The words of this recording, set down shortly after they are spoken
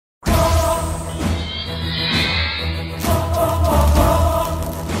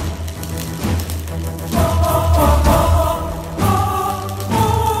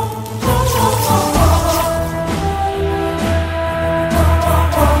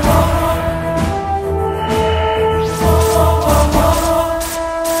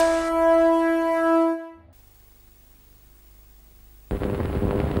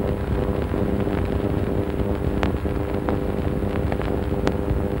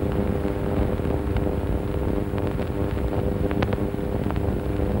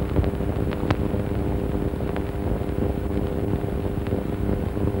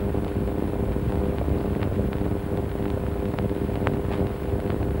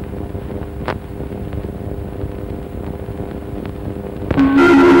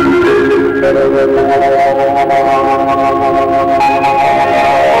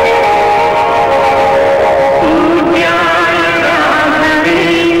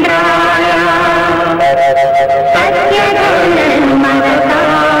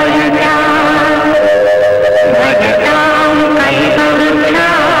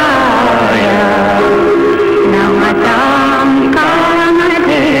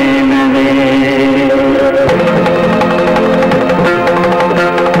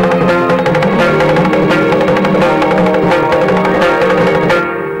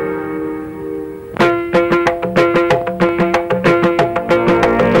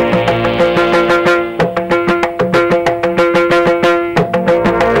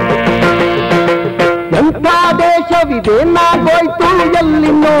ಏನಾಗೋಯ್ತು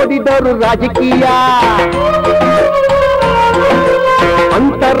ಎಲ್ಲಿ ನೋಡಿದರು ರಾಜಕೀಯ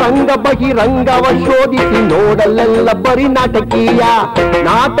ಅಂತರಂಗ ಬಹಿರಂಗವ ಶೋಧಿಸಿ ನೋಡಲೆಲ್ಲ ಬರೀ ನಾಟಕೀಯ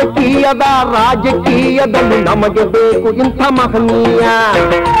ನಾಟಕೀಯದ ರಾಜಕೀಯದಲ್ಲಿ ನಮಗೆ ಬೇಕು ಇಂಥ ಮಹನೀಯ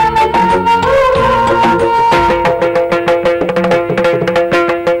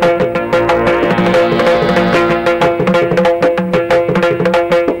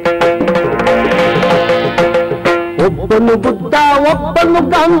ಒಬ್ಬನು ಬುದ್ಧ ಒಬ್ಬನು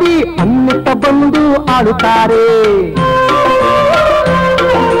ಗಾಂಧಿ ಅನ್ನುತ್ತ ಬಂದು ಆಡುತ್ತಾರೆ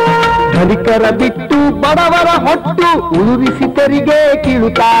ಧನಿಕರ ಬಿಟ್ಟು ಬಡವರ ಹೊಟ್ಟು ಉರುಳಿಸಿ ತೆರಿಗೆ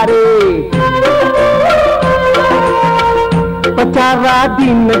ಕೀಳುತ್ತಾರೆ ಪ್ರಚಾರ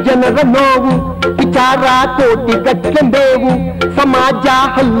ದೀನ ಜನರ ನೋವು ವಿಚಾರ ಕೋಟಿ ಗಟ್ಟಲೆಂಬೇವು ಸಮಾಜ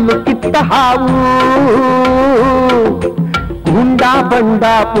ಹಲ್ಲು ಕಿತ್ತ ಹಾವು ಗುಂಡ ಬಂಡ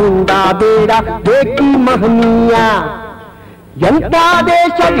ಪುಂಡ ಬೇಡ ಬೇಕಿ ಮಹನೀಯ ಎಂಥ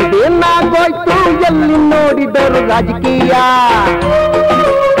ದೇಶವಿದೇನಾಗೋಯ್ತು ಎಲ್ಲಿ ನೋಡಿದರು ರಾಜಕೀಯ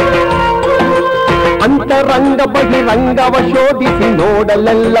ಅಂತರಂಗ ಬಹಿರಂಗವ ಶೋಧಿಸಿ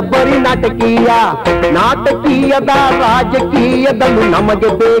ನೋಡಲೆಲ್ಲ ಬರೀ ನಾಟಕೀಯ ನಾಟಕೀಯದ ರಾಜಕೀಯದಲ್ಲೂ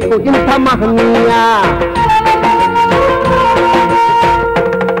ನಮಗೆ ಬೇಕು ಇಂಥ ಮಹನೀಯ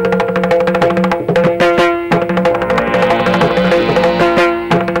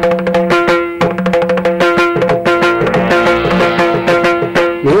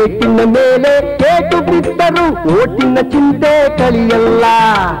ಏಟಿನ ಮೇಲೆ ಏಟು ಬಿದ್ದರು ಓಟಿನ ಚಿಂತೆ ಕಳಿಯಲ್ಲ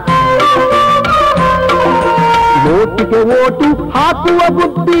ಓಟಿಗೆ ಓಟು ಹಾಕುವ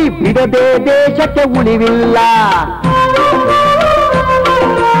ಬುದ್ಧಿ ಬಿಡದೆ ದೇಶಕ್ಕೆ ಉಳಿವಿಲ್ಲ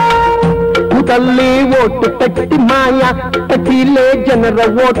ಕೂತಲ್ಲಿ ಓಟು ತಟ್ಟಿ ಮಾಯ ತಟ್ಟಿಲೆ ಜನರ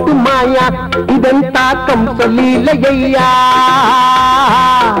ಓಟು ಮಾಯ ಇದಂತ ಕಂಸಲೀಲೆಯಯ್ಯ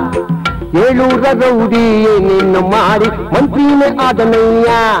ಏಳೂರ ರೌಡಿ ಏನೇನು ಮಾಡಿ ಮಂತ್ರಿನೇ ಆದನಯ್ಯ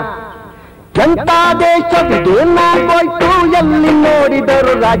ಎಂಥ ದೇಶವಿದೇನಾಗೋಯ್ತು ಎಲ್ಲಿ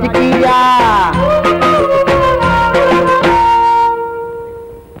ನೋಡಿದರು ರಾಜಕೀಯ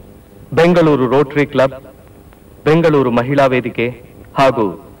ಬೆಂಗಳೂರು ರೋಟರಿ ಕ್ಲಬ್ ಬೆಂಗಳೂರು ಮಹಿಳಾ ವೇದಿಕೆ ಹಾಗೂ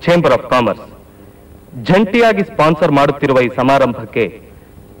ಚೇಂಬರ್ ಆಫ್ ಕಾಮರ್ಸ್ ಜಂಟಿಯಾಗಿ ಸ್ಪಾನ್ಸರ್ ಮಾಡುತ್ತಿರುವ ಈ ಸಮಾರಂಭಕ್ಕೆ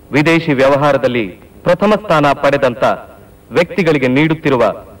ವಿದೇಶಿ ವ್ಯವಹಾರದಲ್ಲಿ ಪ್ರಥಮ ಸ್ಥಾನ ಪಡೆದಂತ ವ್ಯಕ್ತಿಗಳಿಗೆ ನೀಡುತ್ತಿರುವ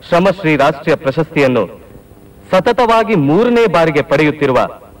ಶ್ರಮಶ್ರೀ ರಾಷ್ಟ್ರೀಯ ಪ್ರಶಸ್ತಿಯನ್ನು ಸತತವಾಗಿ 3ನೇ ಬಾರಿಗೆ ಪಡೆಯುತ್ತಿರುವ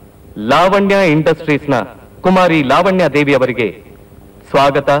ಲಾವಣ್ಯ ಇಂಡಸ್ಟ್ರೀಸ್ನ ಕುಮಾರಿ ಲಾವಣ್ಯ ದೇವಿ ಅವರಿಗೆ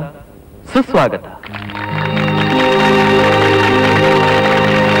ಸ್ವಾಗತ ಸುಸ್ವಾಗತ.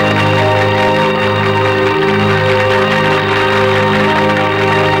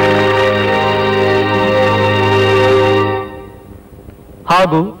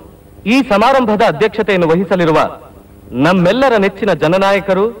 ಹಾಗೂ ಈ ಸಮಾರಂಭದ ಅಧ್ಯಕ್ಷತೆಯನ್ನು ವಹಿಸಲಿರುವ ನಮ್ಮೆಲ್ಲರ ನೆಚ್ಚಿನ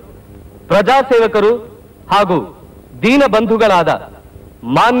ಜನನಾಯಕರು ಪ್ರಜಾಸೇವಕರು ಹಾಗೂ ದೀನ ಬಂಧುಗಳಾದ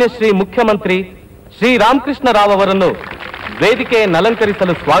ಮಾನ್ಯ ಶ್ರೀ ಮುಖ್ಯಮಂತ್ರಿ ಶ್ರೀ ರಾಮಕೃಷ್ಣ ರಾವ್ ಅವರನ್ನು ವೇದಿಕೆಯನ್ನು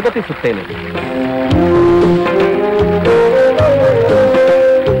ಅಲಂಕರಿಸಲು ಸ್ವಾಗತಿಸುತ್ತೇನೆ.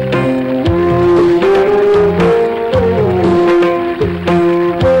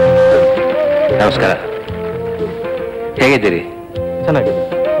 ನಮಸ್ಕಾರ, ಹೇಗಿದ್ದೀರಿ? ಚೆನ್ನಾಗಿದೆ,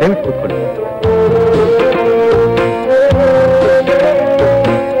 ದಯವಿಟ್ಟು ಕೂತ್ಕೊಳ್ಳಿ.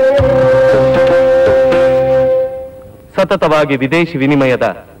 ಸತತವಾಗಿ ವಿದೇಶಿ ವಿನಿಮಯದ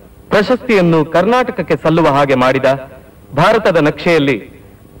ಪ್ರಶಸ್ತಿಯನ್ನು ಕರ್ನಾಟಕಕ್ಕೆ ಸಲ್ಲುವ ಹಾಗೆ ಮಾಡಿದ ಭಾರತದ ನಕ್ಷೆಯಲ್ಲಿ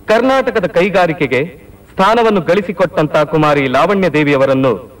ಕರ್ನಾಟಕದ ಕೈಗಾರಿಕೆಗೆ ಸ್ಥಾನವನ್ನು ಗಳಿಸಿಕೊಟ್ಟಂತ ಕುಮಾರಿ ಲಾವಣ್ಯ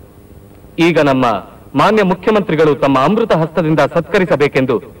ದೇವಿಯವರನ್ನು ಈಗ ನಮ್ಮ ಮಾನ್ಯ ಮುಖ್ಯಮಂತ್ರಿಗಳು ತಮ್ಮ ಅಮೃತ ಹಸ್ತದಿಂದ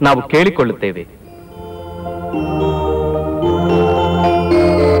ಸತ್ಕರಿಸಬೇಕೆಂದು ನಾವು ಕೇಳಿಕೊಳ್ಳುತ್ತೇವೆ.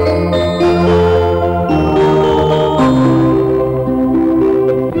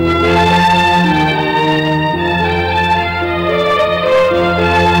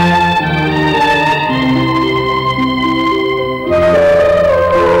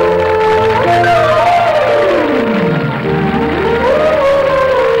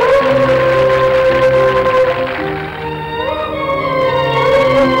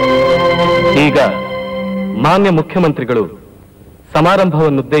 ಮಾನ್ಯ ಮುಖ್ಯಮಂತ್ರಿಗಳು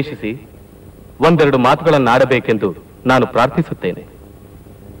ಸಮಾರಂಭವನ್ನುದ್ದೇಶಿಸಿ ಒಂದೆರಡು ಮಾತುಗಳನ್ನಾಡಬೇಕೆಂದು ನಾನು ಪ್ರಾರ್ಥಿಸುತ್ತೇನೆ.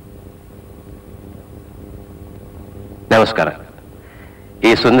 ನಮಸ್ಕಾರ.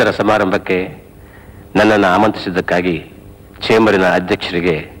 ಈ ಸುಂದರ ಸಮಾರಂಭಕ್ಕೆ ನನ್ನನ್ನು ಆಮಂತ್ರಿಸಿದ್ದಕ್ಕಾಗಿ ಚೇಂಬರಿನ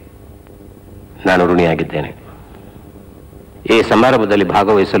ಅಧ್ಯಕ್ಷರಿಗೆ ನಾನು ಋಣಿಯಾಗಿದ್ದೇನೆ. ಈ ಸಮಾರಂಭದಲ್ಲಿ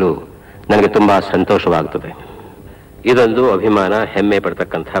ಭಾಗವಹಿಸಲು ನನಗೆ ತುಂಬಾ ಸಂತೋಷವಾಗುತ್ತದೆ. ಇದೊಂದು ಅಭಿಮಾನ, ಹೆಮ್ಮೆ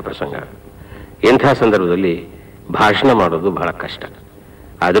ಪಡ್ತಕ್ಕಂತಹ ಪ್ರಸಂಗ. ಇಂಥ ಸಂದರ್ಭದಲ್ಲಿ ಭಾಷಣ ಮಾಡೋದು ಬಹಳ ಕಷ್ಟ.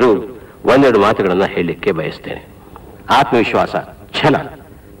 ಆದರೂ ಒಂದೆರಡು ಮಾತುಗಳನ್ನು ಹೇಳಲಿಕ್ಕೆ ಬಯಸ್ತೇನೆ. ಆತ್ಮವಿಶ್ವಾಸ, ಛಲ,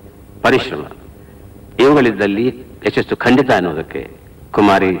 ಪರಿಶ್ರಮ ಇವುಗಳಿದ್ದಲ್ಲಿ ಯಶಸ್ಸು ಖಂಡಿತ ಅನ್ನೋದಕ್ಕೆ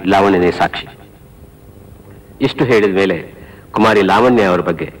ಕುಮಾರಿ ಲಾವಣ್ಯನೇ ಸಾಕ್ಷಿ. ಇಷ್ಟು ಹೇಳಿದ ಮೇಲೆ ಕುಮಾರಿ ಲಾವಣ್ಯ ಅವರ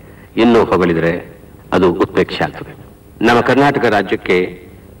ಬಗ್ಗೆ ಇನ್ನೂ ಹೊಗಳಿದರೆ ಅದು ಉತ್ಪ್ರೇಕ್ಷೆ ಆಗ್ತದೆ. ನಮ್ಮ ಕರ್ನಾಟಕ ರಾಜ್ಯಕ್ಕೆ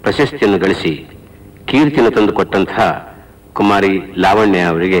ಪ್ರಶಸ್ತಿಯನ್ನು ಗಳಿಸಿ ಕೀರ್ತಿಯನ್ನು ತಂದುಕೊಟ್ಟಂತಹ ಕುಮಾರಿ ಲಾವಣ್ಯ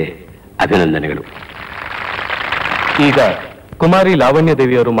ಅವರಿಗೆ ಅಭಿನಂದನೆಗಳು. ಈಗ ಕುಮಾರಿ ಲಾವಣ್ಯ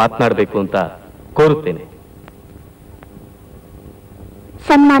ದೇವಿಯವರು ಮಾತನಾಡಬೇಕು ಅಂತ ಕೋರುತ್ತೇನೆ.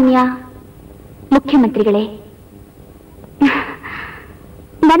 ಸನ್ಮಾನ್ಯ ಮುಖ್ಯಮಂತ್ರಿಗಳೇ,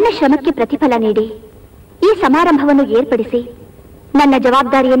 ನನ್ನ ಶ್ರಮಕ್ಕೆ ಪ್ರತಿಫಲ ನೀಡಿ ಈ ಸಮಾರಂಭವನ್ನು ಏರ್ಪಡಿಸಿ ನನ್ನ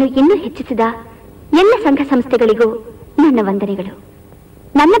ಜವಾಬ್ದಾರಿಯನ್ನು ಇನ್ನೂ ಹೆಚ್ಚಿಸಿದ ಎಲ್ಲ ಸಂಘ ಸಂಸ್ಥೆಗಳಿಗೂ ನನ್ನ ವಂದನೆಗಳು.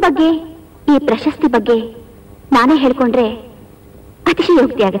 ನನ್ನ ಬಗ್ಗೆ, ಈ ಪ್ರಶಸ್ತಿ ಬಗ್ಗೆ ನಾನೇ ಹೇಳ್ಕೊಂಡ್ರೆ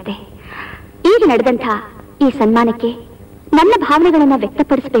ಅತಿಶಯೋಕ್ತಿಯಾಗತ್ತೆ. ಈಗ ನಡೆದಂಥ ಈ ಸನ್ಮಾನಕ್ಕೆ ನನ್ನ ಭಾವನೆಗಳನ್ನು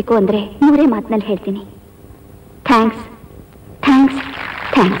ವ್ಯಕ್ತಪಡಿಸಬೇಕು ಅಂದ್ರೆ 3 ಮಾತಿನಲ್ಲಿ ಹೇಳ್ತೀನಿ. Thanks, thanks,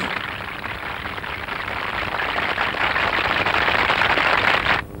 thanks.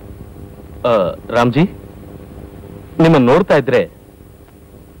 ರಾಮ್ಜಿ, ನಿಮ್ಮನ್ನು ನೋಡ್ತಾ ಇದ್ರೆ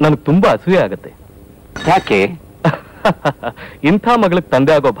ನನಗೆ ತುಂಬಾ ಅಸೂಯೆ ಆಗತ್ತೆ. ಯಾಕೆ? ಇಂಥ ಮಗಳಿಗೆ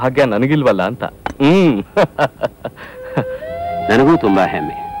ತಂದೆ ಆಗೋ ಭಾಗ್ಯ ನನಗಿಲ್ವಲ್ಲ ಅಂತ. ನನಗೂ ತುಂಬಾ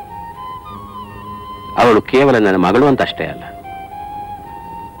ಹೆಮ್ಮೆ. ಅವಳು ಕೇವಲ ನನ್ನ ಮಗಳು ಅಂತ ಅಷ್ಟೇ ಅಲ್ಲ,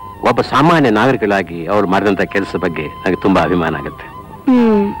 ಒಬ್ಬ ಸಾಮಾನ್ಯ ನಾಗರಿಕಳಾಗಿ ಅವಳು ಮಾಡಿದಂತ ಕೆಲಸ ಬಗ್ಗೆ ನನಗೆ ತುಂಬಾ ಅಭಿಮಾನ ಆಗುತ್ತೆ.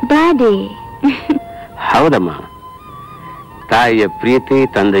 ಹೌದಮ್ಮ, ತಾಯಿಯ ಪ್ರೀತಿ,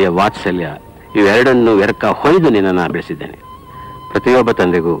 ತಂದೆಯ ವಾತ್ಸಲ್ಯ ಇವೆರಡನ್ನು ಎರಕ ಹೊಯ್ದು ನಿನ್ನನ್ನು ಬೆಳೆಸಿದ್ದೇನೆ. ಪ್ರತಿಯೊಬ್ಬ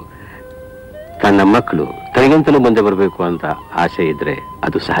ತಂದೆಗೂ ತನ್ನ ಮಕ್ಕಳು ತನಗಿಂತಲೂ ಮುಂದೆ ಬರಬೇಕು ಅಂತ ಆಸೆ ಇದ್ರೆ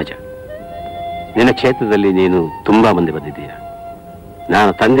ಅದು ಸಹಜ. ನಿನ್ನ ಕ್ಷೇತ್ರದಲ್ಲಿ ನೀನು ತುಂಬಾ ಮುಂದೆ ಬಂದಿದ್ದೀಯ.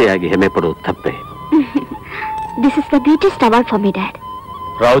 ನಾನು ತಂದೆಯಾಗಿ ಹೆಮ್ಮೆ ಪಡುವುದು ತಪ್ಪೆ. This is the greatest award for me dad.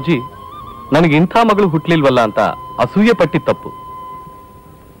 Raoji, ನನಗೆ ಇಂಥ ಮಗಳು ಹುಟ್ಲಿಲ್ವಲ್ಲ ಅಂತ ಅಸೂಯೆ ಪಟ್ಟಿದ್ ತಪ್ಪು.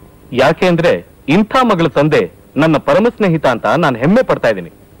 ಯಾಕೆ ಅಂದ್ರೆ ಇಂಥ ಮಗಳ ತಂದೆ ನನ್ನ ಪರಮ ಸ್ನೇಹಿತ ಅಂತ ನಾನು ಹೆಮ್ಮೆ ಪಡ್ತಾ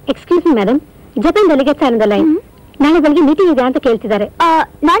ಇದ್ದೀನಿ. Excuse me madam, Japan delegates on the line. ನಾಳೆ ಬೆಳಿಗ್ಗೆ ಮೀಟಿಂಗ್ ಇದೆ ಅಂತ ಕೇಳ್ತಿದ್ದಾರೆ.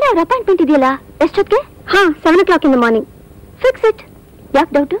 ನಾಳೆ ಅವ್ರ ಅಪಾಯಿಂಟ್ಮೆಂಟ್ ಇದೆಯಲ್ಲ, ಎಷ್ಟೊತ್ತಿಗೆ? 7 o'clock in the morning. Fix it.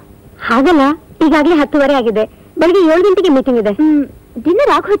 ಯಾಕೆ ಡೌಟ್? ಹಾಗಲ್ಲ, ಈಗಾಗಲೇ 10:30 ಆಗಿದೆ. ಬೆಳಿಗ್ಗೆ 7 ಗಂಟೆಗೆ ಮೀಟಿಂಗ್ ಇದೆ.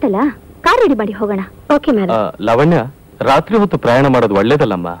 ಡಿನ್ನರ್ ಆಗೋಯ್ತಲ್ಲ, ಕಾರ್ ರೆಡಿ ಮಾಡಿ ಹೋಗೋಣ. Okay madam. ಲಾವಣ್ಯ, ರಾತ್ರಿ ಹೊತ್ತು ಪ್ರಯಾಣ ಮಾಡೋದು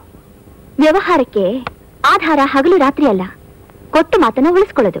ಒಳ್ಳೇದಲ್ಲಮ್ಮ. ವ್ಯವಹಾರಕ್ಕೆ ಆಧಾರ ಹಗಲು ರಾತ್ರಿ ಅಲ್ಲ, ಕೊಟ್ಟು ಮಾತನ್ನ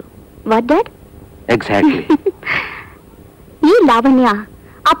ಉಳಿಸ್ಕೊಳ್ಳೋದು. What dad? ಎಕ್ಸಾಕ್ಟ್ಲಿ. ಈ ಲಾವಣ್ಯ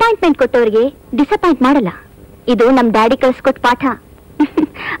ಅಪಾಯಿಂಟ್ಮೆಂಟ್ ಕೊಟ್ಟವರಿಗೆ ಡಿಸಪಾಯಿಂಟ್ ಮಾಡಲ್ಲ. ಇದು ನಮ್ ಡ್ಯಾಡಿ ಕಳಿಸ್ಕೊಟ್ ಪಾಠ.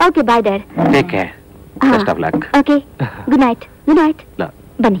 Okay, bye dad. Take care. Best of luck. Okay, good night. Good night.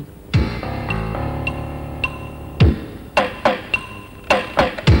 ಬನ್ನಿ.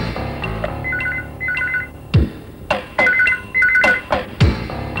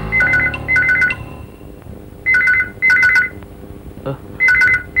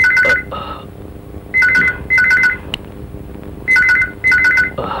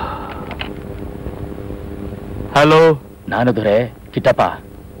 ಹಲೋ, ನಾನು ದೊರೆ ಕಿಟ್ಟಪ್ಪ.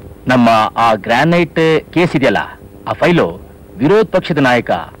 ನಮ್ಮ ಆ ಗ್ರಾನೈಟ್ ಕೇಸ್ ಇದೆಯಲ್ಲ, ಆ ಫೈಲು ವಿರೋಧ ಪಕ್ಷದ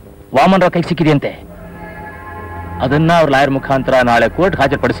ನಾಯಕ ವಾಮನ್ ರಾವ್ ಕೈಗೆ ಸಿಕ್ಕಿದೆಯಂತೆ. ಅದನ್ನ ಅವ್ರ ಲಾಯರ್ ಮುಖಾಂತರ ನಾಳೆ ಕೋರ್ಟ್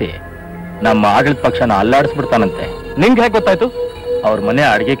ಹಾಜರುಪಡಿಸಿ ನಮ್ಮ ಆಡಳಿತ ಪಕ್ಷನ ಅಲ್ಲಾಡಿಸ್ಬಿಡ್ತಾನಂತೆ. ನಿಂಗೆ ಹೇಗೆ ಗೊತ್ತಾಯ್ತು? ಅವ್ರ ಮನೆ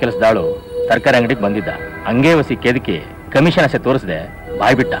ಅಡಿಗೆ ಕೆಲಸದಾಳು ತರಕಾರಿ ಅಂಗಡಿಗೆ ಬಂದಿದ್ದ. ಹಂಗೆ ವಸಿ ಕೇದಕ್ಕೆ ಕಮಿಷನ್ ಆಸೆ ತೋರಿಸದೆ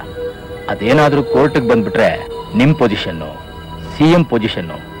ಬಾಯ್ಬಿಟ್ಟ. ಅದೇನಾದ್ರೂ ಕೋರ್ಟ್ಗೆ ಬಂದ್ಬಿಟ್ರೆ ನಿಮ್ ಪೊಸಿಷನ್ನು, CM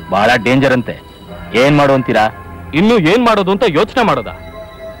ಪೊಸಿಷನ್ನು ಬಹಳ ಡೇಂಜರ್ ಅಂತೆ. ಏನ್ ಮಾಡು ಅಂತೀರಾ? ಇನ್ನು ಏನ್ ಮಾಡೋದು ಅಂತ ಯೋಚನೆ ಮಾಡೋದ?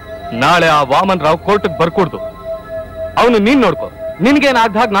 ನಾಳೆ ಆ ವಾಮನ್ ರಾವ್ ಕೋರ್ಟ್ಗೆ ಬರ್ಕೊಡ್ದು. ಅವನು ನೀನ್ ನೋಡ್ಕೋ, ನಿನ್ಗೇನ್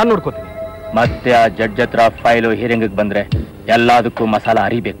ಆಗ್ದಾಗ ನಾನ್ ನೋಡ್ಕೋತೀನಿ. ಮತ್ತೆ ಆ ಜಡ್ಜ್ ಹತ್ರ ಫೈಲು ಹಿರಿಂಗಿಗೆ ಬಂದ್ರೆ ಎಲ್ಲದಕ್ಕೂ ಮಸಾಲ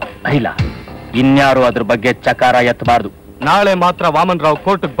ಅರಿಬೇಕು. ಅರಿಲ್ಲ, ಇನ್ಯಾರು ಅದ್ರ ಬಗ್ಗೆ ಚಕಾರ ಎತ್ತಬಾರ್ದು. ನಾಳೆ ಮಾತ್ರ ವಾಮನ್ ರಾವ್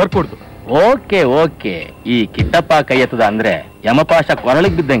ಕೋರ್ಟ್ಗೆ ಬರ್ಕೊಡ್ದು. Okay okay. ಈ ಕಿಟ್ಟಪ್ಪ ಕೈ ಎತ್ತದ ಅಂದ್ರೆ ಯಮಪಾಶ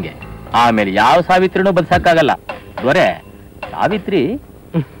ಕೊರಳಿಗೆ ಬಿದ್ದಂಗೆ. ಆಮೇಲೆ ಯಾವ ಸಾವಿತ್ರಿನೂ ಬದಸಕ್ಕಾಗಲ್ಲ. ದೊರೆ ಸಾವಿತ್ರಿ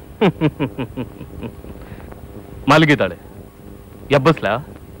ಮಲಗಿದ್ದಾಳೆ, ಎಬ್ಬಸ್ಲಾ?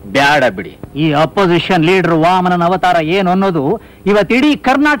 ಬ್ಯಾಡ ಬಿಡಿ. ಈ ಅಪೋಸಿಷನ್ ಲೀಡರ್ ವಾಮನನ ಅವತಾರ ಏನು ಅನ್ನೋದು ಇವತ್ತಿಡೀ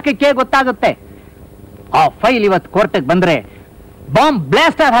ಕರ್ನಾಟಕಕ್ಕೆ ಗೊತ್ತಾಗುತ್ತೆ. ಆ ಫೈಲ್ ಇವತ್ತು ಕೋರ್ಟ್ಗೆ ಬಂದ್ರೆ ಬಾಂಬ್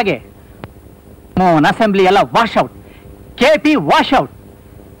ಬ್ಲಾಸ್ಟ್ ಆದ ಹಾಗೆ. ಅಸೆಂಬ್ಲಿ ಎಲ್ಲ wash out. KP wash out.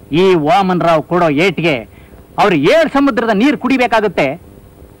 ಈ ವಾಮನ್ ರಾವ್ ಕೊಡೋ ಏಟ್ಗೆ ಅವ್ರು 7 ಸಮುದ್ರದ ನೀರು ಕುಡಿಬೇಕಾಗುತ್ತೆ.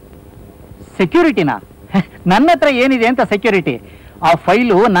 ಸೆಕ್ಯೂರಿಟಿನಾ? ನನ್ನ ಹತ್ರ ಏನಿದೆ ಅಂತ ಸೆಕ್ಯೂರಿಟಿ? ಆ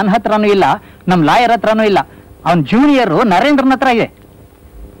ಫೈಲು ನನ್ನ ಹತ್ರನೂ ಇಲ್ಲ, ನಮ್ಮ ಲಾಯರ್ ಹತ್ರನೂ ಇಲ್ಲ, ಅವನ್ ಜೂನಿಯರು ನರೇಂದ್ರನ ಹತ್ರ ಇದೆ.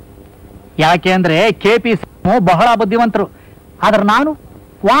 ಯಾಕೆ ಅಂದ್ರೆ KP ಬಹಳ ಬುದ್ಧಿವಂತರು, ಆದ್ರೆ ನಾನು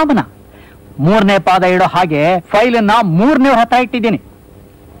ವಾಮನ. 3ನೇ ಪಾದ ಇಡೋ ಹಾಗೆ ಫೈಲನ್ನ 3ನೇ ಹತ್ರ ಇಟ್ಟಿದ್ದೀನಿ.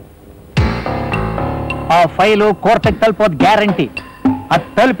 ಆ ಫೈಲು ಕೋರ್ಟಿಗೆ ತಲುಪೋದು ಗ್ಯಾರಂಟಿ. ಅದು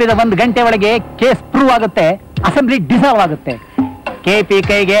ತಲುಪಿದ 1 ಗಂಟೆ ಒಳಗೆ ಕೇಸ್ ಪ್ರೂವ್ ಆಗುತ್ತೆ, ಅಸೆಂಬ್ಲಿ ಡಿಸಾಲ್ವ್ ಆಗುತ್ತೆ, KP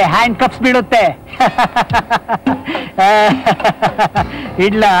ಕೈಗೆ ಹ್ಯಾಂಡ್ ಕಪ್ಸ್ ಬೀಳುತ್ತೆ.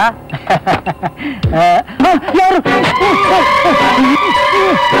 ಇಡ್ಲ ಯಾರು?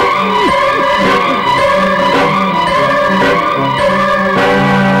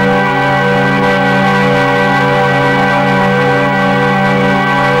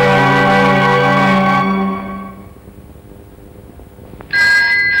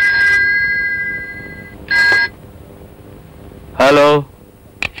 ಹಲೋ,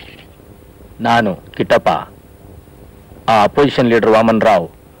 ನಾನು ಕಿಟ್ಟಪ್ಪ. ಆ opposition leader Vaman Rao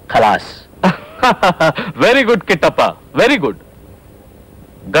ಖಲಾಸ್. Very good Kittappa, very good.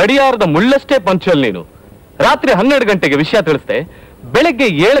 ಗಡಿಯಾರದ ಮುಳ್ಳಷ್ಟೇ ಪಂಚುವಲ್ ನೀನು. ರಾತ್ರಿ 12 ಗಂಟೆಗೆ ವಿಷಯ ತಿಳಿಸ್ತೆ, ಬೆಳಗ್ಗೆ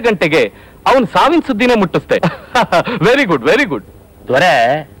 7 ಗಂಟೆಗೆ ಅವನ್ ಸಾವಿನ ಸುದ್ದಿನೇ ಮುಟ್ಟಿಸ್ತೆ. Very good, very good. ದೊರೆ,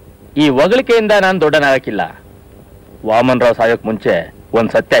 ಈ ಹೊಗಳಿಕೆಯಿಂದ ನಾನು ದೊಡ್ಡನಾಗಕ್ಕಿಲ್ಲ. ವಾಮನ್ ರಾವ್ ಸಾಯೋಕ್ ಮುಂಚೆ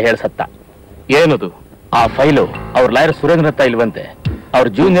ಒಂದ್ ಸತ್ಯ ಹೇಳ್ಸತ್ತ. ಏನದು? ಆ ಫೈಲು ಅವ್ರ ಲಾಯರ್ ಸುರೇಂದ್ರ ಹತ್ರ ಇಲ್ವಂತೆ, ಅವ್ರ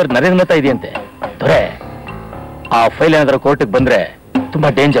ಜೂನಿಯರ್ ನರೇಂದ್ರ ಹತ್ರ ಇದೆಯಂತೆ. ದೊರೆ, ಆ ಫೈಲ್ ಏನಾದ್ರೂ ಕೋರ್ಟಿಗೆ ಬಂದ್ರೆ ತುಂಬಾ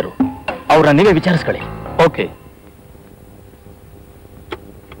ಡೇಂಜರು. ಅವ್ರನ್ನ ನೀವೇ ವಿಚಾರಿಸ್ಕೊಳ್ಳಿ. ಓಕೆ.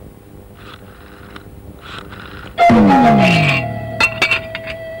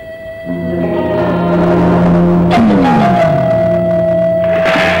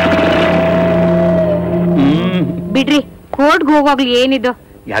 ಬಿಡ್ರಿ, ಕೋರ್ಟ್ಗೆ ಹೋಗೋಗ್ಲಿ ಏನಿದು?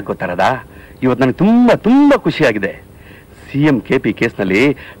 ಯಾಕೆ ಗೊತ್ತಾರದ, ಇವತ್ತು ನನಗೆ ತುಂಬಾ ತುಂಬಾ ಖುಷಿಯಾಗಿದೆ. CM KP ಕೇಸ್ನಲ್ಲಿ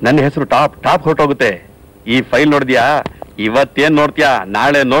ನನ್ನ ಹೆಸರು ಟಾಪ್ ಹೊರಟೋಗುತ್ತೆ. ಈ ಫೈಲ್ ನೋಡಿದ್ಯಾ? ಇವತ್ತೇನ್ ನೋಡ್ತೀಯಾ,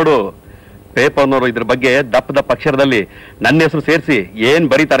 ನಾಳೆ ನೋಡು. ಪೇಪರ್ನವರು ಇದ್ರ ಬಗ್ಗೆ ದಪ್ಪ ಅಕ್ಷರದಲ್ಲಿ ನನ್ನ ಹೆಸರು ಸೇರಿಸಿ ಏನ್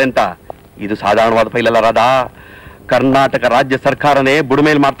ಬರೀತಾರೆ ಅಂತ. ಇದು ಸಾಧಾರಣವಾದ ಫೈಲ್ ಅಲ್ಲ ರಾಧಾ, ಕರ್ನಾಟಕ ರಾಜ್ಯ ಸರ್ಕಾರನೇ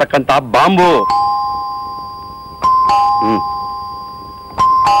ಬುಡಮೇಲ್ ಮಾಡ್ತಕ್ಕಂತ ಬಾಂಬು.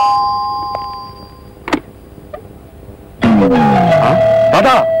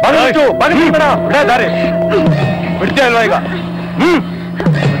 ಬಿಡ್ತೇ ಅಲ್ವಾ ಈಗ?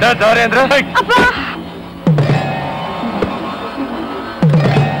 ದಾರೆ ಅಂದ್ರೆ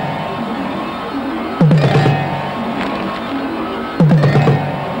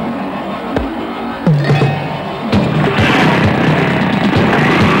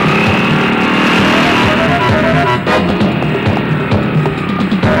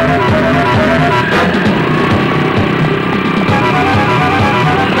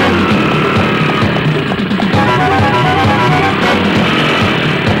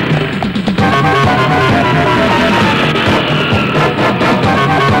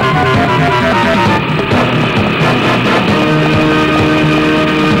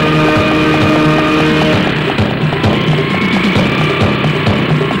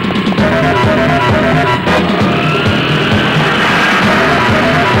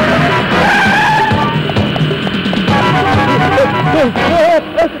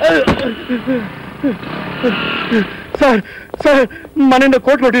ಸರ್ ಸರ್ ಮನೆಯಿಂದ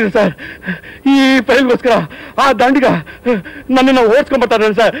ಕೋರ್ಟ್ ಹೊಟ್ಟಿದೆ ಸರ್. ಈ ಫೈಲ್ಗೋಸ್ಕರ ಆ ದಂಡಿಗ ನನ್ನನ್ನು ಓಡಿಸ್ಕೊಂಡ್ಬರ್ತಾರೆ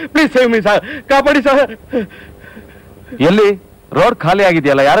sir. Please save me sir, ಕಾಪಾಡಿ ಸರ್. ಎಲ್ಲಿ? ರೋಡ್ ಖಾಲಿ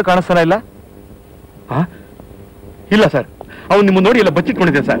ಆಗಿದೆಯಲ್ಲ, ಯಾರು ಕಾಣಿಸ್ತಾನೆ ಇಲ್ಲ? ಇಲ್ಲ ಸರ್, ಅವ್ನು ನಿಮ್ಮ ನೋಡಿ ಎಲ್ಲ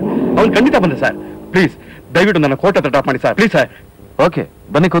ಬಚ್ಚಿಟ್ಕೊಂಡಿದ್ದೆ ಸರ್. ಅವ್ನು ಖಂಡಿತ ಬಂದೆ ಸರ್. ಪ್ಲೀಸ್ ದಯವಿಟ್ಟು ನನ್ನ ಕೋರ್ಟ್ ಹತ್ರ ಡ್ರಾಪ್ ಮಾಡಿ ಸರ್, ಪ್ಲೀಸ್ ಸರ್. ಓಕೆ,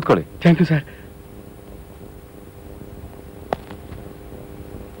 ಬನ್ನಿ ಕೂತ್ಕೊಳ್ಳಿ. Thank you sir.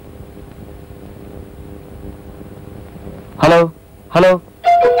 Hello hello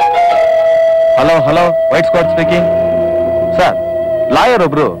hello hello, white squad speaking. Sir, lawyer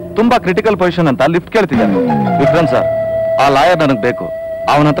ಒಬ್ರು ತುಂಬಾ ಕ್ರಿಟಿಕಲ್ ಪೊಸಿಷನ್ ಅಂತ ಲಿಫ್ಟ್ ಕೇಳ್ತಿದ್ದಾರೆ. ವಿಕ್ರಮ್ ಸರ್, ಆ ಲಾಯರ್ ನನಗ್ ಬೇಕು.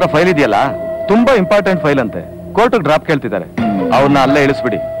 ಅವನ ಹತ್ರ ಫೈಲ್ ಇದೆಯಲ್ಲ, ತುಂಬಾ ಇಂಪಾರ್ಟೆಂಟ್ ಫೈಲ್ ಅಂತೆ. ಕೋರ್ಟ್ಗೆ ಡ್ರಾಪ್ ಕೇಳ್ತಿದ್ದಾರೆ. ಅವನ್ನ ಅಲ್ಲೇ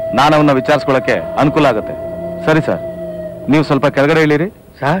ಇಳಿಸ್ಬಿಡಿ, ನಾನು ಅವನ್ನ ವಿಚಾರಿಸ್ಕೊಳಕ್ಕೆ ಅನುಕೂಲ ಆಗುತ್ತೆ. ಸರಿ ಸರ್, ನೀವು ಸ್ವಲ್ಪ ಕೆಳಗಡೆ ಇಳಿರಿ.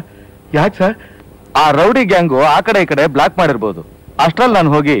 ಸರ್, ಯಾಕೆ ಸರ್? ಆ ರೌಡಿ ಗ್ಯಾಂಗು ಆ ಕಡೆ ಈ ಕಡೆ ಬ್ಲಾಕ್ ಮಾಡಿರ್ಬೋದು. ಅಷ್ಟ್ರಲ್ಲಿ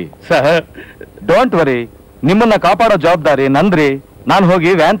ನಾನು ಹೋಗಿ, ಸರ್ ಡೋಂಟ್ ವರಿ, ನಿಮ್ಮನ್ನ ಕಾಪಾಡೋ ಜವಾಬ್ದಾರಿ ನಂದ್ರಿ. ನಾನು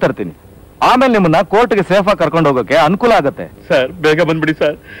ಹೋಗಿ ವ್ಯಾನ್ ತರ್ತೀನಿ. ಆಮೇಲೆ ನಿಮ್ಮನ್ನ ಕೋರ್ಟ್ಗೆ ಸೇಫ್ ಆಗಿ ಕರ್ಕೊಂಡು ಹೋಗೋಕೆ ಅನುಕೂಲ ಆಗುತ್ತೆ. ಸರ್ ಬೇಗ ಬಂದ್ಬಿಡಿ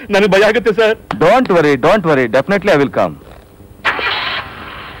ಸರ್, ನನಗೆ ಭಯ ಆಗುತ್ತೆ sir. Don't worry, definitely I will come.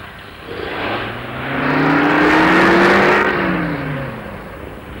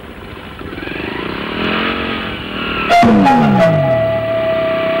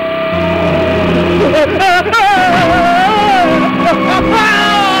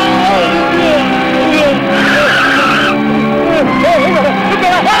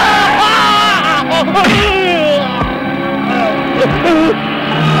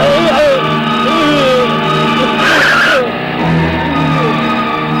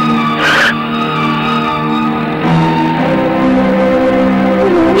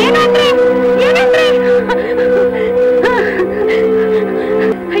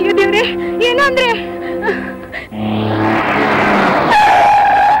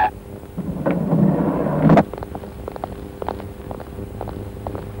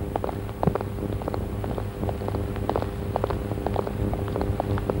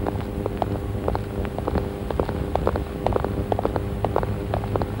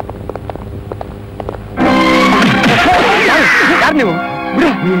 ಯಾರು ನೀವು?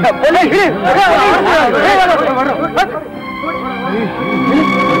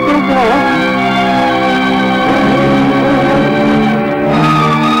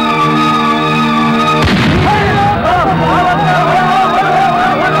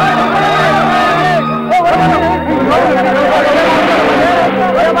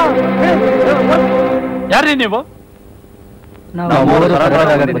 ಯಾರ್ರಿ ನೀವು?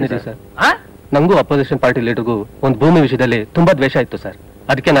 ನಂಗೂ ಅಪೋಸಿಷನ್ ಪಾರ್ಟಿ ಲೀಡರ್ಗೂ ಒಂದು ಭೂಮಿ ವಿಷಯದಲ್ಲಿ ತುಂಬಾ ದ್ವೇಷ ಇತ್ತು ಸರ್.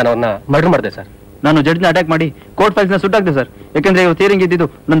 ಅದಕ್ಕೆ ನಾನು ಅವ್ರನ್ನ ಮರ್ಡರ್ ಮಾಡಿದೆ ಸರ್. ನಾನು ಜಡ್ಜ್ನ ಅಟ್ಯಾಕ್ ಮಾಡಿ ಕೋರ್ಟ್ ಫೈಲ್ಸ್ ನ ಸುಟ್ಟಾಕ್ದೆ ಸರ್. ಯಾಕಂದ್ರೆ ಇವತ್ತು ಹಿಯರಿಂಗ್ ಇದ್ದಿದ್ದು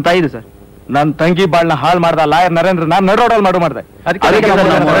ನನ್ನ ತಾಯಿದು ಸರ್. ನನ್ನ ತಂಗಿ ಬಾಳ್ನ ಹಾಳು ಮಾಡ್ದ ಲಾಯರ್ ನರೇಂದ್ರ ನಾನು ನಡೋಡಲ್ ಮಾಡಿದೆ.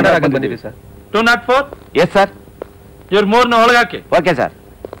 ಬಂದಿದ್ದೀವಿ ಸರ್. 204? Yes sir. ಇವ್ರ 3ನ ಒಳಗಾಕಿ. Okay sir.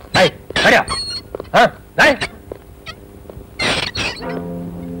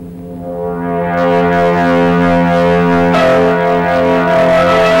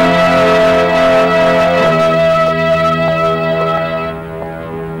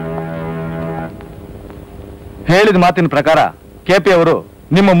 ಹೇಳಿದ ಮಾತಿನ ಪ್ರಕಾರ ಕೆಪಿ ಅವರು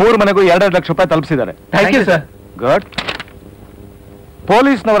ನಿಮ್ಮ 3 ಮನೆಗೂ 2.5 ಲಕ್ಷ ರೂಪಾಯಿ ತಲುಪಿಸಿದ್ದಾರೆ. Thank you sir. ಗುಡ್.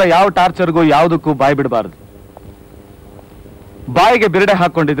 ಪೊಲೀಸ್ನವರ ಯಾವ ಟಾರ್ಚರ್ಗೂ ಯಾವುದಕ್ಕೂ ಬಾಯಿ ಬಿಡಬಾರದು. ಬಾಯಿಗೆ ಬಿರಡೆ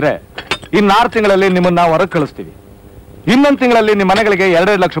ಹಾಕೊಂಡಿದ್ರೆ ಇನ್ನು 6 ತಿಂಗಳಲ್ಲಿ ನಿಮ್ಮನ್ನ ನಾವು ಹೊರಗೆ ಕಳಿಸ್ತೀವಿ. ಇನ್ನೊಂದು ತಿಂಗಳಲ್ಲಿ ನಿಮ್ಮ ಮನೆಗಳಿಗೆ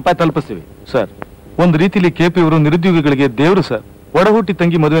 2.5 ಲಕ್ಷ ರೂಪಾಯಿ ತಲುಪಿಸ್ತೀವಿ. ಸರ್, ಒಂದು ರೀತಿಲಿ ಕೆಪಿ ಅವರು ನಿರುದ್ಯೋಗಿಗಳಿಗೆ ದೇವರು ಸರ್. ಒಡಹುಟ್ಟಿ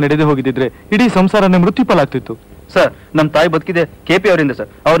ತಂಗಿ ಮದುವೆ ನಡೆದೇ ಹೋಗಿದ್ದಿದ್ರೆ ಇಡೀ ಸಂಸಾರನೇ ಮೃತ್ಯು ಪಾಲಾಗ್ತಿತ್ತು. ಸರ್, ನಮ್ಮ ತಾಯಿ ಬದುಕಿದೆ ಕೆಪಿ ಅವರಿಂದ ಸರ್.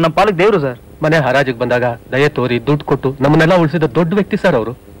 ಅವ್ರು ನಮ್ಮ ಪಾಲಿಗೆ ದೇವರು ಸರ್. ಮನೆ ಹರಾಜಿಗೆ ಬಂದಾಗ ದಯೆ ತೋರಿ ದುಡ್ಡು ಕೊಟ್ಟು ನಮ್ಮನ್ನೆಲ್ಲ ಉಳಿಸಿದ ದೊಡ್ಡ ವ್ಯಕ್ತಿ ಸರ್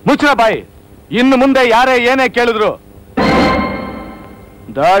ಅವರು. ಮುಚ್ಚ ಬಾಯಿ. ಇನ್ನು ಮುಂದೆ ಯಾರೇ ಏನೇ ಕೇಳಿದ್ರು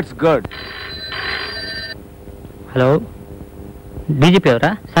ದಟ್ಸ್ ಗುಡ್. ಹಲೋ, ಬಿಜೆಪಿ ಅವರ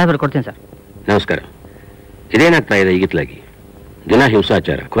ಸಾಹೇಬರು ಕೊಡ್ತೀನಿ ಸರ್. ನಮಸ್ಕಾರ. ಇದೇನಾಗ್ತಾ ಇದೆ ಈಗಿತ್ಲಾಗಿ? ದಿನ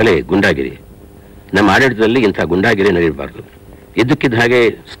ಹಿಂಸಾಚಾರ, ಕೊಲೆ, ಗುಂಡಾಗಿರಿ. ನಮ್ಮ ಆಡಳಿತದಲ್ಲಿ ಇಂಥ ಗುಂಡಾಗಿರಿ ನಡೆಯಬಾರ್ದು. ಇದ್ದಕ್ಕಿದ್ದ ಹಾಗೆ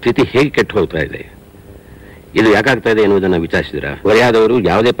ಸ್ಥಿತಿ ಹೇಗೆ ಕೆಟ್ಟು ಹೋಗ್ತಾ ಇದೆ? ಇದು ಯಾಕಾಗ್ತಾ ಇದೆ ಎನ್ನುವುದನ್ನು ವಿಚಾರಿಸಿದ್ರ? ಹೊರೆಯಾದವರು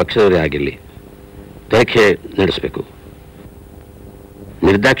ಯಾವುದೇ ಪಕ್ಷದವರೇ ಆಗಿರಲಿ ತನಿಖೆ ನಡೆಸಬೇಕು.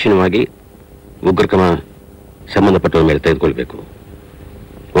 ನಿರ್ದಾಕ್ಷಿಣ್ಯವಾಗಿ ಉಗ್ರಕ್ರಮ ಸಂಬಂಧಪಟ್ಟವರ ಮೇಲೆ ತೆಗೆದುಕೊಳ್ಬೇಕು.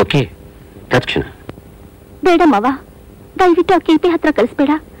 ಓಕೆ, ತಕ್ಷಣ. ಬೇಡ ಮಾವ, ದಯವಿಟ್ಟು ಆ ಕೆಪಿ ಹತ್ರ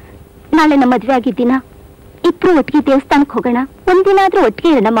ಕಳಿಸ್ಬೇಡ. ನಾಳೆ ನಮ್ಮ ಮದುವೆ ಆಗಿದ್ದಿನ ಇಬ್ರು ಒಟ್ಟಿಗೆ ದೇವಸ್ಥಾನಕ್ಕೆ ಹೋಗೋಣ. ಒಂದಿನ ಆದ್ರೂ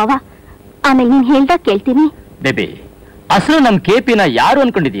ಒಟ್ಟಿಗೆ ಇರೋಣ ಮಾವ. ಆಮೇಲೆ ನೀನ್ ಹೇಳ್ದಾಗ ಕೇಳ್ತೀನಿ. ಬೇಬಿ, ಅಸಲು ನಮ್ ಕೆಪಿನ ಯಾರು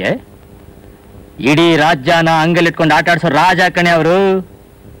ಅನ್ಕೊಂಡಿದ್ಯೆ? ಇಡೀ ರಾಜ್ಯನ ಅಂಗಲಿಟ್ಕೊಂಡು ಆಟ ಆಡ್ಸೋ ರಾಜ ಕಣೆ ಅವರು.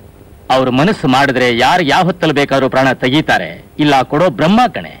 ಅವ್ರ ಮನಸ್ಸು ಮಾಡಿದ್ರೆ ಯಾರು ಯಾವ ಹೊತ್ತಲ್ಲಿ ಬೇಕಾದ್ರೂ ಪ್ರಾಣ ತೆಗೀತಾರೆ. ಇಲ್ಲ ಕೊಡೋ ಬ್ರಹ್ಮ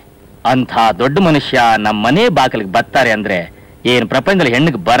ಕಣೆ. ಅಂಥ ದೊಡ್ಡ ಮನುಷ್ಯ ನಮ್ಮ ಮನೆ ಬಾಗಿಲಿಗೆ ಬರ್ತಾರೆ ಅಂದ್ರೆ ಏನ್ ಪ್ರಪಂಚದಲ್ಲಿ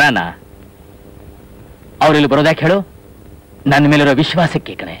ಹೆಣ್ಣಿಗೆ ಬರಾನ? ಅವ್ರಿಲ್ಲಿ ಬರೋದಾಕೆ ಹೇಳು? ನನ್ನ ಮೇಲಿರೋ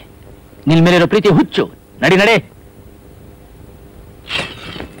ವಿಶ್ವಾಸಕ್ಕೆ ಕಣೆ. ನಿನ್ ಮೇಲಿರೋ ಪ್ರೀತಿ ಹುಚ್ಚು. ನಡಿ ನಡೆ.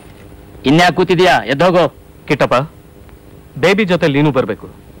 ಇನ್ಯಾಕೆ ಕೂತಿದ್ಯಾ? ಎದ್ದೋಗೋ. ಕಿಟ್ಟಪ್ಪ, ಬೇಬಿ ಜೊತೆ ನೀನು ಬರ್ಬೇಕು.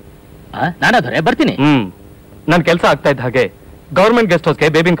 ನಾನದ್ರೆ ಬರ್ತೀನಿ. ನನ್ ಕೆಲಸ ಆಗ್ತಾ ಇದ್ದ ಹಾಗೆ ಗವರ್ಮೆಂಟ್ ಗೆಸ್ಟ್ ಹೌಸ್ಗೆ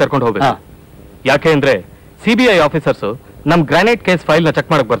ಬೇಬಿನ್ ಕರ್ಕೊಂಡು ಹೋಗ್ಬೇಕು. ಯಾಕೆ ಅಂದ್ರೆ ಸಿಬಿಐ ಆಫೀಸರ್ಸ್ ನಮ್ ಗ್ರಾನೈಟ್ ಕೇಸ್ ಫೈಲ್ ನ ಚೆಕ್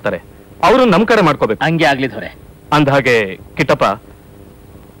ಮಾಡಕ್ ಬರ್ತಾರೆ. ಅವರು ನಮ್ ಕಡೆ ಮಾಡ್ಕೋಬೇಕು. ಹಂಗೆ ಆಗ್ಲಿ ಧೋರೆ. ಅಂದ ಹಾಗೆ ಕಿಟ್ಟಪ್ಪ,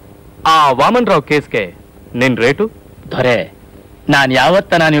 ಆ ವಾಮನ್ ರಾವ್ ಕೇಸ್ಗೆ ನಿನ್ ರೇಟು? ಧೋರೆ, ನಾನ್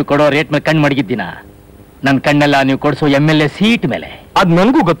ಯಾವತ್ತ ನೀವು ಕೊಡೋ ರೇಟ್ ಮೇಲೆ ಕಣ್ಣು ಮಡಗಿದ್ದೀನ? ನನ್ ಕಣ್ಣೆಲ್ಲ ನೀವು ಕೊಡಿಸೋ MLA ಸೀಟ್ ಮೇಲೆ. ಅದ್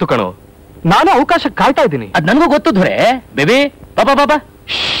ನನಗೂ ಗೊತ್ತು ಕಣೋ. ನಾನು ಅವಕಾಶ ಕಾಯ್ತಾ ಇದ್ದೀನಿ. ಅದ್ ನನಗೂ ಗೊತ್ತು ಧೋರೆ. ಬೇಬಿ, ಬಾಬಾ ಬಾಬಾ.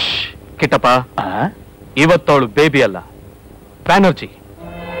 ಕಿಟ್ಟಪ್ಪ, ಇವತ್ತವಳು ಬೇಬಿ ಅಲ್ಲ, ಬ್ಯಾನರ್ಜಿ.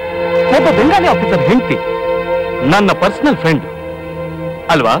 ಒಬ್ಬ ಬೆಂಗಾಲಿ ಆಫೀಸರ್ ಹೆಂಡತಿ, ನನ್ನ ಪರ್ಸನಲ್ ಫ್ರೆಂಡ್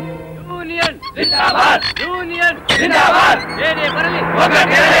ಅಲ್ವಾ? ಯೂನಿಯನ್ ಜಿಂದಾಬಾದ್, ಯೂನಿಯನ್ ಜಿಂದಾಬಾದ್, ಏನೇ ಬರಲಿ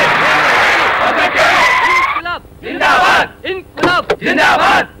ಒಗ್ಗಟ್ಟಿರಲಿ, ಇನ್ಕ್ಲಾಬ್ ಜಿಂದಾಬಾದ್, ಇನ್ಕ್ಲಾಬ್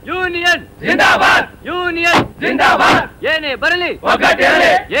ಜಿಂದಾಬಾದ್, ಯೂನಿಯನ್ ಜಿಂದಾಬಾದ್, ಯೂನಿಯನ್ ಜಿಂದಾಬಾದ್, ಏನೇ ಬರಲಿ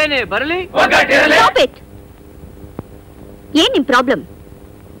ಒಗ್ಗಟ್ಟಿರಲಿ, ಏನೇ ಬರಲಿ ಒಗ್ಗಟ್ಟಿರಲಿ. ಏನ್ ನಿಮ್ ಪ್ರಾಬ್ಲಮ್?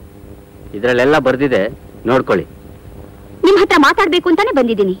 ಇದ್ರಲ್ಲೆಲ್ಲ ಬರ್ದಿದೆ, ನೋಡ್ಕೊಳ್ಳಿ. ನಿಮ್ ಹತ್ರ ಮಾತಾಡ್ಬೇಕು ಅಂತಾನೆ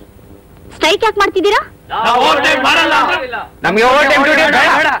ಬಂದಿದ್ದೀನಿ. ಸ್ಟ್ರೈಕ್ ಯಾಕೆ ಮಾಡ್ತಿದ್ದೀರಾ?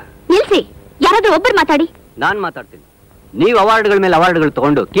 ನಿಲ್ಸಿ, ಯಾರಾದ್ರೂ ಒಬ್ಬರು ಮಾತಾಡಿ. ನಾನ್ ಮಾತಾಡ್ತೀನಿ. ನೀವು ಅವಾರ್ಡ್ಗಳ ಮೇಲೆ ಅವಾರ್ಡ್ಗಳು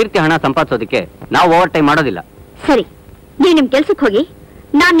ತಗೊಂಡು ಕೀರ್ತಿ ಹಣ ಸಂಪಾದಿಸೋದಕ್ಕೆ ನಾವು ಓವರ್ ಟೈಮ್ ಮಾಡೋದಿಲ್ಲ. ಸರಿ, ನೀವು ನಿಮ್ ಕೆಲ್ಸಕ್ಕೆ ಹೋಗಿ.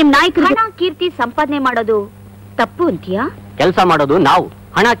 ನಾನ್ ನಿಮ್ ನಾಯಕರು ಹಣ ಕೀರ್ತಿ ಸಂಪಾದನೆ ಮಾಡೋದು ತಪ್ಪು ಅಂತೀಯಾ? ಕೆಲಸ ಮಾಡೋದು ನಾವು,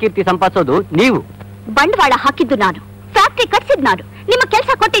 ಹಣ ಕೀರ್ತಿ ಸಂಪಾದಿಸೋದು ನೀವು. ಬಂಡವಾಳ ಹಾಕಿದ್ದು ನಾನು, ಫ್ಯಾಕ್ಟ್ರಿ ಕಟ್ಸಿದ್ ನಾನು, ನಿಮ್ಮ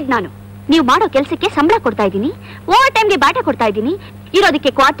ಕೆಲಸ ಕೊಟ್ಟಿದ್ ನಾನು. ನೀವು ಮಾಡೋ ಕೆಲಸಕ್ಕೆ ಸಂಬಳ ಕೊಡ್ತಾ ಇದ್ದೀನಿ, ಓವರ್ ಟೈಮ್ಗೆ ಬಾಟ ಕೊಡ್ತಾ ಇದ್ದೀನಿ.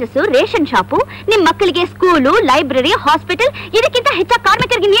 ಇರೋದಕ್ಕೆ ಕ್ವಾರ್ಟರ್ಸ್, ರೇಷನ್ ಶಾಪು, ನಿಮ್ ಮಕ್ಕಳಿಗೆ ಸ್ಕೂಲು, ಲೈಬ್ರರಿ, ಹಾಸ್ಪಿಟಲ್. ಇದಕ್ಕಿಂತ ಹೆಚ್ಚಾಗಿ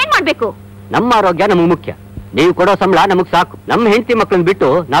ಕಾರ್ಮಿಕರಿಗೆ ಏನ್ ಮಾಡ್ಬೇಕು? ನಮ್ಮ ಆರೋಗ್ಯ ನಮಗ್ ಮುಖ್ಯ. ನೀವು ಕೊಡೋ ಸಂಬಳ ನಮಗ್ ಸಾಕು. ನಮ್ಮ ಹೆಂಡತಿ ಮಕ್ಕಳನ್ನ ಬಿಟ್ಟು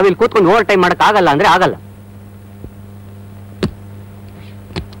ನಾವಿಲ್ಲಿ ಕೂತ್ಕೊಂಡು ಓವರ್ ಟೈಮ್ ಮಾಡಕ್ ಆಗಲ್ಲ ಅಂದ್ರೆ ಆಗಲ್ಲ.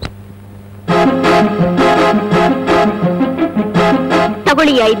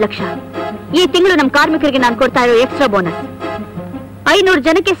 ತಗೊಳ್ಳಿ 5 ಲಕ್ಷ. ಈ ತಿಂಗಳು ನಮ್ ಕಾರ್ಮಿಕರಿಗೆ ನಾನು ಕೊಡ್ತಾ ಇರೋ ಎಕ್ಸ್ಟ್ರಾ ಬೋನಸ್. 500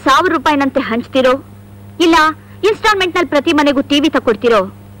 ಜನಕ್ಕೆ 1000 ರೂಪಾಯಿನಂತೆ ಹಂಚ್ತಿರೋ ಇಲ್ಲ ಇನ್ಸ್ಟಾಲ್ಮೆಂಟ್ ನಲ್ಲಿ ಪ್ರತಿ ಮನೆಗೂ ಟಿವಿ ತಕ್ಕೊಡ್ತಿರೋ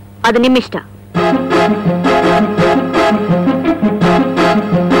ಅದು ನಿಮ್ಮಿಷ್ಟ.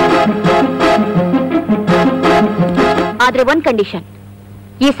 ಆದ್ರೆ ಒಂದ್ ಕಂಡೀಷನ್,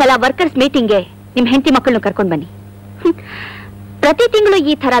 ಈ ಸಲ ವರ್ಕರ್ಸ್ ಮೀಟಿಂಗ್ಗೆ ನಿಮ್ ಹೆಂಡತಿ ಮಕ್ಕಳನ್ನು ಕರ್ಕೊಂಡ್ ಬನ್ನಿ. ಪ್ರತಿ ತಿಂಗಳು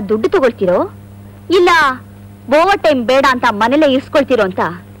ಈ ತರ ದುಡ್ಡು ತಗೊಳ್ತಿರೋ ಇಲ್ಲ ಓವರ್ ಟೈಮ್ ಬೇಡ ಅಂತ ಮನೇಲೆ ಇರಿಸ್ಕೊಳ್ತಿರೋ ಅಂತ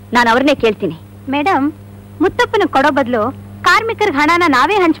ನಾನು ಅವ್ರನ್ನೇ ಕೇಳ್ತೀನಿ. ಮೇಡಮ್, ಮುತ್ತಪ್ಪನ ಕೊಡೋ ಬದಲು ಕಾರ್ಮಿಕರ ಹಣನ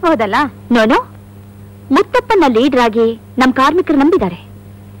ನಾವೇ ಹಂಚಬಹುದಲ್ಲ? ನೋನು, ಮುತ್ತಪ್ಪನ ಲೀಡರ್ ಆಗಿ ನಮ್ ಕಾರ್ಮಿಕರು ನಂಬಿದ್ದಾರೆ.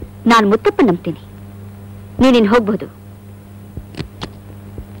 ನಾನು ಮುತ್ತಪ್ಪನ್ ನಂಬ್ತೀನಿ. ನೀನಿನ್ ಹೋಗ್ಬಹುದು.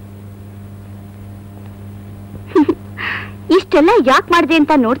 ಇಷ್ಟೆಲ್ಲ ಯಾಕೆ ಮಾಡಿದೆ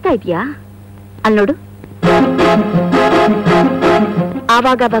ಅಂತ ನೋಡ್ತಾ ಇದೀಯಾ? ಅಲ್ಲಿ ನೋಡು,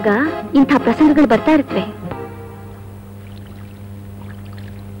 ಆವಾಗವಾಗ ಇಂಥ ಪ್ರಸಂಗಗಳು ಬರ್ತಾ ಇರುತ್ತವೆ.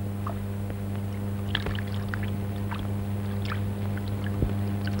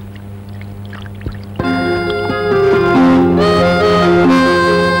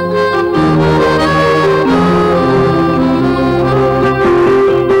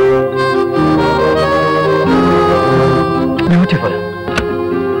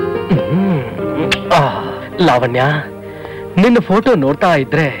 ಲಾವಣ್ಯ, ನಿನ್ನ ಫೋಟೋ ನೋಡ್ತಾ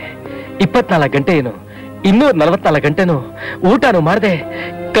ಇದ್ರೆ 24 ಗಂಟೆ ಏನು 244 ಗಂಟೆನು ಊಟನು ಮಾಡದೆ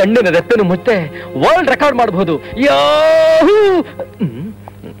ಕಣ್ಣಿನ ರೆಪ್ಪೆನು ಮುಚ್ಚೆ ವರ್ಲ್ಡ್ ರೆಕಾರ್ಡ್ ಮಾಡಬಹುದು.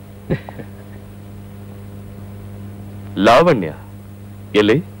 ಲಾವಣ್ಯ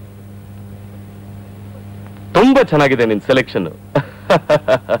ಎಲ್ಲಿ? ತುಂಬಾ ಚೆನ್ನಾಗಿದೆ ನಿನ್ ಸೆಲೆಕ್ಷನ್.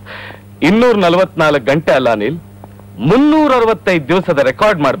 244 ಗಂಟೆ ಅಲ್ಲ ಅನಿಲ್, 365 ದಿವಸದ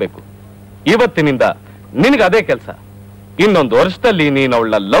ರೆಕಾರ್ಡ್ ಮಾಡಬೇಕು. ಇವತ್ತಿನಿಂದ ನಿನಗೆ ಅದೇ ಕೆಲಸ. ಇನ್ನೊಂದು ವರ್ಷದಲ್ಲಿ ನೀನು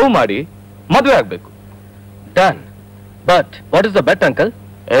ಅವಳ ಲವ್ ಮಾಡಿ ಮದುವೆ ಆಗ್ಬೇಕು. Done. But what is the bait uncle?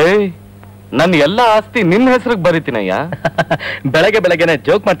 ನನ್ನ ಎಲ್ಲಾ ಆಸ್ತಿ ನಿನ್ನ ಹೆಸರಿಗೆ ಬರೀತೀನಯ್ಯ. ಬೆಳಗ್ಗೆನೆ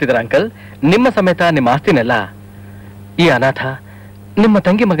ಜೋಕ್ ಮಾಡ್ತಿದ್ರ ಅಂಕಲ್? ನಿಮ್ಮ ಸಮೇತ ನಿಮ್ಮ ಆಸ್ತಿನೆಲ್ಲ ಈ ಅನಾಥ ನಿಮ್ಮ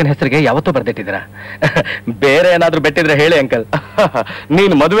ತಂಗಿ ಮಗನ ಹೆಸರಿಗೆ ಯಾವತ್ತೂ ಬರ್ದಿಟ್ಟಿದ್ದೀರಾ? ಬೇರೆ ಏನಾದ್ರೂ ಬೆಟ್ಟಿದ್ರೆ ಹೇಳಿ ಅಂಕಲ್.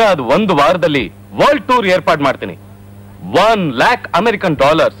 ನೀನು ಮದುವೆ ಆದ 1 ವಾರದಲ್ಲಿ ವರ್ಲ್ಡ್ ಟೂರ್ ಏರ್ಪಾಡು ಮಾಡ್ತೀನಿ. $1 lakh ಅಮೆರಿಕನ್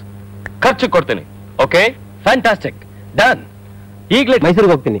ಖರ್ಚು ಕೊಡ್ತೀನಿ. ಓಕೆ? ಫ್ಯಾಂಟಾಸ್ಟಿಕ್. ಡನ್. ಈಗಲೇ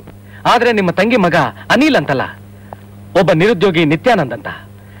ಮೈಸೂರಿಗೆ ಹೋಗ್ತೀನಿ. ಆದ್ರೆ ನಿಮ್ಮ ತಂಗಿ ಮಗ ಅನಿಲ್ ಅಂತಲ್ಲ, ಒಬ್ಬ ನಿರುದ್ಯೋಗಿ ನಿತ್ಯಾನಂದ್ ಅಂತ,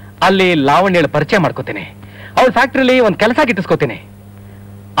 ಅಲ್ಲಿ ಲಾವಣ್ಯಳ ಪರಿಚಯ ಮಾಡ್ಕೋತೀನಿ. ಅವಳ ಫ್ಯಾಕ್ಟ್ರಿಲಿ ಒಂದು ಕೆಲಸ ಗಿಟ್ಟಿಸ್ಕೋತೀನಿ.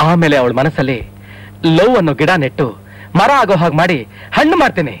 ಆಮೇಲೆ ಅವಳ ಮನಸ್ಸಲ್ಲಿ ಲವ್ ಅನ್ನೋ ಗಿಡ ನೆಟ್ಟು ಮರ ಆಗೋ ಹಾಗೆ ಮಾಡಿ ಹಣ್ಣು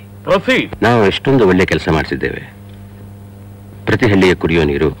ಮಾಡ್ತೀನಿ. ನಾವು ಎಷ್ಟೊಂದು ಒಳ್ಳೆ ಕೆಲಸ ಮಾಡಿಸಿದ್ದೇವೆ. ಪ್ರತಿ ಹಳ್ಳಿಯ ಕುಡಿಯೋ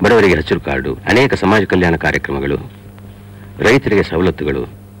ನೀರು, ಬಡವರಿಗೆ ಹಸಿರು ಕಾರ್ಡು, ಅನೇಕ ಸಮಾಜ ಕಲ್ಯಾಣ ಕಾರ್ಯಕ್ರಮಗಳು, ರೈತರಿಗೆ ಸವಲತ್ತುಗಳು,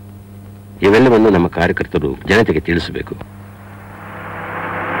 ಇವೆಲ್ಲವನ್ನು ನಮ್ಮ ಕಾರ್ಯಕರ್ತರು ಜನತೆಗೆ ತಿಳಿಸಬೇಕು.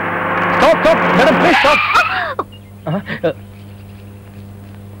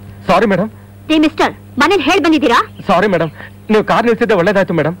 Sorry madam. ಮಿಸ್ಟರ್, ಮನೇಲಿ ಹೇಳಿ ಬಂದಿದ್ದೀರಾ? ಸಾರಿ ಮೇಡಮ್, ನೀವು ಕಾರ್ ನಿಲ್ಸಿದ್ದೆ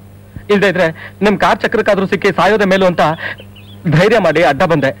ಒಳ್ಳೇದಾಯ್ತು ಮೇಡಮ್. ಇಲ್ದೇ ಇದ್ರೆ ನಿಮ್ ಕಾರ್ ಚಕ್ರಕ್ಕಾದ್ರೂ ಸಿಕ್ಕಿ ಸಾಯೋದ ಮೇಲೂ ಅಂತ ಧೈರ್ಯ ಮಾಡಿ ಅಡ್ಡ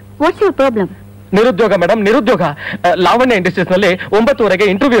ಬಂದೆ. What's your problem? ನಿರುದ್ಯೋಗ ಮೇಡಮ್, ನಿರುದ್ಯೋಗ. ಲಾವಣ್ಯ ಇಂಡಸ್ಟ್ರೀಸ್ ನಲ್ಲಿ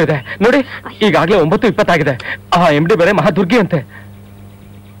 9:00 ಇಂಟರ್ವ್ಯೂ ಇದೆ ನೋಡಿ. ಈಗಾಗಲೇ 9:20 ಆಗಿದೆ. ಆ MD ಬೇರೆ ಮಹಾದುರ್ಗಿ ಅಂತೆ.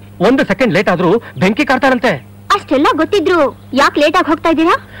 1 ಸೆಕೆಂಡ್ ಲೇಟ್ ಆದ್ರೂ ಬೆಂಕಿ ಕಾಡ್ತಾರಂತೆ. ಅಷ್ಟೆಲ್ಲ ಗೊತ್ತಿದ್ರು ಯಾಕೆ ಲೇಟ್ ಆಗಿ ಹೋಗ್ತಾ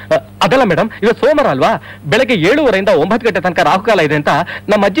ಇದ್ದೀರಾ? ಅದಲ್ಲ ಮೇಡಮ್, ಇವತ್ತು ಸೋಮವಾರ ಅಲ್ವಾ? ಬೆಳಗ್ಗೆ 7:30 9 ಗಂಟೆ ತನಕ ರಾಹುಕಾಲ ಇದೆ ಅಂತ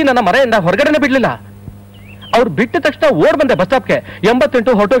ನಮ್ಮ ಅಜ್ಜಿ ನನ್ನ ಮನೆಯಿಂದ ಹೊರಗಡೆನೆ ಬಿಡ್ಲಿಲ್ಲ. ಅವ್ರು ಬಿಟ್ಟ ತಕ್ಷಣ ಓಡ್ ಬಂದೆ ಬಸ್ ಸ್ಟಾಪ್ಗೆ.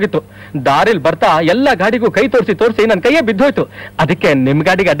 88 ಹೊರಟೋಗಿತ್ತು. ದಾರಿಲ್ ಬರ್ತಾ ಎಲ್ಲ ಗಾಡಿಗೂ ಕೈ ತೋರಿಸಿ ನನ್ನ ಕೈಯೇ ಬಿದ್ದೋಯ್ತು. ಅದಕ್ಕೆ ನಿಮ್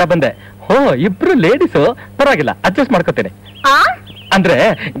ಗಾಡಿಗೆ ಅಡ್ಡ ಬಂದೆ. ಇಬ್ರು ಲೇಡೀಸು, ಪರವಾಗಿಲ್ಲ, ಅಡ್ಜಸ್ಟ್ ಮಾಡ್ಕೋತೀನಿ. ಅಂದ್ರೆ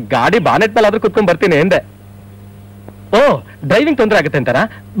ಗಾಡಿ ಬಾನೆಟ್ ಮೇಲೆ ಆದ್ರೂ ಕುತ್ಕೊಂಡ್ ಬರ್ತೀನಿ ಎಂದೆ. ಡ್ರೈವಿಂಗ್ ತೊಂದರೆ ಆಗುತ್ತೆ ಅಂತಾರ?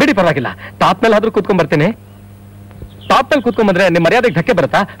 ಬಿಡಿ, ಪರವಾಗಿಲ್ಲ, ಟಾಪ್ ಮೇಲೆ ಆದ್ರೂ ಕುತ್ಕೊಂಡ್ ಬರ್ತೀನಿ. ಟಾಪ್ ಮೇಲೆ ಕುತ್ಕೊಂಡ್ ಬಂದ್ರೆ ನಿಮ್ ಮರ್ಯಾದೆಗೆ ಧಕ್ಕೆ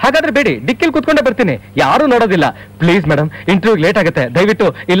ಬರುತ್ತಾ? ಹಾಗಾದ್ರೆ ಬೇಡಿ, ಡಿಕ್ಕಿಲ್ ಕುತ್ಕೊಂಡೇ ಬರ್ತೀನಿ, ಯಾರು ನೋಡೋದಿಲ್ಲ. ಪ್ಲೀಸ್ ಮೇಡಮ್, ಇಂಟರ್ವ್ಯೂ ಲೇಟ್ ಆಗುತ್ತೆ, ದಯವಿಟ್ಟು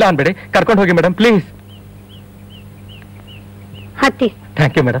ಇಲ್ಲ ಅನ್ಬೇಡಿ, ಕರ್ಕೊಂಡು ಹೋಗಿ ಮೇಡಮ್, ಪ್ಲೀಸ್. ಹತ್ತಿ.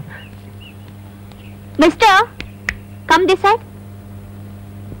 Thank you madam. Mister, come this side.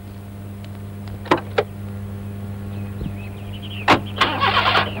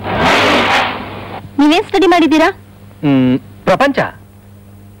 ನೀವೇನ್ ಸ್ಟಡಿ ಮಾಡಿದ್ದೀರಾ? ಪ್ರಪಂಚ.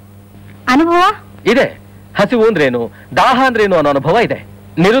 ಅನುಭವ ಇದೆ. ಹಸಿವು ಅಂದ್ರೇನು, ದಾಹ ಅಂದ್ರೇನು ಅನ್ನೋ ಅನುಭವ ಇದೆ.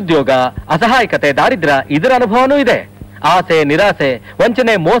 ನಿರುದ್ಯೋಗ, ಅಸಹಾಯಕತೆ, ದಾರಿದ್ರ್ಯ, ಇದರ ಅನುಭವನೂ ಇದೆ. ಆಸೆ, ನಿರಾಸೆ,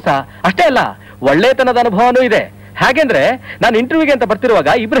 ವಂಚನೆ, ಮೋಸ ಅಷ್ಟೇ ಅಲ್ಲ, ಒಳ್ಳೆತನದ ಅನುಭವನೂ ಇದೆ. ಹಾಗೆಂದ್ರೆ ನಾನು ಇಂಟರ್ವ್ಯೂಗೆ ಅಂತ ಬರ್ತಿರುವಾಗ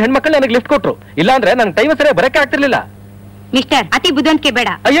 2 ಹೆಣ್ಮಕ್ಳು ನನಗೆ ಲಿಫ್ಟ್ ಕೊಟ್ರು. ಇಲ್ಲಾಂದ್ರೆ ನನಗೆ ಟೈಮ್ ಸರಿಯಾಗಿ ಬರಕ್ಕೆ ಆಗ್ತಿರ್ಲಿಲ್ಲ. ಮಿಸ್ಟರ್, ಅತಿ ಬುದ್ಧಿವಂತಿಕೆ ಬೇಡ.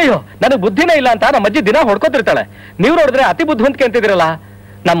 ಅಯ್ಯಯ್ಯೋ, ನನಗೆ ಬುದ್ಧಿನೇ ಇಲ್ಲ ಅಂತ ನಮ್ಮ ಅಜ್ಜಿ ದಿನ ಹೊಡ್ಕೋತಿರ್ತಾಳೆ. ನೀವು ನೋಡಿದ್ರೆ ಅತಿ ಬುದ್ಧಿವಂತಿಕೆ ಅಂತಿದಿರಲ್ಲ.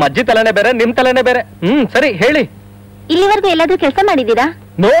 ನಮ್ಮ ಅಜ್ಜಿ ತಲೆನೇ ಬೇರೆ, ನಿಮ್ ತಲೆನೇ ಬೇರೆ. ಸರಿ ಹೇಳಿ. ಇಲ್ಲಿವರೆಗೂ ಎಲ್ಲಾದ್ರೂ ಕೆಲಸ ಮಾಡಿದ್ದೀರಾ?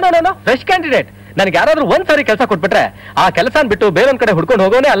 No, fresh candidate. ನನಗೆ ಯಾರಾದ್ರೂ ಒಂದ್ಸರಿ ಕೆಲಸ ಕೊಟ್ಬಿಟ್ರೆ ಆ ಕೆಲಸನ ಬಿಟ್ಟು ಬೇರೊಂದ್ ಕಡೆ ಹುಡ್ಕೊಂಡು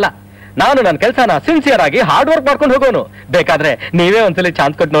ಹೋಗೋನೇ ಅಲ್ಲ. ನಾನು ನನ್ನ ಕೆಲಸನ ಸಿನ್ಸಿಯರ್ ಆಗಿ ಹಾರ್ಡ್ ವರ್ಕ್ ಮಾಡ್ಕೊಂಡು ಹೋಗೋನು. ಬೇಕಾದ್ರೆ ನೀವೇ ಒಂದ್ಸಲಿ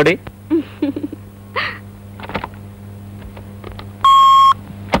ಚಾನ್ಸ್ ಕೊಟ್ಟು ನೋಡಿ.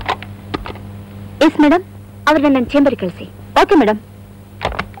 Yes madam. ಅವ್ರನ್ನ ನನ್ನ ಚೇಂಬರ್ ಕಳಿಸಿ. Okay madam.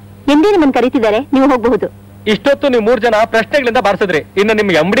 ಎಂದೇ ನಿಮ್ಮನ್ನು ಕರೀತಿದ್ದಾರೆ, ನೀವು ಹೋಗಬಹುದು. ಇಷ್ಟೊತ್ತು ನೀವು 3 ಜನ ಪ್ರಶ್ನೆಗಳಿಂದ ಬಾರಿಸಿದ್ರಿ, ಇನ್ನು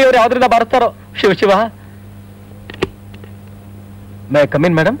ನಿಮ್ಗೆ MD ಅವರು ಯಾವ್ದ್ರಿಂದ ಬಾರಿಸ್ತಾರೋ? Shiva May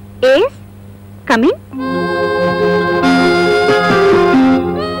come in madam? S come in.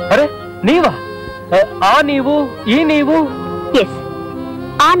 ಅರೆ ನೀವಾ? ಆ ನೀವು, ಈ ನೀವು? ಎಸ್,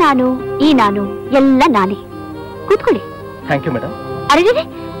 ಆ ನಾನು, ಈ ನಾನು ಎಲ್ಲ ನಾನೇ. ಕೂತ್ಕೊಳ್ಳಿ. Thank you madam. ಅರೆ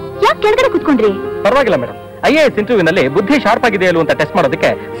ಯಾಕೆ ಕೆಳಗಡೆ ಕೂತ್ಕೊಂಡ್ರಿ? ಪರವಾಗಿಲ್ಲ ಮೇಡಮ್, IAS ಇಂಟರ್ವ್ಯೂನಲ್ಲಿ ಬುದ್ಧಿ ಶಾರ್ಪ್ ಆಗಿದೆ ಅಂತ ಟೆಸ್ಟ್ ಮಾಡೋದಕ್ಕೆ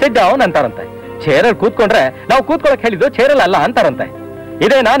ಸಿಟ್ ಡೌನ್ ಅಂತಾರಂತೆ. ಚೇರಲ್ಲಿ ಕೂತ್ಕೊಂಡ್ರೆ ನಾವು ಕೂತ್ಕೊಳ್ಳಕ್ ಹೇಳಿದ್ದು ಚೇರಲ್ಲಿ ಅಲ್ಲ ಅಂತಾರಂತೆ.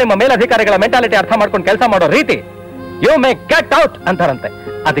 ಇದೇನಾ ನಿಮ್ಮ ಮೇಲಧಿಕಾರಿಗಳ ಮೆಂಟಾಲಿಟಿ ಅರ್ಥ ಮಾಡ್ಕೊಂಡು ಕೆಲಸ ಮಾಡೋ ರೀತಿ? You may get out ಅಂತಾರಂತೆ.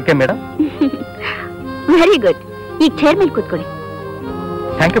 ಅದಕ್ಕೆ ಮೇಡಮ್. Very good. ಈಗ ಚೇರ್ ಮೇಲೆ ಕೂತ್ಕೊಳ್ಳಿ.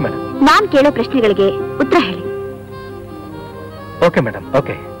 Thank you madam. ನಾನ್ ಕೇಳೋ ಪ್ರಶ್ನೆಗಳಿಗೆ ಉತ್ತರ ಹೇಳಿ. Okay madam,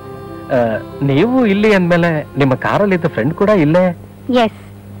 okay. ನೀವು ಇಲ್ಲಿ ಅಂದ್ಮೇಲೆ ನಿಮ್ಮ ಕಾರಲ್ಲಿದ್ದ ಫ್ರೆಂಡ್ ಕೂಡ ಇಲ್ಲೇ? ಎಸ್,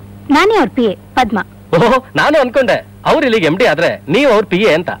 ನಾನೇ ಅವ್ರ PA ಪದ್ಮಾ. ಓಹ್, ನಾನು ಅನ್ಕೊಂಡೆ ಅವ್ರು ಇಲ್ಲಿಗೆ MD ಆದ್ರೆ ನೀವು ಅವ್ರ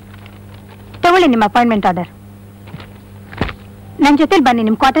PA ಅಂತ. ತಗೊಳ್ಳಿ ನಿಮ್ಮ ಅಪಾಯಿಂಟ್ಮೆಂಟ್ ಆರ್ಡರ್. ನನ್ನ ಜೊತೆಲಿ ಬನ್ನಿ,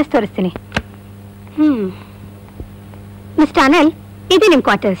 ನಿಮ್ ಕ್ವಾರ್ಟರ್ಸ್ ತೋರಿಸ್ತೀನಿ. ಮಿಸ್ಟರ್ ಅನಿಲ್, ಇದು ನಿಮ್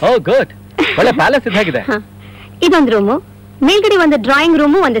ಕ್ವಾರ್ಟರ್ಸ್. ಓ ಗುಡ್, ಒಳ್ಳೆ ಪ್ಯಾಲೇಸ್ ಇದ್ದಾಗಿದೆ. ಇದೊಂದು ರೂಮು, ಮೇಲ್ಗಡೆ ಒಂದು ಡ್ರಾಯಿಂಗ್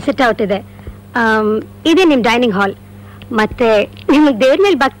ರೂಮು, ಒಂದು ಸಿಟ್ ಔಟ್ ಇದೆ. ಇದೇ ನಿಮ್ ಡೈನಿಂಗ್ ಹಾಲ್. ಮತ್ತೆ ನಿಮಗ್ ದೇವ್ರ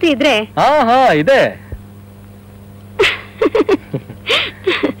ಮೇಲೆ ಭಕ್ತಿ ಇದ್ರೆ ಇದೆ.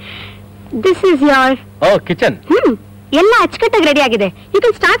 This is your kitchen. ಎಲ್ಲ ಅಚ್ಚುಕಟ್ಟಾಗಿ ರೆಡಿ ಆಗಿದೆ. You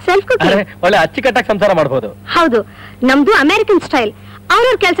can start self cooking. ಒಳ್ಳೆ ಅಚ್ಚುಕಟ್ಟಾಗಿ ಸಂಸಾರ ಮಾಡಬಹುದು. ಹೌದು, ನಮ್ದು ಅಮೆರಿಕನ್ ಸ್ಟೈಲ್.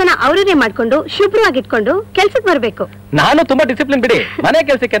 ಅವ್ರವ್ರ ಕೆಲಸನ ಅವರೇ ಮಾಡ್ಕೊಂಡು ಶುಭ್ರವಾಗಿ ಇಟ್ಕೊಂಡು ಕೆಲ್ಸಕ್ಕೆ ಬರ್ಬೇಕು. ನಾನು ತುಂಬಾ ಡಿಸಿಪ್ಲಿನ್ ಬಿಡಿ. ಮನೆ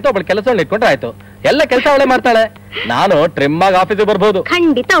ಕೆಲಸಕ್ಕೆ ಅಂತ ಒಬ್ಬಳು ಕೆಲಸವನ್ನು ಇಟ್ಕೊಂಡ್ರೆ ಆಯ್ತು. ಎಲ್ಲ ಕೆಲಸ ಅವಳೇ ಮಾಡ್ತಾಳೆ. ನಾನು ಟ್ರಿಮ್ ಆಗಿ ಆಫೀಸಿಗೆ ಬರ್ಬೋದು.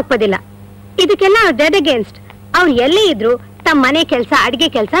 ಖಂಡಿತ ಒಪ್ಪೋದಿಲ್ಲ. ಇದಕ್ಕೆಲ್ಲ ಡೆಡ್ ಅಗೇನ್ಸ್ಟ್. ಅವ್ರು ಎಲ್ಲೇ ಇದ್ರು ತಮ್ಮ ಮನೆ ಕೆಲಸ, ಅಡಿಗೆ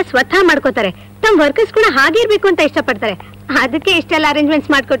ಕೆಲಸ ಸ್ವತಃ ಮಾಡ್ಕೋತಾರೆ. ತಮ್ಮ ವರ್ಕರ್ಸ್ ಕೂಡ ಹಾಗೆ ಇರ್ಬೇಕು ಅಂತ ಇಷ್ಟಪಡ್ತಾರೆ. ಅದಕ್ಕೆ ಇಷ್ಟೆಲ್ಲ ಅರೇಂಜ್ಮೆಂಟ್ಸ್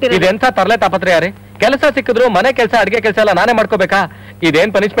ಮಾಡ್ಕೊಟ್ಟಿರೋ. ಇದೆಂತ ತರಲೆ ತಾಪತ್ರೆ ಯಾರಿ? ಕೆಲಸ ಸಿಕ್ಕಿದ್ರು ಮನೆ ಕೆಲಸ, ಅಡಿಗೆ ಕೆಲಸ ಎಲ್ಲ ನಾನೇ ಮಾಡ್ಕೋಬೇಕಾ?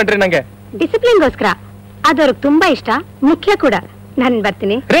 ಇದೇನ್ ಪನಿಷ್ಮೆಂಟ್ ರೀ ನಂಗೆ? ಡಿಸಿಪ್ಲಿನ್ಗೋಸ್ಕರ. ಅದವ್ರಿಗೆ ತುಂಬಾ ಇಷ್ಟ, ಮುಖ್ಯ ಕೂಡ. ನಾನು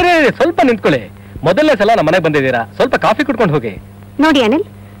ಬರ್ತೀನಿ. ಸ್ವಲ್ಪ ನಿಂತ್ಕೊಳ್ಳಿ. ಮೊದಲನೇ ಸಲ ನಮ್ಮ ಮನೆಗೆ ಬಂದಿದ್ದೀರಾ, ಸ್ವಲ್ಪ ಕಾಫಿ ಕುಡ್ಕೊಂಡು ಹೋಗಿ. ನೋಡಿ ಅನಿಲ್,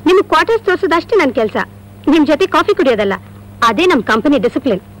 ನಿಮ್ಗೆ ಕ್ವಾರ್ಟರ್ಸ್ ತೋರ್ಸೋದಷ್ಟೇ ನನ್ ಕೆಲಸ, ನಿಮ್ ಜೊತೆ ಕಾಫಿ ಕುಡಿಯೋದಲ್ಲ. ಅದೇ ನಮ್ ಕಂಪನಿ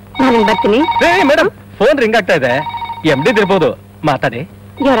ಡಿಸಿಪ್ಲಿನ್. ನಾನು ಬರ್ತೀನಿ. ಮೇಡಮ್, ಫೋನ್ ರಿಂಗ್ ಆಗ್ತಾ ಇದೆ. MD ಇರ್ಬೋದು, ಮಾತಾಡಿ.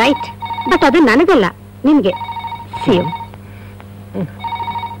 ಯು ರೈಟ್, ಬಟ್ ಅದು ನನಗಲ್ಲ, ನಿಮ್ಗೆ. C you.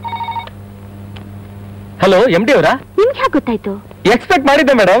 ಹಲೋ, MD ಅವರಾ? ನಿಮ್ಗೆ ಯಾಕೆ ಗೊತ್ತಾಯ್ತು? ಎಕ್ಸ್ಪೆಕ್ಟ್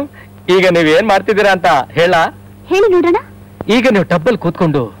ಮಾಡಿದ್ದೆ ಮೇಡಮ್. ಈಗ ನೀವ್ ಏನ್ ಮಾಡ್ತಿದ್ದೀರಾ ಅಂತ ಹೇಳ? ಹೇಳಿ ನೋಡೋಣ. ಈಗ ನೀವು ಟಬ್ಬಲ್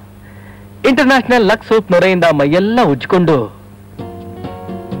ಕೂತ್ಕೊಂಡು ಇಂಟರ್ನ್ಯಾಷನಲ್ ಲಕ್ಸ್ ಸೋಪ್ ನೊರೆಯಿಂದ ಮೈಯೆಲ್ಲ ಉಜ್ಕೊಂಡು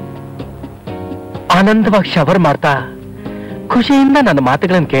ಆನಂದವಾಗಿ ಶವರ್ ಮಾಡ್ತಾ ಖುಷಿಯಿಂದ ನನ್ನ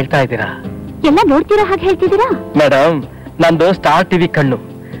ಮಾತುಗಳನ್ನು ಕೇಳ್ತಾ ಇದ್ದೀರಾ? ಎಲ್ಲ ನೋಡ್ತೀರಾ ಹಾಗೆ ಹೇಳ್ತಿದ್ದೀರಾ? ಮೇಡಮ್, ನಂದು ಸ್ಟಾರ್ ಟಿವಿ ಕಣ್ಣು,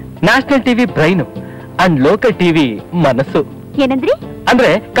 national TV brain and local TV ಮನಸ್ಸು. ಏನಂದ್ರಿ?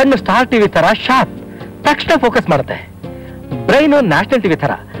 ಅಂದ್ರೆ ಕಣ್ಣು ಸ್ಟಾರ್ ಟಿವಿ ತರ ಶಾರ್ಪ್, ತಕ್ಷಣ ಫೋಕಸ್ ಮಾಡುತ್ತೆ. ಬ್ರೈನು ನ್ಯಾಷನಲ್ ಟಿವಿ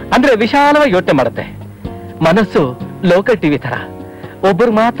ತರ ಅಂದ್ರೆ ವಿಶಾಲವಾಗಿ ಯೋಚನೆ ಮಾಡುತ್ತೆ. ಮನಸ್ಸು ಲೋಕಲ್ ಟಿವಿ ತರ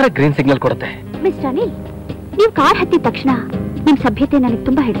ಒಬ್ಬರು ಮಾತ್ರ ಗ್ರೀನ್ ಸಿಗ್ನಲ್ ಕೊಡುತ್ತೆ. ಮಿಸ್ಟರ್ ಅನಿಲ್, ನೀವು ಕಾರ್ ಹತ್ತಿದ ತಕ್ಷಣ ನಿಮ್ ಸಭ್ಯತೆ ನನಗೆ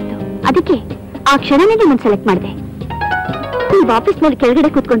ತುಂಬಾ ಹಿಡಿಸ್ತು. ಅದಕ್ಕೆ ಆ ಕ್ಷಣನೇ ನಿಮ್ಮನ್ನು ಸೆಲೆಕ್ಟ್ ಮಾಡಿದೆ. ನೀವು ಆಫೀಸ್ ನಲ್ಲಿ ಕೆಳಗಡೆ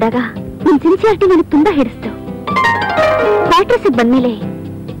ಕೂತ್ಕೊಂಡಾಗ ನಿಮ್ ಸಿನ್ಸಿಯಾರಿಟಿ ನನಗೆ ತುಂಬಾ ಹಿಡಿಸ್ತು. ಕ್ವಾರ್ಟರ್ಸ್ ಬಂದ್ಮೇಲೆ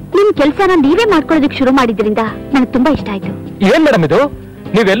ನಿಮ್ ಕೆಲಸನ ನೀವೇ ಮಾಡ್ಕೊಳ್ಳೋದಕ್ಕೆ ಶುರು ಮಾಡಿದ್ರಿಂದ ನನಗೆ ತುಂಬಾ ಇಷ್ಟ ಆಯ್ತು. ಏನ್ ಮೇಡಮ್ ಇದು?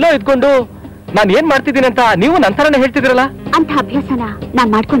 ನೀವೆಲ್ಲೋ ಇದ್ಕೊಂಡು ನಾನು ಏನ್ ಮಾಡ್ತಿದ್ದೀನಿ ಅಂತ ನೀವು ನಂತರನೇ ಹೇಳ್ತಿದ್ರಲ್ಲ? ಅಂತ ಅಭ್ಯಾಸನ ನಾನ್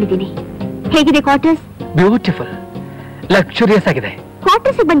ಮಾಡ್ಕೊಂಡಿದ್ದೀನಿ. ಹೇಗಿದೆ ಕ್ವಾರ್ಟರ್ಸ್? ಬ್ಯೂಟಿಫುಲ್, ಲಕ್ಸುರಿಯಸ್ ಆಗಿದೆ.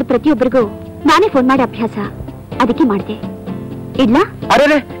 ಕ್ವಾರ್ಟರ್ಸ್ ಬಂದ ಪ್ರತಿಯೊಬ್ಬರಿಗೂ ನಾನೇ ಫೋನ್ ಮಾಡಿ ಅಭ್ಯಾಸ, ಅದಕ್ಕೆ ಮಾಡಿದೆ. ಇಲ್ಲ?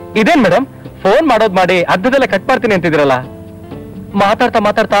 ಅರೆ, ಇದೇನ್ ಮೇಡಮ್ ಫೋನ್ ಮಾಡೋದ್ ಮಾಡಿ ಅರ್ಧದಲ್ಲೇ ಕಟ್ ಮಾಡ್ತೀನಿ ಅಂತಿದ್ರಲ್ಲ? ಮಾತಾಡ್ತಾ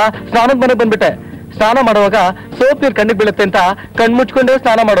ಮಾತಾಡ್ತಾ ಸ್ನಾನದ ಮನೆಗೆ ಬಂದ್ಬಿಟ್ಟೆ. ಸ್ನಾನ ಮಾಡುವಾಗ ಸೋಪ್ ನೀರು ಕಣ್ಣಿಗೆ ಬೀಳುತ್ತೆ ಅಂತ ಕಣ್ ಮುಚ್ಕೊಂಡೇ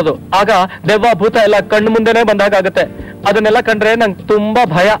ಸ್ನಾನ ಮಾಡೋದು. ಆಗ ದೆವ್ವ ಭೂತ ಎಲ್ಲ ಕಣ್ಣು ಮುಂದೆನೆ ಬಂದಾಗ ಆಗುತ್ತೆ. ಅದನ್ನೆಲ್ಲ ಕಂಡ್ರೆ ನಂಗೆ ತುಂಬಾ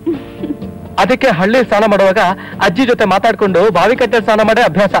ಭಯ. ಅದಕ್ಕೆ ಹಳ್ಳಿ ಸ್ನಾನ ಮಾಡುವಾಗ ಅಜ್ಜಿ ಜೊತೆ ಮಾತಾಡ್ಕೊಂಡು ಬಾವಿ ಕಟ್ಟೆ ಸ್ನಾನ ಮಾಡೇ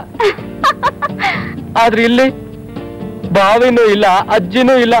ಅಭ್ಯಾಸ. ಆದ್ರೆ ಇಲ್ಲಿ ಬಾವಿನೂ ಇಲ್ಲ,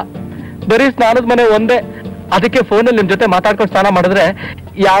 ಅಜ್ಜಿನೂ ಇಲ್ಲ, ಬರೀ ಸ್ನಾನದ ಮನೆ ಒಂದೇ. ಅದಕ್ಕೆ ಫೋನಲ್ಲಿ ನಿಮ್ ಜೊತೆ ಮಾತಾಡ್ಕೊಂಡು ಸ್ನಾನ ಮಾಡಿದ್ರೆ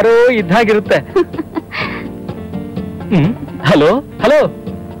ಯಾರೋ ಇದ್ದಾಗಿರುತ್ತೆ. Hello hello.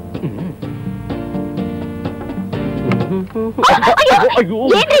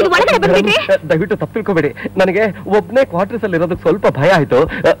 ದಯವಿಟ್ಟು ತಪ್ಪು ತಿಳ್ಕೊಬೇಡಿ. ನನಗೆ ಒಬ್ನೇ ಕ್ವಾರ್ಟರ್ಸ್ ಅಲ್ಲಿ ಇರೋದಕ್ಕೆ ಸ್ವಲ್ಪ ಭಯ ಆಯ್ತು,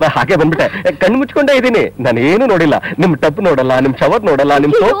 ಹಾಗೆ ಬಂದ್ಬಿಟ್ಟೆ. ಕಣ್ಣು ಮುಚ್ಕೊಂಡೇ ಇದ್ದೀನಿ. ನಾನೇನು ನೋಡಿಲ್ಲ. ನಿಮ್ ಟಬ್ ನೋಡಲ್ಲ, ನಿಮ್ ಶವರ್ ನೋಡಲ್ಲ,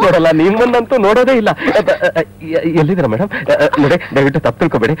 ನಿಮ್ ಸೋಪ್ ನೋಡಲ್ಲ, ನಿಮ್ಮನ್ನಂತೂ ನೋಡೋದೇ ಇಲ್ಲ. ಎಲ್ಲಿದ್ದೀರಾ ಮೇಡಮ್? ನೋಡಿ, ದಯವಿಟ್ಟು ತಪ್ಪು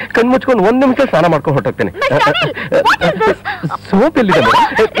ತಿಳ್ಕೊಬೇಡಿ. ಕಣ್ಣು ಮುಚ್ಕೊಂಡು 1 ನಿಮಿಷ ಸ್ನಾನ ಮಾಡ್ಕೊಂಡು ಹೊರಟೋಗ್ತೇನೆ. ಸೋಪ್ ಎಲ್ಲಿದೆ ಮೇಡಮ್?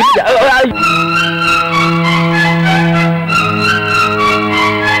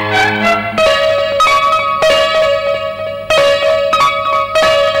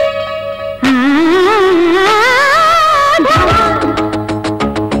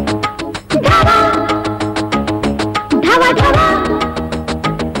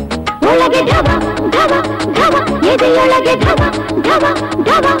 ಎದೆಯೊಳಗೆ ಢವ ಢವ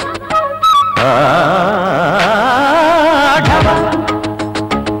ಢವ ಢವ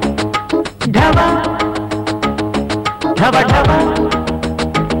ಢವ ಢವ ಢವ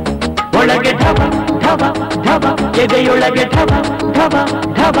ಒಳಗೆ ಢವ ಢವ ಢವ ಎದೆಯೊಳಗೆ ಢವ ಢವ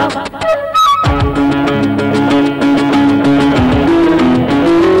ಢವ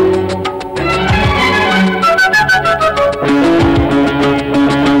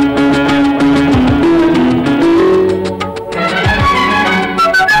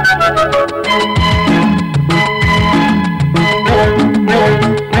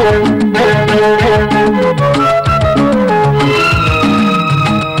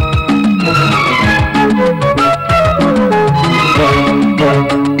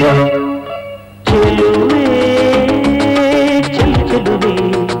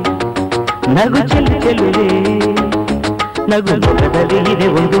ನಗು ಚೆಲು ಚೆಲುವೆ ನಗು ಮುಖದಲ್ಲಿ ಇದೆ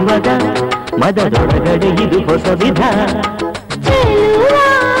ಒಂದು ಮದ ಮದದೊಳಗಡೆ ಇದು ಹೊಸ ವಿಧ ಚೆಲುವ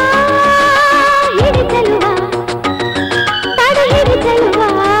ಹಿಡಿ ಚೆಲುವ ತಡೆ ಹಿಡಿ ಚೆಲುವ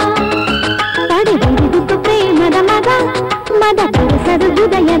ತಡೆ ಹಿಡಿದುಕು ಪ್ರೇಮದ ಮಗ ಮದ ತೋರಿಸದು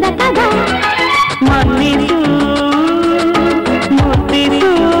ಹೃದಯದ ಕದ ಮನ್ನಿಸು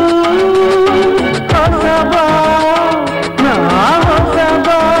ಮುದ್ದಿಸು ಹೊಸಬ ನಾ ಹೊಸಬ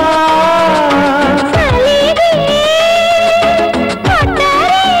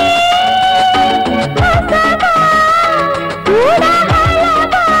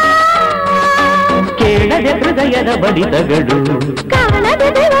ಕೇಳದೆ ಹೃದಯದ ಬಡಿತಗಳು ಕಾಣದ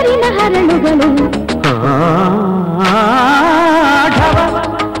ಬೆವರಿನ ಹರಳುಗಳು ಢವ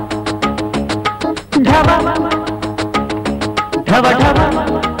ಢವ ಢವ ಢವ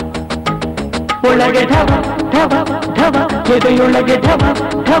ಒಳಗೆ ಢವ ಢವ ಢವ ಎದೆಯೊಳಗೆ ಢವ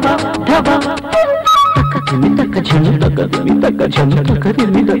ಢವ ಢವ ಮಿತಕ ಝಂತಕ ಮಿತಕ ಝಂತಕ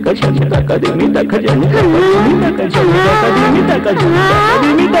ಮಿತಕ ಝಂತಕ ಮಿತಕ ಝಂತಕ ಮಿತಕ ಝಂತಕ ಮಿತಕ ಝಂತಕ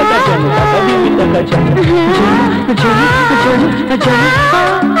ಮಿತಕ ಝಂತಕ ಮಿತಕ ಝಂತಕ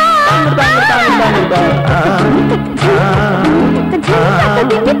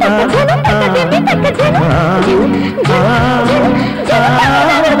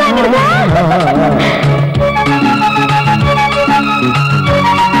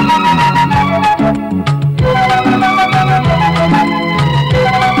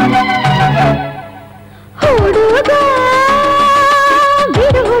ಹುಡುಗ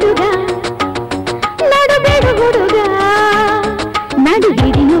ಬಿಡು ಹುಡುಗ ನಡು ಬಿಡು ಹುಡುಗ ನಡು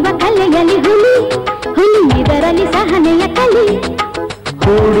ಹಿಡಿಯುವ ಕಲೆಯಲ್ಲಿ ಹುಲಿ ಹುಲಿ ಇದರಲ್ಲಿ ಸಹನೆಯ ಕಲಿ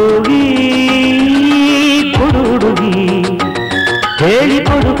ಹುಡುಗಿ ಕೊಡು ಹುಡುಗಿ ಹೇಳಿ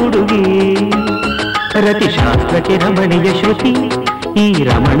ಕೊಡು ಹುಡುಗಿ ರತಿಶಾಸ್ತ್ರಕ್ಕೆ ರಮಣೀಯ ಶ್ರುತಿ ಈ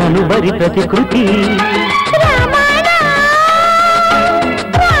ರಮಣನು ಬರಿ ಪ್ರತಿಕೃತಿ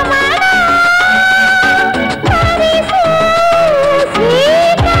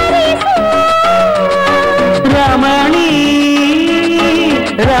ರಮಣಿ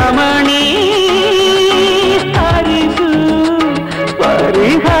ರಮಣಿ ಹರಿಸು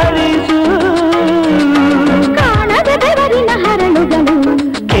ಪರಿಹರಿಸು ಕಾಣದ ಬೆವರಿನ ಹರಳುಗಳು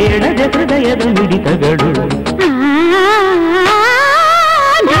ಕೇಳದ ಹೃದಯದ ಮಿಡಿತಗಳು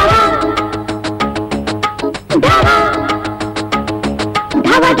ಢವ ಢವ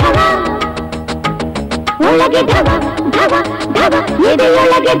ಢವ ಢವ ಒಳಗೆ ಢವ ಢವ ಢವ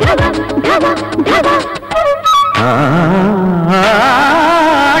ಎದೆಯೊಳಗೆ ಢವ ಢವ ಢವ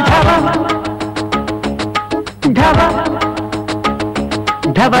ಢವ ಢವ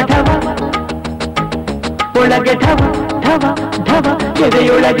ಢವ ಢವ ಒಳಗೆ ಢವ ಢವ ಢವ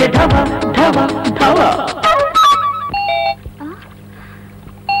ಎದೆಯೊಳಗೆ ಢವ ಢವ ಢವ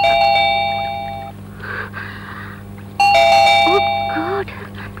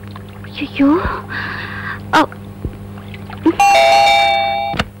ಅಯ್ಯೋ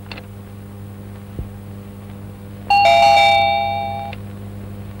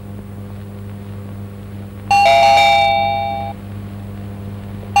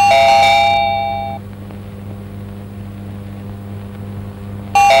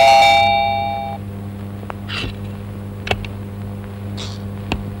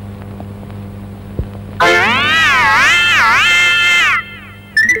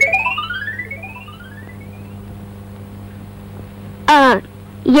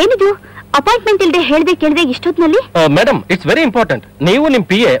ಏನಿದು ಅಪಾಯಿಂಟ್ಮೆಂಟ್ ಇಲ್ಲದೆ ಹೇಳ್ದೆ ಕೇಳ್ದೆ ಇಷ್ಟೊತ್ತಿನಲ್ಲಿ ಮೇಡಮ್ ಇಟ್ಸ್ ವೆರಿ ಇಂಪಾರ್ಟೆಂಟ್ ನೀವು ನಿಮ್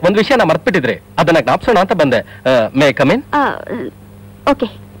ಪಿ ಎ ಒಂದು ವಿಷಯನ ಮರ್ತ್ಬಿಟ್ಟಿದ್ರಿ ಅದನ್ನ ಜ್ಞಾಪಿಸೋಣ ಅಂತ ಬಂದೆ ಮೇ ಕಮ್ ಇನ್ ಓಕೆ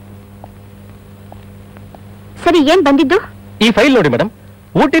ಸರಿ ಏನ್ ಬಂದಿದ್ದು ಈ ಫೈಲ್ ನೋಡಿ ಮೇಡಮ್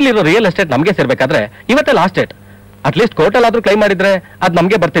ಊಟಿಲಿರೋ ರಿಯಲ್ ಎಸ್ಟೇಟ್ ನಮಗೆ ಸೇರ್ಬೇಕಾದ್ರೆ ಇವತ್ತೇ ಲಾಸ್ಟ್ ಡೇಟ್ ಅಟ್ಲೀಸ್ಟ್ ಕೋರ್ಟಲ್ ಆದ್ರೂ ಕ್ಲೈಮ್ ಮಾಡಿದ್ರೆ ಅದ್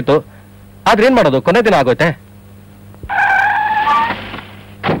ನಮ್ಗೆ ಬರ್ತಿತ್ತು ಆದ್ರೆ ಏನ್ ಮಾಡೋದು ಕೊನೆ ದಿನ ಆಗೋಯ್ತೆ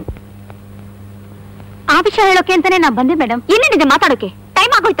ಆ ವಿಷಯ ಹೇಳೋಕೆ ಅಂತಾನೆ ನಾ ಬಂದೆ ಮೇಡಮ್. ಏನೇನಿದೆ ಮಾತಾಡೋಕೆ?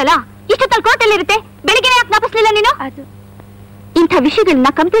 ಟೈಮ್ ಆಗೋಯ್ತಲ್ಲ, ಇಷ್ಟೊತ್ತಲ್ಲಿ ಕೋರ್ಟಲ್ಲಿ ಇರುತ್ತೆ. ಬೆಳಿಗ್ಗೆ ಯಾಕೆ ವಾಪಸ್ಲಿಲ್ಲ ನೀನು? ಅದು ಇಂಥ ವಿಷಯಗಳನ್ನ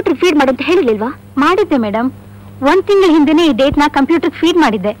ಕಂಪ್ಯೂಟರ್ ಫೀಡ್ ಮಾಡಂತ ಹೇಳಿರ್ಲಿಲ್ವಾ? ಮಾಡಿದ್ದೆ ಮೇಡಮ್. 1 ತಿಂಗಳ ಹಿಂದೆನೆ ಈ ಡೇಟ್ ನ ಕಂಪ್ಯೂಟರ್ ಫೀಡ್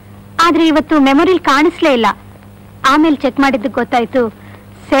ಮಾಡಿದ್ದೆ. ಆದ್ರೆ ಇವತ್ತು ಮೆಮೊರಿಲ್ ಕಾಣಿಸ್ಲೇ ಇಲ್ಲ. ಆಮೇಲೆ ಚೆಕ್ ಮಾಡಿದ್ದಕ್ಕೆ ಗೊತ್ತಾಯ್ತು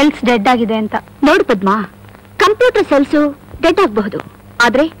ಸೆಲ್ಸ್ ಡೆಡ್ ಆಗಿದೆ ಅಂತ. ನೋಡು ಪದ್ಮಾ, ಕಂಪ್ಯೂಟರ್ ಸೆಲ್ಸು ಡೆಡ್ ಆಗಬಹುದು,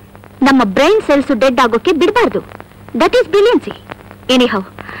 ಆದ್ರೆ ನಮ್ಮ ಬ್ರೈನ್ ಸೆಲ್ಸ್ ಡೆಡ್ ಆಗೋಕೆ ಬಿಡಬಾರ್ದು. That is ಬ್ರಿಲಿಯನ್ಸಿ. ಎನಿಹೌ,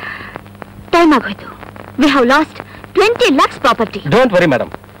 ಟೈಮ್ ಆಗೋಯ್ತು. We have lost 20 lakhs property. Don't worry madam,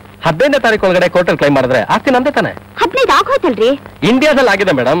 15ನೇ ತಾರೀಕು ಒಳಗಡೆ ಕೋರ್ಟಲ್ಲಿ ಕ್ಲೈಮ್ ಮಾಡಿದ್ರೆ ಆಸ್ತಿ ನಮ್ದೇ ತಾನೆ. 15 ಆಗೋಯ್ತಲ್ರಿ? ಇಂಡಿಯಾದಲ್ಲಿ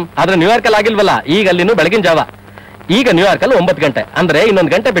ಆಗಿದೆ ಮೇಡಮ್, ಆದ್ರೆ ನ್ಯೂಯಾರ್ಕ್ ಅಲ್ಲಿ ಆಗಿಲ್ವಲ್ಲ. ಈಗ ಅಲ್ಲಿನೂ ಬೆಳಗಿನ ಜಾವ. ಈಗ ನ್ಯೂಯಾರ್ಕ್ ಅಲ್ಲಿ 9 ಗಂಟೆ. ಅಂದ್ರೆ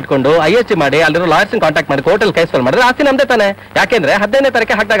ಇನ್ನೊಂದು ಗಂಟೆ ಬಿಟ್ಕೊಂಡು IST ಮಾಡಿ ಅಲ್ಲಿರೋ ಲಾಯರ್ಸ್ ಕಾಂಟ್ಯಾಕ್ಟ್ ಮಾಡಿ ಕೋರ್ಟಲ್ಲಿ ಕೇಸ್ ಫೈಲ್ ಮಾಡಿದ್ರೆ ಆಸ್ತಿ ನಮ್ದೇ ತಾನೆ. ಯಾಕೆಂದ್ರೆ 15ನೇ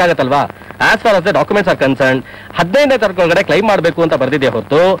ತಾರೀಕು ಹಾಕ್ದಾಗ ಆಗತ್ತಲ್ವಾ. As far as the documents R concern 15ನೇ ತಾರೀಕು ಒಳಗಡೆ ಕ್ಲೈಮ್ ಮಾಡಬೇಕು ಅಂತ ಬರ್ದಿದೆ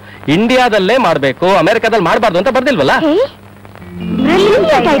ಹೊರತು ಇಂಡಿಯಾದಲ್ಲೇ ಮಾಡಬೇಕು, ಅಮೆರಿಕಾದಲ್ಲಿ ಮಾಡಬಾರ್ದು ಅಂತ ಬರ್ದಿಲ್ವಲ್ಲ.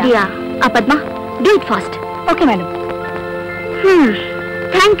 Padma, do it fast. Okay madam.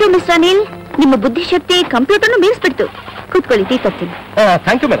 Thank you mister Anil. ನಿಮ್ಮ ಬುದ್ಧಿಶಕ್ತಿ ಕಂಪ್ಯೂಟರ್ನು ಮೀರಿಸ್ಬಿಡ್ತು. ಕೂತ್ಕೊಳ್ಳಿ, ಟೀ ತರ್ತೀನಿ.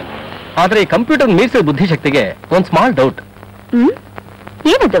 Thank you madam. ಆದ್ರೆ ಈ ಕಂಪ್ಯೂಟರ್ ಮೀರಿಸಿದ ಬುದ್ಧಿಶಕ್ತಿಗೆ ಒಂದು ಸ್ಮಾಲ್ ಡೌಟ್.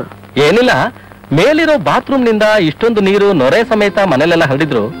 ಏನದು? ಏನಿಲ್ಲ, ಮೇಲಿರೋ ಬಾತ್ರೂಮ್ ನಿಂದ ಇಷ್ಟೊಂದು ನೀರು ನೊರೆ ಸಮೇತ ಮನೇಲೆಲ್ಲ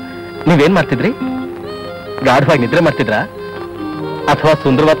ಹರಡಿದ್ರು ನೀವೇನ್ ಮಾಡ್ತಿದ್ರಿ? ಗಾಢವಾಗಿ ನಿದ್ರೆ ಮಾಡ್ತಿದ್ರಾ ಅಥವಾ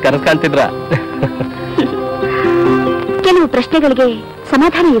ಸುಂದರವಾದ ಕನಸು ಕಾಣ್ತಿದ್ರಾ? ಕೆಲವು ಪ್ರಶ್ನೆಗಳಿಗೆ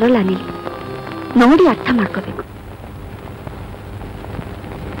ಸಮಾಧಾನ ಇರಲ್ಲ ಅನಿಲ್, ನೋಡಿ ಅರ್ಥ ಮಾಡ್ಕೋಬೇಕು.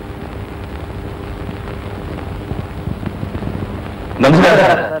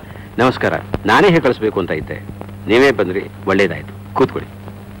 ನಮಸ್ಕಾರ. ನಾನೇ ಹೇಗೆ ಕಳಿಸ್ಬೇಕು ಅಂತ ಇದ್ದೆ, ನೀವೇ ಬಂದ್ರಿ, ಒಳ್ಳೇದಾಯ್ತು. ಕೂತ್ಕೊಳ್ಳಿ.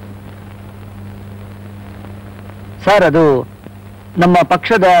 ಸರ್, ಅದು ನಮ್ಮ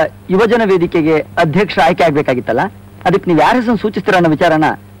ಪಕ್ಷದ ಯುವಜನ ವೇದಿಕೆಗೆ ಅಧ್ಯಕ್ಷ ಆಯ್ಕೆ ಆಗ್ಬೇಕಾಗಿತ್ತಲ್ಲ, ಅದಕ್ಕೆ ನೀವು ಯಾರ ಹೆಸರು ಸೂಚಿಸ್ತೀರ ಅನ್ನೋ ವಿಚಾರನ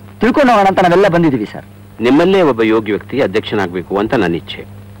ತಿಳ್ಕೊಂಡು ಹೋಗೋಣ ಅಂತ ನಾವೆಲ್ಲ ಬಂದಿದ್ದೀವಿ ಸರ್. ನಿಮ್ಮಲ್ಲೇ ಒಬ್ಬ ಯೋಗ್ಯ ವ್ಯಕ್ತಿ ಅಧ್ಯಕ್ಷನಾಗಬೇಕು ಅಂತ ನನ್ನ ಇಚ್ಛೆ.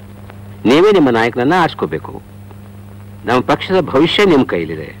 ನೀವೇ ನಿಮ್ಮ ನಾಯಕನನ್ನ ಆರಿಸ್ಕೋಬೇಕು. ನಮ್ಮ ಪಕ್ಷದ ಭವಿಷ್ಯ ನಿಮ್ಮ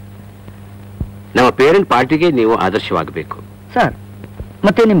ಕೈಲಿದೆ. ನಮ್ಮ ಪೇರೆಂಟ್ ಪಾರ್ಟಿಗೆ ನೀವು ಆದರ್ಶವಾಗಬೇಕು ಸರ್.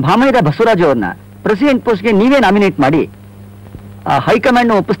 ಮತ್ತೆ ನಿಮ್ಮ ಭಾಮೈದ ಬಸವರಾಜ್ ಅವ್ರನ್ನ ಪ್ರೆಸಿಡೆಂಟ್ ಪೋಸ್ಟ್ಗೆ ನೀವೇ ನಾಮಿನೇಟ್ ಮಾಡಿ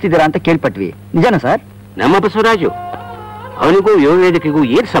ಹೈಕಮಾಂಡ್ ಒಪ್ಪಿಸ್ತಿದ್ದೀರಾ ಅಂತ ಕೇಳ್ಪಟ್ವಿ, ನಿಜಾನ ಸರ್? ನಮ್ಮ ಬಸವರಾಜು, ಅವನಿಗೂ ಯುವ ವೇದಿಕೆಗೂ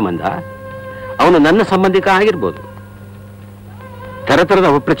ಏನ್ ಸಂಬಂಧ? ಅವನು ನನ್ನ ಸಂಬಂಧಿಕ ಆಗಿರ್ಬೋದು. ತರತರದ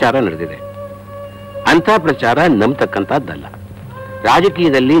ಅಪಪ್ರಚಾರ ನಡೆದಿದೆ. ಅಂಥ ಪ್ರಚಾರ ನಂಬತಕ್ಕಂಥದ್ದಲ್ಲ.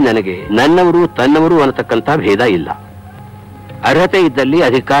 ರಾಜಕೀಯದಲ್ಲಿ ನನಗೆ ನನ್ನವರು ತನ್ನವರು ಅನ್ನತಕ್ಕಂಥ ಭೇದ ಇಲ್ಲ. ಅರ್ಹತೆ ಇದ್ದಲ್ಲಿ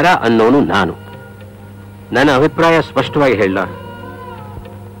ಅಧಿಕಾರ ಅನ್ನೋನು ನಾನು. ನನ್ನ ಅಭಿಪ್ರಾಯ ಸ್ಪಷ್ಟವಾಗಿ ಹೇಳ,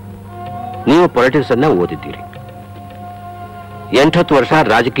 ನೀವು ಪೊಲಿಟಿಕ್ಸ್ ಅನ್ನ ಓದಿದ್ದೀರಿ, 8 ವರ್ಷ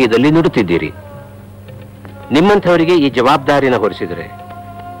ರಾಜಕೀಯದಲ್ಲಿ ನುಡುತ್ತಿದ್ದೀರಿ. ನಿಮ್ಮಂಥವರಿಗೆ ಈ ಜವಾಬ್ದಾರಿನ ಹೊರಿಸಿದರೆ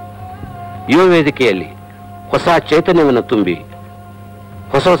ಯುವ ವೇದಿಕೆಯಲ್ಲಿ ಹೊಸ ಚೈತನ್ಯವನ್ನು ತುಂಬಿ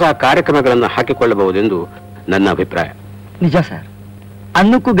ಹೊಸ ಹೊಸ ಕಾರ್ಯಕ್ರಮಗಳನ್ನು ಹಾಕಿಕೊಳ್ಳಬಹುದೆಂದು ನನ್ನ ಅಭಿಪ್ರಾಯ. ನಿಜ ಸರ್,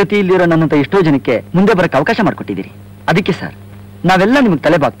 ಅನ್ನಕ್ಕೂ ಗತಿ ಇಲ್ಲಿರೋ ನನ್ನಂತ ಎಷ್ಟೋ ಜನಕ್ಕೆ ಮುಂದೆ ಬರಕ್ಕೆ ಅವಕಾಶ ಮಾಡಿಕೊಟ್ಟಿದ್ದೀರಿ. ಅದಕ್ಕೆ ಸರ್ ನಾವೆಲ್ಲ ನಿಮಗೆ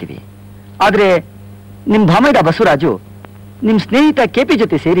ತಲೆ ಬಾಗ್ತೀವಿ. ಆದ್ರೆ ನಿಮ್ ಭಾಮೈದ ಬಸವರಾಜು ನಿಮ್ ಸ್ನೇಹಿತ KP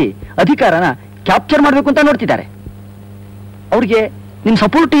ಜೊತೆ ಸೇರಿ ಅಧಿಕಾರನ ಕ್ಯಾಪ್ಚರ್ ಮಾಡ್ಬೇಕು ಅಂತ ನೋಡ್ತಿದ್ದಾರೆ. ಅವ್ರಿಗೆ ನಿಮ್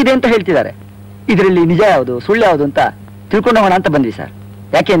ಸಪೋರ್ಟ್ ಇದೆ ಅಂತ ಹೇಳ್ತಿದ್ದಾರೆ. ಇದರಲ್ಲಿ ನಿಜ ಯಾವುದು ಸುಳ್ಳು ಯಾವುದು ಅಂತ ತಿಳ್ಕೊಂಡು ಹೋಗೋಣ ಅಂತ ಬಂದ್ವಿ ಸರ್.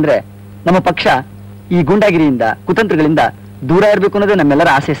 ಯಾಕೆಂದ್ರೆ ನಮ್ಮ ಪಕ್ಷ ಈ ಗೂಂಡಾಗಿರಿಯಿಂದ ಕುತಂತ್ರಗಳಿಂದ ದೂರ ಇರಬೇಕು ಅನ್ನೋದೇ ನಮ್ಮೆಲ್ಲರ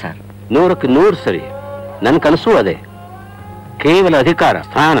ಆಸೆ ಸರ್. 100ಕ್ಕೆ 100 ಸರಿ. ನನ್ನ ಕನಸು ಅದೇ. ಕೇವಲ ಅಧಿಕಾರ,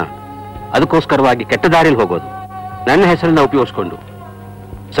 ಸ್ಥಾನ, ಅದಕ್ಕೋಸ್ಕರವಾಗಿ ಕೆಟ್ಟ ದಾರಿಯಲ್ಲಿ ಹೋಗೋದು, ನನ್ನ ಹೆಸರನ್ನ ಉಪಯೋಗಿಸ್ಕೊಂಡು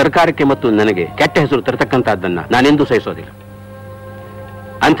ಸರ್ಕಾರಕ್ಕೆ ಮತ್ತು ನನಗೆ ಕೆಟ್ಟ ಹೆಸರು ತರತಕ್ಕಂಥದ್ದನ್ನ ನಾನೆಂದೂ ಸಹಿಸೋದಿಲ್ಲ.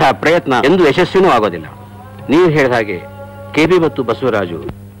 ಅಂತಹ ಪ್ರಯತ್ನ ಎಂದೂ ಯಶಸ್ವಿನೂ ಆಗೋದಿಲ್ಲ. ನೀವು ಹೇಳಿದ ಹಾಗೆ KP ಮತ್ತು ಬಸವರಾಜು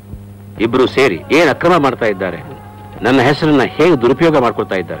ಇಬ್ರು ಸೇರಿ ಏನ್ ಅಕ್ರಮ ಮಾಡ್ತಾ ಇದ್ದಾರೆ, ನನ್ನ ಹೆಸರನ್ನ ಹೇಗೆ ದುರುಪಯೋಗ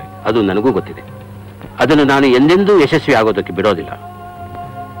ಮಾಡ್ಕೊಳ್ತಾ ಇದ್ದಾರೆ, ಅದು ನನಗೂ ಗೊತ್ತಿದೆ. ಅದನ್ನು ನಾನು ಎಂದೆಂದೂ ಯಶಸ್ವಿ ಆಗೋದಕ್ಕೆ ಬಿಡೋದಿಲ್ಲ.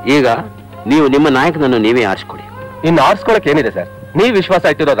 ಈಗ ನೀವು ನಿಮ್ಮ ನಾಯಕನನ್ನು ನೀವೇ ಆರಿಸ್ಕೊಳ್ಳಿ. ಇನ್ನು ಆರಿಸ್ಕೊಳಕ್ ಏನಿದೆ ಸರ್? ನೀವು ವಿಶ್ವಾಸ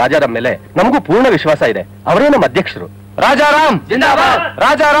ಇಟ್ಟಿರೋ ರಾಜಾರಾಮ್ ಮೇಲೆ ನಮಗೂ ಪೂರ್ಣ ವಿಶ್ವಾಸ ಇದೆ. ಅವರೇ ನಮ್ಮ ಅಧ್ಯಕ್ಷರು. ರಾಜಾರಾಮ್ ಜಿಂದಾಬಾದ್,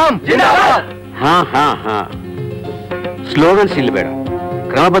 ರಾಜಾರಾಮ್ ಜಿಂದಾಬಾದ್. ಹಾ ಹಾ ಹಾ, ಸ್ಲೋಗನ್ಸ್ ಇಲ್ಲಿ ಬೇಡ,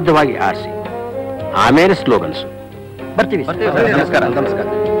 ಕ್ರಮಬದ್ಧವಾಗಿ ಆರಿಸಿ, ಆಮೇಲೆ ಸ್ಲೋಗನ್ಸ್. ಬರ್ತೀವಿ. ನಮಸ್ಕಾರ. ನಮಸ್ಕಾರ.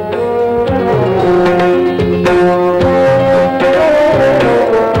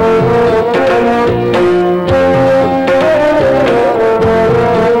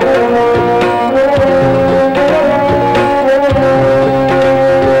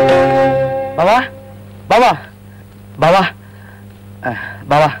 ಬಾವಾ ಬಾವಾ ಬಾವಾ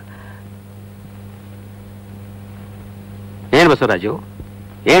ಬಾವಾ, ಏನ್ ಬಸವರಾಜು,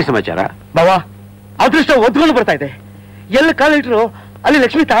 ಏನ್ ಸಮಾಚಾರ? ಬಾವಾ, ಅದೃಷ್ಟ ಒದ್ಕೊಂಡು ಬರ್ತಾ ಇದೆ. ಎಲ್ಲಿ ಕಾಲಿಟ್ರು ಅಲ್ಲಿ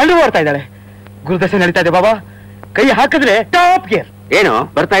ಲಕ್ಷ್ಮಿ ತಾಂಡು ಮಾಡ್ತಾ ಇದ್ದಾಳೆ. ಗುರುದಶೆ ನಡೀತಾ ಇದೆ ಬಾಬಾ. ಕೈ ಹಾಕಿದ್ರೆ ಟಾಪ್ ಗೇರ್. ಏನೋ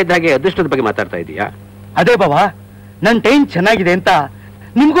ಬರ್ತಾ ಇದ್ದ ಹಾಗೆ ಅದೃಷ್ಟದ ಬಗ್ಗೆ ಮಾತಾಡ್ತಾ ಇದೀಯಾ? ಅದೇ ಬಾಬಾ, ನನ್ ಟೈಮ್ ಚೆನ್ನಾಗಿದೆ ಅಂತ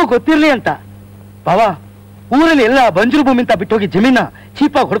ನಿಮ್ಗೂ ಗೊತ್ತಿರ್ಲಿ ಅಂತ. ಬಾಬಾ, ಊರಲ್ಲಿ ಎಲ್ಲ ಬಂಜರು ಭೂಮಿ ಅಂತ ಬಿಟ್ಟೋಗಿ ಜಮೀನ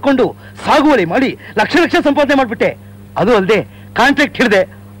ಚೀಪಾಗಿ ಹೊಡ್ಕೊಂಡು ಸಾಗುವಳಿ ಮಾಡಿ ಲಕ್ಷ ಲಕ್ಷ ಸಂಪಾದನೆ ಮಾಡ್ಬಿಟ್ಟೆ. ಅದು ಅಲ್ಲದೆ ಕಾಂಟ್ರಾಕ್ಟ್ ಹಿಡಿದೆ,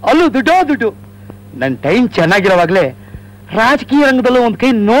 ಅಲ್ಲೂ ದುಡ್ಡು. ನನ್ನ ಟೈಮ್ ಚೆನ್ನಾಗಿರೋವಾಗ್ಲೇ ರಾಜಕೀಯ ರಂಗದಲ್ಲೂ ಒಂದು ಕೈ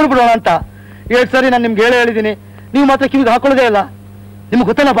ನೋಡ್ಬಿಡೋಣ ಅಂತ 2 ಸಾರಿ ನಾನು ನಿಮ್ಗೆ ಹೇಳಿದ್ದೀನಿ. ನೀವು ಮಾತ್ರ ಕಿವಿಗೆ ಹಾಕೊಳ್ಳೋದೇ ಇಲ್ಲ. ನಿಮ್ಗೆ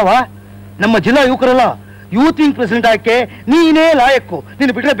ಗೊತ್ತಲ್ಲ ಬಾವ, ನಮ್ಮ ಜಿಲ್ಲಾ ಯುವಕರೆಲ್ಲ ಯೂತ್ ವಿಂಗ್ ಪ್ರೆಸಿಡೆಂಟ್ ಆಕೆ ನೀನೇ ಲಾಯಕ್ಕು,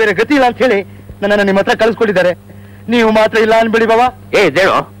 ನೀನು ಬಿಟ್ರೆ ಬೇರೆ ಗತಿ ಇಲ್ಲ ಅಂತ ಹೇಳಿ ನನ್ನನ್ನು ನಿಮ್ಮ ಹತ್ರ ಕಳಿಸ್ಕೊಟ್ಟಿದ್ದಾರೆ. ನೀವು ಮಾತ್ರ ಇಲ್ಲ ಅನ್ಬೇಡಿ ಬಾವ.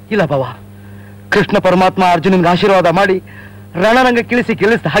 ಇಲ್ಲ ಬಾವ, ಕೃಷ್ಣ ಪರಮಾತ್ಮ ಅರ್ಜುನನ್ಗೆ ಆಶೀರ್ವಾದ ಮಾಡಿ ರಣರಂಗ ಕಿಳಿಸಿ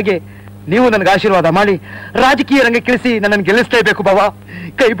ಗೆಲ್ಲಿಸಿದ ಹಾಗೆ ನೀವು ನನಗೆ ಆಶೀರ್ವಾದ ಮಾಡಿ ರಾಜಕೀಯ ರಂಗ ಕಿಳಿಸಿ ನನ್ನನ್ನು ಗೆಲ್ಲಿಸಲೇಬೇಕು ಬಾವ.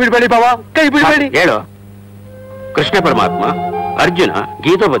 ಕೈ ಬಿಡಬೇಡಿ ಬಾವ, ಕೈ ಬಿಡಬೇಡಿ. ಹೇಳು, ಕೃಷ್ಣ ಪರಮಾತ್ಮ, ಅರ್ಜುನ,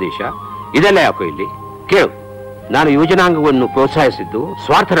 ಗೀತೋಪದೇಶ ಇದೆಲ್ಲ ಯಾಕೋ ಇಲ್ಲಿ ಕೇಳು. ನಾನು ಯುವಜನಾಂಗವನ್ನು ಪ್ರೋತ್ಸಾಹಿಸಿದ್ದು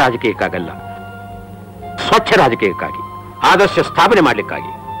ಸ್ವಾರ್ಥ ರಾಜಕೀಯಕ್ಕಾಗಲ್ಲ, ಸ್ವಚ್ಛ ರಾಜಕೀಯಕ್ಕಾಗಿ, ಆದರ್ಶ ಸ್ಥಾಪನೆ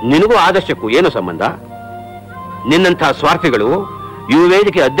ಮಾಡ್ಲಿಕ್ಕಾಗಿ. ನಿನಗೂ ಆದರ್ಶಕ್ಕೂ ಏನು ಸಂಬಂಧ? ನಿನ್ನಂತಹ ಸ್ವಾರ್ಥಿಗಳು ಯುವ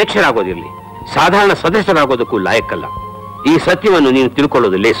ವೇದಿಕೆ ಅಧ್ಯಕ್ಷರಾಗೋದಿರಲಿ, ಸಾಧಾರಣ ಸದಸ್ಯರಾಗೋದಕ್ಕೂ ಲಾಯಕ್ಕಲ್ಲ. ಈ ಸತ್ಯವನ್ನು ನೀನು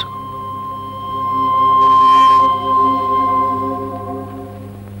ತಿಳ್ಕೊಳ್ಳೋದು ಲೇಸು.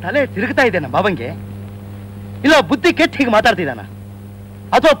 ತಲೆ ತಿರುಗ್ತಾ ಇದೆ ನಮ್ಮ ಬಾವಂಗೆ. ಇಲ್ಲ ಬುದ್ಧಿ ಕೆಟ್ಟ ಹೀಗೆ ಮಾತಾಡ್ತಿದ್ದಾನ,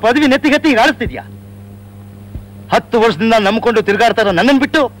 ಅಥವಾ ಪದವಿ ನೆತ್ತಿಗೆತ್ತಿ ಹೀಗೆ ಆಡಿಸ್ತಿದ್ಯಾ? 10 ವರ್ಷದಿಂದ ನಂಬ್ಕೊಂಡು ತಿರುಗಾಡ್ತಾರ ನನ್ನನ್ನು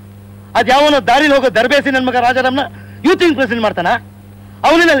ಬಿಟ್ಟು ಅದ್ಯಾವನೋ ದಾರಿಲಿ ಹೋಗೋ ದರ್ಬೇಸಿ ನನ್ನ ಮಗ ರಾಜಾರಾಮ್ನ ಯೂತ್ ವಿಂಗ್ ಪ್ರೆಸಿಡೆಂಟ್ ಮಾಡ್ತಾನ?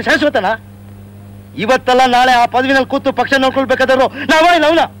 ಅವನಿನಲ್ಲಿ ಶಾಶ್ವತನ? ಇವತ್ತಲ್ಲ ನಾಳೆ ಆ ಪದವಿನಲ್ಲಿ ಕೂತು ಪಕ್ಷ ನೋಡ್ಕೊಳ್ಬೇಕಾದ್ರು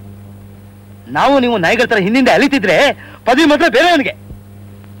ನಾವನ ನಾವು ನೀವು ನಾಯಿಗಳ ತರ ಹಿಂದಿಂದ ಅಲಿತಿದ್ರೆ ಪದವಿ ಮಾತ್ರ ಬೇರೆ ಅವನಿಗೆ.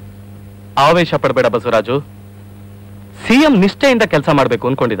 ಆವೇಶ ಪಡಬೇಡ ಬಸವರಾಜು. ಸಿಎಂ ನಿಷ್ಠೆಯಿಂದ ಕೆಲಸ ಮಾಡಬೇಕು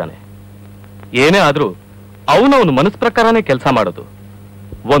ಅನ್ಕೊಂಡಿದ್ದಾನೆ. ಏನೇ ಆದ್ರೂ ಅವನವನು ಮನಸ್ ಪ್ರಕಾರನೇ ಕೆಲಸ ಮಾಡೋದು.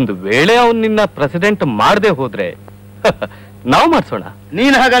 ಒಂದು ವೇಳೆ ಅವನು ನಿನ್ನ ಪ್ರೆಸಿಡೆಂಟ್ ಮಾಡದೆ ಹೋದ್ರೆ ನಾವು ಮಾಡ್ಸೋಣ.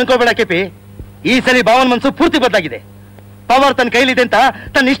 ನೀನ್ ಹಾಗೆ ಅನ್ಕೋಬೇಡ ಕೆಪಿ. ಈ ಸಲ ಭಾವನ ಮನಸ್ಸು ಪೂರ್ತಿ ಬದಲಾಗಿದೆ. ಪವರ್ ತನ್ನ ಕೈಲಿದೆ ಅಂತ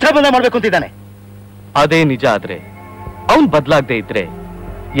ತನ್ನ ಇಷ್ಟ ಬಂದ ಮಾಡ್ಬೇಕು ಅಂತಿದ್ದಾನೆ. ಅದೇ ನಿಜ ಆದ್ರೆ ಅವನ್ ಬದಲಾಗದೆ ಇದ್ರೆ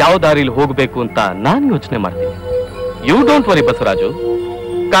ಯಾವ ದಾರಿಲಿ ಹೋಗ್ಬೇಕು ಅಂತ ನಾನು ಯೋಚನೆ ಮಾಡ್ತೀನಿ. You don't worry Basavaraju.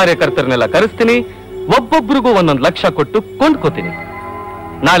 ಕಾರ್ಯಕರ್ತರನ್ನೆಲ್ಲ ಕರೆಸ್ತೀನಿ, ಒಬ್ಬೊಬ್ರಿಗೂ 1 lakh ಕೊಟ್ಟು ಕೊಂಡ್ಕೋತೀನಿ.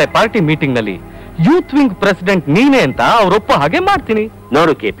 ನಾಳೆ ಪಾರ್ಟಿ ಮೀಟಿಂಗ್ ನಲ್ಲಿ ಯೂತ್ ವಿಂಗ್ ಪ್ರೆಸಿಡೆಂಟ್ ನೀನೇ ಅಂತ ಅವರೊಪ್ಪ ಹಾಗೆ ಮಾಡ್ತೀನಿ.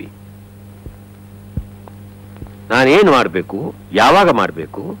 ನೋಡು ಕೆಪಿ, ನಾನೇನು ಮಾಡಬೇಕು, ಯಾವಾಗ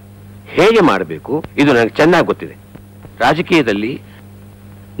ಮಾಡಬೇಕು, ಹೇಗೆ ಮಾಡಬೇಕು ಇದು ನನಗೆ ಚೆನ್ನಾಗಿ ಗೊತ್ತಿದೆ. ರಾಜಕೀಯದಲ್ಲಿ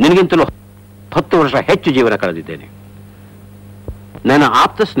ನಿನಗಿಂತಲೂ 10 ವರ್ಷ ಹೆಚ್ಚು ಜೀವನ ಕಳೆದಿದ್ದೇನೆ. ನನ್ನ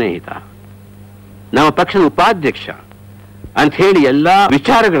ಆಪ್ತ ಸ್ನೇಹಿತ, ನಮ್ಮ ಪಕ್ಷದ ಉಪಾಧ್ಯಕ್ಷ ಅಂತ ಹೇಳಿ ಎಲ್ಲಾ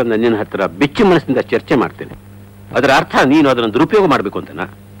ವಿಚಾರಗಳನ್ನ ನಿನ್ನ ಹತ್ರ ಬೆಚ್ಚಿ ಮನಸ್ಸಿನಿಂದ ಚರ್ಚೆ ಮಾಡ್ತೇನೆ. ಅದರ ಅರ್ಥ ನೀನು ಅದನ್ನು ದುರುಪಯೋಗ ಮಾಡಬೇಕು ಅಂತನಾ?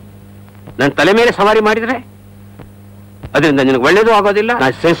 ನನ್ನ ತಲೆ ಮೇಲೆ ಸವಾರಿ ಮಾಡಿದ್ರೆ ಅದರಿಂದ ನಿನಗೆ ಒಳ್ಳೇದು ಆಗೋದಿಲ್ಲ,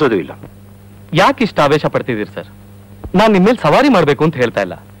 ನಾನು ಸಹಿಸೋದು ಇಲ್ಲ. ಯಾಕೆ ಇಷ್ಟ ಆವೇಶ ಪಡ್ತಿದ್ದೀರಿ ಸರ್? ನಾನು ನಿಮ್ಮ ಮೇಲೆ ಸವಾರಿ ಮಾಡ್ಬೇಕು ಅಂತ ಹೇಳ್ತಾ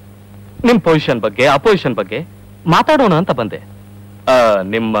ಇಲ್ಲ. ನಿಮ್ ಪೊಸಿಷನ್ ಬಗ್ಗೆ ಅಪೋಸಿಷನ್ ಬಗ್ಗೆ ಮಾತಾಡೋಣ ಅಂತ ಬಂದೆ.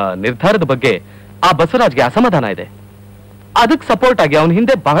 ನಿಮ್ಮ ನಿರ್ಧಾರದ ಬಗ್ಗೆ ಆ ಬಸವರಾಜ್ಗೆ ಅಸಮಾಧಾನ ಇದೆ. ಅದಕ್ಕೆ ಸಪೋರ್ಟ್ ಆಗಿ ಅವನ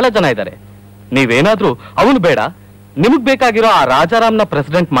ಹಿಂದೆ ಬಹಳ ಜನ ಇದ್ದಾರೆ. ನೀವೇನಾದ್ರೂ ಅವನು ಬೇಡ, ನಿಮಗ್ ಬೇಕಾಗಿರೋ ಆ ರಾಜಾರಾಮ್ನ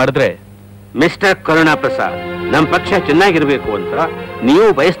ಪ್ರೆಸಿಡೆಂಟ್ ಮಾಡಿದ್ರೆ. ಮಿಸ್ಟರ್ ಕರುಣಾ ಪ್ರಸಾದ್, ನಮ್ಮ ಪಕ್ಷ ಚೆನ್ನಾಗಿರ್ಬೇಕು ಅಂತ ನೀವು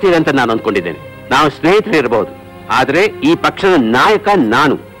ಬಯಸ್ತೀರಿ ಅಂತ ನಾನು ಅಂದ್ಕೊಂಡಿದ್ದೇನೆ. ನಾವು ಸ್ನೇಹಿತರು ಇರಬಹುದು, ಆದ್ರೆ ಈ ಪಕ್ಷದ ನಾಯಕ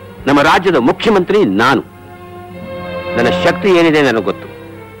ನಾನು, ನಮ್ಮ ರಾಜ್ಯದ ಮುಖ್ಯಮಂತ್ರಿ ನಾನು. ನನ್ನ ಶಕ್ತಿ ಏನಿದೆ ನನಗೆ ಗೊತ್ತು,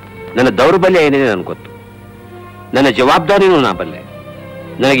 ನನ್ನ ದೌರ್ಬಲ್ಯ ಏನಿದೆ ನನಗೆ ಗೊತ್ತು, ನನ್ನ ಜವಾಬ್ದಾರಿನೂ ನಾ ಬಲ್ಲೆ.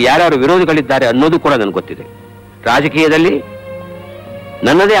 ನನಗೆ ಯಾರ್ಯಾರು ವಿರೋಧಿಗಳಿದ್ದಾರೆ ಅನ್ನೋದು ಕೂಡ ನನಗೆ ಗೊತ್ತಿದೆ. ರಾಜಕೀಯದಲ್ಲಿ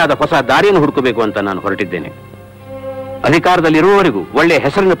ನನ್ನದೇ ಆದ ಹೊಸ ದಾರಿಯನ್ನು ಹುಡುಕಬೇಕು ಅಂತ ನಾನು ಹೊರಟಿದ್ದೇನೆ. ಅಧಿಕಾರದಲ್ಲಿರುವವರೆಗೂ ಒಳ್ಳೆಯ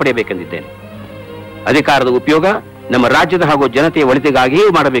ಹೆಸರನ್ನು ಪಡೆಯಬೇಕೆಂದಿದ್ದೇನೆ. ಅಧಿಕಾರದ ಉಪಯೋಗ ನಮ್ಮ ರಾಜ್ಯದ ಹಾಗೂ ಜನತೆಯ ಒಳಿತಿಗಾಗಿಯೇ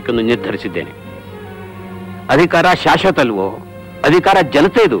ಮಾಡಬೇಕೆಂದು ನಿರ್ಧರಿಸಿದ್ದೇನೆ. ಅಧಿಕಾರ ಶಾಶ್ವತ ಅಲ್ವೋ? ಅಧಿಕಾರ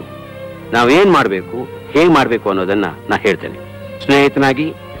ಜನತೆದು. ನಾವೇನ್ ಮಾಡಬೇಕು, ಹೇಗೆ ಮಾಡಬೇಕು ಅನ್ನೋದನ್ನ ನಾ ಹೇಳ್ತೇನೆ. ಸ್ನೇಹಿತನಾಗಿ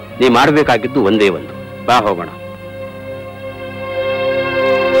ನೀ ಮಾಡಬೇಕಾಗಿದ್ದು ಒಂದೇ ಒಂದು. ಬಾ ಹೋಗೋಣ.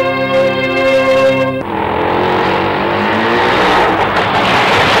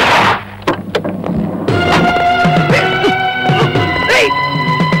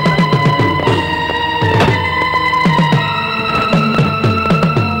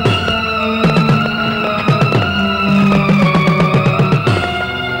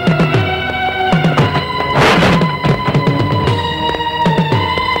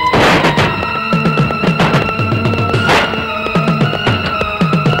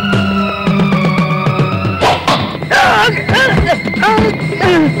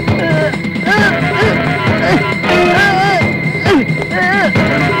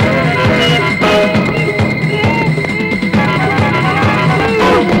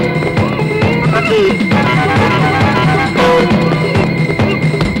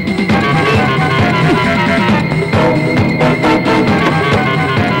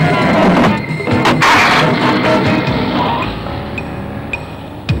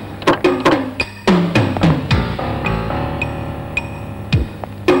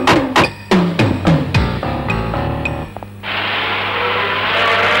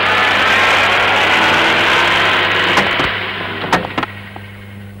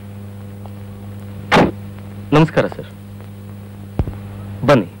 ನಮಸ್ಕಾರ ಸರ್.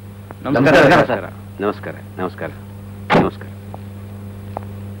 ಬನ್ನಿ. ನಮಸ್ಕಾರ. ನಮಸ್ಕಾರ. ನಮಸ್ಕಾರ. ನಮಸ್ಕಾರ.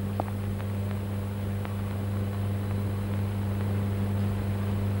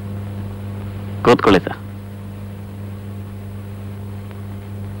 ಕೂತ್ಕೊಳ್ಳಿ ಸರ್.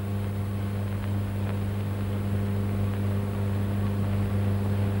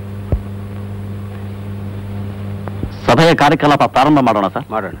 ಸಭೆಯ ಕಾರ್ಯಕಲಾಪ ಪ್ರಾರಂಭ ಮಾಡೋಣ ಸರ್.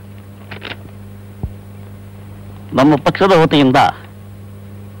 ಮಾಡೋಣ. ನಮ್ಮ ಪಕ್ಷದ ವತಿಯಿಂದ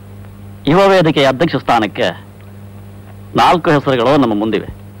ಯುವ ವೇದಿಕೆಯ ಅಧ್ಯಕ್ಷ ಸ್ಥಾನಕ್ಕೆ 4 ಹೆಸರುಗಳು ನಮ್ಮ ಮುಂದಿವೆ.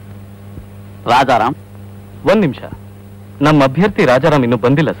 ರಾಜಾರಾಮ್. ಒಂದ್ ನಿಮಿಷ, ನಮ್ಮ ಅಭ್ಯರ್ಥಿ ರಾಜಾರಾಮ್ ಇನ್ನೂ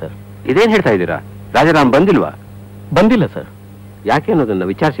ಬಂದಿಲ್ಲ ಸರ್. ಇದೇನ್ ಹೇಳ್ತಾ ಇದ್ದೀರಾ? ರಾಜಾರಾಮ್ ಬಂದಿಲ್ವಾ? ಬಂದಿಲ್ಲ ಸರ್. ಯಾಕೆ ಅನ್ನೋದನ್ನ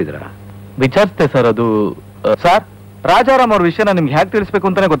ವಿಚಾರಿಸಿದ್ರಾ? ವಿಚಾರಿಸ್ತೆ ಸರ್. ಅದು ಸರ್, ರಾಜಾರಾಮ್ ಅವ್ರ ವಿಷಯನ ನಿಮ್ಗೆ ಹೇಗೆ ತಿಳಿಸ್ಬೇಕು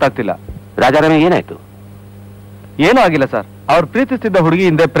ಅಂತಾನೆ ಗೊತ್ತಾಗ್ತಿಲ್ಲ. ರಾಜಾರಾಮಿಗೆ ಏನಾಯ್ತು? ಏನೂ ಆಗಿಲ್ಲ ಸರ್. ಅವ್ರು ಪ್ರೀತಿಸ್ತಿದ್ದ ಹುಡುಗಿ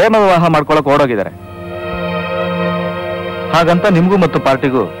ಹಿಂದೆ ಪ್ರೇಮ ವಿವಾಹ ಮಾಡ್ಕೊಳಕ್ ಓಡೋಗಿದ್ದಾರೆ. ಹಾಗಂತ ನಿಮ್ಗೂ ಮತ್ತು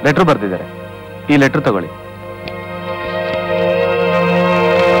ಪಾರ್ಟಿಗೂ ಲೆಟರ್ ಬರ್ತಿದ್ದಾರೆ. ಈ ಲೆಟರ್ ತಗೊಳ್ಳಿ.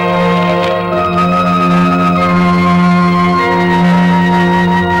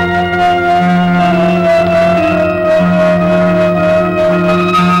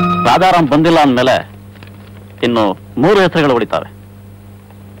 ರಾಜಾರಾಮ್ ಬಂದಿಲ್ಲ ಅಂದಮೇಲೆ ಇನ್ನು 3 ಹೆಸರುಗಳು ಉಳಿತಾವೆ.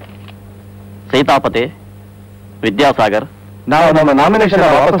 ಸೀತಾಪತಿ, ವಿದ್ಯಾಸಾಗರ್. ನಾವು ನಮ್ಮ ನಾಮಿನೇಷನ್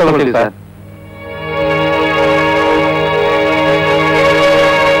ವಾಪಸ್ ತಗೊಳ್ತೀವಿ ಸರ್.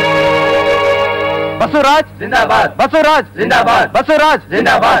 ಬಸವರಾಜ್ ಜಿಂದಾಬಾದ್. ಬಸವರಾಜ್ ಜಿಂದಾಬಾದ್. ಬಸವರಾಜ್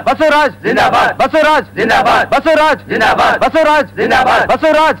ಜಿಂದಾಬಾದ್. ಬಸವರಾಜ್ ಜಿಂದಾಬಾದ್. ಬಸವರಾಜ್ ಜಿಂದಾಬಾದ್. ಬಸವರಾಜ್ ಜಿಂದಾಬಾದ್. ಬಸವರಾಜ್ ಜಿಂದಾಬಾದ್.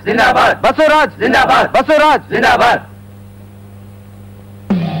 ಬಸವರಾಜ್ ಜಿಂದಾಬಾದ್. ಬಸವರಾಜ್ ಜಿಂದಾಬಾದ್. ಬಸವರಾಜ್ ಜಿಂದಾಬಾದ್.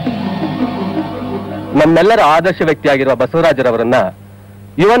 ನಮ್ಮೆಲ್ಲರ ಆದರ್ಶ ವ್ಯಕ್ತಿಯಾಗಿರುವ ಬಸವರಾಜರವರನ್ನ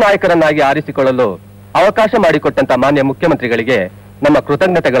ಯುವ ನಾಯಕರನ್ನಾಗಿ ಆರಿಸಿಕೊಳ್ಳಲು ಅವಕಾಶ ಮಾಡಿಕೊಟ್ಟಂತ ಮಾನ್ಯ ಮುಖ್ಯಮಂತ್ರಿಗಳಿಗೆ ನಮ್ಮ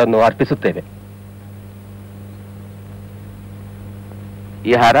ಕೃತಜ್ಞತೆಗಳನ್ನು ಅರ್ಪಿಸುತ್ತೇವೆ.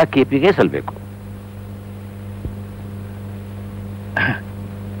 ಈ ಹಾರ ಕೆಪಿಗೆ ಸಲ್ಲಬೇಕು.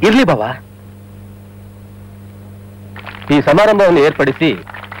 ಇರ್ಲಿ ಬಾಬಾ. ಈ ಸಮಾರಂಭವನ್ನು ಏರ್ಪಡಿಸಿ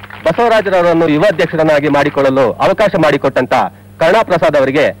ಬಸವರಾಜರವರನ್ನು ಯುವ ಅಧ್ಯಕ್ಷರನ್ನಾಗಿ ಮಾಡಿಕೊಳ್ಳಲು ಅವಕಾಶ ಮಾಡಿಕೊಟ್ಟಂತ ಕರುಣಾಪ್ರಸಾದ್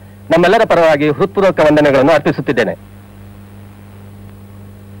ಅವರಿಗೆ ನಮ್ಮೆಲ್ಲರ ಪರವಾಗಿ ಹೃತ್ಪೂರ್ವಕ ವಂದನೆಗಳನ್ನು ಅರ್ಪಿಸುತ್ತಿದ್ದೇನೆ.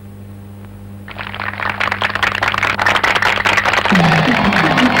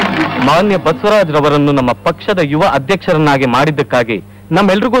 ಮಾನ್ಯ ಬಸವರಾಜ್ರವರನ್ನು ನಮ್ಮ ಪಕ್ಷದ ಯುವ ಅಧ್ಯಕ್ಷರನ್ನಾಗಿ ಮಾಡಿದ್ದಕ್ಕಾಗಿ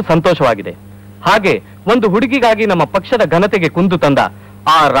ನಮ್ಮೆಲ್ರಿಗೂ ಸಂತೋಷವಾಗಿದೆ. ಹಾಗೆ ಒಂದು ಹುಡುಗಿಗಾಗಿ ನಮ್ಮ ಪಕ್ಷದ ಘನತೆಗೆ ಕುಂದು ತಂದ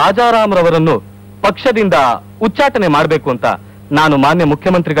ಆ ರಾಜಾರಾಮ್ರವರನ್ನು ಪಕ್ಷದಿಂದ ಉಚ್ಚಾಟನೆ ಮಾಡಬೇಕು ಅಂತ ನಾನು ಮಾನ್ಯ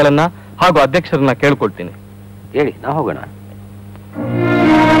ಮುಖ್ಯಮಂತ್ರಿಗಳನ್ನ ಹಾಗೂ ಅಧ್ಯಕ್ಷರನ್ನ ಕೇಳ್ಕೊಳ್ತೀನಿ. ಹೇಳಿ, ನಾವು ಹೋಗೋಣ.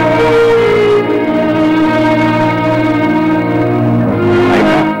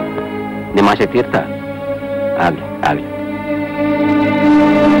 ನಿಮ್ಮ ಆಸೆ ತೀರ್ಥ ಆಗ್ಲಿ ಆಗ್ಲಿ.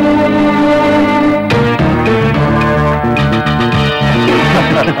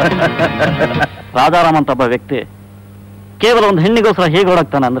 ರಾಜಾರಾಮ್ ಅಂತ ಒಬ್ಬ ವ್ಯಕ್ತಿ ಕೇವಲ ಒಂದು ಹೆಣ್ಣಿಗೋಸ್ಕರ ಹೇಗೆ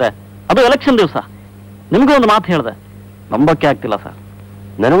ಓಡಾಗ್ತಾನೆ ಅಂದ್ರೆ ಅದು ಎಲೆಕ್ಷನ್ ದಿವಸ. ನಿಮಗೂ ಒಂದು ಮಾತು ಹೇಳಿದೆ, ನಂಬಕ್ಕೆ ಆಗ್ತಿಲ್ಲ ಸರ್.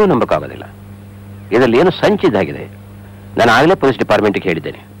 ನನಗೂ ನಂಬಕ್ಕಾಗೋದಿಲ್ಲ. ಇದರಲ್ಲಿ ಏನು ಸಂಚಿದ್ದಾಗಿದೆ. ನಾನು ಆಗಲೇ ಪೊಲೀಸ್ ಡಿಪಾರ್ಟ್ಮೆಂಟ್ಗೆ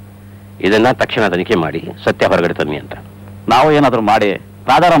ಹೇಳಿದ್ದೇನೆ, ಇದನ್ನ ತಕ್ಷಣ ತನಿಖೆ ಮಾಡಿ ಸತ್ಯ ಹೊರಗಡೆ ತನ್ನಿ ಅಂತ. ನಾವು ಏನಾದರೂ ಮಾಡಿ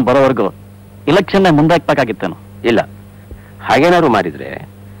ರಾಜಾರಾಮ್ ಬರೋವರೆಗೂ ಇಲೆಕ್ಷನ್ನೇ ಮುಂದಾಕ್ಬೇಕಾಗಿತ್ತೇನು? ಇಲ್ಲ, ಹಾಗೇನಾದ್ರು ಮಾಡಿದ್ರೆ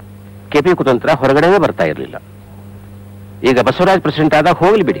ಕೆಪಿ ಕುತಂತ್ರ ಹೊರಗಡೆನೇ ಬರ್ತಾ ಇರಲಿಲ್ಲ. ಈಗ ಬಸವರಾಜ್ ಪ್ರೆಸಿಡೆಂಟ್ ಆದಾಗ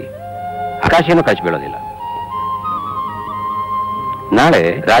ಹೋಗ್ಲಿ ಬಿಡಿ, ಆಕಾಶ ಏನೂ ಕಚ್ ಬೀಳೋದಿಲ್ಲ. ನಾಳೆ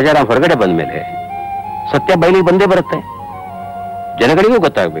ರಾಜಾರಾಮ್ ಹೊರಗಡೆ ಬಂದ ಮೇಲೆ ಸತ್ಯ ಬಯಲಿಗೆ ಬಂದೇ ಬರುತ್ತೆ. ಜನಗಳಿಗೂ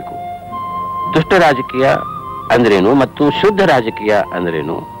ಗೊತ್ತಾಗಬೇಕು ದುಷ್ಟ ರಾಜಕೀಯ ಅಂದ್ರೇನು ಮತ್ತು ಶುದ್ಧ ರಾಜಕೀಯ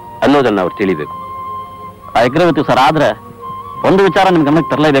ಅಂದ್ರೇನು ಅನ್ನೋದನ್ನ ಅವ್ರು ತಿಳಿಬೇಕು. I agree with you sir. ಆದ್ರೆ ಒಂದು ವಿಚಾರ ನಿಮ್ಗೆ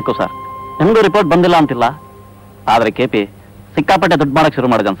ಗಮನಕ್ಕೆ ತರಲೇಬೇಕು ಸರ್. ನಿಮ್ಗೂ ರಿಪೋರ್ಟ್ ಬಂದಿಲ್ಲ ಅಂತಿಲ್ಲ, ಆದ್ರೆ ಕೆಪಿ ಸಿಕ್ಕಾಪಟ್ಟೆ ದುಡ್ಡು ಮಾಡಕ್ ಶುರು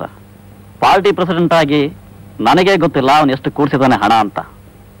ಮಾಡಿದಾನೆ ಸರ್. ಪಾರ್ಟಿ ಪ್ರೆಸಿಡೆಂಟ್ ಆಗಿ ನನಗೆ ಗೊತ್ತಿಲ್ಲ ಅವನು ಎಷ್ಟು ಕೂಡಿಸಿದಾನೆ ಹಣ ಅಂತ.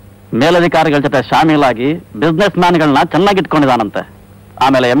 ಮೇಲಧಿಕಾರಿಗಳ ಜೊತೆ ಶಾಮೀಲಾಗಿ ಬಿಸ್ನೆಸ್ ಮ್ಯಾನ್ಗಳನ್ನ ಚೆನ್ನಾಗಿ ಇಟ್ಕೊಂಡಿದ್ದಾನಂತೆ.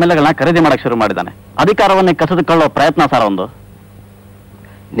 ಆಮೇಲೆ MLAಗಳನ್ನ ಖರೀದಿ ಮಾಡಕ್ ಶುರು ಮಾಡಿದ್ದಾನೆ. ಅಧಿಕಾರವನ್ನೇ ಕಸಿದುಕೊಳ್ಳೋ ಪ್ರಯತ್ನ ಸರ್ ಒಂದು.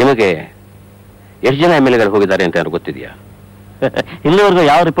 ನಿಮಗೆ ಎಷ್ಟು ಜನ MLAಗಳು ಹೋಗಿದ್ದಾರೆ ಅಂತ ಯಾರು ಗೊತ್ತಿದೆಯಾ? ಇಲ್ಲಿವರೆಗೂ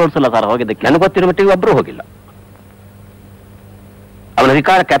ಯಾವ ರಿಪೋರ್ಟ್ಸ್ ಇಲ್ಲ ಸರ್ ಹೋಗಿದ್ದಕ್ಕೆ. ನನಗೆ ಗೊತ್ತಿರೋ ಮಟ್ಟಿಗೆ ಒಬ್ಬರು ಹೋಗಿಲ್ಲ. ಅವನ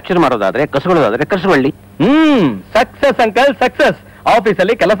ಅಧಿಕಾರ ಕ್ಯಾಪ್ಚರ್ ಮಾಡೋದಾದ್ರೆ, ಕಸಗೊಳ್ಳೋದಾದ್ರೆ ಕಸಗೊಳ್ಳಿ. Success uncle, success.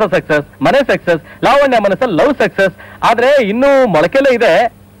 ಆಫೀಸಲ್ಲಿ ಕೆಲಸ ಸಕ್ಸಸ್, ಮನೆ ಸಕ್ಸಸ್, ಲಾವಣ್ಯ ಮನಸ್ಸಲ್ಲಿ ಲವ್ ಸಕ್ಸಸ್. ಆದ್ರೆ ಇನ್ನೂ ಮೊಳಕೆಲೇ ಇದೆ,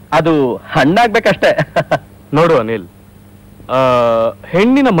 ಅದು ಹಣ್ಣಾಗ್ಬೇಕಷ್ಟೇ. ನೋಡು ಅನಿಲ್,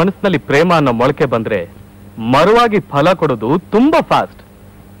 ಹೆಣ್ಣಿನ ಮನಸ್ಸಿನಲ್ಲಿ ಪ್ರೇಮ ಅನ್ನೋ ಮೊಳಕೆ ಬಂದ್ರೆ ಮರುವಾಗಿ ಫಲ ಕೊಡೋದು ತುಂಬಾ ಫಾಸ್ಟ್.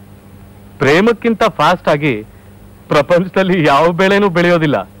 ಪ್ರೇಮಕ್ಕಿಂತ ಫಾಸ್ಟ್ ಆಗಿ ಪ್ರಪಂಚದಲ್ಲಿ ಯಾವ ಬೆಳೆನೂ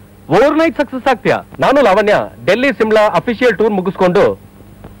ಬೆಳೆಯೋದಿಲ್ಲ. Over night success ಆಗ್ತೀಯಾ? ನಾನು ಲಾವಣ್ಯ ಡೆಲ್ಲಿ ಸಿಮ್ಲಾ ಅಫಿಷಿಯಲ್ ಟೂರ್ ಮುಗಿಸ್ಕೊಂಡು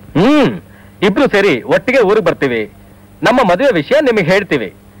ಇಬ್ರು ಸೇರಿ ಒಟ್ಟಿಗೆ ಊರಿಗೆ ಬರ್ತೀವಿ. ನಮ್ಮ ಮದುವೆ ವಿಷಯ ನಿಮಗೆ ಹೇಳ್ತೀವಿ.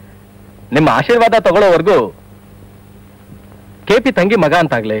 ನಿಮ್ಮ ಆಶೀರ್ವಾದ ತಗೊಳ್ಳೋವರೆಗೂ KP ತಂಗಿ ಮಗ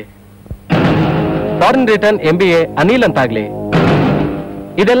ಅಂತಾಗ್ಲಿ, ಫಾರಿನ್ ರಿಟರ್ನ್ MBA ಅನಿಲ್ ಅಂತಾಗ್ಲಿ,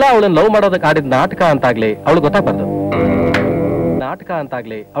 ಇದೆಲ್ಲ ಅವಳನ್ನ ಲವ್ ಮಾಡೋದಕ್ಕೆ ಆಡಿದ ನಾಟಕ ಅಂತಾಗ್ಲಿ ಅವಳು ಗೊತ್ತಾಗ್ಬಾರ್ದು. ನಾಟಕ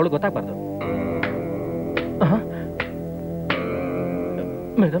ಅಂತಾಗ್ಲಿ ಅವಳು ಗೊತ್ತಾಗ್ಬಾರ್ದು.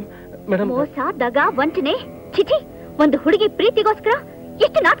 ಮೇಡಮ್ ಮೇಡಮ್, ಮೋಸ, ದಗ, ವಂಚನೆ, ಚಿಚಿ. ಒಂದು ಹುಡುಗಿ ಪ್ರೀತಿಗೋಸ್ಕರ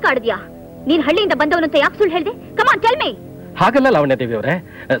ಎಷ್ಟು ನಾಟಕ ಆಡಿದ್ಯಾ? ನೀನ್ ಹಳ್ಳಿಯಿಂದ ಬಂದವನು ಅಂತ ಯಾಕೆ ಸುಳ್ಳು ಹೇಳ್ದೆ? Come on tell me. ಹಾಗಲ್ಲ ಲಾವಣ್ಯ ದೇವಿ ಅವರೇ,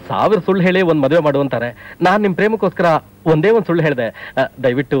 1000 ಸುಳ್ಳು ಹೇಳಿ ಒಂದ್ ಮದುವೆ ಮಾಡುವಂತಾರೆ. ನಾನ್ ನಿಮ್ ಪ್ರೇಮಕ್ಕೋಸ್ಕರ ಒಂದೇ ಒಂದ್ ಸುಳ್ಳು ಹೇಳ್ದೆ.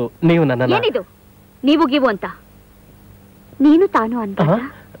 ದಯವಿಟ್ಟು ನೀವು ನನ್ನ ಏನಿದು ನೀವು ಗೀವು ಅಂತ? ನೀನು ತಾನು ಅಂತ?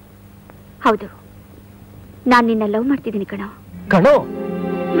 ಹೌದು, ನಾನ್ ನಿನ್ನ ಲವ್ ಮಾಡ್ತಿದ್ದೀನಿ ಕಣೋ. ಕಣೋ?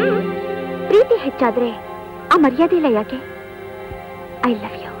 ಪ್ರೀತಿ ಹೆಚ್ಚಾದ್ರೆ ಆ ಮರ್ಯಾದೆ ಇಲ್ಲ ಯಾಕೆ? I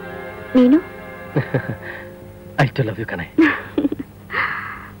love you. ನೀನು? ಐ ಟು ಲವ್ ಯು ಕಣೆ.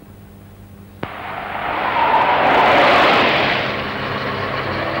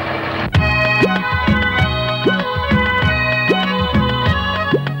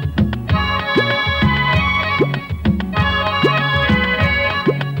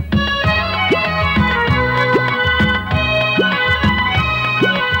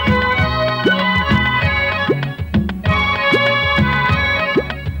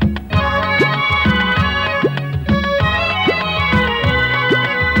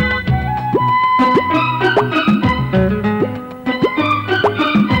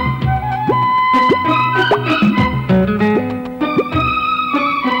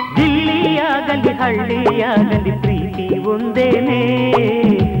 ಹಳ್ಳಿಯಾಗಲಿ ಪ್ರೀತಿ ಒಂದೇನೆ,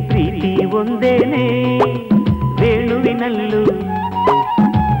 ಪ್ರೀತಿ ಒಂದೇನೆ. ವೇಣುವಿನಲ್ಲೂ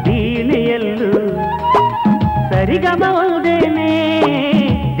ವೀಣೆಯಲ್ಲೂ ಸರಿಗಮ ಒಂದೇನೆ.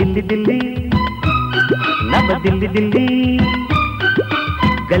 ದಿಲ್ಲಿ ದಿಲ್ಲಿ ನವ ದಿಲ್ಲಿ ದಿಲ್ಲಿ,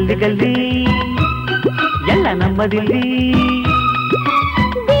 ಗಲ್ಲಿ ಗಲ್ಲಿ ಎಲ್ಲ ನಮ್ಮ ದಿಲ್ಲಿ.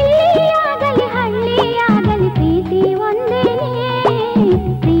 ದಿಲ್ಲಿಯಾಗಲಿ ಹಳ್ಳಿಯಾಗಲಿ ಪ್ರೀತಿ ಒಂದೇನೆ,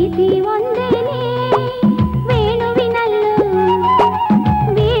 ಪ್ರೀತಿ ಒಂದೇನೆ. ವೇಣುವಿನಲ್ಲೂ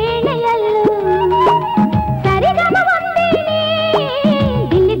ವೀಣೆಯಲ್ಲೂ ಸರಿಗಮ ಒಂದೇನೆ.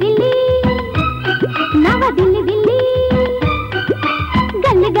 ದಿಲ್ಲಿ ದಿಲ್ಲಿ ನವ ದಿಲ್ಲಿ ದಿಲ್ಲಿ,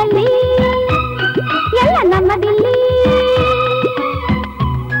 ಗಲ್ಲಿ ಗಲ್ಲಿ ಎಲ್ಲ ನಮ್ಮ ದಿಲ್ಲಿ.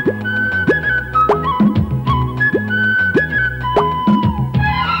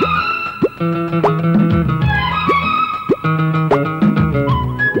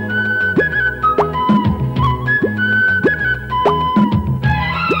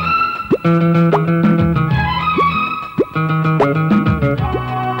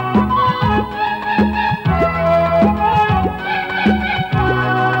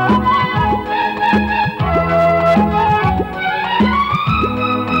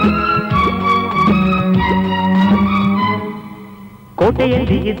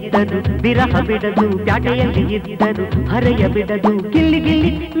 ಕೋಟೆಯಲ್ಲಿ ಇದ್ದರು ವಿರಹ ಬಿಡದು, ಪ್ಯಾಟೆಯಲ್ಲಿ ಇದ್ದರು ಹರೆಯ ಬಿಡದು. ಗಿಲ್ಲಿ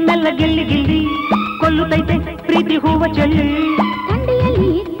ಗಿಲ್ಲಿ ಮೆಲ್ಲ ಗಿಲ್ಲಿ ಗಿಲ್ಲಿ ಕೊಲ್ಲುತ್ತೈತೆ ಪ್ರೀತಿ ಹೂವ ಚೆಲ್ಲಿ. ದಂಡೆಯಲ್ಲಿ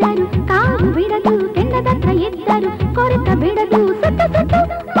ಇದ್ದರು ಕಾರು ಬಿಡದು, ಕೆಂಡದತ್ರ ಇದ್ದರು ಕೊರೆತ ಬಿಡದು. ಸುತ್ತ ಸುತ್ತ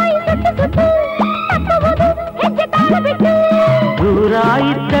ಮೈ ಸುತ್ತ ಸುತ್ತ ತಪ್ಪುವುದು ಹೆಜ್ಜೆ ತಾಳ ಬಿಟ್ಟು. ದೂರ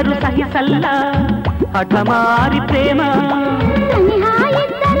ಇದ್ದರು ಸಹಿಸಲ್ಲ ಹಠಮಾರಿ ಪ್ರೇಮ. ಸನಿಹ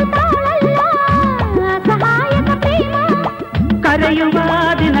ಇದ್ದರು ತಾಳಲ್ಲ ಸಹಾಯಕ ಪ್ರೇಮ. ಕರೆಯುವ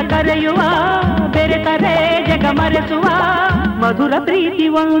ದಿನ ಕರೆಯುವ ಬೆರೆತರೆ ಜಗ ಮರೆಸುವ ಮಧುರ ಪ್ರೀತಿ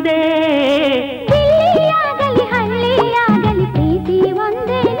ಒಂದೇ. ದಿಲ್ಲಿಯಾಗಲಿ ಹಳ್ಳಿಯಾಗಲಿ ಪ್ರೀತಿ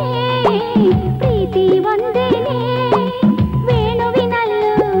ಒಂದೇನೆ, ಪ್ರೀತಿ ಒಂದೇನೆ.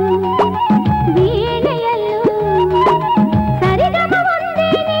 ವೇಣುವಿನಲ್ಲೂ ವೀಣೆಯಲ್ಲೂ ಸರಿಗಮ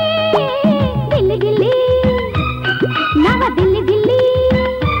ಒಂದೇನೆ. ದಿಲ್ಲಿ ದಿಲ್ಲಿ ನವ ದಿಲ್ಲಿ ದಿಲ್ಲಿ,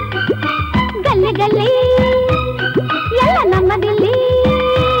 ಗಲ್ಲಿ ಗಲ್ಲಿ ಎಲ್ಲ ನಮ್ಮ ದಿಲ್ಲಿ.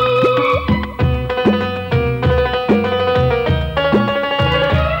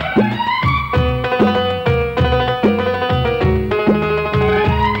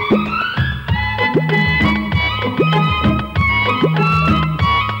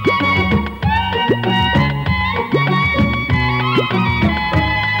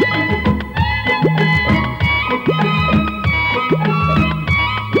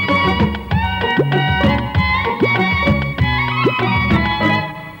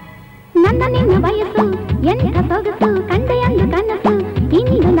 ನನ್ನ ನಿನ್ನ ವಯಸ್ಸು ಎಂಥ ಸೊಗಸು, ಕಂಡೆಯಂದು ಕನಸು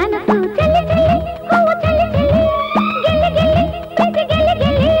ಇಂದು ನನಸು. ಚೆಲ್ಲಿ ಚೆಲ್ಲಿ ಹೂವು ಚೆಲ್ಲಿ ಚೆಲ್ಲಿ, ಗೆಲ್ಲಿ ಗೆಲ್ಲಿ ಪ್ರೀತಿ ಗೆಲ್ಲಿ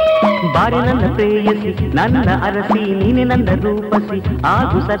ಗೆಲ್ಲಿ. ಬಾರಿ ನನ್ನ ಪ್ರೇಯಸಿ ನನ್ನ ಅರಸಿ, ನೀನೆ ನನ್ನ ರೂಪಸಿ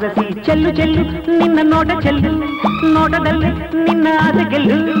ಆಗು ಸರಸಿ. ಚೆಲ್ಲು ಚೆಲ್ಲು ನಿನ್ನ ನೋಟ ಚೆಲ್ಲು, ನೋಟದಲ್ಲಿ ನಿನ್ನ ಆದ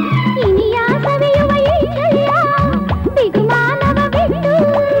ಗೆಲ್ಲು. ಇನಿಯ ಸವಿಯುವ ಈ ಚೆಲ್ಲ ಬಿಗುಮಾನವ ಬಿಟ್ಟು.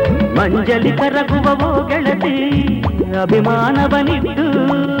 ಮಂಜಲಿ ಕರಗುವವೋ ಗೆಳತಿ ಅಭಿಮಾನವನಿಟ್ಟು.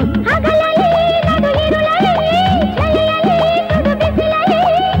 ಹಗಲಲ್ಲಿ ನಡು ಇರುಳಲ್ಲಿ ಚಳಿಯಲ್ಲಿ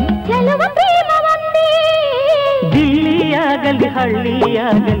ದಿಲ್ಲಿಯಾಗಲಿ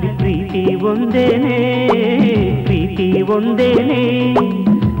ಹಳ್ಳಿಯಾಗಲಿ ಪ್ರೀತಿ ಒಂದೇನೆ, ಪ್ರೀತಿ ಒಂದೇನೆ.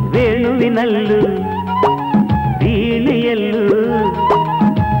 ವೇಣುವಿನಲ್ಲೂ ವೀಣೆಯಲ್ಲೂ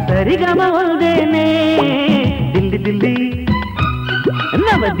ಸರಿಗಮ ಒಂದೇನೆ. ದಿಲ್ಲಿ ದಿಲ್ಲಿ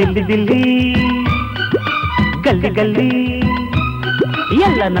ನವ ದಿಲ್ಲಿ ದಿಲ್ಲಿ, ಗಲ್ಲಿ ಗಲ್ಲಿ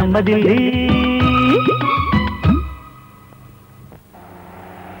ಎಲ್ಲ ನಮ್ಮ ದಿಲ್ಲಿ.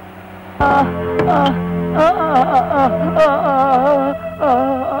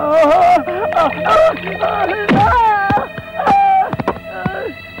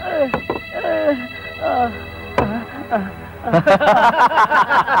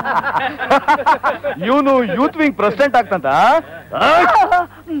 ಇವನು ಯೂತ್ ವಿಂಗ್ ಪ್ರೆಸಿಡೆಂಟ್ ಆಗ್ತಂತ.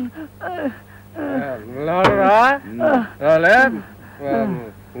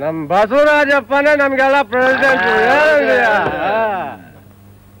 ನಮ್ ಬಸವರಾಜಪ್ಪನೇ ನಮ್ಗೆಲ್ಲ ಪ್ರೆಸಿಡೆಂಟ್.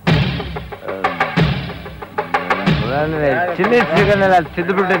 ಚಿಲ್ಲಿ ಚಿಕನ್ನೆಲ್ಲ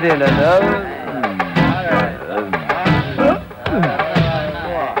ತಿದ್ದು ಬಿಟ್ಟಿದೆಯಲ್ಲ.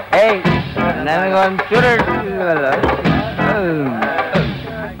 ಏಯ್ ನನಗೊಂದು ಚೂರು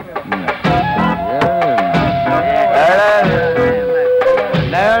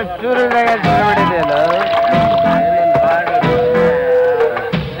ಚೂರು ಬಿಟ್ಟಿದೆಯಲ್ಲ.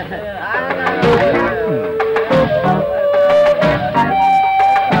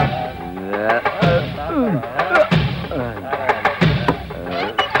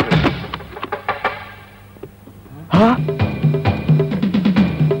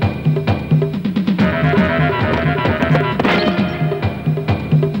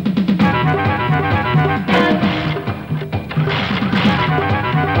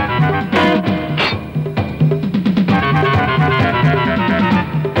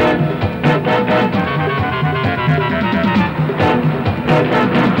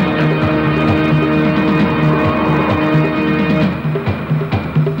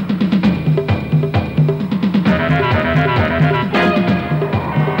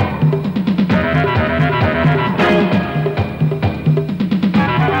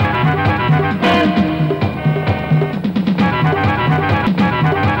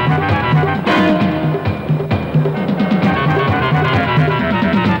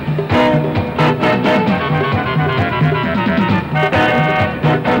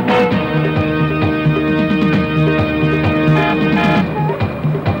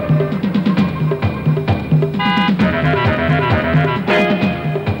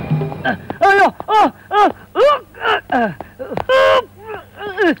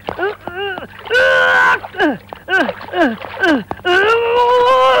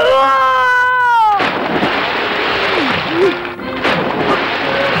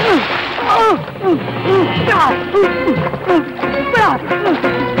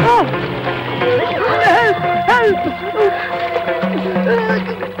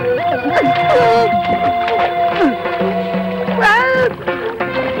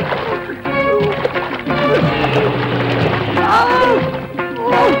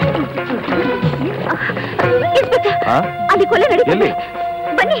 ಅಲ್ಲಿ ಕೊಲೆ ನಡೀತಿದೆ,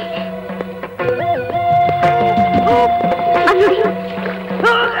 ಬನ್ನಿ.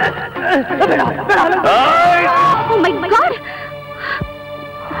 Oh my God!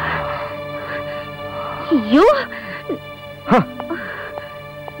 You?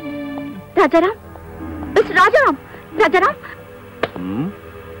 Rajaram, miss Rajaram, Rajaram.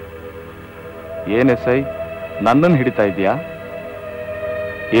 ಏನ್ ಎಸ್ಐ ನನ್ನನ್ನು ಹಿಡಿತಾ ಇದೀಯಾ?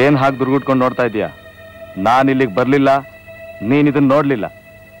 ಏನ್ ಹಾಗೆ ದುರ್ಗುಟ್ಕೊಂಡು ನೋಡ್ತಾ ಇದೀಯಾ? ನಾನು ಇಲ್ಲಿಗೆ ಬರ್ಲಿಲ್ಲ, ನೀನ್ ಇದನ್ನ ನೋಡ್ಲಿಲ್ಲ.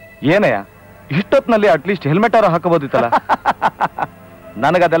 ಏನಯ್ಯ ಇಷ್ಟೊತ್ನಲ್ಲಿ ಅಟ್ಲೀಸ್ಟ್ ಹೆಲ್ಮೆಟ್ ಆರೋ ಹಾಕಬಹುದಿತ್ತಲ್ಲ.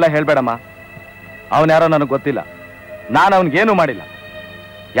 ನನಗದೆಲ್ಲ ಹೇಳ್ಬೇಡಮ್ಮ. ಅವನ್ಯಾರೋ ನನಗೆ ಗೊತ್ತಿಲ್ಲ, ನಾನು ಅವನಿಗೇನು ಮಾಡಿಲ್ಲ.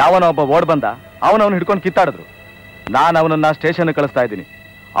 ಯಾವನೋ ಒಬ್ಬ ಓಡ್ ಬಂದ, ಅವನವನು ಹಿಡ್ಕೊಂಡು ಕಿತ್ತಾಡಿದ್ರು. ನಾನು ಅವನನ್ನ ಸ್ಟೇಷನ್ ಕಳಿಸ್ತಾ ಇದ್ದೀನಿ.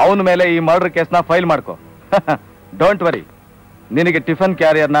 ಅವನ ಮೇಲೆ ಈ ಮರ್ಡರ್ ಕೇಸ್ನ ಫೈಲ್ ಮಾಡ್ಕೋ. ಡೋಂಟ್ ವರಿ, ನಿನಗೆ ಟಿಫನ್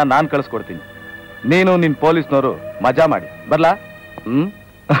ಕ್ಯಾರಿಯರ್ನ ನಾನು ಕಳಿಸ್ಕೊಡ್ತೀನಿ. ನೀನು ನಿನ್ ಪೊಲೀಸ್ನವರು ಮಜಾ ಮಾಡಿ. ಬರ್ಲಾ?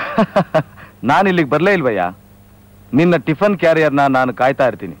 ನಾನಿಲ್ಲಿಗೆ ಬರ್ಲೇ ಇಲ್ವಯ್ಯ. ನಿನ್ನ ಟಿಫನ್ ಕ್ಯಾರಿಯರ್ನ ನಾನು ಕಾಯ್ತಾ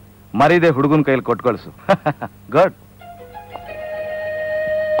ಇರ್ತೀನಿ. ಮರೀದೆ ಹುಡುಗನ ಕೈಲಿ ಕೊಟ್ಟು ಕಳಿಸು. ಗುಡ್.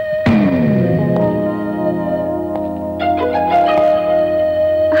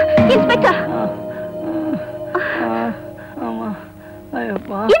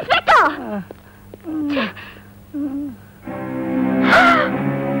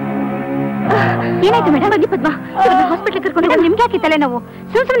 ಏನಾಯ್ತು ಮೇಡಮ್? ಬನ್ನಿ ಪದ್ಮ, ಹಾಸ್ಪಿಟಲ್ ಕರ್ಕೊಂಡು ನಿಮ್ಗೆ ಯಾಕೆ ತಲೆನೋವು?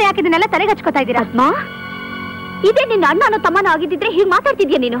 ಸುಮ್ಮನೆ ಯಾಕೆ ಇದನ್ನೆಲ್ಲ ತಲೆಗೆ ಹಚ್ಕೋತಾ ಇದ್ದೀರಾ? ಪದ್ಮ, ಇದೇ ನಿನ್ನ ಅಣ್ಣ ಅನ್ನೋ ತಮ್ಮನ ಆಗಿದ್ದಿದ್ರೆ ಹೀಗೆ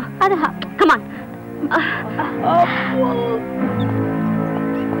ಮಾತಾಡ್ತಿದ್ಯಾ ನೀನು? ಅದ ಕಮಾನ್.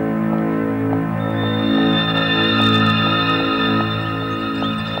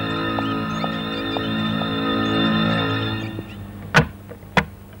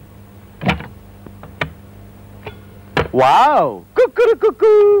 ವಾವ್, ಕುಕ್ಕುರು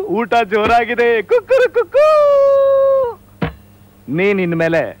ಕುಕ್ಕು, ಊಟ ಜೋರಾಗಿದೆ, ಕುಕ್ಕುರು ಕುಕ್ಕು. ನೀನ್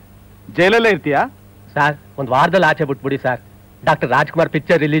ಇನ್ಮೇಲೆ ಜೈಲಲ್ಲೇ ಇರ್ತೀಯಾ? ಸರ್, ಒಂದ್ ವಾರದಲ್ಲಿ ಆಚೆ ಬಿಟ್ಬಿಡಿ sir. Doctor Rajkumar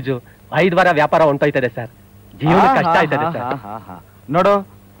picture release 5 ವಾರ ವ್ಯಾಪಾರ ಹೊಂಟೋಯ್ತದೆ ಸರ್. ಜೀವನ ಕಷ್ಟ ಆಯ್ತದೆ ಸರ್. ನೋಡು,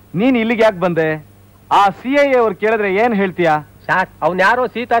 ನೀನ್ ಇಲ್ಲಿಗೆ ಯಾಕೆ ಬಂದೆ? ಆ CIA ಅವ್ರು ಕೇಳಿದ್ರೆ ಏನ್ ಹೇಳ್ತೀಯಾ? ಸರ್, ಅವ್ನ್ ಯಾರೋ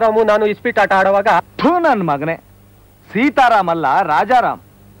ಸೀತಾರಾಮು ನಾನು ಇಸ್ಪೀಟ್ ಆಟ ಆಡುವಾಗ. ನನ್ ಮಗನೇ, ಸೀತಾರಾಮ್ ಅಲ್ಲ ರಾಜಾರಾಮ್.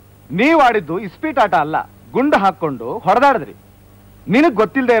 ನೀವ್ ಆಡಿದ್ದು ಇಸ್ಪೀಟ್ ಆಟ ಅಲ್ಲ, ಗುಂಡು ಹಾಕೊಂಡು ಹೊಡೆದಾಡಿದ್ರಿ. ನಿನಗ್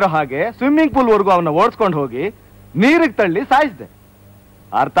ಗೊತ್ತಿಲ್ಲದೆ ಇರೋ ಹಾಗೆ ಸ್ವಿಮ್ಮಿಂಗ್ ಪೂಲ್ ವರ್ಗೂ ಅವನ್ನ ಓಡಿಸ್ಕೊಂಡು ಹೋಗಿ ನೀರಿಗೆ ತಳ್ಳಿ ಸಾಯಿಸ್ದೆ.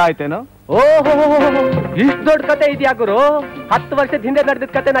 ಅರ್ಥ ಆಯ್ತೇನು? ಓಹೋ, ಇಷ್ಟು ದೊಡ್ಡ ಕತೆ ಇದೆಯಾ ಗುರು? 10 ವರ್ಷದ ಹಿಂದೆ ನಡೆದ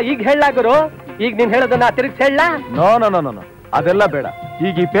ಕತೆನ ಈಗ ಹೇಳ ಗುರು? ಈಗ ನೀನ್ ಹೇಳೋದನ್ನ ತಿರುಗಿಸಿ ಹೇಳ? ನೋ ನೋ ನೋ ನೋ, ಅದೆಲ್ಲ ಬೇಡ.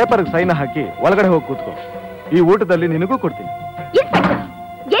 ಈಗ ಈ ಪೇಪರ್ ಸೈನ್ ಹಾಕಿ ಒಳಗಡೆ ಹೋಗಿ ಕೂತ್ಕೋ. ಈ ಊಟದಲ್ಲಿ ನಿನಗೂ ಕೊಡ್ತೀನಿ.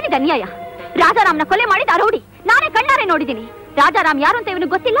 ಏನಿದೆ ಅನ್ಯಾಯ? ರಾಜಾರಾಮ್ನ ಕೊಲೆ ಮಾಡಿದ ರೌಡಿ ನಾನೇ ಕಣ್ಣಾರೆ ನೋಡಿದ್ದೀನಿ. ರಾಜಾರಾಮ್ ಯಾರು ಅಂತ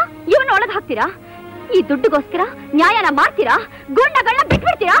ಇವನಿಗೆ ಗೊತ್ತಿಲ್ಲ, ಇವನ್ನ ಒಳಗೆ ಹಾಕ್ತೀರಾ? ಈ ದುಡ್ಡುಗೋಸ್ಕರ ನ್ಯಾಯನ ಮಾಡ್ತೀರಾ? ಗುಂಡಗಳನ್ನ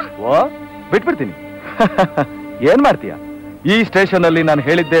ಬಿಟ್ಬಿಡ್ತೀರಾ? ಓ, ಬಿಟ್ಬಿಡ್ತೀನಿ. ಏನ್ ಮಾಡ್ತೀಯ? ಈ ಸ್ಟೇಷನ್ ಅಲ್ಲಿ ನಾನು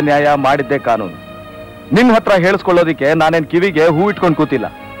ಹೇಳಿದ್ದೆ ನ್ಯಾಯ, ಮಾಡಿದ್ದೆ ಕಾನೂನು. ನಿನ್ ಹತ್ರ ಹೇಳಿಸ್ಕೊಳ್ಳೋದಿಕ್ಕೆ ನಾನೇನ್ ಕಿವಿಗೆ ಹೂ ಇಟ್ಕೊಂಡು ಕೂತಿಲ್ಲ.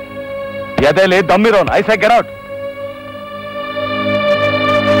 ಎದೆಲಿ ದಮ್ಮಿರೋನ್. I say get out.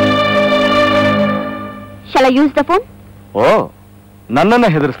 Shall I use the phone? ಓ, ನನ್ನನ್ನ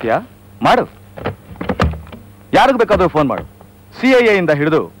ಹೆದರ್ಸ್ತೀಯಾ? ಮಾಡು. ಯಾರಿಗೂ ಬೇಕಾದ್ರೂ ಫೋನ್ ಮಾಡು. CIA ಇಂದ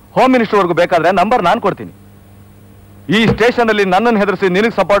ಹಿಡಿದು ಹೋಮ್ ಮಿನಿಸ್ಟರ್ ವರ್ಗೂ ಬೇಕಾದ್ರೆ ನಂಬರ್ ನಾನು ಕೊಡ್ತೀನಿ. ಈ ಸ್ಟೇಷನ್ ಅಲ್ಲಿ ನನ್ನನ್ನು ಹೆದರ್ಸಿ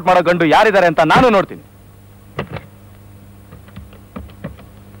ನಿನಗೆ ಸಪೋರ್ಟ್ ಮಾಡೋ ಗಂಡು ಯಾರಿದ್ದಾರೆ ಅಂತ ನಾನು ನೋಡ್ತೀನಿ.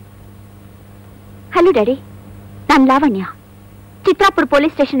 ಹಲೋ ಡ್ಯಾಡಿ, ನಾನು ಲಾವಣ್ಯ, ಚಿತ್ರಾಪುರ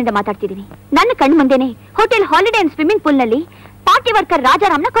ಪೊಲೀಸ್ ಸ್ಟೇಷನ್ ಇಂದ ಮಾತಾಡ್ತಿದ್ದೀನಿ. ನನ್ನ ಕಣ್ಣು ಮುಂದೆನೆ hotel holiday and swimming pool ನಲ್ಲಿ ಪಾರ್ಟಿ ವರ್ಕರ್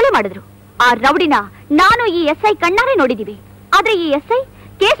ರಾಜಾರಾಮ್ನ ಕೊಲೆ ಮಾಡಿದ್ರು. ಆ ರೌಡಿನ ನಾನು ಈ SI ಕಣ್ಣಾರೆ ನೋಡಿದೀವಿ. ಆದ್ರೆ ಈ SI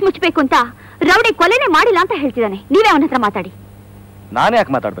ಕೇಸ್ ಮುಚ್ಚಬೇಕು ಅಂತ ರೌಡಿ ಕೊಲೆನೇ ಮಾಡಿಲ್ಲ ಅಂತ ಹೇಳ್ತಿದ್ದಾನೆ. ನೀವೇ ಅವನ ಹತ್ರ ಮಾತಾಡಿ. ನಾನೇ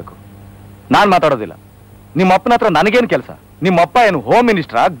ಯಾಕೆ ಮಾತಾಡ್ಬೇಕು? ನಾನ್ ಮಾತಾಡೋದಿಲ್ಲ. ನಿಮ್ಮ ಅಪ್ಪನ ಹತ್ರ ನನಗೇನು ಕೆಲಸ? ನಿಮ್ಮ ಅಪ್ಪ ಏನು ಹೋಮ್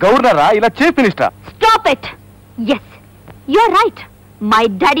ಮಿನಿಸ್ಟ್ರಾ, ಗವರ್ನರಾ, ಇಲ್ಲ chief ಮಿನಿಸ್ಟ್ರಾ? Stop it. S, you are right. My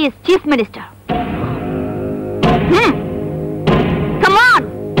daddy is chief minister. Come on.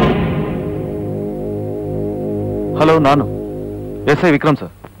 Hello, ನಾನು SI Vikram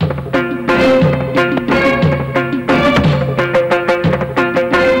sir.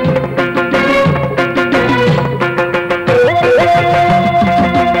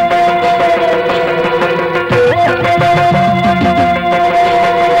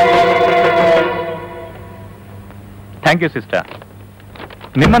 Thank you sister.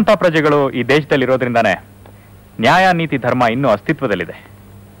 ನಿಮ್ಮಂತ ಪ್ರಜೆಗಳು ಈ ದೇಶದಲ್ಲಿರೋದ್ರಿಂದಾನೇ ನ್ಯಾಯ, ನೀತಿ, ಧರ್ಮ ಇನ್ನೂ ಅಸ್ತಿತ್ವದಲ್ಲಿದೆ.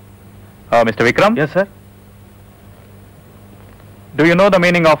 Mister Vikram. Yes sir. Do you know the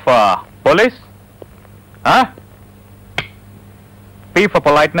meaning of police? Huh? P for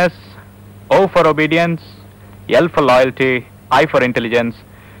politeness, O for obedience, L for loyalty, I for intelligence,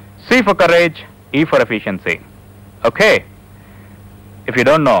 C for courage, E for efficiency. Okay? If you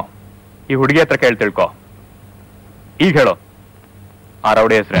don't know, ಈ ಹುಡುಗಿ ಹತ್ರ ಕೇಳಿ ತಿಳ್ಕೊ. ಈಗ ಹೇಳು, ಆ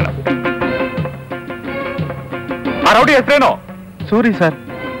rowdy ಹೆಸರೇನು? ಆ ರೌಡಿ ಹೆಸರೇನು? ಸೂರಿ ಸರ್.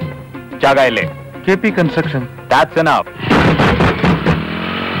 ಜಾಗ ಇಲ್ಲಿ? KP construction. That's enough.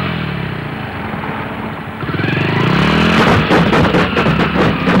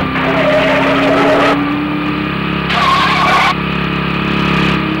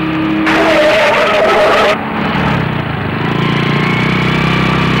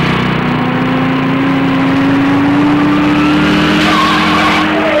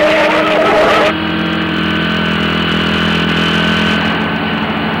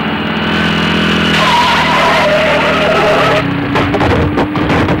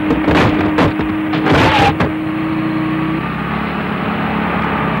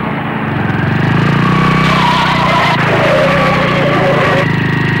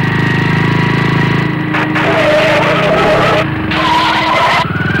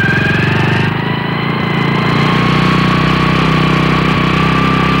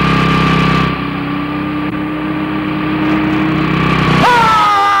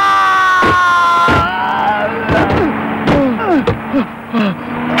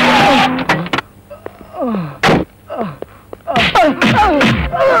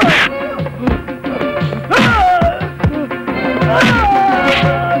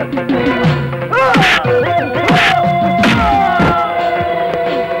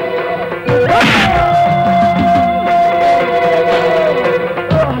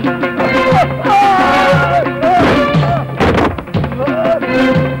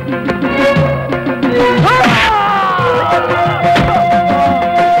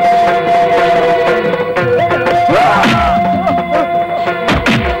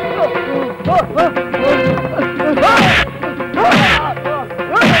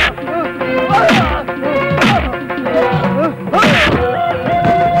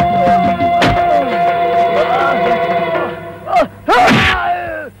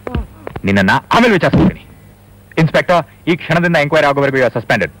 ನಿನ್ನನ್ನ ಆಮೇಲೆ ವಿಚಾರಿಸ್ತೀನಿ. ಇನ್ಸ್ಪೆಕ್ಟರ್, ಈ ಕ್ಷಣದಿಂದ ಎಂಕ್ವೈರಿ ಆಗೋವರೆಗೂ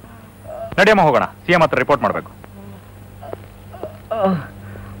ಸಸ್ಪೆಂಡೆಡ್. ನಡೆಯಮ್ಮ, ಹೋಗೋಣ. ಸಿಎಂ ಹತ್ರ ರಿಪೋರ್ಟ್ ಮಾಡಬೇಕು.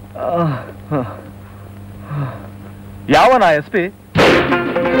 ಯಾವನ SP?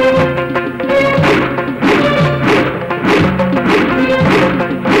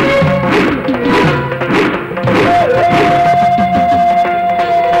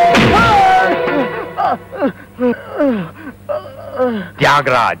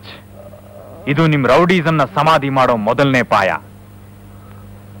 ತ್ಯಾಗರಾಜ್, ಇದು ನಿಮ್ ರೌಡಿಸಂನ ಸಮಾಧಿ ಮಾಡೋ ಮೊದಲನೇ ಪಾಯ.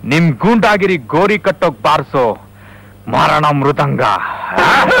 ನಿಮ್ ಗೂಂಡಾಗಿರಿ ಗೋರಿ ಕಟ್ಟೋಕ್ ಬಾರಿಸೋ ಮಾರಣ ಮೃದಂಗ.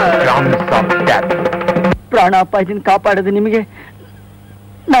 ಪ್ರಾಣಾಪಾಯದಿಂದ ಕಾಪಾಡೋದು ನಿಮಗೆ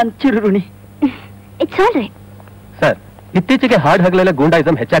ನಾನು ಚಿರುಋಣಿ. It's all right. ಸರ್, ಇತ್ತೀಚೆಗೆ ಹಾಡ್ ಹಗಲೆಲ್ಲ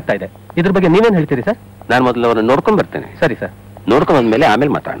ಗೂಂಡಾಯಿಸಂ ಹೆಚ್ಚಾಗ್ತಾ ಇದೆ. ಇದ್ರ ಬಗ್ಗೆ ನೀವೇನ್ ಹೇಳ್ತೀರಿ ಸರ್? ನಾನು ಮೊದಲು ಅವರನ್ನು ನೋಡ್ಕೊಂಡ್ ಬರ್ತೇನೆ. ಸರಿ ಸರ್. ನೋಡ್ಕೊಂಡ್ ಬಂದ್ಮೇಲೆ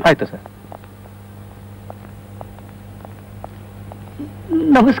ಆಮೇಲೆ ಮಾತಾಡೋಣ. ಆಯ್ತು ಸರ್.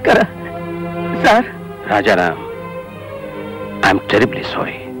 ನಮಸ್ಕಾರ sir. Rajaram, I am terribly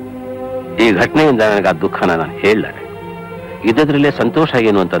ಸಾರಿ. ಈ ಘಟನೆಯಿಂದ ನನಗೆ ಆ ದುಃಖನ ನಾನು ಹೇಳಲಾರೆ. ಇದ್ದದ್ರಲ್ಲೇ ಸಂತೋಷ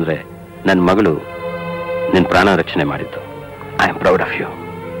ಏನು ಅಂತಂದ್ರೆ ನನ್ನ ಮಗಳು ನಿನ್ನ ಪ್ರಾಣ ರಕ್ಷಣೆ ಮಾಡಿದ್ದು. I am proud of you.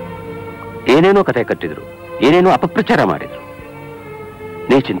 ಏನೇನೋ ಕಥೆ ಕಟ್ಟಿದ್ರು, ಏನೇನೋ ಅಪಪ್ರಚಾರ ಮಾಡಿದ್ರು.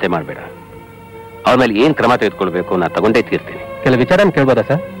 ನೀ ಚಿಂತೆ ಮಾಡಬೇಡ. ಅವ್ರ ಮೇಲೆ ಏನ್ ಕ್ರಮ ತೆಗೆದುಕೊಳ್ಬೇಕು ನಾ ತಗೊಂಡೇ ತೀರ್ತೀನಿ. ಕೆಲವು ವಿಚಾರ ಕೇಳ್ಬೋದಾ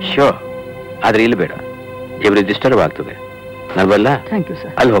ಸರ್? ಶ್ಯೂರ್, ಆದ್ರೆ ಇಲ್ಲಿ ಬೇಡ. ಇವ್ರಿಗೆ ಡಿಸ್ಟರ್ಬ್ ಆಗ್ತದೆ. ನಲ್ವಲ್ಲ, ಥ್ಯಾಂಕ್ ಯು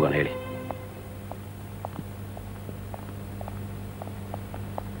ಸರ್. ಅಲ್ಲಿ ಹೋಗೋಣ. ಹೇಳಿ.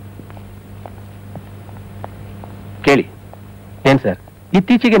 ಕೇಳಿ. ಏನ್ ಸರ್,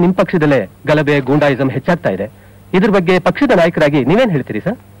 ಇತ್ತೀಚೆಗೆ ನಿಮ್ ಪಕ್ಷದಲ್ಲೇ ಗಲಭೆ ಗೂಂಡಾಯಿಸಂ ಹೆಚ್ಚಾಗ್ತಾ ಇದೆ. ಇದ್ರ ಬಗ್ಗೆ ಪಕ್ಷದ ನಾಯಕರಾಗಿ ನೀವೇನ್ ಹೇಳ್ತೀರಿ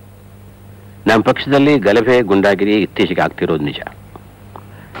ಸರ್? ನಮ್ಮ ಪಕ್ಷದಲ್ಲಿ ಗಲಭೆ ಗುಂಡಾಗಿರಿ ಇತ್ತೀಚೆಗೆ ಆಗ್ತಿರೋದು ನಿಜ.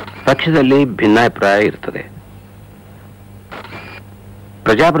 ಪಕ್ಷದಲ್ಲಿ ಭಿನ್ನಾಭಿಪ್ರಾಯ ಇರ್ತದೆ.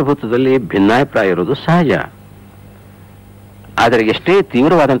 ಪ್ರಜಾಪ್ರಭುತ್ವದಲ್ಲಿ ಭಿನ್ನಾಭಿಪ್ರಾಯ ಇರೋದು ಸಹಜ. ಆದರೆ ಎಷ್ಟೇ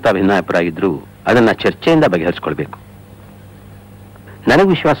ತೀವ್ರವಾದಂತಹ ಭಿನ್ನಾಭಿಪ್ರಾಯ ಇದ್ರೂ ಅದನ್ನ ಚರ್ಚೆಯಿಂದ ಬಗೆಹರಿಸಿಕೊಳ್ಬೇಕು. ನನಗೆ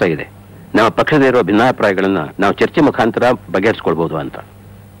ವಿಶ್ವಾಸ ಇದೆ, ನಮ್ಮ ಪಕ್ಷದಲ್ಲಿರುವ ಭಿನ್ನಾಭಿಪ್ರಾಯಗಳನ್ನ ನಾವು ಚರ್ಚೆ ಮುಖಾಂತರ ಬಗೆಹರಿಸಿಕೊಳ್ಬಹುದು ಅಂತ.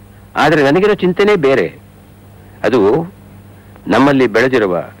 ಆದರೆ ನನಗಿರೋ ಚಿಂತನೆ ಬೇರೆ. ಅದು ನಮ್ಮಲ್ಲಿ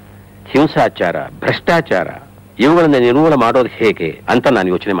ಬೆಳೆದಿರುವ ಹಿಂಸಾಚಾರ, ಭ್ರಷ್ಟಾಚಾರ ಇವುಗಳನ್ನು ನಿರ್ಮೂಲನೆ ಮಾಡೋದು ಹೇಗೆ ಅಂತ ನಾನು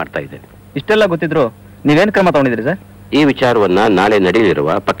ಯೋಚನೆ ಮಾಡ್ತಾ ಇದ್ದೇನೆ. ಇಷ್ಟೆಲ್ಲ ಗೊತ್ತಿದ್ರು ನೀವೇನ್ ಕ್ರಮ ತಗೊಂಡಿದ್ರಿ ಸರ್? ಈ ವಿಚಾರವನ್ನ ನಾಳೆ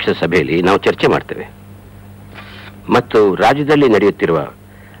ನಡೆಯಲಿರುವ ಪಕ್ಷ ಸಭೆಯಲ್ಲಿ ನಾವು ಚರ್ಚೆ ಮಾಡ್ತೇವೆ. ಮತ್ತು ರಾಜ್ಯದಲ್ಲಿ ನಡೆಯುತ್ತಿರುವ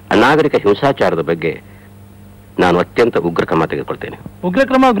ಅನಾಗರಿಕ ಹಿಂಸಾಚಾರದ ಬಗ್ಗೆ ನಾನು ಅತ್ಯಂತ ಉಗ್ರ ಕ್ರಮ ತೆಗೆದುಕೊಳ್ತೇನೆ.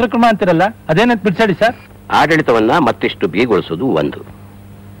 ಉಗ್ರಕ್ರಮ ಅಂತಿರಲ್ಲ, ಅದೇನಂತ ಬಿಡಿಸಾಡಿ ಸರ್. ಆಡಳಿತವನ್ನ ಮತ್ತಿಷ್ಟು ಬಿಗಿಗೊಳಿಸುವುದು ಒಂದು,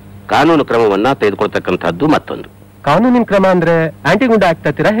 ಕಾನೂನು ಕ್ರಮವನ್ನ ತೆಗೆದುಕೊಳ್ತಕ್ಕಂಥದ್ದು ಮತ್ತೊಂದು. ಕಾನೂನಿನ ಕ್ರಮ ಅಂದ್ರೆ ಆಂಟಿ ಗುಂಡಾ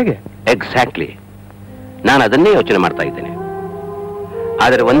ಆಗ್ತಾ ಹೇಗೆ? ಎಕ್ಸಾಕ್ಟ್ಲಿ, ನಾನು ಅದನ್ನೇ ಯೋಚನೆ ಮಾಡ್ತಾ ಇದ್ದೇನೆ.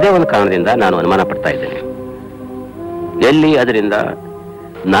 ಆದರೆ ಒಂದೇ ಒಂದು ಕಾರಣದಿಂದ ನಾನು ಅನುಮಾನ ಪಡ್ತಾ ಇದ್ದೇನೆ. ಎಲ್ಲಿ ಅದರಿಂದ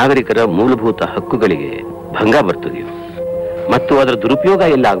ನಾಗರಿಕರ ಮೂಲಭೂತ ಹಕ್ಕುಗಳಿಗೆ ಭಂಗ ಬರ್ತದೆಯೋ ಮತ್ತು ಅದರ ದುರುಪಯೋಗ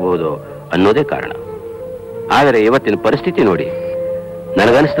ಎಲ್ಲಾಗಬಹುದು ಅನ್ನೋದೇ ಕಾರಣ. ಆದರೆ ಇವತ್ತಿನ ಪರಿಸ್ಥಿತಿ ನೋಡಿ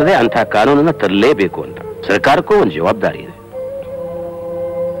ನನಗನ್ನಿಸ್ತದೆ ಅಂತಹ ಕಾನೂನನ್ನು ತರಲೇಬೇಕು ಅಂತ. ಸರ್ಕಾರಕ್ಕೂ ಒಂದು ಜವಾಬ್ದಾರಿ ಇದೆ.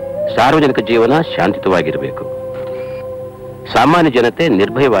 ಸಾರ್ವಜನಿಕ ಜೀವನ ಶಾಂತಿಯುತವಾಗಿರಬೇಕು, ಸಾಮಾನ್ಯ ಜನತೆ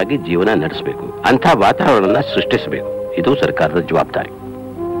ನಿರ್ಭಯವಾಗಿ ಜೀವನ ನಡೆಸಬೇಕು, ಅಂಥ ವಾತಾವರಣ ಸೃಷ್ಟಿಸಬೇಕು. ಇದು ಸರ್ಕಾರದ ಜವಾಬ್ದಾರಿ.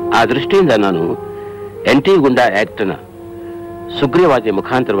 ಆ ದೃಷ್ಟಿಯಿಂದ ನಾನು ಆಂಟಿ ಗುಂಡಾ ಆಕ್ಟ್ ನ ಸುಗ್ರೀವಾಜ್ಞೆ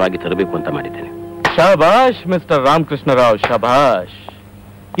ಮುಖಾಂತರವಾಗಿ ತರಬೇಕು ಅಂತ ಮಾಡಿದ್ದೇನೆ. ಶಾಬಾಷ್ ಮಿಸ್ಟರ್ ರಾಮಕೃಷ್ಣ ರಾವ್, ಶಾಬಾಷ್.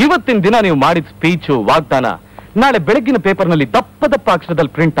 ಇವತ್ತಿನ ದಿನ ನೀವು ಮಾಡಿದ ಸ್ಪೀಚು, ವಾಗ್ದಾನ ನಾಳೆ ಬೆಳಗ್ಗಿನ ಪೇಪರ್ನಲ್ಲಿ ದಪ್ಪ ದಪ್ಪ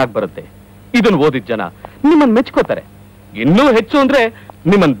ಅಕ್ಷರದಲ್ಲಿ ಪ್ರಿಂಟ್ ಆಗಿ ಬರುತ್ತೆ. ಇದನ್ನು ಓದಿದ ಜನ ನಿಮ್ಮನ್ನು ಮೆಚ್ಕೋತಾರೆ. ಇನ್ನೂ ಹೆಚ್ಚು ಅಂದ್ರೆ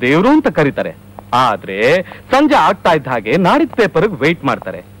ನಿಮ್ಮನ್ ದೇವ್ರು ಅಂತ ಕರೀತಾರೆ. ಆದ್ರೆ ಸಂಜೆ ಆಗ್ತಾ ಇದ್ದ ಹಾಗೆ ನಾಡಿದ ಪೇಪರ್ಗೆ ವೆಯ್ಟ್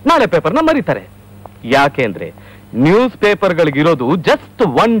ಮಾಡ್ತಾರೆ, ನಾಳೆ ಪೇಪರ್ನ ಮರೀತಾರೆ. ಯಾಕೆಂದ್ರೆ news ಪೇಪರ್ಗಳಿಗಿರೋದು just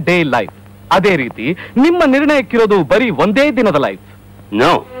one day life. ಅದೇ ರೀತಿ ನಿಮ್ಮ ನಿರ್ಣಯಕ್ಕಿರೋದು ಬರೀ ಒಂದೇ ದಿನದ ಲೈಫ್.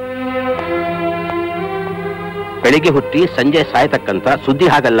 ನೋ, ಬೆಳಿಗ್ಗೆ ಹುಟ್ಟಿ ಸಂಜೆ ಸಾಯತಕ್ಕಂಥ ಸುದ್ದಿ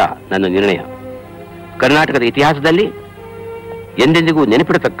ಹಾಗಲ್ಲ ನನ್ನ ನಿರ್ಣಯ. ಕರ್ನಾಟಕದ ಇತಿಹಾಸದಲ್ಲಿ ಎಂದೆಂದಿಗೂ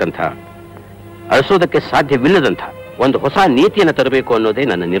ನೆನಪಿಡತಕ್ಕಂಥ, ಅಳಿಸೋದಕ್ಕೆ ಸಾಧ್ಯವಿಲ್ಲದಂಥ ಒಂದು ಹೊಸ ನೀತಿಯನ್ನು ತರಬೇಕು ಅನ್ನೋದೇ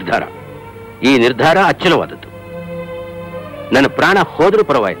ನನ್ನ ನಿರ್ಧಾರ. ಈ ನಿರ್ಧಾರ ಅಚ್ಚಲವಾದದ್ದು. ನನ್ನ ಪ್ರಾಣ ಹೋದ್ರೂ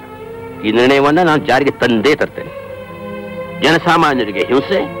ಪರವಾಗಿಲ್ಲ, ಈ ನಿರ್ಣಯವನ್ನ ನಾನು ಜಾರಿಗೆ ತಂದೇ ತರ್ತೇನೆ. ಜನಸಾಮಾನ್ಯರಿಗೆ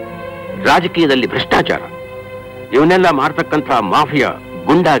ಹಿಂಸೆ, ರಾಜಕೀಯದಲ್ಲಿ ಭ್ರಷ್ಟಾಚಾರ ಇವನ್ನೆಲ್ಲ ಮಾಡ್ತಕ್ಕಂಥ ಮಾಫಿಯಾ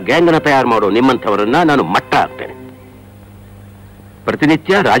ಗುಂಡಾ ಗ್ಯಾಂಗ್ನ ತಯಾರು ಮಾಡೋ ನಿಮ್ಮಂಥವರನ್ನ ನಾನು ಮಟ್ಟ ಹಾಕ್ತೇನೆ.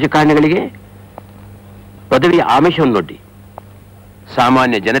 ಪ್ರತಿನಿತ್ಯ ರಾಜಕಾರಣಿಗಳಿಗೆ ಪದವಿಯ ಆಮಿಷವನ್ನೊಡ್ಡಿ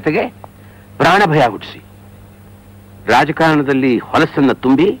ಸಾಮಾನ್ಯ ಜನತೆಗೆ ಪ್ರಾಣ ಭಯ ಹುಟ್ಟಿಸಿ ರಾಜಕಾರಣದಲ್ಲಿ ಹೊಲಸನ್ನ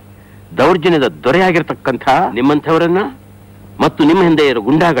ತುಂಬಿ ದೌರ್ಜನ್ಯದ ದೊರೆಯಾಗಿರ್ತಕ್ಕಂಥ ನಿಮ್ಮಂಥವರನ್ನ ಮತ್ತು ನಿಮ್ಮ ಹಿಂದೆ ಇರೋ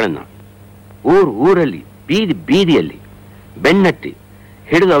ಗುಂಡಾಗಳನ್ನ ಊರಲ್ಲಿ ಬೀದಿ ಬೀದಿಯಲ್ಲಿ ಬೆನ್ನಟ್ಟಿ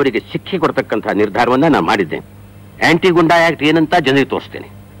ಹಿಡಿದು ಅವರಿಗೆ ಶಿಕ್ಷೆ ಕೊಡ್ತಕ್ಕಂಥ ನಿರ್ಧಾರವನ್ನ ನಾನು ಮಾಡಿದ್ದೇನೆ. ಆಂಟಿ ಗುಂಡಾ ಆಕ್ಟ್ ಏನಂತ ಜನರಿಗೆ ತೋರಿಸ್ತೇನೆ,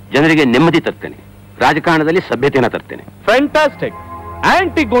 ಜನರಿಗೆ ನೆಮ್ಮದಿ ತರ್ತೇನೆ, ರಾಜಕಾರಣದಲ್ಲಿ ಸಭ್ಯತೆಯನ್ನ ತರ್ತೇನೆ. ಫ್ಯಾಂಟಾಸ್ಟಿಕ್.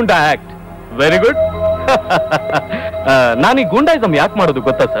 ಆಂಟಿ ಗೂಂಡಾ ಆಕ್ಟ್. Very good. ನಾನು ಈ ಗೂಂಡಾಯಿಸಂ ಯಾಕೆ ಮಾಡೋದು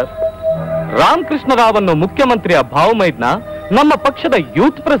ಗೊತ್ತಾ ಸರ್? ರಾಮಕೃಷ್ಣ ರಾವನ್ನು ಮುಖ್ಯಮಂತ್ರಿಯ ಭಾವಮೈದ್ನ ನಮ್ಮ ಪಕ್ಷದ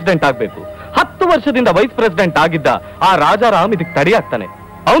ಯೂತ್ ಪ್ರೆಸಿಡೆಂಟ್ ಆಗ್ಬೇಕು. 10 ವರ್ಷದಿಂದ ವೈಸ್ ಪ್ರೆಸಿಡೆಂಟ್ ಆಗಿದ್ದ ಆ ರಾಜಾರಾಮ್ ಇದಕ್ಕೆ ತಡಿಯಾಗ್ತಾನೆ.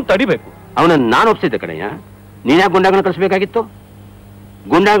 ಅವನ್ ತಡಿಬೇಕು. ಅವನನ್ನು ನಾನು ಒಪ್ಸಿದ್ದೆ ಕಣಯ್ಯ. ನೀನ್ಯಾಕೆ ಗುಂಡಾಗಳನ್ನ ಕಳಿಸ್ಬೇಕಾಗಿತ್ತು?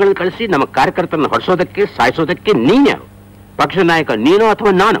 ಗುಂಡಾಗಳನ್ನ ಕಳಿಸಿ ನಮ್ಮ ಕಾರ್ಯಕರ್ತರನ್ನ ಹೊಡೆಸೋದಕ್ಕೆ, ಸಾಯಿಸೋದಕ್ಕೆ ನೀನ್ಯಾರು? ಪಕ್ಷದ ನಾಯಕ ನೀನು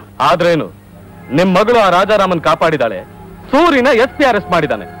ಅಥವಾ ನಾನು? ಆದ್ರೇನು, ನಿಮ್ ಮಗಳು ಆ ರಾಜಾರಾಮನ್ ಕಾಪಾಡಿದಾಳೆ. ಸೂರಿನ SP ಅರೆಸ್ಟ್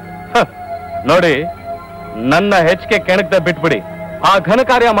ಮಾಡಿದ್ದಾನೆ. ನೋಡಿ, ನನ್ನ ಹೆಚ್ಚಿಗೆ ಕೆಣಕದೆ ಬಿಟ್ಬಿಡಿ. ಆ ಘನ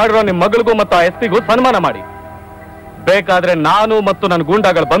ಕಾರ್ಯ ಮಾಡಿರೋ ನಿಮ್ ಮಗಳಿಗೂ ಮತ್ತು ಆ SPಗೂ ಸನ್ಮಾನ ಮಾಡಿ. ಬೇಕಾದ್ರೆ ನಾನು ಮತ್ತು ನನ್ನ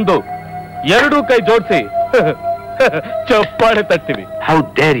ಗೂಂಡಾಗಳು ಬಂದು ಎರಡೂ ಕೈ ಜೋಡಿಸಿ ಚಪ್ಪಾಳೆ ತಟ್ತೀವಿ. How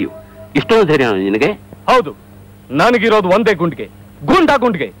dare you! ಇಷ್ಟೊಂದು ಧೈರ್ಯ ನಿನಗೆ? ಹೌದು, ನನಗಿರೋದು ಒಂದೇ ಗುಂಡಿಗೆ, ಗೂಂಡಾ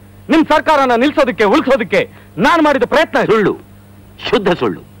ಗುಂಡಿಗೆ. ನಿಮ್ ಸರ್ಕಾರನ ನಿಲ್ಸೋದಕ್ಕೆ, ಉಳಿಸೋದಕ್ಕೆ ನಾನು ಮಾಡಿದ ಪ್ರಯತ್ನ ಸುಳ್ಳು, ಶುದ್ಧ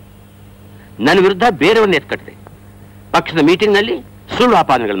ಸುಳ್ಳು. ನನ್ನ ವಿರುದ್ಧ ಬೇರೆಯವನ್ನ ಎತ್ಕಟ್ಟಿದೆ. ಪಕ್ಷದ ಮೀಟಿಂಗ್ ನಲ್ಲಿ ಸುಳ್ಳು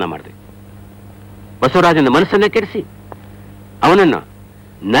ಆಪಾದನೆಗಳನ್ನ ಮಾಡಿದೆ. ಬಸವರಾಜನ ಮನಸ್ಸನ್ನ ಕೆಡಿಸಿ ಅವನನ್ನ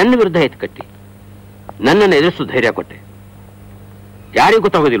ನನ್ನ ವಿರುದ್ಧ ಎತ್ಕಟ್ಟಿ ನನ್ನನ್ನು ಎದುರಿಸು ಧೈರ್ಯ ಕೊಟ್ಟೆ. ಯಾರಿಗೂ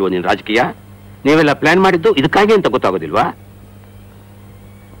ಗೊತ್ತಾಗೋದಿಲ್ವೋ ನಿನ್ನ ರಾಜಕೀಯ? ನೀವೆಲ್ಲ ಪ್ಲಾನ್ ಮಾಡಿದ್ದು ಇದಕ್ಕಾಗಿ ಅಂತ ಗೊತ್ತಾಗೋದಿಲ್ವಾ?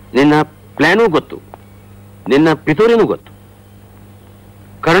 ನಿನ್ನ ಪ್ಲಾನೂ ಗೊತ್ತು, ನಿನ್ನ ಪಿತೂರಿನೂ ಗೊತ್ತು.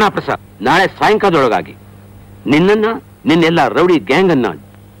 ಕರುಣಾಪ್ರಸಾದ್ ನಾಳೆ ಸಾಯಂಕಾಲದೊಳಗಾಗಿ ನಿನ್ನನ್ನ, ನಿನ್ನೆಲ್ಲ ರೌಡಿ ಗ್ಯಾಂಗ್ ಅನ್ನ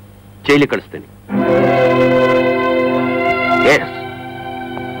ಜೈಲಿಗೆ ಕಳಿಸ್ತೇನೆ.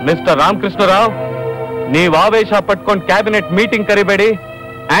 ಮಿಸ್ಟರ್ ರಾಮಕೃಷ್ಣ ರಾವ್, ನೀವು ಆವೇಶ ಪಟ್ಕೊಂಡು ಕ್ಯಾಬಿನೆಟ್ ಮೀಟಿಂಗ್ ಕರಿಬೇಡಿ,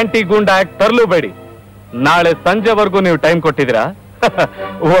 ಆಂಟಿ ಗೂಂಡಾ ಆಕ್ಟ್ ತರಲೂಬೇಡಿ. ನಾಳೆ ಸಂಜೆವರೆಗೂ ನೀವು ಟೈಮ್ ಕೊಟ್ಟಿದ್ದೀರಾ.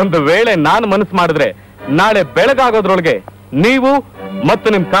 ಒಂದು ವೇಳೆ ನಾನು ಮನಸ್ಸು ಮಾಡಿದ್ರೆ ನಾಳೆ ಬೆಳಗಾಗೋದ್ರೊಳಗೆ ನೀವು ಮತ್ತು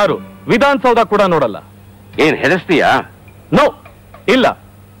ನಿಮ್ ಕಾರು ವಿಧಾನಸೌಧ ಕೂಡ ನೋಡಲ್ಲ. ಏನ್ ಹೆದರ್ಸ್ತೀಯಾ? ನೋ, ಇಲ್ಲ,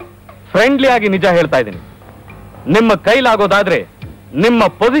 ಫ್ರೆಂಡ್ಲಿ ಆಗಿ ನಿಜ ಹೇಳ್ತಾ ಇದ್ದೀನಿ. ನಿಮ್ಮ ಕೈಲಾಗೋದಾದ್ರೆ ನಿಮ್ಮ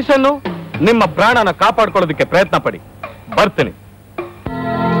ಪೊಸಿಷನ್ನು, ನಿಮ್ಮ ಪ್ರಾಣನ ಕಾಪಾಡ್ಕೊಳ್ಳೋದಕ್ಕೆ ಪ್ರಯತ್ನ ಪಡಿ. ಬರ್ತೀನಿ.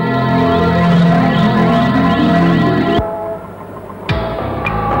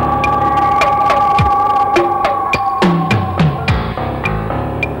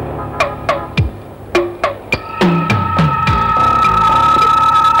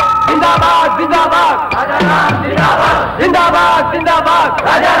 जिंदाबाद जिंदाबाद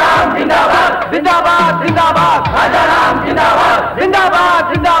राजाराम जिंदाबाद जिंदाबाद जिंदाबाद राजाराम जिंदाबाद जिंदाबाद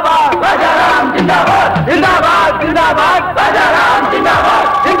जिंदाबाद राजाराम जिंदाबाद जिंदाबाद जिंदाबाद राजाराम जिंदाबाद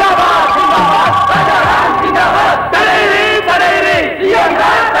जिंदाबाद जिंदाबाद राजाराम जिंदाबाद तड़ेरे तड़ेरे जियाता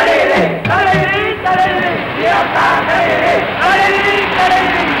तड़ेरे तड़ेरे तड़ेरे जियाता तड़ेरे तड़ेरे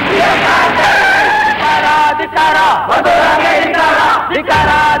तड़ेरे जियाता धिकारा धिकारा मधुरागे धिकारा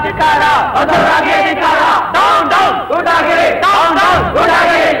धिकारा धिकारा मधुरागे धिकारा down down उड़ागे down down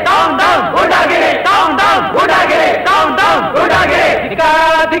उड़ागे down down उड़ागे down down उड़ागे down down उड़ागे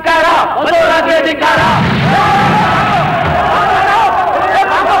धिकारा धिकारा मधुरागे धिकारा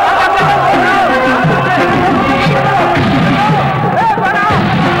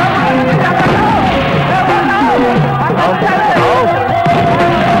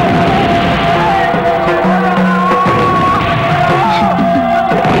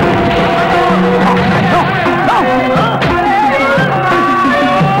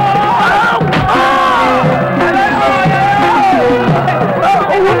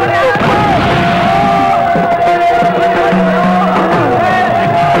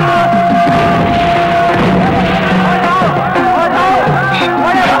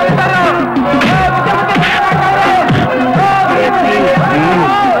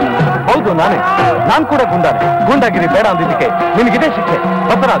ನಾನ್ ಕೂಡ ಗುಂಡಾನೆ. ಗುಂಡಾಗಿರಿ ಬೇಡ ಅಂದಿದ್ದಕ್ಕೆ ನಿನಗಿದೆ ಶಿಕ್ಷೆ.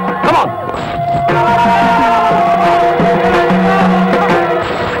 ಬಸವರಾಜ್, ಕಮಾನ್.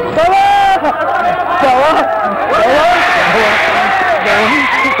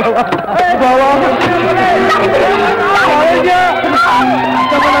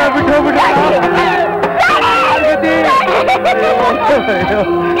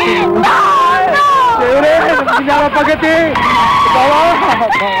 ಪಗತಿ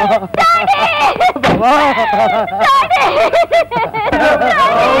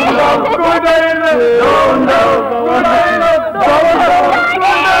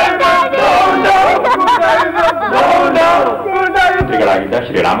ಮಂತ್ರಿಗಳಾಗಿದ್ದ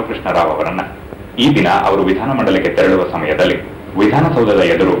ಶ್ರೀ ರಾಮಕೃಷ್ಣ ರಾವ್ ಅವರನ್ನ ಈ ದಿನ ಅವರು ವಿಧಾನಮಂಡಲಕ್ಕೆ ತೆರಳುವ ಸಮಯದಲ್ಲಿ ವಿಧಾನಸೌಧದ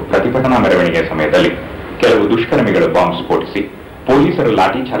ಎದುರು ಪ್ರತಿಭಟನಾ ಮೆರವಣಿಗೆ ಸಮಯದಲ್ಲಿ ಕೆಲವು ದುಷ್ಕರ್ಮಿಗಳು ಬಾಂಬ್ ಸ್ಫೋಟಿಸಿ ಪೊಲೀಸರು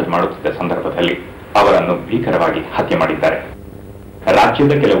ಲಾಠಿ ಚಾರ್ಜ್ ಮಾಡುತ್ತಿದ್ದ ಸಂದರ್ಭದಲ್ಲಿ ಅವರನ್ನು ಭೀಕರವಾಗಿ ಹತ್ಯೆ ಮಾಡಿದ್ದಾರೆ.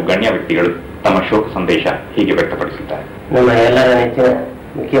 ರಾಜ್ಯದ ಕೆಲವು ಗಣ್ಯ ವ್ಯಕ್ತಿಗಳು ತಮ್ಮ ಶೋಕ ಸಂದೇಶ ಹೀಗೆ ವ್ಯಕ್ತಪಡಿಸಿದ್ದಾರೆ. ನಮ್ಮ ಎಲ್ಲರ ನೆಚ್ಚಿನ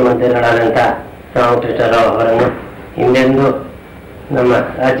ಮುಖ್ಯಮಂತ್ರಿಗಳಾದಂಥ ರಾಮಕೃಷ್ಣ ರಾವ್ ಅವರನ್ನು ಹಿಂದೆಂದೂ ನಮ್ಮ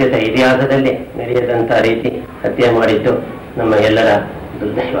ರಾಜ್ಯದ ಇತಿಹಾಸದಲ್ಲಿ ನಡೆಯದಂಥ ರೀತಿ ಹತ್ಯೆ ಮಾಡಿದ್ದು ನಮ್ಮ ಎಲ್ಲರ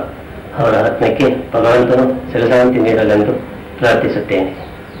ದುರ್ದೈವ. ಅವರ ಆತ್ಮಕ್ಕೆ ಭಗವಂತನು ಶಿರಶಾಂತಿ ನೀಡಲೆಂದು ಪ್ರಾರ್ಥಿಸುತ್ತೇನೆ.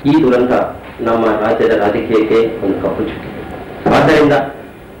 ಈ ದುರಂತ ನಮ್ಮ ರಾಜ್ಯದ ರಾಜಕೀಯಕ್ಕೆ ಒಂದು ಕಪ್ಪು ಚುಕ್ಕಿ. ಆದ್ದರಿಂದ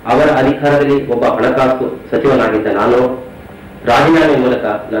ಅವರ ಅಧಿಕಾರದಲ್ಲಿ ಒಬ್ಬ ಹಣಕಾಸು ಸಚಿವನಾಗಿದ್ದ ನಾನು ರಾಜೀನಾಮೆ ಮೂಲಕ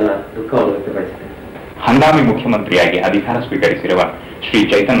ನನ್ನ ದುಃಖವನ್ನು ವ್ಯಕ್ತಪಡಿಸಿದ್ದೇನೆ. ಹಂಗಾಮಿ ಮುಖ್ಯಮಂತ್ರಿಯಾಗಿ ಅಧಿಕಾರ ಸ್ವೀಕರಿಸಿರುವ ಶ್ರೀ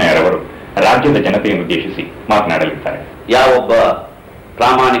ಚೈತನ್ಯರವರು ರಾಜ್ಯದ ಜನತೆಯನ್ನು ಉದ್ದೇಶಿಸಿ ಮಾತನಾಡಲಿದ್ದಾರೆ. ಯಾವೊಬ್ಬ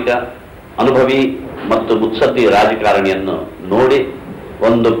ಪ್ರಾಮಾಣಿಕ, ಅನುಭವಿ ಮತ್ತು ಮುತ್ಸದ್ದಿ ರಾಜಕಾರಣಿಯನ್ನು ನೋಡಿ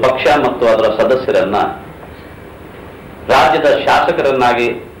ಒಂದು ಪಕ್ಷ ಮತ್ತು ಅದರ ಸದಸ್ಯರನ್ನ ರಾಜ್ಯದ ಶಾಸಕರನ್ನಾಗಿ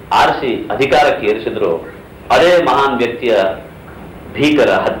ಆರಿಸಿ ಅಧಿಕಾರಕ್ಕೆ ಏರಿಸಿದ್ರು, ಅದೇ ಮಹಾನ್ ವ್ಯಕ್ತಿಯ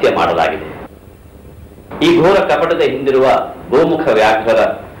ಭೀಕರ ಹತ್ಯೆ ಮಾಡಲಾಗಿದೆ. ಈ ಘೋರ ಕಪಟದ ಹಿಂದಿರುವ ಗೋಮುಖ ವ್ಯಾಘ್ರರ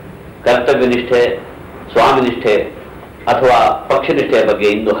ಕರ್ತವ್ಯನಿಷ್ಠೆ, ಸ್ವಾಮಿನಿಷ್ಠೆ ಅಥವಾ ಪಕ್ಷನಿಷ್ಠೆಯ ಬಗ್ಗೆ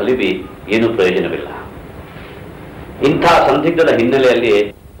ಇಂದು ಹಲಿವಿ ಏನೂ ಪ್ರಯೋಜನವಿಲ್ಲ. ಇಂಥ ಸಂದಿಗ್ಧದ ಹಿನ್ನೆಲೆಯಲ್ಲಿ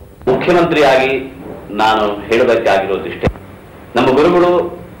ಮುಖ್ಯಮಂತ್ರಿಯಾಗಿ ನಾನು ಹೇಳಬೇಕಾಗಿರೋದಿಷ್ಟೇ. ನಮ್ಮ ಗುರುಗಳು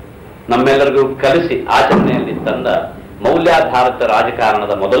ನಮ್ಮೆಲ್ಲರಿಗೂ ಕಲಿಸಿ ಆಚರಣೆಯಲ್ಲಿ ತಂದ ಮೌಲ್ಯಾಧಾರಿತ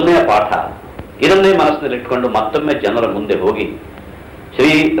ರಾಜಕಾರಣದ ಮೊದಲನೆಯ ಪಾಠ. ಇದನ್ನೇ ಮನಸ್ಸಿನಲ್ಲಿಟ್ಟುಕೊಂಡು ಮತ್ತೊಮ್ಮೆ ಜನರ ಮುಂದೆ ಹೋಗಿ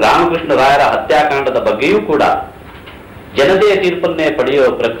ಶ್ರೀ ರಾಮಕೃಷ್ಣ ರಾಯರ ಹತ್ಯಾಕಾಂಡದ ಬಗ್ಗೆಯೂ ಕೂಡ ಜನತೆಯ ತೀರ್ಪನ್ನೇ ಪಡೆಯುವ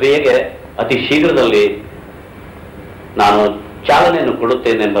ಪ್ರಕ್ರಿಯೆಗೆ ಅತಿ ಶೀಘ್ರದಲ್ಲಿ ನಾನು ಚಾಲನೆಯನ್ನು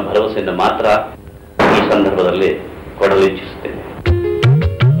ಕೊಡುತ್ತೇನೆಂಬ ಭರವಸೆಯನ್ನು ಮಾತ್ರ ಈ ಸಂದರ್ಭದಲ್ಲಿ ಕೊಡಲು ಇಚ್ಛಿಸುತ್ತೇನೆ.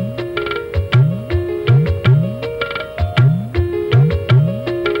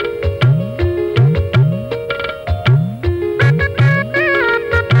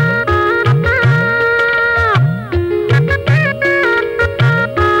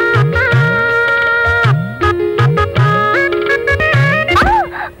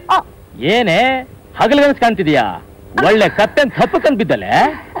 ಏನೇ ಹಗಲಗನಸ್ ಕಾಣ್ತಿದೀಯಾ? ಒಳ್ಳೆ ಕತ್ತೆ ತಪ್ಪಕಂದ್ ಬಿದ್ದಲೆ.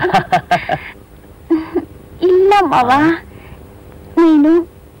 ಇಲ್ಲ ಮಾವ, ನೀನು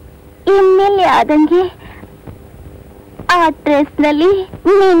ಎಮ್ಮೆಲ್ಲೆ ಆದಂಗೆ ಆ ಡ್ರೆಸ್ ನಲ್ಲಿ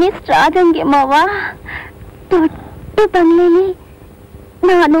ಮಿನಿಸ್ಟರ್ ಆದಂಗೆ ಮಾವ. ದೊಡ್ಡ ಬಂಗ್ಲೆಲಿ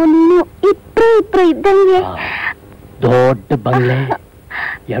ನಾನು ನೀನು ಇಬ್ರು ಇದ್ದಂಗೆ. ದೊಡ್ಡ ಬಂಗ್ಲೆ,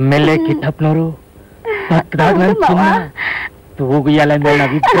 ಎಮ್ಮೆಲ್ಲೆ ಕಿಟ್ಟಪ್ಪನವರು ಪಕ್ಕದಾಗ ನನ್ ಚಿನ್ನ ತೂಗು ಎಲ್ಲ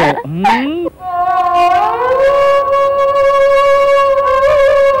ನಾವಿದ್ರೆ.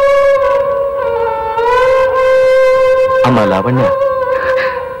 ಅಮ್ಮ ಲಾವಣ್ಯ,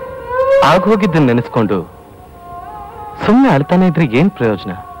 ಆಗೋಗಿದ್ದನ್ನು ನೆನೆಸ್ಕೊಂಡು ಸುಮ್ಮನೆ ಅಳ್ತಾನೆ ಇದ್ರೆ ಏನ್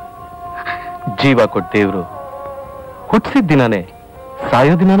ಪ್ರಯೋಜನ? ಜೀವ ಕೊಟ್ಟ ದೇವ್ರು ಹುಟ್ಟಿಸಿದ ದಿನಾನೇ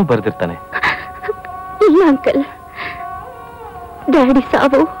ಸಾಯೋ ದಿನಾನು ಬರೆದಿರ್ತಾನೆ. ಇಲ್ಲ ಅಂಕಲ್, ಡ್ಯಾಡಿ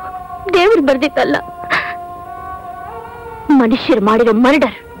ಸಾವು ದೇವ್ರು ಬರ್ದಿತ್ತಲ್ಲ, ಮನುಷ್ಯರು ಮಾಡಿರೋ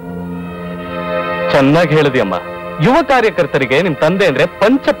ಮರ್ಡರ್. ಚೆನ್ನಾಗಿ ಹೇಳಿದ್ಯಮ್ಮ. ಯುವ ಕಾರ್ಯಕರ್ತರಿಗೆ ನಿಮ್ ತಂದೆ ಅಂದ್ರೆ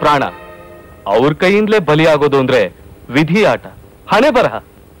ಪಂಚ ಪ್ರಾಣ. ಅವ್ರ ಕೈಯಿಂದಲೇ ಬಲಿಯಾಗೋದು ಅಂದ್ರೆ ವಿಧಿ ಆಟ, ಹಣೆ ಬರಹ.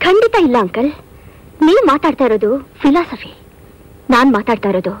 ಖಂಡಿತ ಇಲ್ಲ ಅಂಕಲ್, ನೀವು ಮಾತಾಡ್ತಾ ಇರೋದು ಫಿಲಾಸಫಿ, ನಾನ್ ಮಾತಾಡ್ತಾ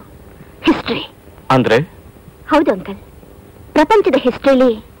ಇರೋದು ಹಿಸ್ಟ್ರಿ. ಅಂದ್ರೆ? ಹೌದು ಅಂಕಲ್, ಪ್ರಪಂಚದ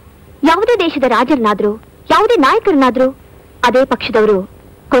ಹಿಸ್ಟ್ರಿಲಿ ಯಾವುದೇ ದೇಶದ ರಾಜರನ್ನಾದ್ರೂ ಯಾವುದೇ ನಾಯಕರನ್ನಾದ್ರೂ ಅದೇ ಪಕ್ಷದವರು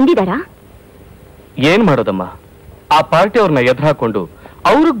ಕೊಂದಿದಾರಾ? ಏನ್ ಮಾಡೋದಮ್ಮ, ಆ ಪಾರ್ಟಿ ಅವ್ರನ್ನ ಎದುರಾಕೊಂಡು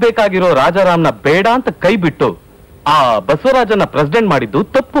ಅವ್ರಿಗೆ ಬೇಕಾಗಿರೋ ರಾಜಾರಾಮ್ನ ಬೇಡ ಅಂತ ಕೈ ಬಿಟ್ಟು ಆ ಬಸವರಾಜನ್ನ ಪ್ರೆಸಿಡೆಂಟ್ ಮಾಡಿದ್ದು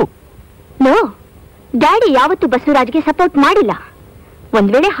ತಪ್ಪು. ನೋ, ಡ್ಯಾಡಿ ಯಾವತ್ತೂ ಬಸವರಾಜ್ಗೆ ಸಪೋರ್ಟ್ ಮಾಡಿಲ್ಲ.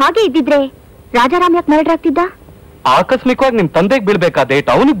 ಒಂದ್ ವೇಳೆ ಹಾಗೆ ಇದ್ದಿದ್ರೆ ರಾಜಾರಾಮ್ ಯಾಕೆ ಮರ್ಡರ್ ಆಗ್ತಿದ್ದ? ಆಕಸ್ಮಿಕವಾಗಿ ನಿಮ್ ತಂದೆಗೆ ಬೀಳ್ಬೇಕಾದ ಏಟ್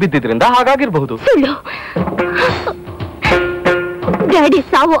ಅವನಿಗೆ ಬಿದ್ದಿದ್ರಿಂದ ಹಾಗಾಗಿರ್ಬಹುದು. ಸುಳ್ಳು. ಡ್ಯಾಡಿ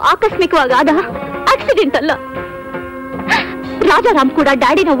ಸಾವು ಆಕಸ್ಮಿಕವಾಗಿ ಆದ ಆಕ್ಸಿಡೆಂಟ್ ಅಲ್ಲ. ರಾಜಾರಾಮ್ ಕೂಡ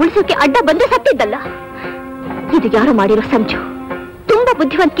ಡ್ಯಾಡಿನ ಉಳಿಸೋಕೆ ಅಡ್ಡ ಬಂದು ಸತ್ತಿದ್ದಲ್ಲ. ಇದು ಯಾರು ಮಾಡಿರೋ ಸಂಚು. ತುಂಬಾ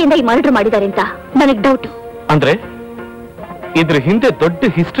ಬುದ್ಧಿವಂತಿಕೆಯಿಂದ ಈ ಮರ್ಡರ್ ಮಾಡಿದ್ದಾರೆ ಅಂತ ನನಗ್ ಡೌಟ್. ಅಂದ್ರೆ ಇದ್ರ ಹಿಂದೆ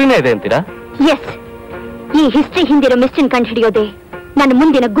ದೊಡ್ಡ ಹಿಸ್ಟ್ರಿನೇ ಇದೆ ಅಂತೀರಾ? ಎಸ್, ಈ ಹಿಸ್ಟ್ರಿ ಹಿಂದಿರೋ ಮಿಸ್ಟೇನ್ ಕಂಡು ಹಿಡಿಯೋದೇ ನನ್ನ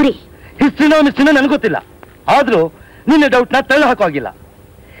ಮುಂದಿನ ಗುರಿ. ಹಿಸ್ಟ್ರಿನೋ ಮಿಸ್ಟ್ರಿನೋ ನನಗೆ ಗೊತ್ತಿಲ್ಲ, ಆದ್ರೂ ನಿನ್ನ ಡೌಟ್ ನ ತಳ್ಳ ಹಾಕುವಾಗಿಲ್ಲ.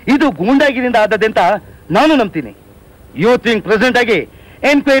 ಇದು ಗೂಂಡಾಗಿರಿಂದ ಆದದ್ದೆಂತ ನಾನು ನಂಬ್ತೀನಿ. ಯೂತ್ ಪ್ರೆಸಿಡೆಂಟ್ ಆಗಿ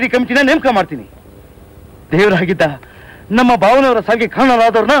ಎನ್ಕ್ವೈರಿ ಕಮಿಟಿನ ನೇಮಕ ಮಾಡ್ತೀನಿ. ದೇವರಾಗಿದ್ದ ನಮ್ಮ ಭಾವನವರ ಸಾಗಿ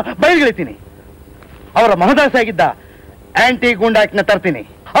ಕಾರಣರಾದವ್ರನ್ನ ಬಯಲ್ಗೆಳಿತೀನಿ. ಅವರ ಮಹದಾಸೆ ಆಗಿದ್ದ ಆಂಟಿ ಗೂಂಡಾಕ್ನ ತರ್ತೀನಿ.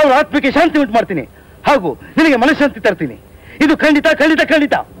 ಅವ್ರ ಆತ್ಮಕ್ಕೆ ಶಾಂತಿ ಉಂಟು ಮಾಡ್ತೀನಿ, ಹಾಗೂ ನಿನಗೆ ಮನಃಶಾಂತಿ ತರ್ತೀನಿ. ಇದು ಖಂಡಿತ ಖಂಡಿತ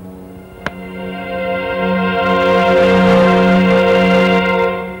ಖಂಡಿತ.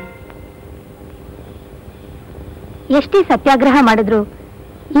 ಎಷ್ಟೇ ಸತ್ಯಾಗ್ರಹ ಮಾಡಿದ್ರು,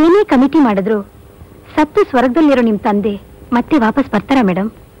 ಏನೇ ಕಮಿಟಿ ಮಾಡಿದ್ರು, ಸತ್ತು ಸ್ವರ್ಗದಲ್ಲಿರೋ ನಿಮ್ ತಂದೆ ಮತ್ತೆ ವಾಪಸ್ ಬರ್ತಾರಾ ಮೇಡಮ್?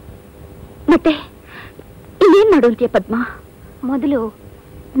 ಮತ್ತೆ ಇನ್ನೇನ್ ಮಾಡುವಂತೀಯ ಪದ್ಮ? ಮೊದಲು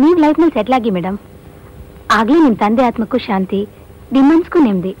ನೀವ್ ಲೈಫ್ ನಲ್ಲಿ ಸೆಟ್ಲ್ ಆಗಿ ಮೇಡಮ್, ಆಗ್ಲೇ ನಿಮ್ ತಂದೆ ಆತ್ಮಕ್ಕೂ ಶಾಂತಿ, ನಿಮ್ಮನ್ಸ್ಗೂ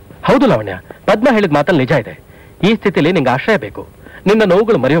ನೆಮ್ಮದಿ. ಹೌದು ಲಾವಣ್ಯ, ಪದ್ಮ ಹೇಳಿದ ಮಾತಲ್ಲಿ ನಿಜ ಇದೆ. ಈ ಸ್ಥಿತಿಲಿ ನಿಂಗೆ ಆಶ್ರಯ ಬೇಕು. ನಿನ್ನ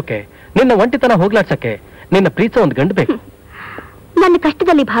ನೋವುಗಳು ಮರೆಯೋಕೆ, ನಿನ್ನ ಒಂಟಿತನ ಹೋಗ್ಲಾಡ್ಸಕ್ಕೆ ನಿನ್ನ ಪ್ರೀತ ಒಂದು ಗಂಡು ಬೇಕು. ನನ್ನ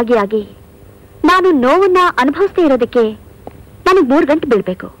ಕಷ್ಟದಲ್ಲಿ ಭಾಗಿಯಾಗಿ ನಾನು ನೋವನ್ನ ಅನುಭವಿಸ್ತೇ ಇರೋದಕ್ಕೆ ನನಗೆ 3 ಗಂಟೆ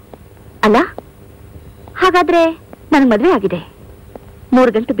ಬೀಳ್ಬೇಕು ಅಲ್ಲ? ಹಾಗಾದ್ರೆ ನನಗೆ ಮದುವೆ ಆಗಿದೆ,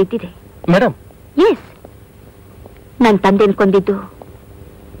 3 ಗಂಟು ಬಿದ್ದಿದೆ. ಮೇಡಮ್, ಎಸ್, ನನ್ನ ತಂದೆನ ಕೊಂದಿದ್ದು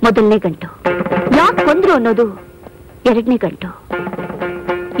 1ನೇ ಗಂಟು, ಯಾಕೆ ಕೊಂದ್ರು ಅನ್ನೋದು 2ನೇ ಗಂಟು,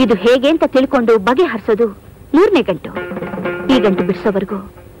 ಇದು ಹೇಗೆ ಅಂತ ತಿಳ್ಕೊಂಡು ಬಗೆಹರಿಸೋದು 3ನೇ ಗಂಟು. ಈ ಗಂಟು ಬಿಡಿಸೋವರೆಗೂ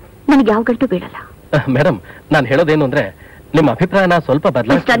ನನಗೆ ಯಾವ ಗಂಟು ಬೀಳಲ್ಲ. ಮೇಡಮ್, ನಾನು ಹೇಳೋದೇನು ಅಂದ್ರೆ ನಿಮ್ಮ ಅಭಿಪ್ರಾಯನ ಸ್ವಲ್ಪ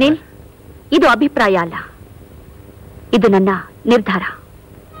ಬದಲಾಯಿಸಿ. ಅನಿಲ್, ಇದು ಅಭಿಪ್ರಾಯ ಅಲ್ಲ, ಇದು ನನ್ನ ನಿರ್ಧಾರ.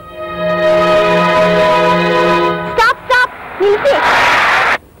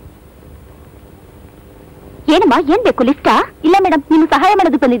 ಏನಮ್ಮ, ಏನ್ ಬೇಕು? ಲಿಫ್ಟಾ? ಇಲ್ಲ ಮೇಡಮ್, ನಿಮ್ಗೆ ಸಹಾಯ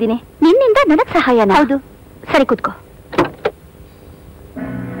ಮಾಡೋದು ಬಂದಿದ್ದೀನಿ. ನಿನ್ನಿಂದ ನನಗ್ ಸಹಾಯನಾ? ಹೌದು. ಸರಿ, ಕೂತ್ಕೋ.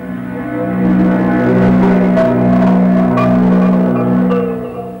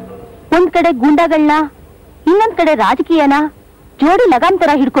 ಒಂದ್ ಕಡೆ ಗೂಂಡಾಗಳನ್ನ, ಇನ್ನೊಂದ್ ಕಡೆ ರಾಜಕೀಯನ ಜೋಡಿ ಲಗಾಮ್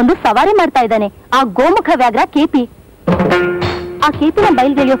ತರ ಹಿಡ್ಕೊಂಡು ಸವಾರಿ ಮಾಡ್ತಾ ಇದ್ದಾನೆ ಆ ಗೋಮುಖ ವ್ಯಾಘ್ರ ಕೆಪಿ. ಆ ಕೆಪಿನ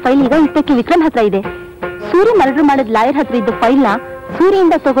ಬಯಲ್ಗೆಳೆಯೋ ಫೈಲ್ ಈಗ ಇಷ್ಟಕ್ಕೆ ವಿಕ್ರಮ್ ಹತ್ರ ಇದೆ. ಸೂರ್ಯ ಮರ್ಡರ್ ಮಾಡಿದ ಲಾಯರ್ ಹತ್ರ ಇದ್ದ ಫೈಲ್ನ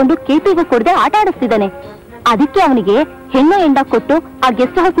ಸೂರ್ಯಿಂದ ತಗೊಂಡು ಕೆಪಿಗೆ ಕೊಡದೆ ಆಟ ಆಡಿಸ್ತಿದ್ದಾನೆ. ಅದಕ್ಕೆ ಅವನಿಗೆ ಹೆಣ್ಣು ಎಂಡ ಕೊಟ್ಟು ಆ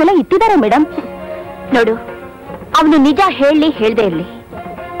ಗೆಸ್ಟ್ ಹೌಸ್ ಎಲ್ಲ ಇಟ್ಟಿದ್ದಾರೆ ಮೇಡಮ್. ನೋಡು, ಅವನು ನಿಜ ಹೇಳಿ ಹೇಳ್ದೇ ಇರ್ಲಿ,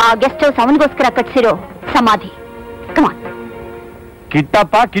 ಆ ಗೆಸ್ಟ್ ಹೌಸ್ ಅವನಿಗೋಸ್ಕರ ಕಟ್ಸಿರೋ ಸಮಾಧಿ. ಕಮಾನ್.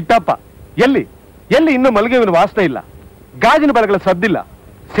 ಕಿಟ್ಟಪ್ಪ ಕಿಟ್ಟಪ್ಪ, ಎಲ್ಲಿ ಎಲ್ಲಿ ಇನ್ನು ಮಲ್ಗೆವಿನ ವಾಸನೆ ಇಲ್ಲ, ಗಾಜಿನ ಬಳೆಗಳ ಸದ್ದಿಲ್ಲ,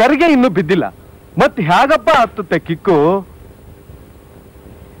 ಸೆರಿಗೆ ಇನ್ನೂ ಬಿದ್ದಿಲ್ಲ, ಮತ್ತೆ ಹೇಗಪ್ಪ ಹತ್ತುತ್ತೆ ಕಿಕ್ಕು?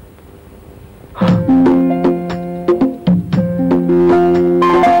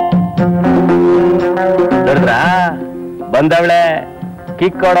 ನೋಡಿದ್ರಾ, ಬಂದವಳೆ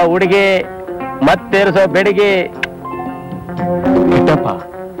ಕಿಕ್ಕೋಡೋ ಹುಡುಗಿ, ಮತ್ತೇರಿಸೋ ಬೆಡಗಿ. ಕಿಟ್ಟಪ್ಪ,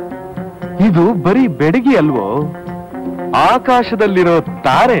 ಇದು ಬರೀ ಬೆಡಗಿ ಅಲ್ವೋ, ಆಕಾಶದಲ್ಲಿರೋ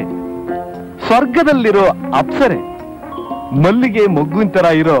ತಾರೆ, ಸ್ವರ್ಗದಲ್ಲಿರೋ ಅಪ್ಸರೆ, ಮಲ್ಲಿಗೆ ಮೊಗ್ಗುವಿನ ತರ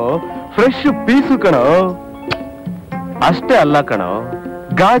ಇರೋ ಫ್ರೆಶ್ ಪೀಸು ಕಣೋ. ಅಷ್ಟೇ ಅಲ್ಲ ಕಣೋ,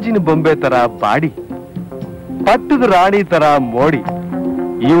 ಗಾಜಿನ ಬೊಂಬೆ ತರ ಬಾಡಿ, ಪಟ್ಟದ ರಾಣಿ ತರ ಮೋಡಿ.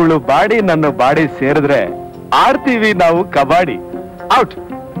 ಇವಳು ಬಾಡಿ ನನ್ನ ಬಾಡಿ ಸೇರಿದ್ರೆ ಆಡ್ತೀವಿ ನಾವು ಕಬಾಡಿ. Out,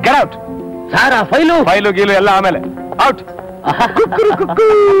 get out. ಸಾರ ಫೈಲು ಗೀಲು ಎಲ್ಲ ಆಮೇಲೆ ಔಟ್.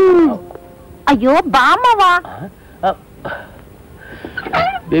 ಅಯ್ಯೋ ಬಾಮವ,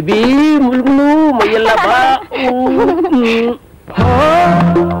 ಬೇಬಿ ಮುಳುಗುಳು ಮೈಯೆಲ್ಲ ಬಾ.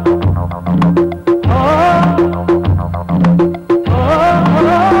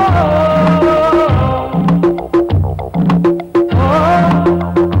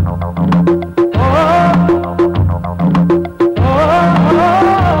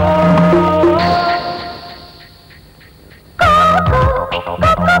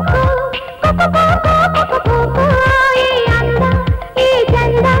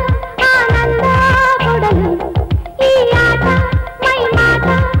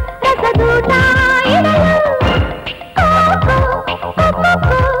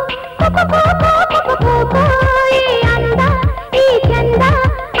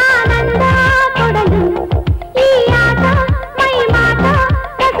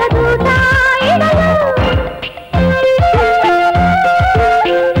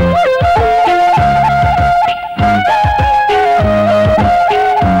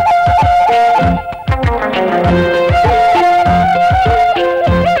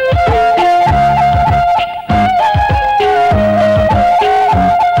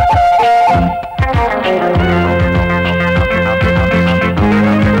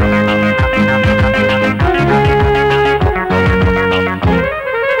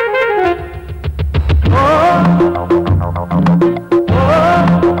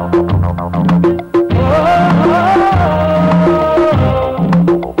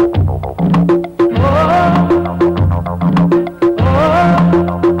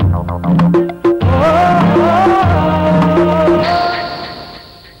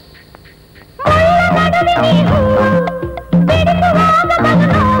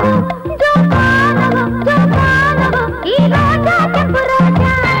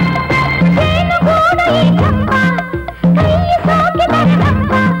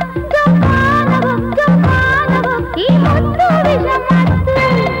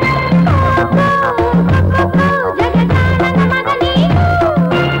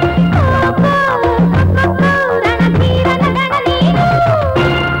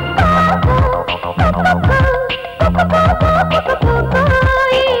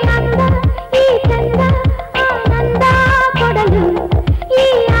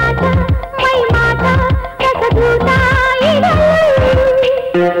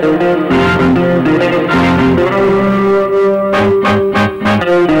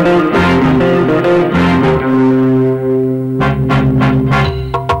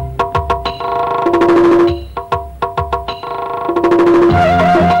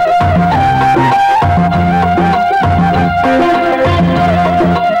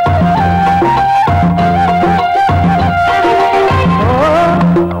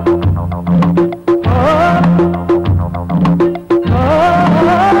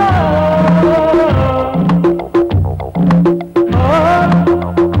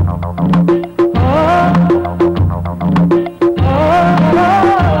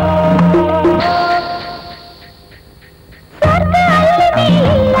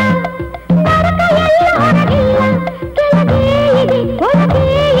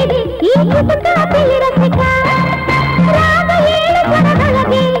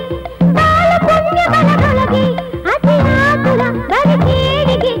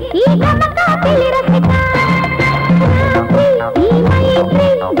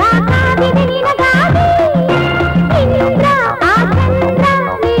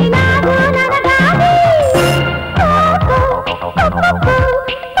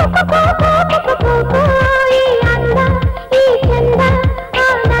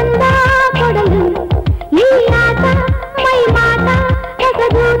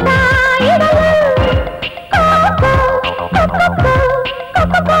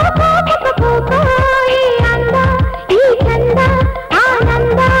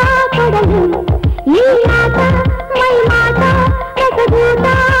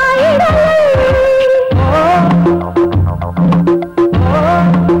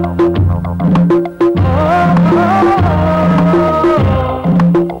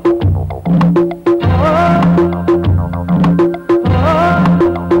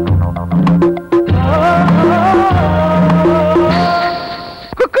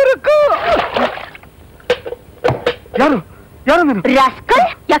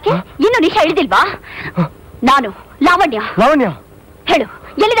 ಯಾಕೆ ಇನ್ನು ನಿಶಾ ಹಿಡಿದಿಲ್ವಾ? ನಾನು ಲಾವಣ್ಯ. ಲಾವಣ್ಯ ಹೇಳು,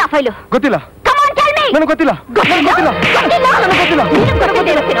 ಎಲ್ಲಿದೆ ಆ ಫೈಲು? ಗೊತ್ತಿಲ್ಲ. ನನಗೆ ಗೊತ್ತಿಲ್ಲ.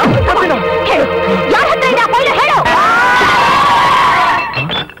 ಹೇಳು, ಯಾರ ಹತ್ರ ಇದೆ ಆ ಫೈಲು? ಹೇಳು.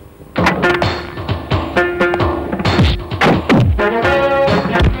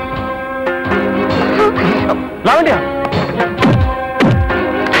 ಲಾವಣ್ಯ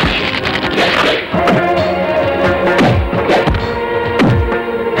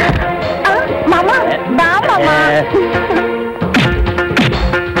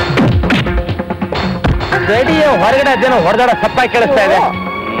ರೆಡಿಯ ಹೊರಗಡೆ ಜನ ಹೊರಗಡೆ ಸಪ್ಪಾಯಿ ಕೇಳಿಸ್ತಾ ಇದೆ.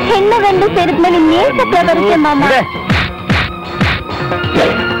 ಹೆಣ್ಣು ಗಂಡು ಸೇರಿದ್ಮೇಲೆ ಇನ್ನೇನ್ ಸತ್ಯ ಬರುತ್ತೆ ಮಾಮ?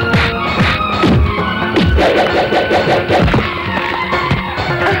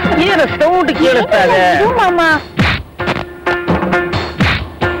 ಏನು ಸೌಂಡ್ ಕೇಳಿಸ್ತಾ ಇದೆ ಮಾಮ?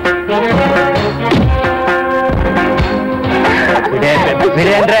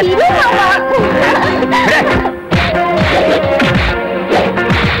 ಬಿಡೆ ಅಂದ್ರೆ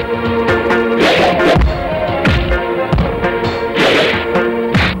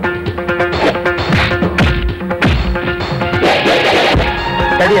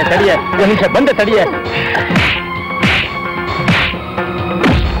ತಡಿಯ ಒಂದು ನಿಮಿಷ ಬಂದೆ ತಡಿಯ.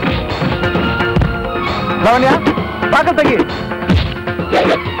 ಲಾವಣ್ಯ ಬಾಕಲ್ ತೆಗಿ.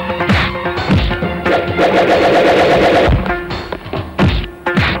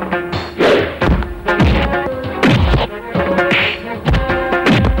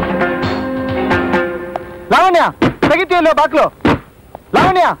 ಲಾವಣ್ಯ ತೆಗಿತೀಯಲ್ಲೋ ಬಾಕ್ಲು?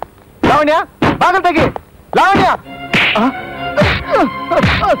 ಲಾವಣ್ಯ ಲಾವಣ್ಯ ಬಾಕಲ್ ತೆಗಿ. ಲಾವಣ್ಯ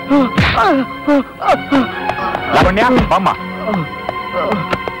ಲಾವಣ್ಯ ಬಾಮ್ಮ.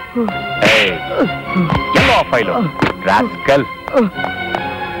 ಎಲ್ಲೋ ಫೈಲು ರಾಸ್ಕಲ್.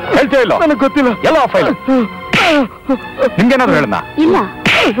 ಹೇಳ್ತೀಯ ಇಲ್ಲೋ? ನನಗೆ ಗೊತ್ತಿಲ್ಲ. ಎಲ್ಲೋ ಫೈಲು? ನಿಮ್ಗೇನಾದ್ರು ಹೇಳಣ್ಣ? ಇಲ್ಲ.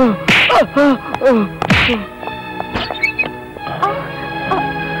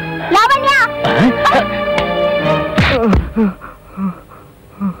 ಲಾವಣ್ಯ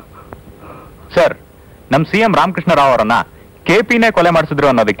ಸರ್, ನಮ್ ಸಿಎಂ ರಾಮಕೃಷ್ಣ ರಾವ್ ಅವರನ್ನ ಕೆಪಿನೇ ಕೊಲೆ ಮಾಡಿಸಿದ್ರು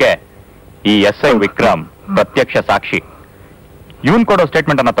ಅನ್ನೋದಕ್ಕೆ ಈ SI ವಿಕ್ರಮ್ ಪ್ರತ್ಯಕ್ಷ ಸಾಕ್ಷಿ. ಇವನ್ ಕೊಡೋ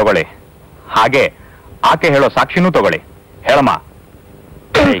ಸ್ಟೇಟ್ಮೆಂಟ್ ಅನ್ನ ತಗೊಳ್ಳಿ, ಹಾಗೆ ಆಕೆ ಹೇಳೋ ಸಾಕ್ಷಿನೂ ತಗೊಳ್ಳಿ. ಹೇಳಮ್ಮ,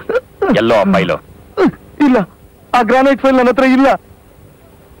 ಎಲ್ಲೋ ಫೈಲು? ಇಲ್ಲ, ಆ ಗ್ರಾನೈಟ್ ಫೈಲ್ ನನ್ನ ಹತ್ರ ಇಲ್ಲ.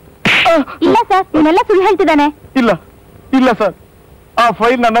 ಇಲ್ಲ ಸರ್, ಇವನೆಲ್ಲ ಸುಳ್ಳು ಹೇಳ್ತಿದ್ದಾನೆ. ಇಲ್ಲ ಇಲ್ಲ ಸರ್, ಆ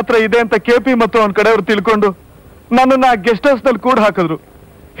ಫೈಲ್ ನನ್ನ ಹತ್ರ ಇದೆ ಅಂತ ಕೆಪಿ ಮತ್ತು ಅವನ ಕಡೆಯವರು ತಿಳ್ಕೊಂಡು ನನ್ನನ್ನ ಗೆಸ್ಟ್ ಹೌಸ್ ನಲ್ಲಿ ಕೂಡ ಹಾಕಿದ್ರು.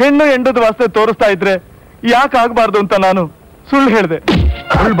 ಹೆಣ್ಣು ಎಂಡದ ವಾಸನೆ ತೋರಿಸ್ತಾ ಇದ್ರೆ ಯಾಕೆ ಆಗ್ಬಾರ್ದು ಅಂತ ನಾನು ಸುಳ್ಳು ಹೇಳಿದೆ.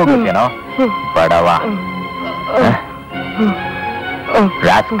 ಸುಳ್ಳು ಬಗ್ಗೇನೋ ಬಡವ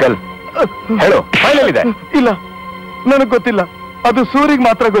ರಾಸ್ಕಲ್. ಹೇಳು, ಫೈಲಲ್ಲಿದೆ? ಇಲ್ಲ, ನನಗ್ ಗೊತ್ತಿಲ್ಲ. ಅದು ಸೂರಿಗೆ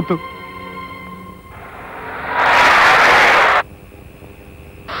ಮಾತ್ರ ಗೊತ್ತು.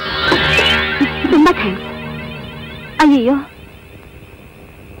 ತುಂಬಾ ಥ್ಯಾಂಕ್ಸ್. ಅಯ್ಯಯ್ಯೋ,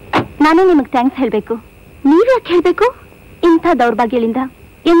 ನಾನು ನಿಮಗೆ ಥ್ಯಾಂಕ್ಸ್ ಹೇಳ್ಬೇಕು. ನೀವ್ಯಾಕೆ ಹೇಳ್ಬೇಕು? ಇಂಥ ದೌರ್ಭಾಗ್ಯಗಳಿಂದ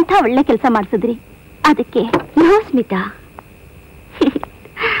ಎಂಥ ಒಳ್ಳೆ ಕೆಲಸ ಮಾಡಿಸಿದ್ರಿ. ಅದಕ್ಕೆ ನೋ ಸ್ಮಿತಾ.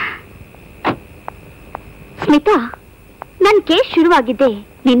 ಸ್ಮಿತಾ, ನನ್ನ ಕೇಸ್ ಶುರುವಾಗಿದ್ದೆ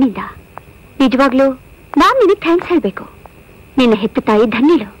ನಿನ್ನಿಂದ. ನಿಜವಾಗ್ಲೂ ನಾನ್ ನಿನಗೆ ಥ್ಯಾಂಕ್ಸ್ ಹೇಳ್ಬೇಕು. ನಿನ್ನ ಹೆತ್ತ ತಾಯಿ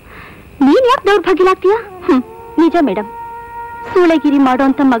ಧನ್ಯಳು. ನೀನ್ ಯಾಕೆ ದೌರ್ಭಾಗ್ಯಲಾಗ್ತೀಯಾ? ನಿಜ ಮೇಡಮ್, ಸೂಳೆಗಿರಿ ಮಾಡೋ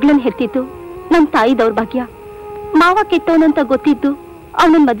ಅಂತ ಮಗಳನ್ನ ಹೆತ್ತಿದ್ದು ನನ್ನ ತಾಯಿ ದೌರ್ಭಾಗ್ಯ. ಮಾವ ಕೆಟ್ಟವನು ಅಂತ ಗೊತ್ತಿದ್ದು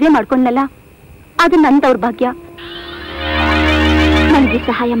ಅವನನ್ನ ಮದ್ವೆ ಮಾಡ್ಕೊಂಡಲ್ಲ, ಅದು ನನ್ನ ದೌರ್ಭಾಗ್ಯ. ನನಗೆ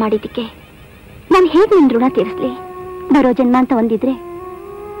ಸಹಾಯ ಮಾಡಿದ್ದಕ್ಕೆ ನಾನು ಹೇಗೆ ನಿನ್ ಋಣ ತೀರಿಸ್ಲಿ? ಬರೋ ಜನ್ಮ ಅಂತ ಒಂದಿದ್ರೆ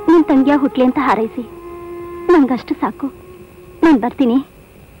ನಿನ್ ತಂಗಿಯ ಹುಟ್ಲಿ ಅಂತ ಹಾರೈಸಿ. ನಂಗಷ್ಟು ಸಾಕು. ನಾನು ಬರ್ತೀನಿ.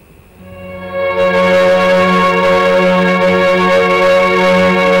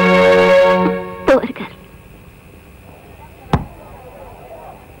 ತೋರ್ಗರ್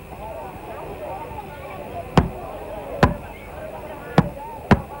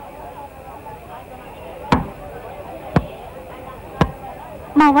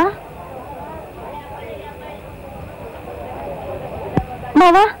ಮಾವ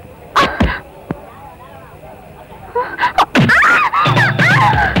ಮಾವ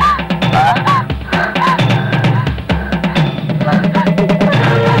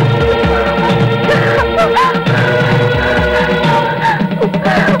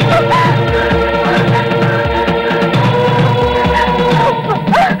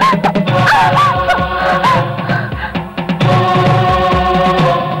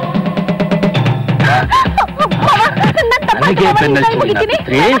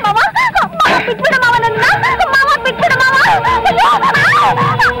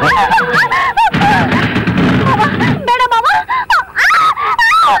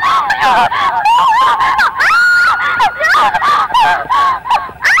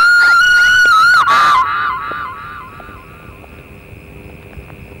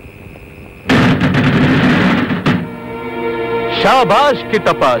ಶಾಬಾಷ್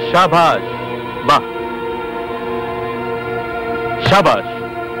ಕಿಟ್ಟಪ್ಪ, ಶಾಬಾಷ್. ಬಾ, ಶಾಬಾಷ್.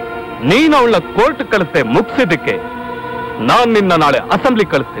 ನೀನು ಅವಳ ಕೋರ್ಟ್ ಕಳಿಸ್ತೆ ಮುಗಿಸಿದ್ದಕ್ಕೆ ನಾನ್ ನಿನ್ನ ನಾಳೆ ಅಸೆಂಬ್ಲಿ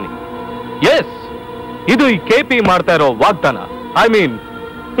ಕಳಿಸ್ತೀನಿ. ಎಸ್, ಇದು ಈ ಕೆಪಿ ಮಾಡ್ತಾ ಇರೋ ವಾಗ್ದಾನ. I mean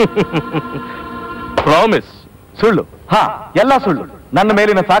promise. ಸುಳ್ಳು. ಹಾ, ಎಲ್ಲ ಸುಳ್ಳು. ನನ್ನ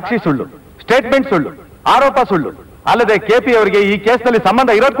ಮೇಲಿನ ಸಾಕ್ಷಿ ಸುಳ್ಳು, ಸ್ಟೇಟ್ಮೆಂಟ್ ಸುಳ್ಳು, ಆರೋಪ ಸುಳ್ಳು. ಅಲ್ಲದೆ ಕೆಪಿ ಅವರಿಗೆ ಈ ಕೇಸ್ನಲ್ಲಿ ಸಂಬಂಧ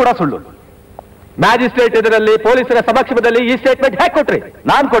ಇರೋದು ಕೂಡ ಸುಳ್ಳು. ಮ್ಯಾಜಿಸ್ಟ್ರೇಟ್ ಎದುರಲ್ಲಿ ಪೊಲೀಸರ ಸಮಕ್ಷಮದಲ್ಲಿ ಈ ಸ್ಟೇಟ್ಮೆಂಟ್ ಹೇಗೆ ಕೊಟ್ರಿ?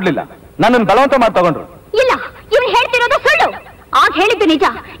 ನಾನ್ ಕೊಡ್ಲಿಲ್ಲ, ನನ್ನನ್ನು ಬಲವಂತ ಮಾಡಿ ತಗೊಂಡ್ರು. ಇಲ್ಲ, ಇವ್ರು ಹೇಳ್ತಿರೋದು ಸುಳ್ಳು. ಆಗ ಹೇಳಿದ್ದು ನಿಜ,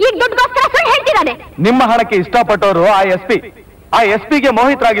 ಈಗ ದುಡ್ಡುಗೋಸ್ಕರ ಸುಳ್ಳು ಹೇಳ್ತಿರಾನೆ. ನಿಮ್ಮ ಹಣಕ್ಕೆ ಇಷ್ಟಪಟ್ಟವರು ಆ ಎಸ್ ಪಿಗೆ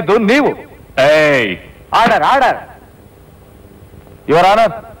ಮೋಹಿತರಾಗಿದ್ದು ನೀವು. Order order. ಯುವರ್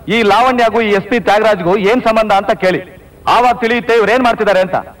ಆನರ್, ಈ ಲಾವಣ್ಯಗೂ ಈ ಎಸ್ ಪಿ ತ್ಯಾಗರಾಜ್ಗೂ ಏನ್ ಸಂಬಂಧ ಅಂತ ಕೇಳಿ, ಆವಾಗ ತಿಳಿಯುತ್ತೆ ಇವ್ರೇನ್ ಮಾಡ್ತಿದ್ದಾರೆ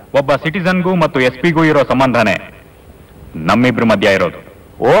ಅಂತ. ಒಬ್ಬ ಸಿಟಿಸನ್ಗೂ ಮತ್ತು ಎಸ್ ಪಿಗೂ ಇರೋ ಸಂಬಂಧನೇ ನಮ್ಮಿಬ್ರು ಮಧ್ಯ ಇರೋದು.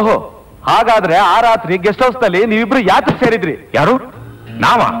 ಓಹೋ, ಹಾಗಾದ್ರೆ ಆ ರಾತ್ರಿ ಗೆಸ್ಟ್ ಹೌಸ್ ನಲ್ಲಿ ನೀವಿಬ್ರು ಯಾತ್ರೆ ಸೇರಿದ್ರಿ? ಯಾರು?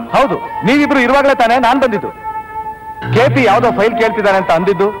 ನಾವ? ಹೌದು, ನೀವಿಬ್ರು ಇರುವಾಗಲೇ ತಾನೇ ನಾನ್ ಬಂದಿದ್ದು. ಕೆಪಿ ಯಾವ್ದೋ ಫೈಲ್ ಕೇಳ್ತಿದ್ದಾನೆ ಅಂತ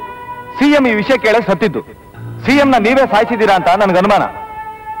ಅಂದಿದ್ದು, ಸಿಎಂ ಈ ವಿಷಯ ಕೇಳಕ್ ಸತ್ತಿದ್ದು. ಸಿಎಂ ನ ನೀವೇ ಸಾಯಿಸಿದ್ದೀರಾ ಅಂತ ನನ್ಗೆ ಅನುಮಾನ.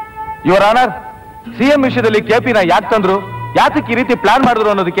 ಯುವರ್ ಆನರ್, ಸಿಎಂ ವಿಷಯದಲ್ಲಿ ಕೆಪಿನ ಯಾಕೆ ತಂದ್ರು, ಯಾತಕ್ಕೆ ಈ ರೀತಿ ಪ್ಲಾನ್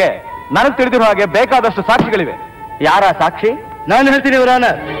ಮಾಡಿದ್ರು ಅನ್ನೋದಕ್ಕೆ ನನಗೆ ತಿಳಿದಿರೋ ಹಾಗೆ ಬೇಕಾದಷ್ಟು ಸಾಕ್ಷಿಗಳಿವೆ. ಯಾರ ಸಾಕ್ಷಿ? ನಾನು ಹೇಳ್ತೀನಿ your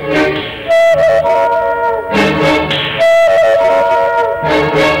honour.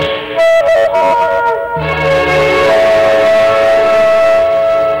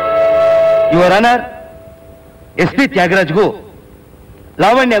 Your honour, S P ತ್ಯಾಗರಾಜ್ಗೂ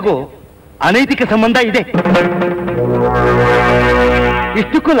ಲಾವಣ್ಯಗೂ ಅನೈತಿಕ ಸಂಬಂಧ ಇದೆ.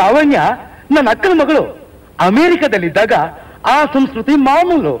 ಇಷ್ಟಕ್ಕೂ ಲಾವಣ್ಯ ನನ್ನ ಅಕ್ಕನ ಮಗಳು. ಅಮೆರಿಕದಲ್ಲಿದ್ದಾಗ ಆ ಸಂಸ್ಕೃತಿ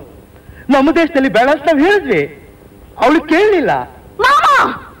ಮಾಮೂಲು. ನಮ್ಮ ದೇಶದಲ್ಲಿ ಬೇಡ ಅಂತ ನಾವು ಹೇಳಿದ್ವಿ, ಅವಳು ಕೇಳಲಿಲ್ಲ.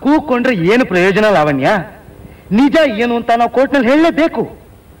 ಕೂಕೊಂಡ್ರೆ ಏನು ಪ್ರಯೋಜನ ಲಾವಣ್ಯ? ನಿಜ ಏನು ಅಂತ ನಾವು ಕೋರ್ಟ್ನಲ್ಲಿ ಹೇಳಲೇಬೇಕು.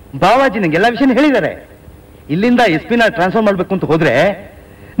 ಬಾವಾಜಿ ನಂಗೆಲ್ಲ ವಿಷಯ ಹೇಳಿದ್ದಾರೆ. ಇಲ್ಲಿಂದ ಎಸ್ ಪಿನ ಟ್ರಾನ್ಸ್ಫರ್ ಮಾಡ್ಬೇಕು ಅಂತ ಹೋದ್ರೆ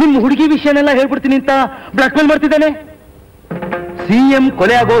ನಿಮ್ಮ ಹುಡುಗಿ ವಿಷಯನೆಲ್ಲ ಹೇಳ್ಬಿಡ್ತೀನಿ ಅಂತ ಬ್ಲಾಕ್ ಮೇಲ್ ಮಾಡ್ತಿದ್ದಾನೆ. ಸಿಎಂ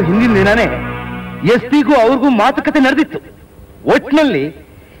ಕೊಲೆ ಆಗೋ ಹಿಂದಿನ ದಿನಾನೇ ಎಸ್ ಪಿಗೂ ಅವ್ರಿಗೂ ಮಾತುಕತೆ ನಡೆದಿತ್ತು. ಒಟ್ನಲ್ಲಿ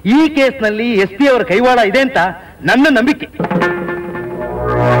ಈ ಕೇಸ್ನಲ್ಲಿ ಎಸ್ ಪಿ ಅವರ ಕೈವಾಡ ಇದೆ ಅಂತ ನನ್ನ ನಂಬಿಕೆ.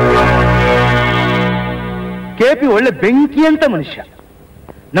 ಕೆಪಿ ಒಳ್ಳೆ ಬೆಂಕಿ ಅಂತ ಮನುಷ್ಯ.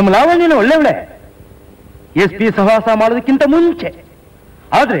 ನಮ್ಮ ಲಾವಣ್ಯನ ಒಳ್ಳೆ ಎಸ್ ಪಿ ಸಹವಾಸ ಮಾಡೋದಕ್ಕಿಂತ ಮುಂಚೆ.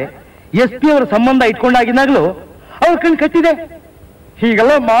 ಆದ್ರೆ ಎಸ್ ಪಿ ಅವರ ಸಂಬಂಧ ಇಟ್ಕೊಂಡಾಗಿನಾಗ್ಲೂ ಅವ್ರ ಕಣ್ ಕಟ್ಟಿದೆ.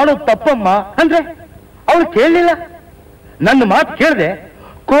 ಹೀಗೆಲ್ಲ ಮಾಡೋದು ತಪ್ಪಮ್ಮ ಅಂದ್ರೆ ಅವ್ರು ಕೇಳಲಿಲ್ಲ. ನನ್ನ ಮಾತು ಕೇಳದೆ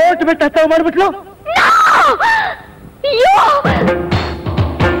ಕೋರ್ಟ್ ಬೆಟ್ಟ ಹತ್ತಾವ ಮಾಡ್ಬಿಟ್ಲು.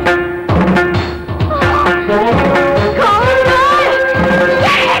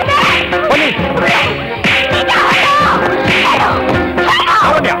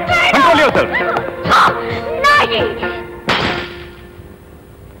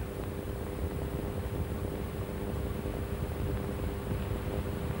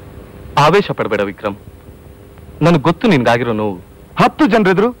 ಆವೇಶ ಪಡಬೇಡ ವಿಕ್ರಮ್, ನನಗೆ ಗೊತ್ತು ನಿನ್ಗಾಗಿರೋ ನೋವು. 10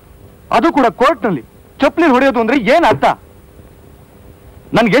 ಜನರಿದ್ರು, ಅದು ಕೂಡ ಕೋರ್ಟ್ನಲ್ಲಿ ಚಪ್ಪಲಿ ಹೊಡೆಯೋದು ಅಂದ್ರೆ ಏನ್ ಅರ್ಥ?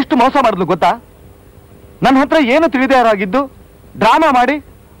 ನನ್ಗೆ ಎಷ್ಟು ಮೋಸ ಮಾಡಿದ್ಲು ಗೊತ್ತಾ? ನನ್ನ ಹತ್ರ ಏನು ತಿಳಿದೇರಾಗಿದ್ದು ಡ್ರಾಮಾ ಮಾಡಿ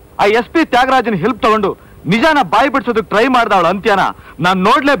ಆ ಎಸ್ ಪಿ ತ್ಯಾಗರಾಜನ ಹೆಲ್ಪ್ ತಗೊಂಡು ನಿಜಾನ ಬಾಯಿ ಬಿಡಿಸೋದಕ್ಕೆ ಟ್ರೈ ಮಾಡ್ದ ಅವಳ ಅಂತ್ಯನ ನಾನ್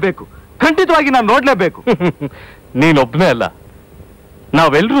ನೋಡ್ಲೇಬೇಕು. ಖಂಡಿತವಾಗಿ ನಾನು ನೋಡ್ಲೇಬೇಕು. ನೀನೊಬ್ನೇ ಅಲ್ಲ,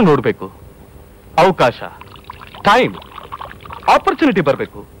 ನಾವೆಲ್ಲರೂ ನೋಡ್ಬೇಕು. ಅವಕಾಶ, ಟೈಮ್, ಆಪರ್ಚುನಿಟಿ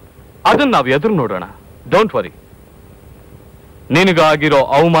ಬರಬೇಕು. ಅದನ್ನ ನಾವು ಎದುರು ನೋಡೋಣ. Don't worry. ನಿನಗಾಗಿರೋ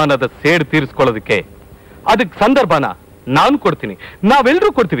ಅವಮಾನದ ಸೇಡು ತೀರಿಸ್ಕೊಳ್ಳೋದಕ್ಕೆ ಅದಕ್ಕೆ ಸಂದರ್ಭನ ನಾನು ಕೊಡ್ತೀನಿ, ನಾವೆಲ್ಲರೂ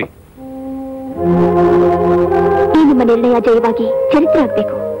ಕೊಡ್ತೀವಿ. ಈ ನಿಮ್ಮ ನಿರ್ಣಯ ಜಯವಾಗಿ ಚರಿತ್ರೆ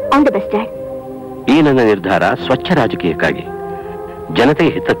ಆಗ್ಬೇಕು. All the best dad. ಈ ನನ್ನ ನಿರ್ಧಾರ ಸ್ವಚ್ಛ ರಾಜಕೀಯಕ್ಕಾಗಿ,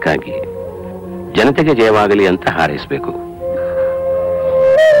 ಜನತೆಯ ಹಿತಕ್ಕಾಗಿ, ಜನತೆಗೆ ಜಯವಾಗಲಿ ಅಂತ ಹಾರೈಸಬೇಕು.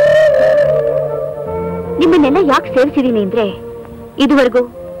 ನಿಮ್ಮನ್ನೆಲ್ಲ ಯಾಕೆ ಸೇರಿಸಿದೀನಿ ಅಂದ್ರೆ, ಇದುವರೆಗೂ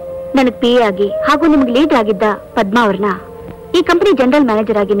ನನಗೆ ಪಿ ಎ ಆಗಿ ಹಾಗೂ ನಿಮ್ಗೆ ಲೀಡರ್ ಆಗಿದ್ದ ಪದ್ಮಾ ಅವ್ರನ್ನ ಈ ಕಂಪನಿ ಜನರಲ್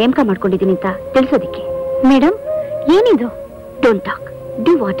ಮ್ಯಾನೇಜರ್ ಆಗಿ ನೇಮಕ ಮಾಡ್ಕೊಂಡಿದ್ದೀನಿ ಅಂತ ತಿಳಿಸೋದಿಕ್ಕೆ. ಮೇಡಮ್, ಏನಿದು? Don't talk,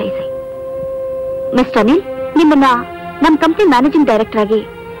 do what I say. Mister Anil, ನಿಮ್ಮನ್ನ ನಮ್ಮ ಕಂಪನಿ ಮ್ಯಾನೇಜಿಂಗ್ ಡೈರೆಕ್ಟರ್ ಆಗಿ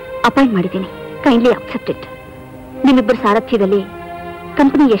ಅಪಾಯಿಂಟ್ ಮಾಡಿದ್ದೀನಿ. Kindly accept it. ನಿಮ್ಮಿಬ್ಬರ ಸಾರಥ್ಯದಲ್ಲಿ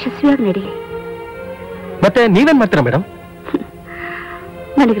ಕಂಪನಿ ಯಶಸ್ವಿಯಾಗಿ ನಡೆಯಲಿ. ಮತ್ತೆ ನೀವೇನ್ ಮಾಡ್ತೀರಾ ಮೇಡಮ್?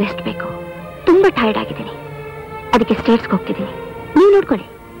 ನನಗೆ ರೆಸ್ಟ್ ಬೇಕು. ತುಂಬಾ ಟೈರ್ಡ್ ಆಗಿದ್ದೀನಿ. ಅದಕ್ಕೆ ಸ್ಟೇಟ್ಸ್ಗೆ ಹೋಗ್ತಿದ್ದೀನಿ. ನೀವು ನೋಡ್ಕೊಳ್ಳಿ.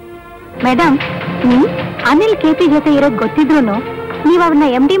 ಮೇಡಮ್, ಅನಿಲ್ ಕೆಪಿ ಜೊತೆ ಇರೋದು ಗೊತ್ತಿದ್ರು ನೀವು ಅವ್ರನ್ನ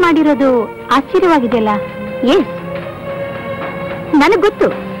MD ಮಾಡಿರೋದು ಆಶ್ಚರ್ಯವಾಗಿದೆಯಲ್ಲ? ಎಸ್, ನನಗ್ ಗೊತ್ತು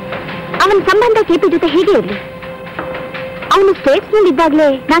ಅವನ ಸಂಬಂಧ ಕೆಪಿ ಜೊತೆ ಹೇಗೆ ಇರಲಿ. ಅವನು ಸ್ಟೇಟ್ಸ್ ನಲ್ಲಿ ಇದ್ದಾಗಲೇ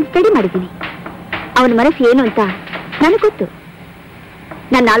ನಾನು ಸ್ಟಡಿ ಮಾಡಿದ್ದೀನಿ. ಅವನ ಮನಸ್ಸು ಏನು ಅಂತ ನನಗೆ ಗೊತ್ತು.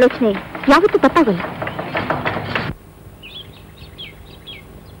 ನನ್ನ ಆಲೋಚನೆ ಯಾವತ್ತೂ ತಪ್ಪಾಗಲ್ಲ.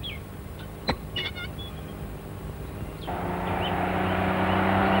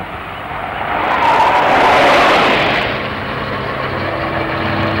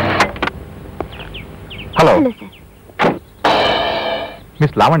 ಹಲೋ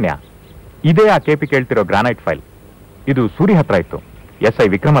ಮಿಸ್ ಲಾವಣ್ಯ, ಇದೇ ಆ ಕೆಪಿ ಕೇಳ್ತಿರೋ ಗ್ರಾನೈಟ್ ಫೈಲ್. ಇದು ಸೂರಿ ಹತ್ರ ಇತ್ತು, SI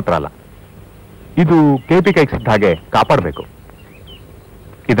ವಿಕ್ರಮ್ ಹತ್ರ ಅಲ್ಲ. ಇದು ಕೆಪಿ ಕೈಗೆ ಸಿದ್ದ ಹಾಗೆ ಕಾಪಾಡಬೇಕು.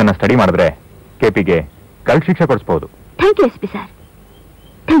 ಇದನ್ನ ಸ್ಟಡಿ ಮಾಡಿದ್ರೆ ಕೆಪಿಗೆ ಕಳ್ ಶಿಕ್ಷೆ ಕೊಡಿಸಬಹುದು. Thank you SP sir,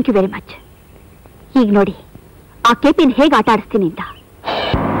 thank you very much. ಈಗ ನೋಡಿ ಆ ಕೆಪಿನ ಹೇಗೆ ಆಟ ಆಡಿಸ್ತೀನಿ ಅಂತ.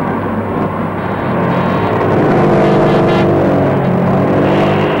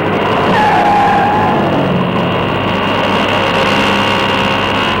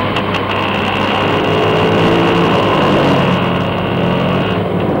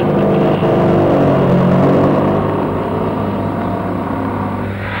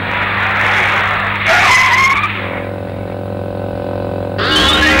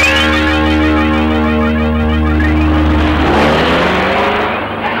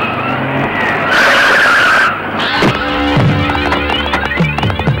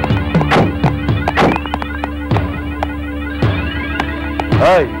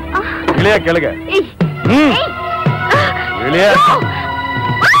 ಕೆಳಗೆ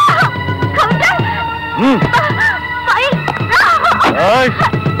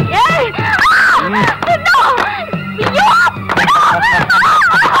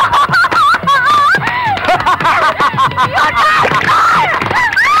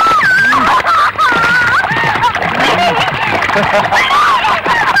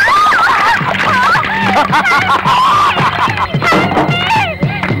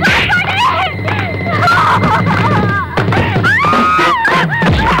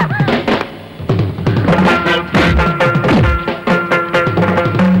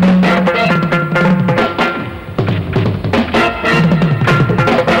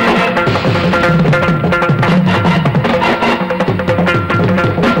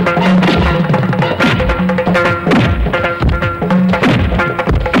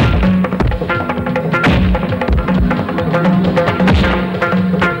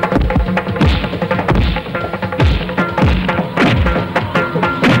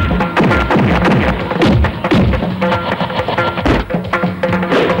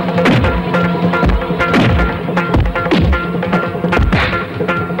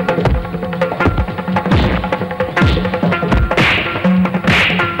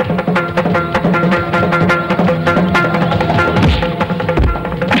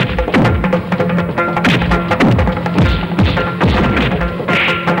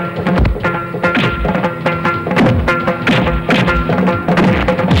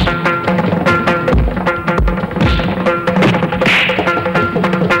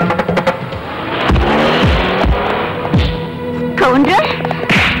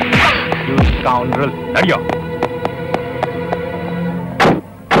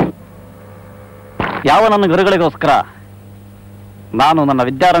ಯಾವ ನನ್ನ ಗುರುಗಳಿಗೋಸ್ಕರ ನಾನು ನನ್ನ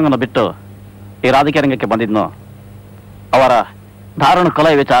ವಿದ್ಯಾರಂಗನ ಬಿಟ್ಟು ಈ ರಾಜಕೀಯ ರಂಗಕ್ಕೆ ಬಂದಿದ್ನೋ ಅವರ ಧಾರಣ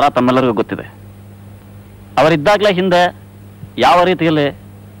ಕೊಲೆ ವಿಚಾರ ತಮ್ಮೆಲ್ಲರಿಗೂ ಗೊತ್ತಿದೆ. ಅವರಿದ್ದಾಗಲೇ ಹಿಂದೆ ಯಾವ ರೀತಿಯಲ್ಲಿ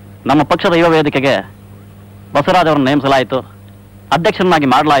ನಮ್ಮ ಪಕ್ಷದ ಯುವ ವೇದಿಕೆಗೆ ಬಸವರಾಜ್ ಅವರನ್ನು ನೇಮಿಸಲಾಯಿತು, ಅಧ್ಯಕ್ಷರನ್ನಾಗಿ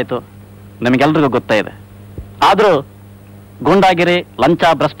ಮಾಡಲಾಯಿತು, ನಿಮಗೆಲ್ಲರಿಗೂ ಗೊತ್ತೇ ಇದೆ. ಆದರೂ ಗೂಂಡಾಗಿರಿ, ಲಂಚ,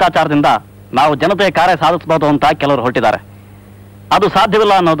 ಭ್ರಷ್ಟಾಚಾರದಿಂದ ನಾವು ಜನತೆಯ ಕಾರ್ಯ ಸಾಧಿಸಬಹುದು ಅಂತ ಕೆಲವರು ಹೊರಟಿದ್ದಾರೆ. ಅದು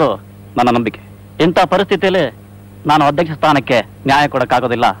ಸಾಧ್ಯವಿಲ್ಲ ಅನ್ನೋದು ನನ್ನ ನಂಬಿಕೆ. ಇಂಥ ಪರಿಸ್ಥಿತಿಯಲ್ಲಿ ನಾನು ಅಧ್ಯಕ್ಷ ಸ್ಥಾನಕ್ಕೆ ನ್ಯಾಯ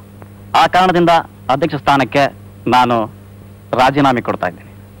ಕೊಡಕ್ಕಾಗೋದಿಲ್ಲ. ಆ ಕಾರಣದಿಂದ ಅಧ್ಯಕ್ಷ ಸ್ಥಾನಕ್ಕೆ ನಾನು ರಾಜೀನಾಮೆ ಕೊಡ್ತಾ ಇದ್ದೀನಿ.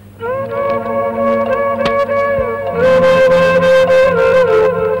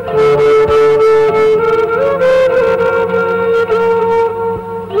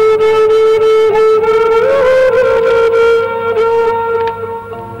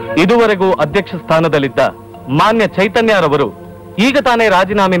 ಇದುವರೆಗೂ ಅಧ್ಯಕ್ಷ ಸ್ಥಾನದಲ್ಲಿದ್ದ ಮಾನ್ಯ ಚೈತನ್ಯರವರು ಈಗ ತಾನೇ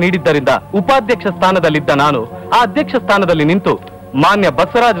ರಾಜೀನಾಮೆ ನೀಡಿದ್ದರಿಂದ ಉಪಾಧ್ಯಕ್ಷ ಸ್ಥಾನದಲ್ಲಿದ್ದ ನಾನು ಆ ಅಧ್ಯಕ್ಷ ಸ್ಥಾನದಲ್ಲಿ ನಿಂತು ಮಾನ್ಯ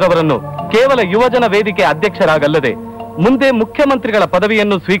ಬಸವರಾಜ್ ರವರನ್ನು ಕೇವಲ ಯುವಜನ ವೇದಿಕೆ ಅಧ್ಯಕ್ಷರಾಗಲ್ಲದೆ ಮುಂದೆ ಮುಖ್ಯಮಂತ್ರಿಗಳ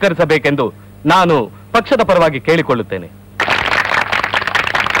ಪದವಿಯನ್ನು ಸ್ವೀಕರಿಸಬೇಕೆಂದು ನಾನು ಪಕ್ಷದ ಪರವಾಗಿ ಕೇಳಿಕೊಳ್ಳುತ್ತೇನೆ.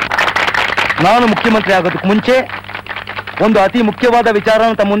 ನಾನು ಮುಖ್ಯಮಂತ್ರಿ ಆಗೋದಕ್ಕೆ ಮುಂಚೆ ಒಂದು ಅತಿ ಮುಖ್ಯವಾದ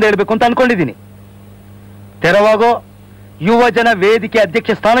ವಿಚಾರವನ್ನು ತಮ್ಮ ಮುಂದೆ ಇಡಬೇಕು ಅಂತ ಅನ್ಕೊಂಡಿದ್ದೀನಿ. ತೆರವಾಗೋ ಯುವಜನ ವೇದಿಕೆ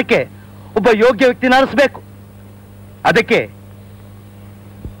ಅಧ್ಯಕ್ಷ ಸ್ಥಾನಕ್ಕೆ ಒಬ್ಬ ಯೋಗ್ಯ ವ್ಯಕ್ತಿನ ಆರಿಸಬೇಕು. ಅದಕ್ಕೆ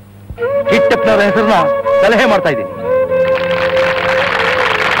ಕಿಟ್ಟಪ್ಪನವರ ಹೆಸರನ್ನ ಸಲಹೆ ಮಾಡ್ತಾ ಇದ್ದೀನಿ.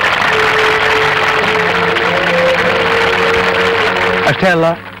 ಅಷ್ಟೇ ಅಲ್ಲ,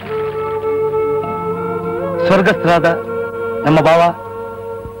 ಸ್ವರ್ಗಸ್ಥರಾದ ನಮ್ಮ ಭಾವ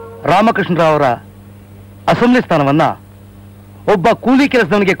ರಾಮಕೃಷ್ಣರಾವ್ ಅವರ ಅಸೆಂಬ್ಲಿ ಸ್ಥಾನವನ್ನ ಒಬ್ಬ ಕೂಲಿ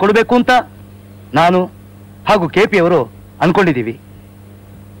ಕೆಲಸದವನಿಗೆ ಕೊಡಬೇಕು ಅಂತ ನಾನು ಹಾಗೂ ಕೆಪಿ ಅವರು ಅನ್ಕೊಂಡಿದ್ದೀವಿ.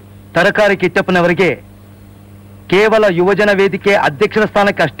 ತರಕಾರಿ ಕಿಟ್ಟಪ್ಪನವರಿಗೆ ಕೇವಲ ಯುವಜನ ವೇದಿಕೆ ಅಧ್ಯಕ್ಷರ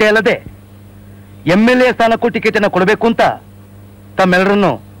ಸ್ಥಾನಕ್ಕೆ ಅಷ್ಟೇ ಅಲ್ಲದೆ MLA ಸ್ಥಾನಕ್ಕೂ ಟಿಕೆಟ್ ಅನ್ನು ಕೊಡಬೇಕು ಅಂತ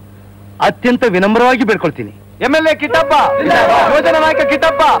ತಮ್ಮೆಲ್ಲರನ್ನು ಅತ್ಯಂತ ವಿನಮ್ರವಾಗಿ ಬೇಡ್ಕೊಳ್ತೀನಿ. MLA ಕಿಟ್ಟಪ್ಪ, ಯೋಜನಾ ನಾಯಕ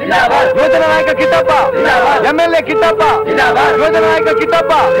ಕಿಟ್ಟಪ್ಪ, ಯೋಜನಾ ನಾಯಕ ಕಿಟ್ಟಪ್ಪ, MLA ಕಿಟ್ಟಪ್ಪ, ಯೋಜನಾ ನಾಯಕ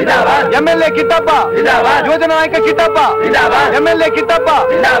ಕಿಟ್ಟಪ್ಪ, MLA ಕಿಟ್ಟಪ್ಪ, ಯೋಜನಾ ನಾಯಕ Kittappa, MLA Kittappa.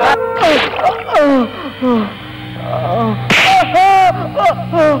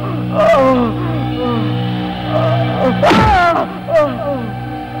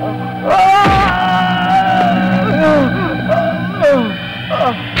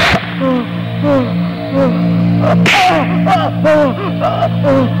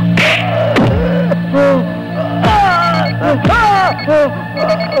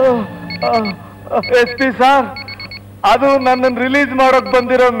 SP sir, ಅದು ನನ್ನನ್ನು ರಿಲೀಸ್ ಮಾಡೋಕ್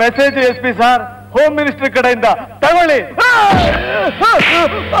ಬಂದಿರೋ message. SP sir, home minister ಕಡೆಯಿಂದ ತಗೊಳ್ಳಿ.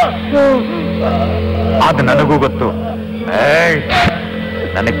 ಅದು ನನಗೂ ಗೊತ್ತು.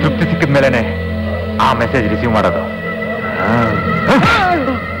 ನನಗೆ ತೃಪ್ತಿ ಸಿಕ್ಕಿದ ಮೇಲೆನೆ ಆ ಮೆಸೇಜ್ ರಿಸೀವ್ ಮಾಡೋದು.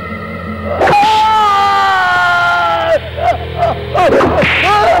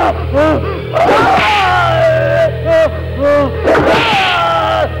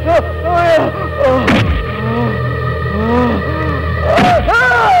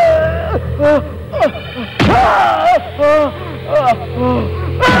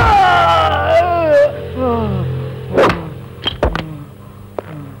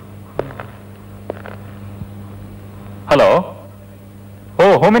 ಹಲೋ. ಓ,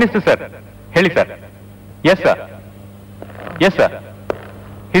 ಹೋಮ್ ಮಿನಿಸ್ಟರ್ ಸರ್, ಹೇಳಿ sir. Yes sir, yes sir,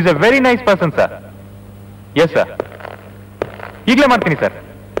 is a very nice person sir. Yes sir, ಈಗಲೇ ಮಾಡ್ತೀನಿ ಸರ್,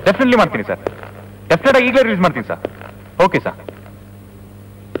 ಡೆಫಿನೆಟ್ಲಿ ಮಾಡ್ತೀನಿ ಸರ್, ಡೆಫಿನೆಟ್ ಆಗಿ ಈಗಲೇ ರಿಲೀಸ್ ಮಾಡ್ತೀನಿ ಸರ್. Okay sir.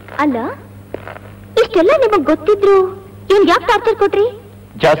 ಅಲ್ಲ, ಇಷ್ಟೆಲ್ಲ ನಿಮಗ್ ಗೊತ್ತಿದ್ರು ಇವ್ನ್ ಯಾಕೆ ಟಾರ್ಚರ್ ಕೊಟ್ರಿ?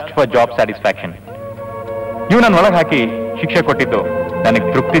 Just for job satisfaction. ಇವ್ ನಾನು ಒಳಗೆ ಹಾಕಿ ಶಿಕ್ಷೆ ಕೊಟ್ಟಿದ್ದು ನನಗೆ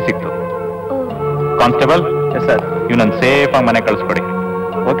ತೃಪ್ತಿ ಸಿಕ್ತು. ಕಾನ್ಸ್ಟೇಬಲ್, ಎಸ್ ಸರ್, ಇವ್ ನನ್ನ ಸೇಫ್ ಆಗಿ ಮನೆ ಕಳಿಸ್ಕೊಡಿ.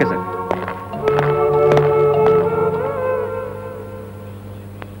 Okay sir.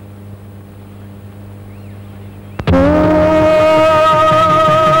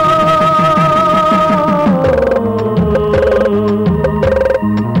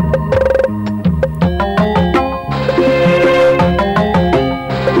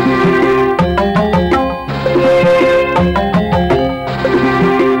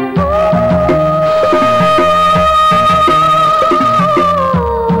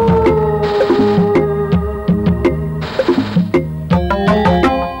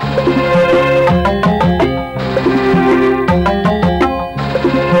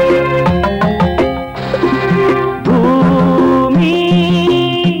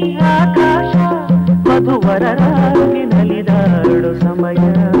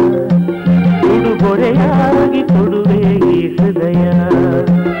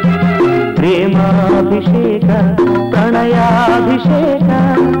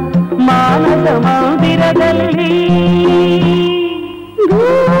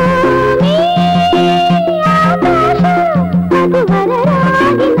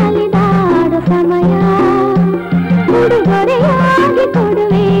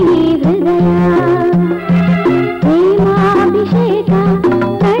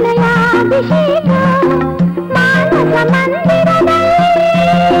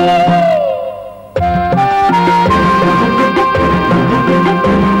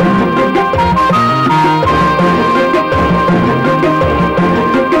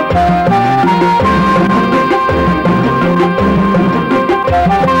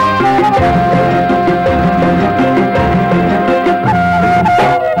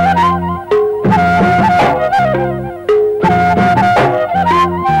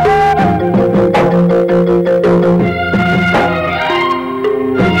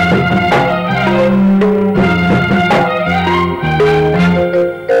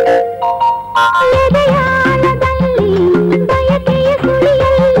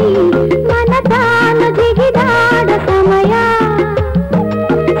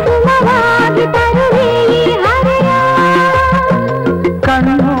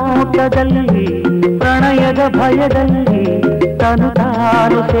 ಏಕಾಂತದಲ್ಲಿ ಪ್ರಣಯದ ಭಯದಲ್ಲಿ ತನು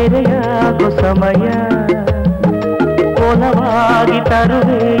ತಾನು ಸೆರೆಯಾಗೋ ಸಮಯ ಕೋಲವಾಗಿ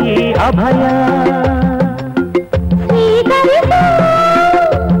ತರುವೆ ಈ ಅಭಯ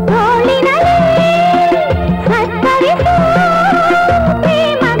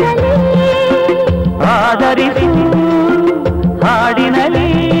ಆದರಿಸು ಹಾಡಿನಲಿ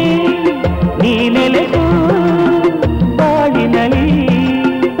ನೀ ನೆಲೆಸು ಬಾಳಿನಲಿ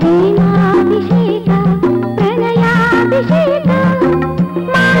ಪ್ರೇಮಾಭಿಷೇಕ ಪ್ರಣಯಾಭಿಷೇಕ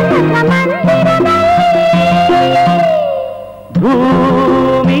ಮಾನಸ ಮಂದಿರದಲ್ಲಿ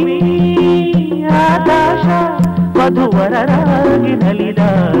ಭೂಮಿ ಆಕಾಶ ವಧುವರರಾಗಿ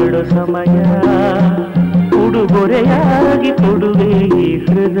ನಲಿದಾಡೋ ಸಮಯ ಉಡುಗೊರೆಯಾಗಿ ಕೊಡುವೆ ಈ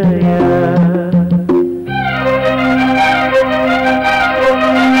ಹೃದಯ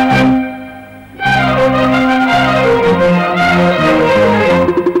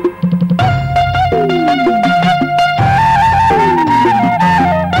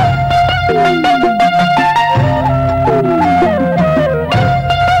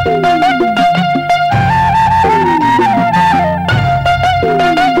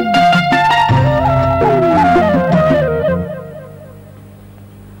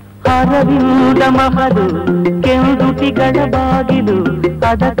ಅರವಿಂದ ಮಹದು ಕೆಂದುಟಿಗಳ ಬಾಗಿಲು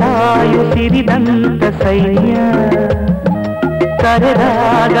ಅದ ಕಾಯು ಸಿರಿದಂತ ಸೈನ್ಯ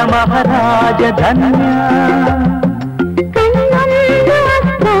ಕರೆದಾಗ ಮಹಾರಾಜ ಧನ್ಯ ಕಣ್ಣೊಂದು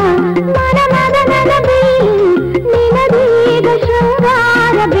ಅಸ್ತ್ರ ಮನಮದನದ ಬೀರು ನಿನದೀಗ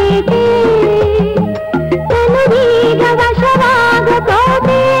ಶೃಂಗಾರ ಬೇಟೆ ತನುವೀಗ ವಶವಾಗ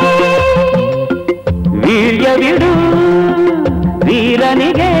ಕೋಟೆ ವೀರ್ಯವಿಡು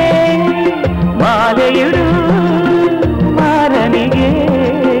ವೀರನಿಗೆ ಮಾಲೆಯಿಡು ಮಾರನಿಗೆ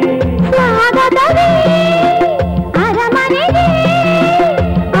ಸ್ವಾಗತವೇ ಅರಮನೆಗೆ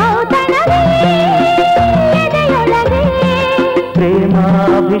ಔತಣವೇ ಎದೆಯೊಳಗೆ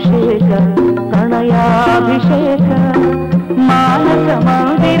ಪ್ರೇಮಾಭಿಷೇಕ ಪ್ರಣಯಾಭಿಷೇಕ ಮಾನಸ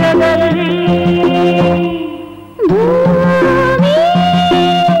ಮಂದಿರದಲ್ಲಿ ಭೂಮಿ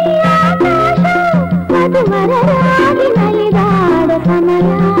ಆಕಾಶ ವಧುವರರಾಗಿ ನಲಿದಾಡ ಸಮಯ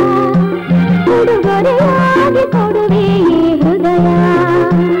ಉಡುಗೊರೆಯಾಗಿ ಕೊಡುವೆ ಈ ಹೃದಯ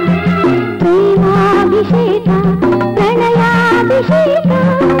ಪ್ರೇಮಾಭಿಷೇಕ ಪ್ರಣಯಾಭಿಷೇಕ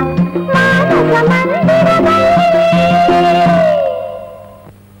ಮಾನಸ ಮಂದಿರದಲ್ಲಿ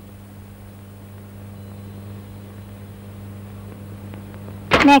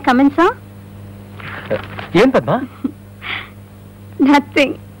ಮೇ ಕಮೆಂಟ್ ಸರ್ ಏನ್ ಪದ್ಮ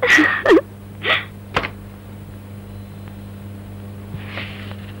ನಥಿಂಗ್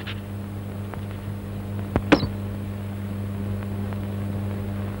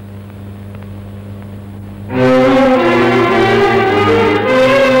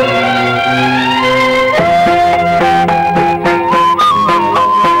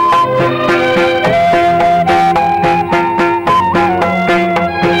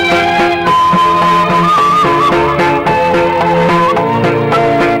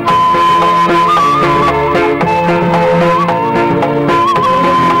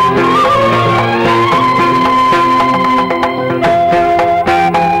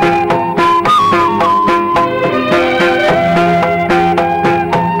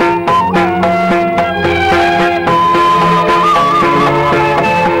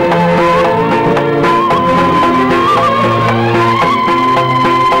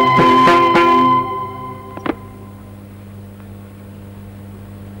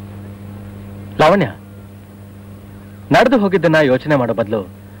ಲಾವಣ್ಯ, ನಡೆದು ಹೋಗಿದ್ದನ್ನ ಯೋಚನೆ ಮಾಡೋ ಬದಲು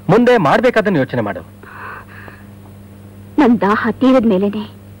ಮುಂದೆ ಮಾಡ್ಬೇಕಾದನ್ನ ಯೋಚನೆ ಮಾಡು. ನನ್ ದಾಹ ತೀರದ ಮೇಲೇನೆ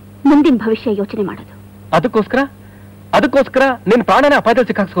ಮುಂದಿನ ಭವಿಷ್ಯ ಯೋಚನೆ ಮಾಡೋದು. ಅದಕ್ಕೋಸ್ಕರ ನಿನ್ ಪ್ರಾಣನ ಅಪಾಯದಲ್ಲಿ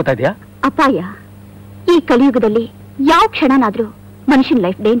ಸಿಕ್ಕಾಕ್ಸ್ಕೋತಾ ಇದೆಯಾ? ಅಪಾಯ ಈ ಕಲಿಯುಗದಲ್ಲಿ ಯಾವ ಕ್ಷಣನಾದ್ರೂ ಮನುಷ್ಯನ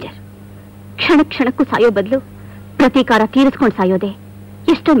ಲೈಫ್ ಡೇಂಜರ್. ಕ್ಷಣ ಕ್ಷಣಕ್ಕೂ ಸಾಯೋ ಬದಲು ಪ್ರತೀಕಾರ ತೀರಿಸ್ಕೊಂಡು ಸಾಯೋದೆ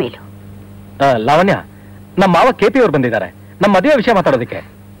ಎಷ್ಟೋ ಮೇಲು. ಲಾವಣ್ಯ, ನಮ್ಮ ಮಾವ KP ಅವ್ರು ಬಂದಿದ್ದಾರೆ ನಮ್ಮ ಮದುವೆ ವಿಷಯ ಮಾತಾಡೋದಕ್ಕೆ.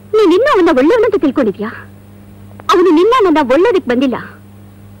 ನೀನಿನ್ನ ಅವನ್ನ ಒಳ್ಳೆಯವನಂತ ತಿಳ್ಕೊಂಡಿದ್ಯಾ? ಅವನು ನಿನ್ನ ನನ್ನ ಒಳ್ಳೇದಕ್ಕೆ ಬಂದಿಲ್ಲ,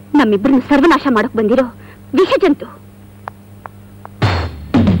 ನಮ್ಮಿಬ್ಬರನ್ನು ಸರ್ವನಾಶ ಮಾಡಕ್ ಬಂದಿರೋ ವಿಷ ಜಂತು.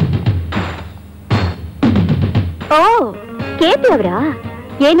 ಓ, KP ಅವರಾ?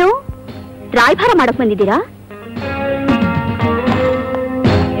 ಏನು ರಾಯಭಾರ ಮಾಡಕ್ ಬಂದಿದ್ದೀರಾ?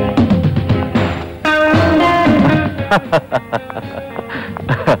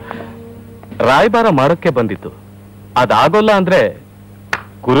 ರಾಯಭಾರ ಮಾಡೋಕ್ಕೆ ಬಂದಿತ್ತು. ಅದಾಗೋಲ್ಲ ಅಂದ್ರೆ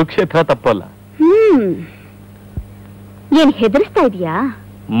ಕುರುಕ್ಷೇತ್ರ ತಪ್ಪಲ್ಲ. ಏನ್ ಹೆದರಿಸ್ತಾ ಇದೀಯಾ?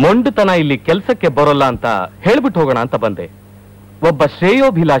 ಮೊಂಡುತನ ಇಲ್ಲಿ ಕೆಲಸಕ್ಕೆ ಬರೋಲ್ಲ ಅಂತ ಹೇಳ್ಬಿಟ್ಟು ಹೋಗೋಣ ಅಂತ ಬಂದೆ. ಒಬ್ಬ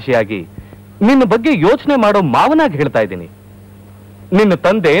ಶ್ರೇಯೋಭಿಲಾಷಿಯಾಗಿ ನಿನ್ನ ಬಗ್ಗೆ ಯೋಚನೆ ಮಾಡೋ ಮಾವನಾಗಿ ಹೇಳ್ತಾ ಇದ್ದೀನಿ. ನಿನ್ನ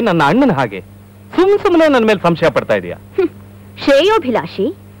ತಂದೆ ನನ್ನ ಅಣ್ಣನ ಹಾಗೆ. ಸುಮ್ಮನೆ ನನ್ನ ಮೇಲೆ ಸಂಶಯ ಪಡ್ತಾ ಇದೀಯಾ? ಶ್ರೇಯೋಭಿಲಾಷಿ,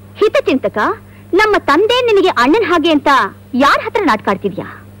 ಹಿತಚಿಂತಕ, ನಮ್ಮ ತಂದೆ ನಿನಗೆ ಅಣ್ಣನ ಹಾಗೆ ಅಂತ ಯಾರ ಹತ್ರ ನಾಟ್ಕಾಡ್ತಿದ್ಯಾ?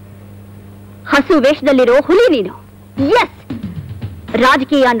 ಹಸು ವೇಷದಲ್ಲಿರೋ ಹುಲಿ ನೀನು. ಎಸ್,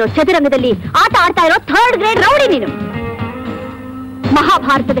 ರಾಜಕೀಯ ಅನ್ನೋ ಚದುರಂಗದಲ್ಲಿ ಆಟ ಆಡ್ತಾ ಇರೋ 3rd ಗ್ರೇಡ್ ರೌಡಿ ನೀನು.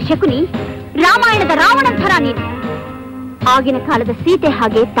 ಮಹಾಭಾರತದ ಶಕುನಿ, ರಾಮಾಯಣದ ರಾವಣನ ಥರ ನೀನು. ಆಗಿನ ಕಾಲದ ಸೀತೆ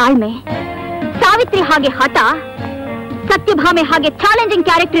ಹಾಗೆ ತಾಳ್ಮೆ, ಸಾವಿತ್ರಿ ಹಾಗೆ ಹಠ, ಸತ್ಯಭಾಮೆ ಹಾಗೆ ಚಾಲೆಂಜಿಂಗ್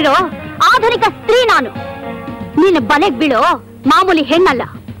ಕ್ಯಾರೆಕ್ಟರ್ ಇರೋ ಆಧುನಿಕ ಸ್ತ್ರೀ ನಾನು. ನಿನ್ನ ಬಲೆಗ್ ಬೀಳೋ ಮಾಮೂಲಿ ಹೆಣ್ಣಲ್ಲ.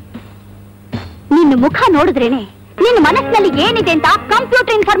 ನಿನ್ನ ಮುಖ ನೋಡಿದ್ರೇನೆ ನಿನ್ನ ಮನಸ್ಸಿನಲ್ಲಿ ಏನಿದೆ ಅಂತ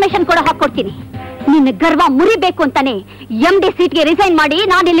ಕಂಪ್ಯೂಟರ್ ಇನ್ಫಾರ್ಮೇಶನ್ ಕೂಡ ಹಾಕೊಡ್ತೀನಿ. ನಿನ್ನ ಗರ್ವ ಮುರಿಬೇಕು ಅಂತಾನೆ MD ಸೀಟ್ಗೆ ರಿಸೈನ್ ಮಾಡಿ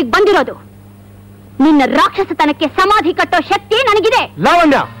ನಾನು ಇಲ್ಲಿಗೆ ಬಂದಿರೋದು. ನಿನ್ನ ರಾಕ್ಷಸತನಕ್ಕೆ ಸಮಾಧಿ ಕಟ್ಟೋ ಶಕ್ತಿ ನನಗಿದೆ.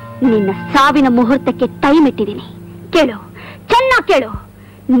 ಲಾವಣ್ಯ, ನಿನ್ನ ಸಾವಿನ ಮುಹೂರ್ತಕ್ಕೆ ಟೈಮ್ ಇಟ್ಟಿದ್ದೀನಿ. ಕೇಳು, ಚೆನ್ನಾಗಿ ಕೇಳು.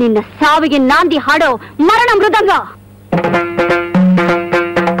 ನಿನ್ನ ಸಾವಿಗೆ ನಾಂದಿ ಹಾಡೋ ಮರಣ ಮೃದಂಗ.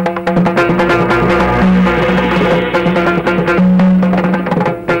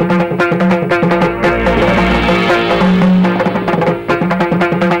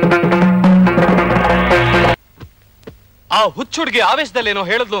 ಆ ಹುಚ್ಚುಡ್ಗಿ ಆವೇಶದಲ್ಲೇನೋ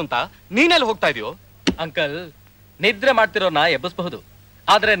ಹೇಳಿದ್ಲು ಅಂತ ನೀನೆಲ್ಲಿ ಹೋಗ್ತಾ ಇದೀಯೋ? ಅಂಕಲ್, ನಿದ್ರೆ ಮಾಡ್ತಿರೋರ್ನ ಎಬ್ಬಿಸಬಹುದು,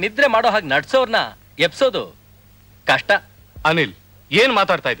 ಆದ್ರೆ ನಿದ್ರೆ ಮಾಡೋ ಹಾಗೆ ನಡ್ಸೋರ್ನ ಎಬ್ಸೋದು ಕಷ್ಟ. ಅನಿಲ್, ಏನ್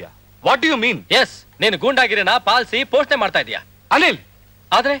ಮಾತಾಡ್ತಾ ಇದೀಯಾ? What you mean? ಎಸ್, ನೀನು ಗೂಂಡಾಗಿರಿನ ಪಾಲಿಸಿ ಪೋಷಣೆ ಮಾಡ್ತಾ ಇದೀಯಾ ಅನಿಲ್.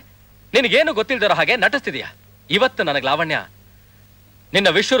 ಆದ್ರೆ ನಿನಗೇನು ಗೊತ್ತಿಲ್ದಿರೋ ಹಾಗೆ ನಟಿಸ್ತಿದ್ಯಾ. ಇವತ್ತು ನನಗೆ ಲಾವಣ್ಯ ನಿನ್ನ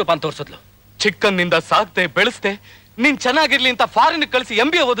ವಿಶ್ವರೂಪ ಅಂತ ತೋರಿಸಿದ್ಲು. ಚಿಕ್ಕನ್ನಿಂದ ಸಾಕ್ತೆ ಬೆಳೆಸ್ತೆ, ನೀನ್ ಚೆನ್ನಾಗಿರ್ಲಿ ಅಂತ ಫಾರಿನ್ ಕಳಿಸಿ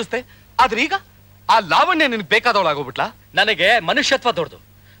MBA ಓದಿಸ್ತೆ. ಆದ್ರೆ ಈಗ ಆ ಲಾವಣ್ಯ ನಿನ್ಗೆ ಬೇಕಾದವಳಾಗೋಗ್ಬಿಟ್ಲಾ? ನನಗೆ ಮನುಷ್ಯತ್ವ ದೊಡ್ಡದು,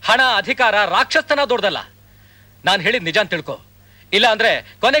 ಹಣ ಅಧಿಕಾರ ರಾಕ್ಷಸತನ ದೊಡ್ಡದಲ್ಲ. ನಾನು ಹೇಳಿದ ನಿಜ ಅಂತ ತಿಳ್ಕೊ, ಇಲ್ಲ ಅಂದ್ರೆ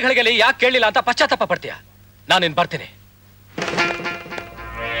ಕೊನೆಗಳಿಗೆ ಯಾಕೆ ಕೇಳಲಿಲ್ಲ ಅಂತ ಪಶ್ಚಾತ್ತಾಪ ಪಡ್ತೀಯ. ನಾನಿನ್ ಬರ್ತೀನಿ.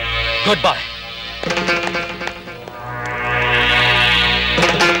 ಗುಡ್ ಬಾಯ್.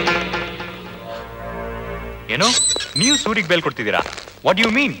 ಏನು ನೀವು ಸೂರಿಗೆ bale ಕೊಡ್ತಿದ್ದೀರಾ? What you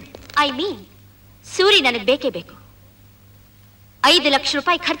mean? I mean, Suri ನನಗೆ ಬೇಕೇ ಬೇಕು. 5 ಲಕ್ಷ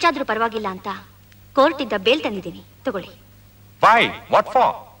ರೂಪಾಯಿ ಖರ್ಚಾದ್ರೂ ಪರವಾಗಿಲ್ಲ ಅಂತ ಕೋರ್ಟಿಂದ ಬೇಲ್ ತಂದಿದ್ದೀನಿ, ತಗೊಳ್ಳಿ. ವೈ? What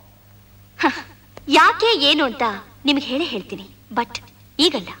for? ಯಾಕೆ ಏನು ಅಂತ ನಿಮಗೆ ಹೇಳ್ತೀನಿ, ಬಟ್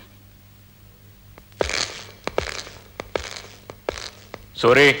ಈಗಲ್ಲ.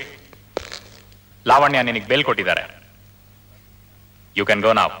 ಸೂರಿ, ಲಾವಣ್ಯ ನಿನಗೆ ಬೇಲ್ ಕೊಟ್ಟಿದ್ದಾರೆ. ಯು ಕ್ಯಾನ್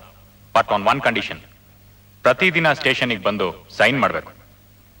ಗೋ ನಾವ್, ಬಟ್ ಆನ್ ಒನ್ ಕಂಡೀಷನ್. ಪ್ರತಿದಿನ ಸ್ಟೇಷನ್ಗೆ ಬಂದು ಸೈನ್ ಮಾಡಬೇಕು.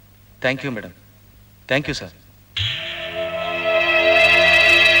 Thank you madam. Thank you sir.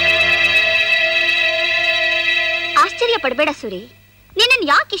 ಆಶ್ಚರ್ಯ ಪಡಬೇಡ ಸೂರಿ, ನಿನ್ನನ್ನು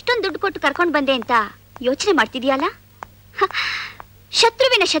ಯಾಕೆ ಇಷ್ಟೊಂದು ದುಡ್ಡು ಕೊಟ್ಟು ಕರ್ಕೊಂಡು ಬಂದೆ ಅಂತ ಯೋಚನೆ ಮಾಡ್ತಿದ್ಯಲ್ಲ.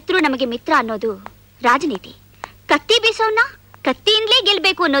 ಶತ್ರುವಿನ ಶತ್ರು ನಮಗೆ ಮಿತ್ರ ಅನ್ನೋದು ರಾಜನೀತಿ. ಕತ್ತಿ ಬೀಸೋನ್ನ ಕತ್ತಿಯಿಂದಲೇ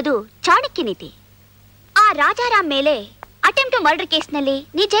ಗೆಲ್ಬೇಕು ಅನ್ನೋದು ಚಾಣಕ್ಯ ನೀತಿ. ಆ ರಾಜಾರಾಮ್ ಮೇಲೆ ಅಟೆಂಪ್ಟ್ ಟು ಮರ್ಡರ್ ಕೇಸ್ನಲ್ಲಿ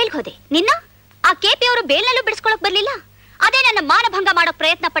ನೀ ಜೈಲ್ಗೆ ಹೋದೆ. ನಿನ್ನ ಆ KP ಅವರು ಬೇಲ್ನಲ್ಲೂ ಬಿಡಿಸ್ಕೊಳಕ್ ಬರ್ಲಿಲ್ಲ. ಅದೇ ನನ್ನ ಮಾನಭಂಗ ಮಾಡೋ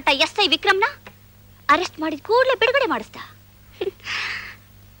ಪ್ರಯತ್ನ ಪಟ್ಟ SI ವಿಕ್ರಮ್ನ ಅರೆಸ್ಟ್ ಮಾಡಿದ ಕೂಡಲೇ ಬಿಡುಗಡೆ ಮಾಡಿಸ್ದ.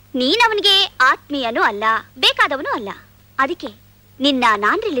 ನೀನವನಿಗೆ ಆತ್ಮೀಯನೂ ಅಲ್ಲ, ಬೇಕಾದವನೂ ಅಲ್ಲ. ಅದಕ್ಕೆ ನಿನ್ನ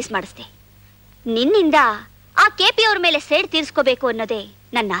ನಾನ್ ರಿಲೀಸ್ ಮಾಡಿಸ್ದೆ. ನಿನ್ನಿಂದ ಆ KP ಅವ್ರ ಮೇಲೆ ಸೇಡ್ ತೀರಿಸ್ಕೋಬೇಕು ಅನ್ನೋದೇ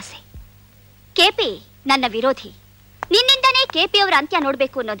ನನ್ನ ಆಸೆ. KP ನನ್ನ ವಿರೋಧಿ. ನಿನ್ನಿಂದನೇ KP ಅವರ ಅಂತ್ಯ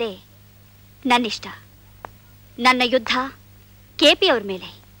ನೋಡ್ಬೇಕು ಅನ್ನೋದೇ ನನ್ನಿಷ್ಟ. ನನ್ನ ಯುದ್ಧ KP ಅವ್ರ ಮೇಲೆ.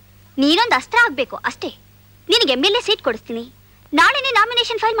 ನೀನೊಂದು ಅಸ್ತ್ರ ಆಗ್ಬೇಕು ಅಷ್ಟೇ. ನಿನಗೆ MLA ಸೀಟ್ ಕೊಡಿಸ್ತೀನಿ. ನಾಳೆನೇ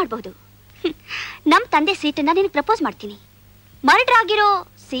ನಾಮಿನೇಷನ್ ಫೈಲ್ ಮಾಡಬಹುದು. ನಮ್ಮ ತಂದೆ ಸೀಟನ್ನ ನಿನಗೆ ಪ್ರಪೋಸ್ ಮಾಡ್ತೀನಿ. ಮರ್ಡರ್ ಆಗಿರೋ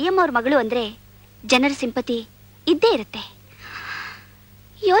CM ಅವ್ರ ಮಗಳು ಅಂದ್ರೆ ಜನರ ಸಿಂಪತಿ ಇದ್ದೇ ಇರುತ್ತೆ.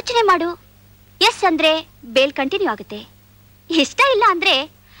 ಯೋಚನೆ ಮಾಡು. ಎಸ್ ಅಂದ್ರೆ ಬೇಲ್ ಕಂಟಿನ್ಯೂ ಆಗುತ್ತೆ, ಇಷ್ಟ ಇಲ್ಲ ಅಂದ್ರೆ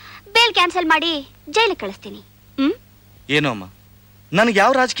ಬೇಲ್ ಕ್ಯಾನ್ಸಲ್ ಮಾಡಿ ಜೈಲಿಗೆ ಕಳಿಸ್ತೀನಿ. ಏನೋ ಅಮ್ಮ, ನನಗೆ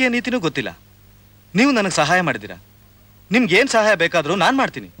ಯಾವ ರಾಜಕೀಯ ನೀತಿನೂ ಗೊತ್ತಿಲ್ಲ. ನೀವು ನನಗೆ ಸಹಾಯ ಮಾಡಿದ್ದೀರಾ. ನಿಮ್ಗೆ ಏನ್ ಸಹಾಯ ಬೇಕಾದ್ರೂ ನಾನು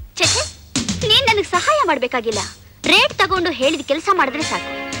ಮಾಡ್ತೀನಿ. ನೀನ್ ನನಗೆ ಸಹಾಯ ಮಾಡ್ಬೇಕಾಗಿಲ್ಲ. ರೇಟ್ ತಗೊಂಡು ಹೇಳಿದ ಕೆಲಸ ಮಾಡಿದ್ರೆ ಸಾಕು.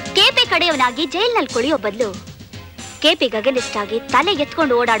 KP ಕಡೆಯವನಾಗಿ ಜೈಲ್ನಲ್ಲಿ ಕೊಳೆಯೋ ಬದಲು KP ಗಗನಿಸ್ಟ್ ಆಗಿ ತಲೆ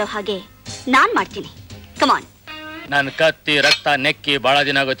ಎತ್ಕೊಂಡು ಓಡಾಡೋ ಹಾಗೆ ನಾನ್ ಮಾಡ್ತೀನಿ. ಕಮಾನ್. ನಾನು ಕತ್ತಿ ರಕ್ತ ನೆಕ್ಕಿ ಬಹಳ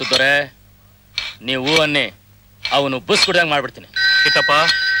ದಿನ ಆಗೋಯ್ತು ದೊರೆ. ನೀವು ಅನ್ನಿ ಅವನು ಬುಸ್ ಕುಡ್ದಂಗ್ ಮಾಡ್ಬಿಡ್ತೀನಿ. ಕಿತ್ತಪ್ಪ,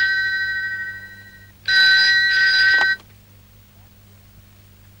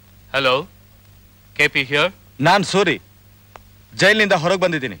 ಹಲೋ, KP ಹಿಯರ್. ನಾನ್ ಸೂರಿ, ಜೈಲಿನಿಂದ ಹೊರಗೆ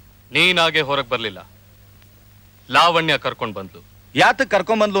ಬಂದಿದ್ದೀನಿ. ನೀನಾಗೆ ಹೊರಗೆ ಬರ್ಲಿಲ್ಲ, ಲಾವಣ್ಯ ಕರ್ಕೊಂಡ್ ಬಂದ್ಲು. ಯಾತಕ್ಕೆ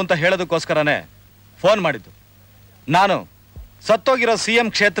ಕರ್ಕೊಂಡ್ ಬಂದ್ಲು ಅಂತ ಹೇಳೋದಕ್ಕೋಸ್ಕರನೇ ಫೋನ್ ಮಾಡಿದ್ದು. ನಾನು ಸತ್ತೋಗಿರೋ CM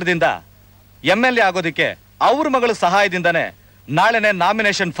ಕ್ಷೇತ್ರದಿಂದ MLA ಆಗೋದಿಕ್ಕೆ ಅವ್ರ ಮಗಳ ಸಹಾಯದಿಂದಾನೇ ನಾಳೆನೆ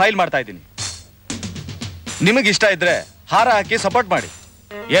ನಾಮಿನೇಷನ್ ಫೈಲ್ ಮಾಡ್ತಾ ಇದ್ದೀನಿ. ನಿಮಗಿಷ್ಟ ಇದ್ರೆ ಹಾರ ಹಾಕಿ ಸಪೋರ್ಟ್ ಮಾಡಿ.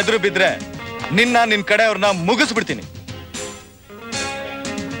 ಎದುರು ಬಿದ್ರೆ ನಿನ್ ಕಡೆಯವ್ರನ್ನ ಮುಗಿಸ್ಬಿಡ್ತೀನಿ.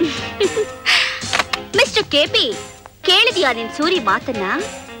 ಮಿಸ್ಟರ್ KP, ಕೇಳಿದ್ಯಾ ನಿನ್ ಸೂರಿ ಮಾತನ್ನ?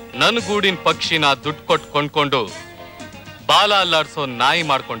 ನನ್ ಗೂಡಿನ ಪಕ್ಷಿನ ದುಡ್ಡು ಕೊಟ್ಟು ಕೊಂಡ್ಕೊಂಡು ಬಾಲ ಅಲ್ಲಾಡ್ಸೋ ನಾಯಿ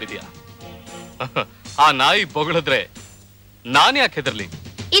ಮಾಡ್ಕೊಂಡಿದ್ಯಾ? ಆ ನಾಯಿ ಬೊಗಳಿದ್ರೆ ನಾನ್ ಯಾಕೆ ಹೆದರ್ಲಿ?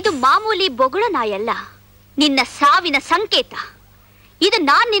 ಇದು ಮಾಮೂಲಿ ಬೊಗಳ ನಾಯಲ್ಲ, ನಿನ್ನ ಸಾವಿನ ಸಂಕೇತ. ಇದು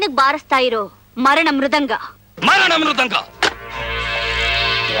ನಾನ್ ನಿನಗ್ ಬಾರಿಸ್ತಾ ಇರೋ ಮರಣ ಮೃದಂಗ. ಮರಣ ಮೃದಂಗ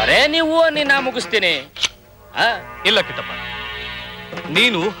ನೀವು ನಿನ್ನ ಮುಗಿಸ್ತೀನಿ. ಇಲ್ಲ ಕಿಟ್ಟಪ್ಪ,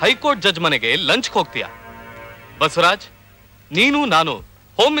 ನೀನು ಹೈಕೋರ್ಟ್ ಜಡ್ಜ್ ಮನೆಗೆ ಲಂಚ್ಗೆ ಹೋಗ್ತೀಯ. ಬಸವರಾಜ್, ನೀನು ನಾನು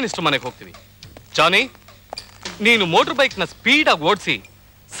ಹೋಮ್ ಮಿನಿಸ್ಟರ್ ಮನೆಗೆ ಹೋಗ್ತೀವಿ. ಜಾನಿ, ನೀನು ಮೋಟರ್ ಬೈಕ್ ನ ಸ್ಪೀಡ್ ಆಗಿ ಓಡಿಸಿ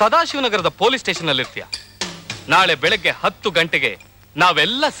ಸದಾಶಿವನಗರದ ಪೊಲೀಸ್ ಸ್ಟೇಷನ್ ಅಲ್ಲಿ ಇರ್ತೀಯ. ನಾಳೆ ಬೆಳಗ್ಗೆ 10 ಗಂಟೆಗೆ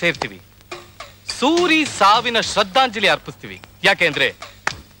ನಾವೆಲ್ಲ ಸೇರ್ತೀವಿ. ಸೂರಿ ಸಾವಿನ ಶ್ರದ್ಧಾಂಜಲಿ ಅರ್ಪಿಸ್ತೀವಿ. ಯಾಕೆಂದ್ರೆ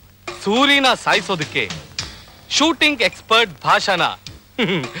ಸೂರಿನ ಸಾಯಿಸೋದಕ್ಕೆ ಶೂಟಿಂಗ್ ಎಕ್ಸ್ಪರ್ಟ್ ಭಾಷಾನ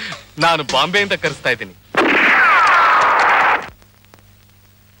ನಾನು ಬಾಂಬೆಯಿಂದ ಕರೆಸ್ತಾ ಇದ್ದೀನಿ.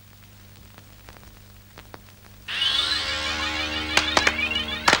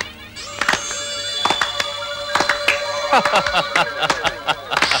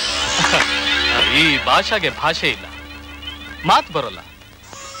 ಈ ಭಾಷೆಗೆ ಭಾಷೆ ಇಲ್ಲ, ಮಾತು ಬರೋಲ್ಲ,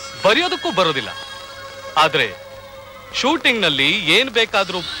 ಬರೆಯೋದಕ್ಕೂ ಬರೋದಿಲ್ಲ. ಆದ್ರೆ ಶೂಟಿಂಗ್ ನಲ್ಲಿ ಏನ್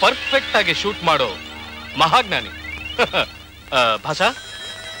ಬೇಕಾದ್ರೂ ಪರ್ಫೆಕ್ಟ್ ಆಗಿ ಶೂಟ್ ಮಾಡೋ ಮಹಾಜ್ಞಾನಿ. ಭಾಷಾ,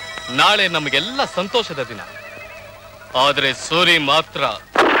 ನಾಳೆ ನಮಗೆಲ್ಲ ಸಂತೋಷದ ದಿನ. ಆದ್ರೆ ಸೂರಿ ಮಾತ್ರ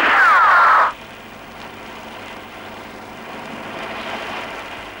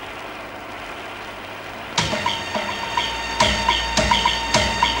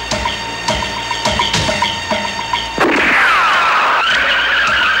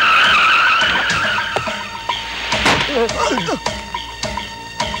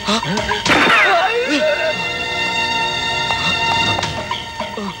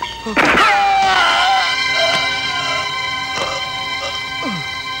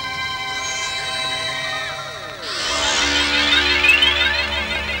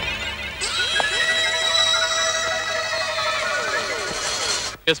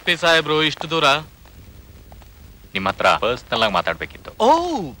SP ಸಾಹೇಬ್ರು ಇಷ್ಟು ದೂರ ನಿಮ್ಮ ಹತ್ರ ಪರ್ಸನಲ್ ಆಗಿ ಮಾತಾಡ್ಬೇಕಿತ್ತು. ಓ,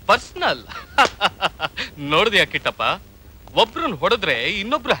 ಪರ್ಸನಲ್. ನೋಡಿದ್ಯಾ ಕಿಟ್ಟಪ್ಪ, ಒಬ್ರನ್ನ ಹೊಡೆದ್ರೆ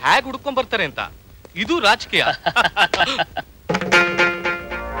ಇನ್ನೊಬ್ರು ಹೇಗ್ ಹುಡ್ಕೊಂಡ್ ಬರ್ತಾರೆ ಅಂತ. ಇದು ರಾಜಕೀಯ.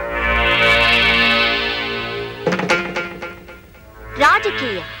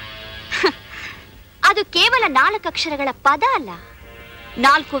 ರಾಜಕೀಯ ಅದು ಕೇವಲ 4 ಅಕ್ಷರಗಳ ಪದ ಅಲ್ಲ,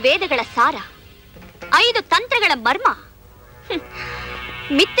 4 ವೇದಗಳ ಸಾರ, 5 ತಂತ್ರಗಳ ಮರ್ಮ.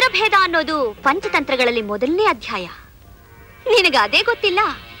 ಮಿತ್ರಭೇದ ಅನ್ನೋದು ಪಂಚತಂತ್ರಗಳಲ್ಲಿ ಮೊದಲನೇ ಅಧ್ಯಾಯ. ನಿನಗೆ ಅದೇ ಗೊತ್ತಿಲ್ಲ.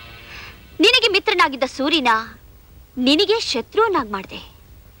 ನಿನಗೆ ಮಿತ್ರನಾಗಿದ್ದ ಸೂರ್ಯನ ನಿನಗೆ ಶತ್ರುವನ್ನಾಗಿ ಮಾಡಿದೆ.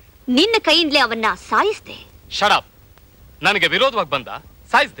 ನಿನ್ನ ಕೈಯಿಂದಲೇ ಅವನ್ನ ಸಾಯಿಸ್ದೆ. Shut up. ನನಗೆ ವಿರೋಧವಾಗಿ ಬಂದ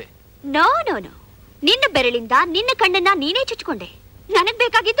ಸಾಯಿಸ್ದೆ? ನೋ ನೋ ನೋ, ನಿನ್ನ ಬೆರಳಿಂದ ನಿನ್ನ ಕಣ್ಣನ್ನ ನೀನೇ ಚುಚ್ಕೊಂಡೆ. ನನಗ್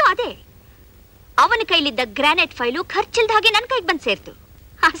ಬೇಕಾಗಿದ್ದು ಅದೇ. ಅವನ ಕೈಲಿದ್ದ ಗ್ರಾನೈಟ್ ಫೈಲು ಖರ್ಚಿಲ್ದ ಹಾಗೆ ನನ್ನ ಕೈಗೆ ಬಂದು ಸೇರ್ತು.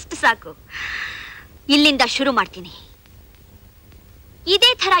 ಅಷ್ಟು ಸಾಕು. ಇಲ್ಲಿಂದ ಶುರು ಮಾಡ್ತೀನಿ. ಇದೇ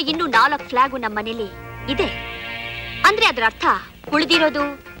ತರ ಇನ್ನು 4 ಫ್ಲಾಗು ನಮ್ಮ ಮನೇಲಿ ಇದೆ. ಅಂದ್ರೆ ಅದರ ಅರ್ಥ ಉಳಿದಿರೋದು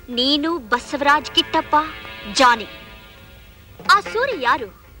ನೀನು, ಬಸವರಾಜ್, ಕಿಟ್ಟಪ್ಪ, ಜಾನಿ. ಆ ಸೂರಿ ಯಾರು?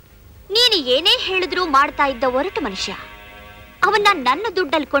 ನೀನು ಏನೇ ಹೇಳಿದ್ರೂ ಮಾಡ್ತಾ ಇದ್ದ ಒರಟು ಮನುಷ್ಯ. ಅವನ್ನ ನನ್ನ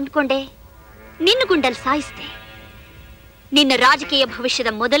ದುಡ್ಡಲ್ಲಿ ಕೊಂಡ್ಕೊಂಡೆ, ನಿನ್ನ ಗುಂಡಲ್ಲಿ ಸಾಯಿಸ್ದೆ. ನಿನ್ನ ರಾಜಕೀಯ ಭವಿಷ್ಯದ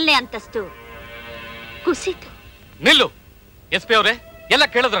ಮೊದಲನೇ ಅಂತಸ್ತು ಕುಸಿತು. ನಿಲ್ಲು. SP ಅವರೇ, ಎಲ್ಲ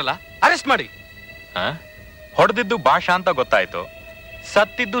ಕೇಳಿದ್ರಲ್ಲ, ಅರೆಸ್ಟ್ ಮಾಡಿ. ಹೊಡೆದಿದ್ದು ಭಾಷಾ ಅಂತ ಗೊತ್ತಾಯ್ತು,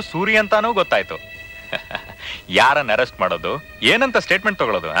 ಸತ್ತಿದ್ದು ಸೂರಿ ಅಂತಾನೂ ಗೊತ್ತಾಯ್ತು. ಯಾರನ್ನ ಅರೆಸ್ಟ್ ಮಾಡೋದು, ಏನಂತ ಸ್ಟೇಟ್ಮೆಂಟ್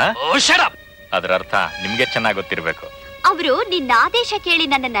ತಗೊಳ್ಳೋದು? ಅದರ ಅರ್ಥ ನಿಮ್ಗೆ ಚೆನ್ನಾಗಿ ಗೊತ್ತಿರ್ಬೇಕು. ಅವರು ನಿನ್ನ ಆದೇಶ ಕೇಳಿ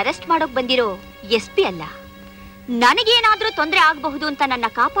ನನ್ನನ್ನು ಅರೆಸ್ಟ್ ಮಾಡೋಕ್ ಬಂದಿರೋ SP ಅಲ್ಲ, ನನಗೇನಾದ್ರೂ ತೊಂದರೆ ಆಗಬಹುದು ಅಂತ ನನ್ನ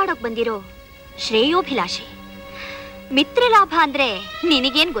ಕಾಪಾಡೋಕ್ ಬಂದಿರೋ ಶ್ರೇಯೋಭಿಲಾಷಿ. ಮಿತ್ರ ಲಾಭ ಅಂದ್ರೆ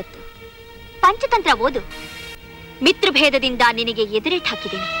ನಿನಗೇನ್ ಗೊತ್ತು? ಪಂಚತಂತ್ರ ಓದು. ಮಿತ್ರಭೇದದಿಂದ ನಿನಗೆ ಎದುರೇಟ್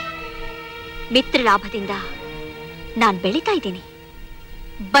ಹಾಕಿದ್ದೀನಿ. ಮಿತ್ರ ಲಾಭದಿಂದ ನಾನ್ ಬೆಳೀತಾ ಇದ್ದೀನಿ.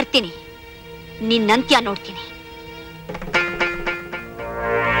 ಬರ್ತೀನಿ, ನಿನ್ನಂತ್ಯ ನೋಡ್ತೀನಿ.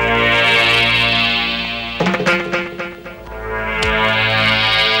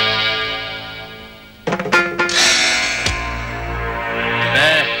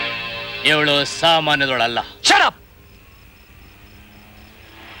 ಇವಳು ಸಾಮಾನ್ಯದೊಳಲ್ಲ. Shut up.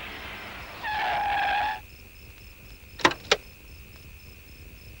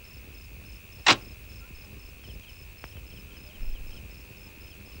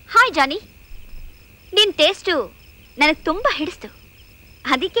 ಹಾಯ್ ಜಾನಿ, ನಿನ್ ಟೇಸ್ಟು ನನಗೆ ತುಂಬಾ ಹಿಡಿಸ್ತು.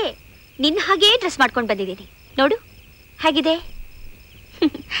 ಅದಕ್ಕೆ ನಿನ್ನ ಹಾಗೇ ಡ್ರೆಸ್ ಮಾಡ್ಕೊಂಡು ಬಂದಿದ್ದೀನಿ. ನೋಡು ಹೇಗಿದೆ.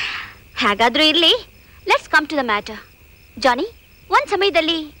 ಹೇಗಾದ್ರೂ ಇರ್ಲಿ, let's come to the matter. ಜಾನಿ, ಒಂದ್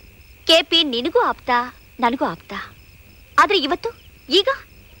ಸಮಯದಲ್ಲಿ KP ನಿನಗೂ ಆಪ್ತ, ನನಗೂ ಆಪ್ತ. ಆದ್ರೆ ಇವತ್ತು ಈಗ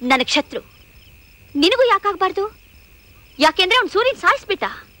ನನಗ್ ಶತ್ರು. ನಿನಗೂ ಯಾಕಾಗಬಾರ್ದು? ಯಾಕೆಂದ್ರೆ ಅವ್ನು ಸೂರ್ಯನ್ ಸಾಯಿಸ್ಬಿಟ್ಟ.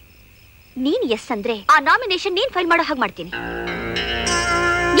 ನೀನ್ ಎಸ್ ಅಂದ್ರೆ ಆ ನಾಮಿನೇಷನ್ ನೀನ್ ಫೈಲ್ ಮಾಡೋ ಹಾಗೆ ಮಾಡ್ತೀನಿ.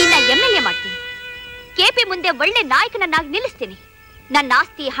 ನಿನ್ನ MLA ಮಾಡ್ತೀನಿ. ಕೆಪಿ ಮುಂದೆ ಒಳ್ಳೆ ನಾಯಕನನ್ನಾಗಿ ನಿಲ್ಲಿಸ್ತೀನಿ. ನನ್ನ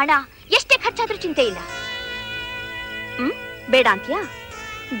ಆಸ್ತಿ ಹಣ ಎಷ್ಟೇ ಖರ್ಚಾದ್ರೂ ಚಿಂತೆ ಇಲ್ಲ. ಬೇಡ ಅಂತೀಯಾ?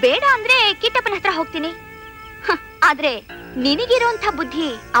 ಬೇಡ ಅಂದ್ರೆ ಕಿಟ್ಟಪ್ಪನ ಹತ್ರ ಹೋಗ್ತೀನಿ. ಆದ್ರೆ ನಿನಗಿರೋಂಥ ಬುದ್ಧಿ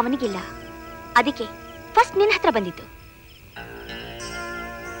ಅವನಿಗಿಲ್ಲ. ಅದಕ್ಕೆ ಫಸ್ಟ್ ನಿನ್ನ ಹತ್ರ ಬಂದಿತ್ತು.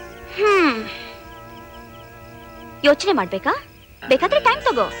 ಯೋಚನೆ ಮಾಡ್ಬೇಕಾ? ಬೇಕಾದ್ರೆ ಟೈಮ್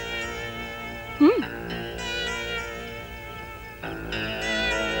ತಗೋ.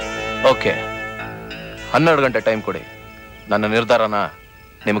 ಓಕೆ, 12 ಗಂಟೆ ಟೈಮ್ ಕೊಡಿ. ನನ್ನ ನಿರ್ಧಾರನ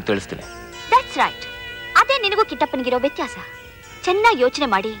ನಿಮಗೆ ತಿಳಿಸ್ತೀನಿ. That's right. ಅದೇ ನಿನಗೂ ಕಿಟ್ಟಪ್ಪನಿಗಿರೋ ವ್ಯತ್ಯಾಸ. ಚೆನ್ನಾಗಿ ಯೋಚನೆ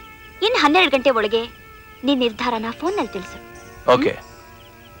ಮಾಡಿ ಇನ್ನು 12 ಗಂಟೆ ಒಳಗೆ ನಿನ್ನ ನಿರ್ಧಾರನ ಫೋನ್ನಲ್ಲಿ ತಿಳಿಸು. ಓಕೆ.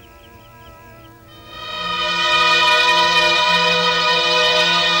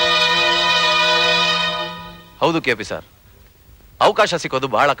 ಹೌದು ಕೆಪಿ ಸರ್, ಅವಕಾಶ ಸಿಕ್ಕೋದು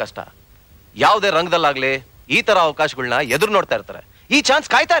ಬಹಳ ಕಷ್ಟ. ಯಾವುದೇ ರಂಗದಲ್ಲಾಗ್ಲಿ ಈ ತರ ಅವಕಾಶಗಳನ್ನ ಎದುರು ನೋಡ್ತಾ ಇರ್ತಾರೆ. ಈ ಚಾನ್ಸ್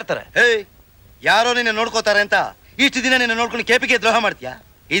ಕಾಯ್ತಾ ಇರ್ತಾರೆ. ಯಾರೋ ನಿನ್ನ ನೋಡ್ಕೋತಾರೆ ಅಂತ ಇಷ್ಟು ದಿನ ನಿನ್ನ ನೋಡ್ಕೊಂಡು ಕೆಪಿಗೆ ದ್ರೋಹ ಮಾಡ್ತೀಯಾ?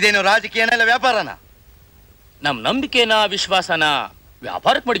 ಇದೇನು ರಾಜಕೀಯನ ಇಲ್ಲ ವ್ಯಾಪಾರನ? ನಮ್ ನಂಬಿಕೆನ ವಿಶ್ವಾಸನ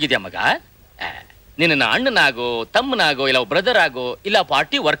ವ್ಯಾಪಾರಕ್ಕೆ ಮಡಗಿದ್ಯಾ ಮಗ? ನಿನ್ನ ಅಣ್ಣನಾಗೋ ತಮ್ಮನಾಗೋ ಇಲ್ಲ ಬ್ರದರ್ ಆಗೋ ಇಲ್ಲ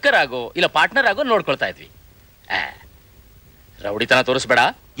ಪಾರ್ಟಿ ವರ್ಕರ್ ಆಗೋ ಇಲ್ಲ ಪಾರ್ಟ್ನರ್ ಆಗೋ ನೋಡ್ಕೊಳ್ತಾ ಇದ್ವಿ. ರೌಡಿತನ ತೋರಿಸ್ಬೇಡ.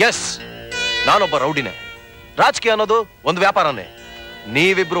 ಎಸ್, ನಾನೊಬ್ಬ ರೌಡಿನೇ. ರಾಜಕೀಯ ಅನ್ನೋದು ಒಂದು ವ್ಯಾಪಾರನೇ.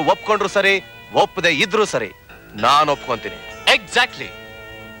 ನೀವಿಬ್ರು ಒಪ್ಕೊಂಡ್ರು ಸರಿ, ಒಪ್ಪದೆ ಇದ್ರು ಸರಿ, ನಾನು ಒಪ್ಕೊಂತೀನಿ. ಎಕ್ಸಾಕ್ಟ್ಲಿ.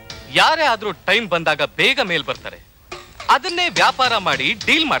 ಯಾರೇ ಆದ್ರೂ ಟೈಮ್ ಬಂದಾಗ ಬೇಗ ಮೇಲ್ ಬರ್ತಾರೆ. ಅದನ್ನೇ ವ್ಯಾಪಾರ ಮಾಡಿ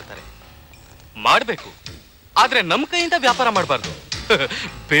ಡೀಲ್ ಮಾಡ್ತಾರೆ. ಮಾಡ್ಬೇಕು, ಆದ್ರೆ ನಮ್ ಕೈಯಿಂದ ವ್ಯಾಪಾರ ಮಾಡಬಾರ್ದು,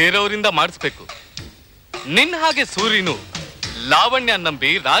 ಬೇರೆಯವರಿಂದ ಮಾಡಿಸ್ಬೇಕು. ನಿನ್ನ ಹಾಗೆ ಸೂರ್ಯನು ಲಾವಣ್ಯ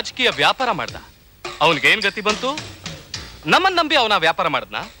ನಂಬಿ ರಾಜಕೀಯ ವ್ಯಾಪಾರ ಮಾಡ್ದ. ಅವನಿಗೇನ್ ಗತಿ ಬಂತು? ನಮ್ಮನ್ನ ನಂಬಿ ಅವನ ವ್ಯಾಪಾರ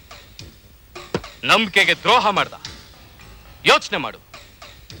ಮಾಡ್ದ, ನಂಬಿಕೆಗೆ ದ್ರೋಹ ಮಾಡ್ದ. ಯೋಚನೆ ಮಾಡು.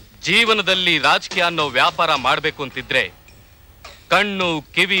 ಜೀವನದಲ್ಲಿ ರಾಜಕೀಯ ಅನ್ನೋ ವ್ಯಾಪಾರ ಮಾಡ್ಬೇಕು ಅಂತಿದ್ರೆ ಕಣ್ಣು,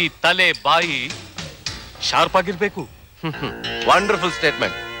 ಕಿವಿ, ತಲೆ, ಬಾಯಿ ಶಾರ್ಪ್ ಆಗಿರ್ಬೇಕು. Wonderful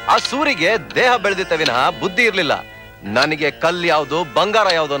statement. ಆ ಸೂರಿಗೆ ದೇಹ ಬೆಳೆದಿತ್ತ ವಿನಃ ಬುದ್ಧಿ ಇರ್ಲಿಲ್ಲ. ನನಗೆ ಕಲ್ ಯಾವ್ದು ಬಂಗಾರ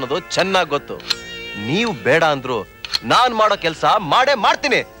ಯಾವ್ದು ಅನ್ನೋದು ಚೆನ್ನಾಗಿ ಗೊತ್ತು. ನೀವು ಬೇಡ ಅಂದ್ರು ನಾನ್ ಮಾಡೋ ಕೆಲಸ ಮಾಡೇ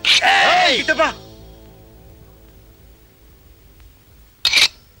ಮಾಡ್ತೀನಿ.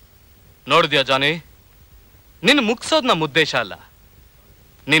 ನೋಡಿದ್ಯಾ ಜಾನಿ, ನಿನ್ ಮುಗ್ಸೋದ್ ನಮ್ಮ ಉದ್ದೇಶ ಅಲ್ಲ,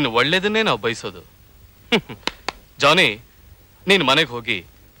 ನೀನ್ ಒಳ್ಳೇದನ್ನೇ ನಾವು ಬಯಸೋದು. ಜಾನಿ, ನೀನ್ ಮನೆಗೆ ಹೋಗಿ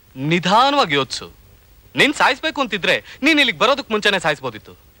ನಿಧಾನವಾಗಿ ಯೋಚಿಸು. ನೀನ್ ಸಾಯಿಸ್ಬೇಕು ಅಂತಿದ್ರೆ ನೀನ್ ಇಲ್ಲಿಗೆ ಬರೋದಕ್ ಮುಂಚೆನೆ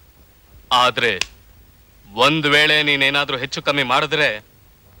ಸಾಯಿಸ್ಬೋದಿತ್ತು. ಆದ್ರೆ ಒಂದ್ ವೇಳೆ ನೀನೇನಾದ್ರೂ ಹೆಚ್ಚು ಕಮ್ಮಿ ಮಾಡಿದ್ರೆ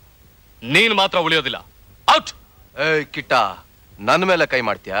ನೀನ್ ಮಾತ್ರ ಉಳಿಯೋದಿಲ್ಲ. ಔಟ್. ಕಿಟ್ಟ, ನನ್ನ ಮೇಲೆ ಕೈ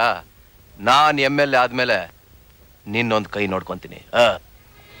ಮಾಡ್ತೀಯಾ? ನಾನ್ MLA ಆದ್ಮೇಲೆ ನಿನ್ನೊಂದ್ ಕೈ ನೋಡ್ಕೊಂತೀನಿ.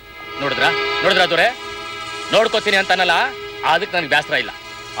 ನೋಡಿದ್ರ ದೊರೆ, ನೋಡ್ಕೋತೀನಿ ಅಂತಾನಲ್ಲ, ಅದಕ್ಕೆ ನನ್ಗೆ ಬೇಸರ ಇಲ್ಲ.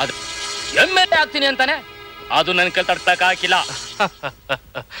 ಅದು MLA ಆಗ್ತೀನಿ ಅಂತಾನೆ, ಅದು ನನ್ ಕೈ ತಡ್ತಕ್ ಹಾಕಿಲ್ಲ.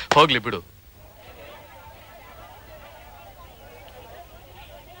 ಹೋಗ್ಲಿ ಬಿಡು.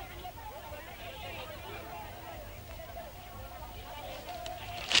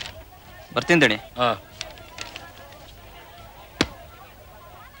 ಬರ್ತೀನಿ ದಣಿ.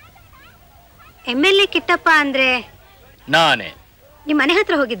 MLA ಕಿಟ್ಟಪ್ಪ ಅಂದ್ರೆ ನಾನೇ. ನಿಮ್ ಮನೆ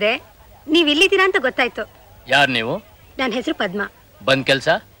ಹತ್ರ ಹೋಗಿದ್ದೆ, ನೀವ್ ಇಲ್ಲಿದ್ದೀರಾ ಅಂತ ಗೊತ್ತಾಯ್ತು. ಯಾರು ನೀವು? ನನ್ನ ಹೆಸರು ಪದ್ಮ. ಬಂದ್ ಕೆಲ್ಸ?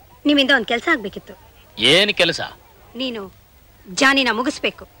 ನಿಮ್ಮಿಂದ ಒಂದ್ ಕೆಲ್ಸ ಆಗ್ಬೇಕಿತ್ತು. ಏನ್ ಕೆಲಸ? ನೀನು ಜಾನಿನ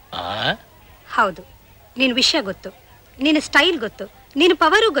ಮುಗಿಸ್ಬೇಕು. ಹೌದು, ನಿನ್ ವಿಷಯ ಗೊತ್ತು, ನಿನ್ನ ಸ್ಟೈಲ್ ಗೊತ್ತು, ನಿನ್ನ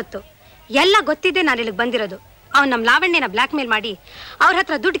ಪವರು ಗೊತ್ತು, ಎಲ್ಲ ಗೊತ್ತಿದ್ದೆ ನಾನು ಇಲ್ಲಿಗೆ ಬಂದಿರೋದು. ಅವ್ನು ನಮ್ಮ ಲಾವಣ್ಯನ ಬ್ಲ್ಯಾಕ್ ಮೇಲ್ ಮಾಡಿ ಅವ್ರ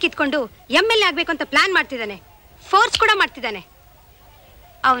ಹತ್ರ ದುಡ್ಡು ಕಿತ್ಕೊಂಡು MLA ಆಗ್ಬೇಕು ಅಂತ ಪ್ಲಾನ್ ಮಾಡ್ತಿದ್ದಾನೆ, ಫೋರ್ಸ್ ಕೂಡ ಮಾಡ್ತಿದ್ದಾನೆ.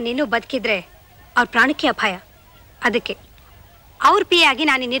 ಅವನಿನ್ನೂ ಬದುಕಿದ್ರೆ ಅವ್ರ ಪ್ರಾಣಕ್ಕೆ ಅಪಾಯ. ಅದಕ್ಕೆ ಅವ್ರ PA ಆಗಿ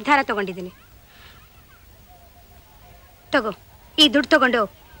ನಾನು ಈ ನಿರ್ಧಾರ ತಗೊಂಡಿದ್ದೀನಿ. ತಗೋ, ಈ ದುಡ್ಡು ತಗೊಂಡು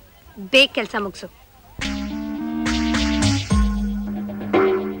ಬೇಗ ಕೆಲಸ ಮುಗಿಸು.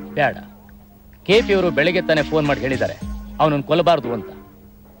 ಬೇಡ. KP ಅವರು ಬೆಳಿಗ್ಗೆ ತಾನೇ ಫೋನ್ ಮಾಡಿ ಹೇಳಿದ್ದಾರೆ ಅವನನ್ನು ಕೊಲ್ಲಬಾರ್ದು ಅಂತ.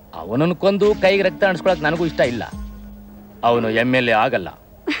 ಅವನನ್ನು ಕೊಂದು ಕೈಗೆ ರಕ್ತ ಅಣಿಸ್ಕೊಳಕ್ ನನಗೂ ಇಷ್ಟ ಇಲ್ಲ. ಅವನು MLA ಆಗಲ್ಲ.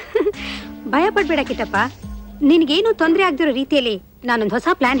 ಭಯ ಪಡ್ಬೇಡ ಕಿಟ್ಟಪ್ಪ, ನಿನ್ಗೇನು ತೊಂದರೆ ಆಗದಿರೋ ರೀತಿಯಲ್ಲಿ ನಾನೊಂದು ಹೊಸ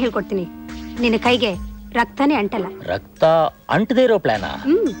ಪ್ಲಾನ್ ಹೇಳ್ಕೊಡ್ತೀನಿ. ನಿನ್ನ ಕೈಗೆ ರಕ್ತನೇ ಅಂಟಲ್ಲ. ರಕ್ತ ಅಂಟದೇ ಇರೋ ಪ್ಲಾನಾ?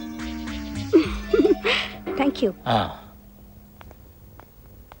 Thank you.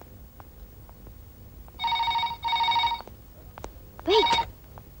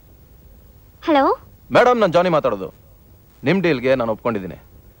 ಹಲೋ ಮೇಡಮ್, ನಾನು ಜಾನಿ ಮಾತಾಡೋದು. ನಿಮ್ ಡೀಲ್ಗೆ ನಾನು ಒಪ್ಕೊಂಡಿದ್ದೀನಿ.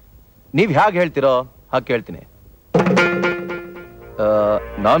 ನೀವ್ ಹೇಗೆ ಹೇಳ್ತೀರೋ ಹಾಗೆ ಕೇಳ್ತೀನಿ.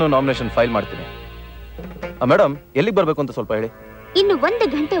 ನಾನು ನಾಮಿನೇಷನ್ ಫೈಲ್ ಮಾಡ್ತೀನಿ. ಮೇಡಮ್, ಎಲ್ಲಿಗೆ ಬರ್ಬೇಕು ಅಂತ ಸ್ವಲ್ಪ ಹೇಳಿ. ಇನ್ನು 1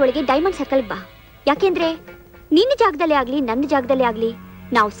 ಗಂಟೆ ಒಳಗೆ ಡೈಮಂಡ್ ಸರ್ಕಲ್ ಬಾ. ಯಾಕೆಂದ್ರೆ ನಿನ್ನ ಜಾಗದಲ್ಲೇ ಆಗ್ಲಿ ನನ್ನ ಜಾಗದಲ್ಲೇ ಆಗ್ಲಿ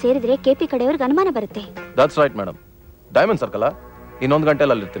ನಾವು ಸೇರಿದ್ರೆ KP ಕಡೆಯವ್ರಿಗೆ ಅನುಮಾನ ಬರುತ್ತೆ. That's right madam. Diamond circle ಇನ್ನೊಂದು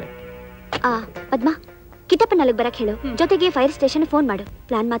ಗಂಟೆಯಲ್ಲಿ ಅಲ್ಲಿರ್ತೀನಿ. ಪದ್ಮಾ, ಕಿಟ್ಟಪ್ಪನ ಅಲ್ಲಿಗೆ ಬರಕ್ ಹೇಳು. ಜೊತೆಗೆ ಫೈರ್ ಸ್ಟೇಷನ್ ಫೋನ್ ಮಾಡು.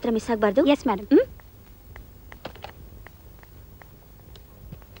 ಪ್ಲಾನ್ ಮಾತ್ರ ಮಿಸ್ ಆಗಬಾರ್ದು. Yes madam.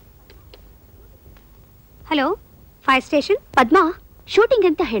 Hello, fire station. Padma, shooting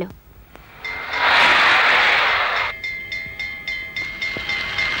ಅಂತ ಹೇಳು.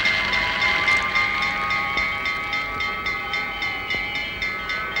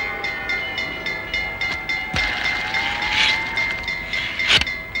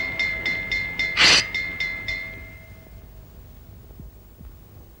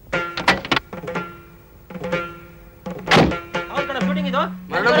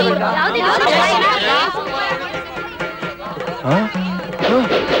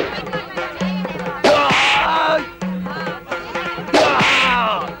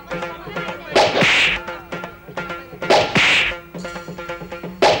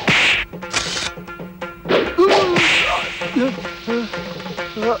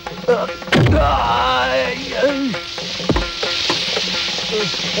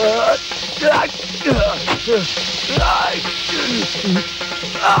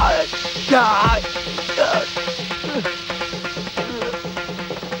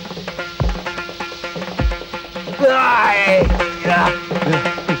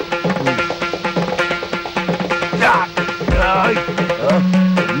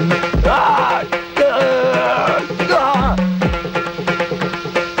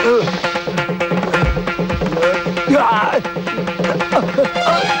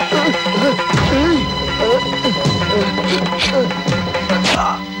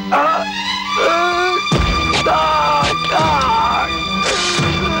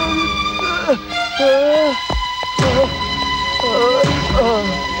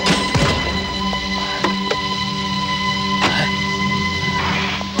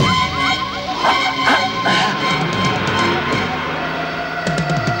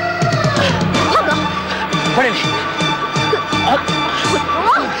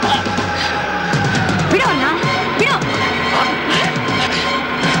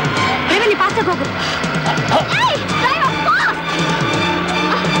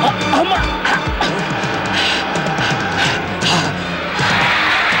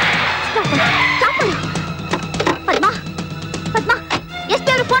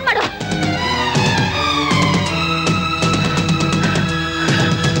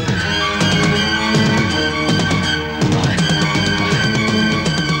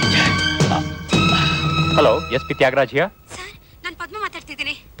 Thyagaraj here. Sir, ನಾನು ಪದ್ಮ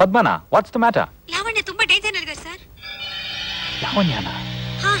ಮಾತಾಡ್ತಿದ್ದೀನಿ. Padmana, what's the matter? Lavanya ತುಂಬಾ ಡೇಂಜರ್ ಇದೆ ಸರ್. ಲಾವಣ್ಯನ?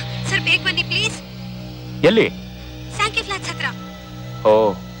 ಹಾ, ಸರ್ ಬೇಗ ಬನ್ನಿ ಪ್ಲೀಸ್. ಎಲ್ಲಿ? ಸಾಂಕಿ ಫ್ಲಾಟ್ಸ್ ಹತ್ರ. ಓ,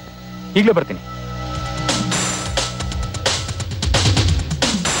 ಈಗಲೇ ಬರ್ತೀನಿ.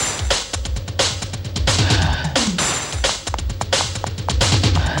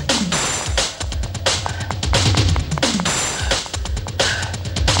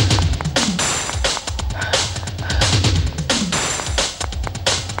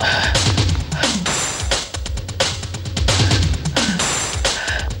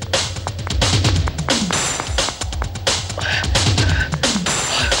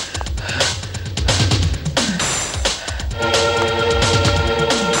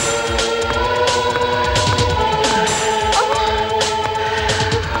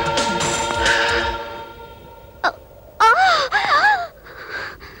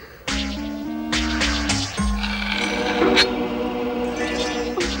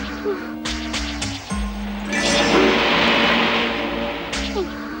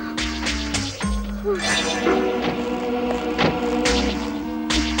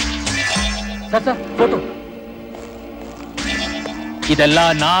 ಫೋಟೋ ಇದೆಲ್ಲ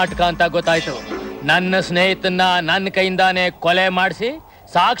ನಾಟಕ ಅಂತ ಗೊತ್ತಾಯ್ತು. ನನ್ನ ಸ್ನೇಹಿತನ್ನ ನನ್ನ ಕೈಯಿಂದಾನೆ ಕೊಲೆ ಮಾಡಿಸಿ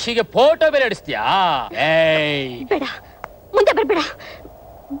ಸಾಕ್ಷಿಗೆ ಫೋಟೋ ಬೇರೆ ಇಡಿಸ್ತೀಯಾ? ಬೇಡ, ಮುಂದೆ ಬರ್ಬೇಡ.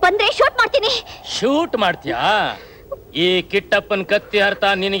 ಬಂದ್ರೆ ಶೂಟ್ ಮಾಡ್ತೀನಿ. ಶೂಟ್ ಮಾಡ್ತೀಯಾ? ಈ ಕಿಟ್ಟಪ್ಪನ್ ಕತ್ತಿ ಅರ್ಥ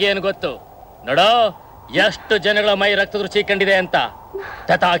ನಿನಗೇನು ಗೊತ್ತು? ನೋಡೋ, ಎಷ್ಟು ಜನಗಳ ಮೈ ರಕ್ತದ ರುಚಿ ಕಂಡಿದೆ ಅಂತ.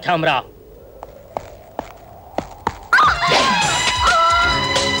 ತಥಾ ಕ್ಯಾಮ್ರಾ.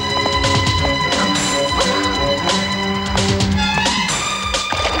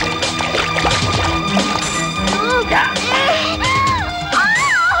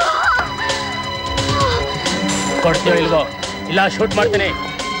 ಕೊಡ್ತೀಯೋ ಇಲ್ವೋ? ಇಲ್ಲ ಶೂಟ್ ಮಾಡ್ತೀನಿ,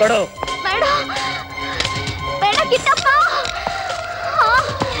 ಕೊಡು. ಬೇಡ ಬೇಡ ಕಿಟ್ಟಪ್ಪ.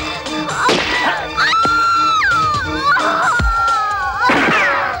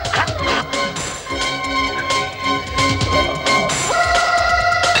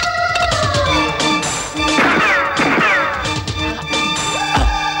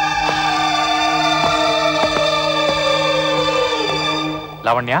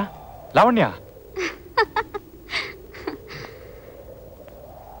 ಲಾವಣ್ಯ ಲಾವಣ್ಯ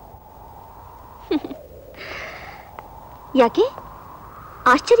ಯಾಕೆ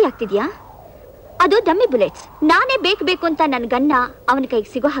ಆಶ್ಚರ್ಯ ಆಗ್ತಿದ್ಯಾ? ಅದು ಡಮ್ಮಿ ಬುಲೆಟ್ಸ್. ನಾನೇ ಬೇಕು ಅಂತ ನನ್ನ ಗನ್ನ ಅವನ ಕೈಗೆ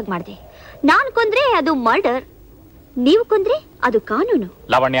ಸಿಗೋ ಹಾಗೆ ಮಾಡಿದೆ. ನಾನು ಕೊಂದ್ರೆ ಅದು ಮರ್ಡರ್, ನೀವು ಕೊಂದ್ರೆ ಅದು ಕಾನೂನು.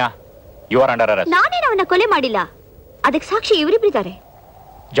 Lavanya, you are under arrest. ನಾನೇನು ಅವನ ಕೊಲೆ ಮಾಡಿಲ್ಲ, ಅದಕ್ಕೆ ಸಾಕ್ಷಿ ಇವರಿಬ್ಬರಿದ್ದಾರೆ.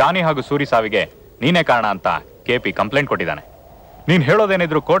 ಜಾನಿ ಹಾಗೂ ಸೂರಿ ಸಾವಿಗೆ ನೀನೇ ಕಾರಣ ಅಂತ ಕೆಪಿ ಕಂಪ್ಲೇಂಟ್ ಕೊಟ್ಟಿದ್ದಾನೆ. ನೀನ್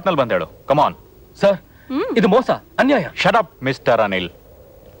ಹೇಳೋದೇನಿದ್ರು ಕೋರ್ಟ್ ನಲ್ಲಿ ಬಂದೇಳು. ಕಮಾನ್ ಸರ್, ಇದು ಮೋಸ, ಅನ್ಯಾಯ. Shut up mister Anil.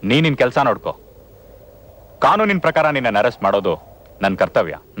 ನಿನ್ ಕೆಲಸ ನೋಡ್ಕೋ. ಕಾನೂನಿನ ಪ್ರಕಾರ ನಿನ್ನ ಅರೆಸ್ಟ್ ಮಾಡೋದು ನನ್ನ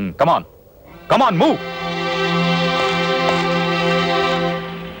ಕರ್ತವ್ಯ. ಕಮಾನ್ ಕಮಾನ್ ಮೂವ್.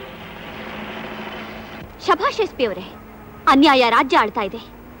 ಶಭಾಷ್ ಎಸ್ಪಿ ಅವರೇ, ಅನ್ಯಾಯ ರಾಜ್ಯ ಆಳ್ತಾ ಇದೆ.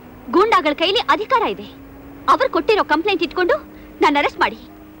 ಗೂಂಡಾಗಳ ಕೈಲಿ ಅಧಿಕಾರ ಇದೆ. ಅವರು ಕೊಟ್ಟಿರೋ ಕಂಪ್ಲೇಂಟ್ ಇಟ್ಕೊಂಡು ನಾನು ಅರೆಸ್ಟ್ ಮಾಡಿ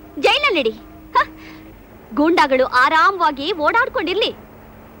ಜೈಲಲ್ಲಿಡಿ. ಗೂಂಡಾಗಳು ಆರಾಮವಾಗಿ ಓಡಾಡ್ಕೊಂಡಿರ್ಲಿ.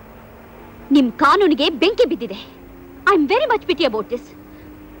 ನಿಮ್ ಕಾನೂನಿಗೆ ಬೆಂಕಿ ಬಿದ್ದಿದೆ. I am very much PT about this.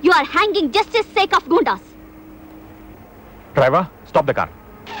 You are hanging justice sake of goondas. Driver, stop the car.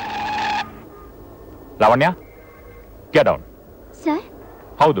 Lavanya, get down. Sir?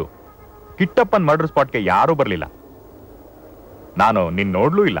 ಹೌದು, ಕಿಟ್ಟಪ್ಪನ್ ಮರ್ಡರ್ ಸ್ಪಾಟ್ಗೆ ಯಾರೂ ಬರಲಿಲ್ಲ. ನಾನು ನಿನ್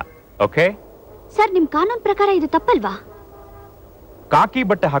ನೋಡ್ಲೂ ಇಲ್ಲ. ಓಕೆ ಸರ್, ನಿಮ್ ಕಾನೂನು ಪ್ರಕಾರ ಇದು ತಪ್ಪಲ್ವಾ? ಕಾಕಿ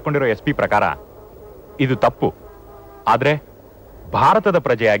ಬಟ್ಟೆ ಹಾಕೊಂಡಿರೋ ಎಸ್ಪಿ ಪ್ರಕಾರ ಇದು ತಪ್ಪು. ಆದ್ರೆ ಭಾರತದ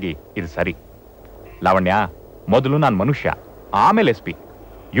ಪ್ರಜೆಯಾಗಿ ಇದು ಸರಿ. ಲಾವಣ್ಯ, ಮೊದಲು ನಾನು ಮನುಷ್ಯ, ಆಮೇಲೆ SP.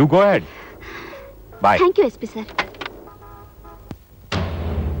 You go head. Bye. Thank you SP sir.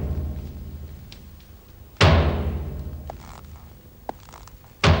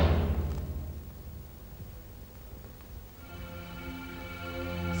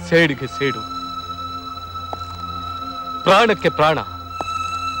 ಸೇಡಿಗೆ ಸೇಡು, ಪ್ರಾಣಕ್ಕೆ ಪ್ರಾಣ.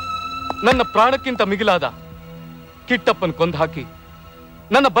 ನನ್ನ ಪ್ರಾಣಕ್ಕಿಂತ ಮಿಗಿಲಾದ ಕಿಟ್ಟಪ್ಪನ್ ಕೊಂದು ಹಾಕಿ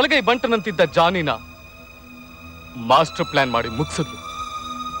ನನ್ನ ಬಲಗೈ ಬಂಟನಂತಿದ್ದ ಜಾನಿನ ಮಾಸ್ಟರ್ ಪ್ಲಾನ್ ಮಾಡಿ ಮುಗಿಸಿದ್ಲು.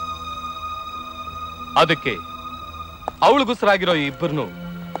 ಅದಕ್ಕೆ ಅವಳಿಗುಸರಾಗಿರೋ ಈ ಇಬ್ಬರನ್ನು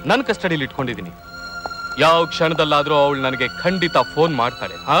ನನ್ನ ಕಸ್ಟಡಿಯಲ್ಲಿ ಇಟ್ಕೊಂಡಿದ್ದೀನಿ. ಯಾವ ಕ್ಷಣದಲ್ಲಾದ್ರೂ ಅವಳು ನನಗೆ ಖಂಡಿತ ಫೋನ್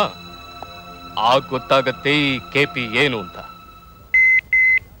ಮಾಡ್ತಾಳೆ. ಆಗ ಗೊತ್ತಾಗತ್ತೆ ಈ ಕೆಪಿ ಏನು ಅಂತ.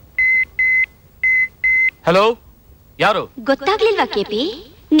 ಹಲೋ, ಯಾರು? ಗೊತ್ತಾಗ್ಲಿಲ್ವಾ ಕೆಪಿ?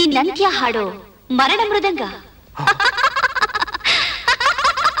 ನಿನ್ನ ಅಂತ್ಯ ಹಾಡೋ ಮರಣ ಮೃದಂಗ.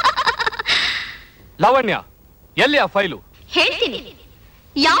 ಲಾವಣ್ಯ, ಎಲ್ಲಿ ಆ ಫೈಲು? ಹೇಳ್ತೀನಿ.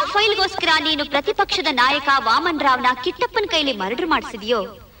 ಯಾವ ಫೈಲ್ಗೋಸ್ಕರ ನೀನು ಪ್ರತಿಪಕ್ಷದ ನಾಯಕ ವಾಮನ್ ರಾವ್ನ ಕಿಟ್ಟಪ್ಪನ ಕೈಲಿ ಮರ್ಡರ್ ಮಾಡಿಸಿದ್ಯೋ,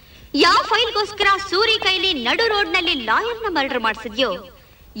 ಯಾವ ಫೈಲ್ಗೋಸ್ಕರ ಸೂರಿ ಕೈಲಿ ನಡು ರೋಡ್ನಲ್ಲಿ ಲಾಯರ್ನ ಮರ್ಡರ್ ಮಾಡಿಸಿದ್ಯೋ,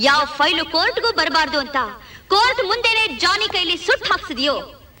 ಯಾವ ಫೈಲು ಕೋರ್ಟ್ಗೂ ಬರಬಾರ್ದು ಅಂತ ಕೋರ್ಟ್ ಮುಂದೆನೆ ಜಾನಿ ಕೈಲಿ ಸುಟ್ಟು ಹಾಕ್ಸಿದ್ಯೋ,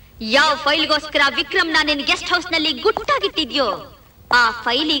 ಯಾವ ಫೈಲ್ಗೋಸ್ಕರ ವಿಕ್ರಮ್ನ ನಿನ್ ಗೆಸ್ಟ್ ಹೌಸ್ ನಲ್ಲಿ ಗುಟ್ಟಾಗಿಟ್ಟಿದ್ಯೋ, ಆ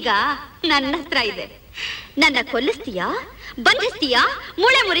ಫೈಲ್ ಈಗ ನನ್ನ ಹತ್ರ ಇದೆ. ನನ್ನ ಕೊಲ್ಲಿಸ್ತೀಯಾ, ಬಂಧಿಸ್ತೀಯಾ,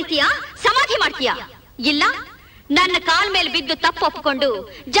 ಮೂಳೆ ಮುರಿತೀಯಾ, ಸಮಾಧಿ ಮಾಡ್ತೀಯಾ? ಇಲ್ಲ, ನನ್ನ ಕಾಲ್ ಮೇಲೆ ಬಿದ್ದು ತಪ್ಪು ಒಪ್ಕೊಂಡು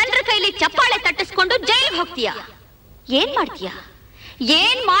ಜನರ ಕೈಲಿ ಚಪ್ಪಾಳೆ ತಟ್ಟಿಸ್ಕೊಂಡು ಜೈಲಿಗೆ ಹೋಗ್ತೀಯಾ? ಏನ್ ಮಾಡ್ತೀಯಾ?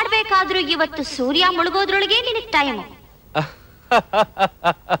 ಏನ್ ಮಾಡ್ಬೇಕಾದ್ರೂ ಇವತ್ತು ಸೂರ್ಯ ಮುಳುಗೋದ್ರೊಳಗೆ ನಿನಗೆ ಟೈಮು.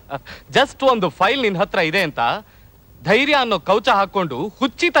 ಜಸ್ಟ್ ಒಂದು ಫೈಲ್ ನಿನ್ ಹತ್ರ ಇದೆ ಅಂತ ಧೈರ್ಯ ಅನ್ನೋ ಕವಚ ಹಾಕೊಂಡು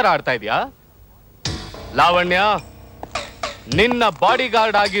ಹುಚ್ಚಿ ತರ ಆಡ್ತಾ ಇದೀಯಾ? ಲಾವಣ್ಯ, ನಿನ್ನ ಬಾಡಿ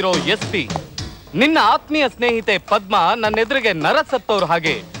ಗಾರ್ಡ್ ಆಗಿರೋ ಎಸ್ಪಿ, ನಿನ್ನ ಆತ್ಮೀಯ ಸ್ನೇಹಿತೆ ಪದ್ಮ ನನ್ನ ಎದುರಿಗೆ ನರಸತ್ತವ್ರು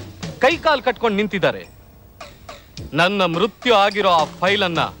ಹಾಗೆ ಕೈಕಾಲ್ ಕಟ್ಕೊಂಡು ನಿಂತಿದ್ದಾರೆ. ನನ್ನ ಮೃತ್ಯು ಆಗಿರೋ ಆ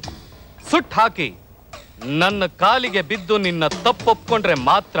ಫೈಲನ್ನ ಸುಟ್ಟು ಹಾಕಿ ನನ್ನ ಕಾಲಿಗೆ ಬಿದ್ದು ನಿನ್ನ ತಪ್ಪೊಪ್ಕೊಂಡ್ರೆ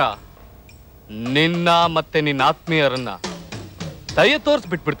ಮಾತ್ರ ನಿನ್ನ ಮತ್ತೆ ನಿನ್ನ ಆತ್ಮೀಯರನ್ನ ದಯ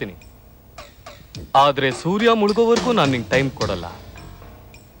ತೋರಿಸ್ಬಿಟ್ಬಿಡ್ತೀನಿ. ಆದ್ರೆ ಸೂರ್ಯ ಮುಳುಗೋವರೆಗೂ ನಾನು ನಿಂಗೆ ಟೈಮ್ ಕೊಡಲ್ಲ.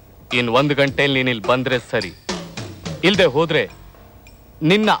 ಇನ್ 1 ಗಂಟೆಯಲ್ಲಿ ನೀನ್ ಇಲ್ಲಿ ಬಂದ್ರೆ ಸರಿ, ಇಲ್ದೆ ಹೋದ್ರೆ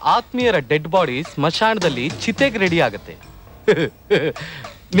ನಿನ್ನ ಆತ್ಮೀಯರ ಡೆಡ್ ಬಾಡಿ ಸ್ಮಶಾನದಲ್ಲಿ ಚಿತೆಗೆ ರೆಡಿ ಆಗತ್ತೆ.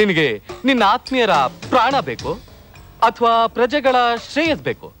 ನಿನಗೆ ನಿನ್ನ ಆತ್ಮೀಯರ ಪ್ರಾಣ ಬೇಕು ಅಥವಾ ಪ್ರಜೆಗಳ ಶ್ರೇಯಸ್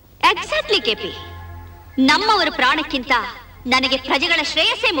ಬೇಕು? Exactly KP. ನಮ್ಮವರ ಪ್ರಾಣಕ್ಕಿಂತ ನನಗೆ ಪ್ರಜೆಗಳ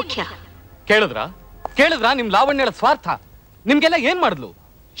ಶ್ರೇಯಸ್ಸೇ ಮುಖ್ಯ. ಕೇಳಿದ್ರ ನಿಮ್ ಲಾವಣ್ಯಳ ಸ್ವಾರ್ಥ ನಿಮ್ಗೆಲ್ಲ ಏನ್ ಮಾಡಿದ್ಲು?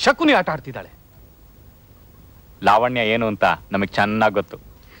 ಶಕುನಿ ಆಟ ಆಡ್ತಿದ್ದಾಳೆ. ಲಾವಣ್ಯ ಏನು ಅಂತ ನಮಗ್ ಚೆನ್ನಾಗ್ ಗೊತ್ತು.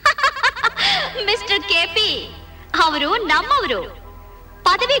 ಮಿಸ್ಟರ್ ಕೆಪಿ, ಅವರು ನಮ್ಮವರು.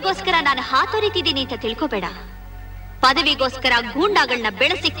 ಪದವಿಗೋಸ್ಕರ ನಾನು ಹಾತೊರಿತಿದ್ದೀನಿ ಅಂತ ತಿಳ್ಕೋಬೇಡ. ಪದವಿಗೋಸ್ಕರ ಗೂಂಡಾಗಳನ್ನ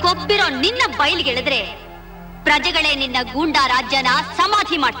ಬೆಳೆಸಿ ಕೊಬ್ಬಿರೋ ನಿನ್ನ ಬಯಲಿಗೆಳೆದ್ರೆ ಪ್ರಜೆಗಳೇ ನಿನ್ನ ಗೂಂಡಾ ರಾಜ್ಯನ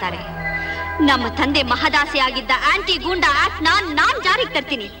ಸಮಾಧಿ ಮಾಡ್ತಾರೆ. ನಮ್ಮ ತಂದೆ ಮಹದಾಸೆ ಆಗಿದ್ದ ಆಂಟಿ ಗೂಂಡಾ ಆಕ್ಟ್ ನಾನ್ ಜಾರಿಗೆ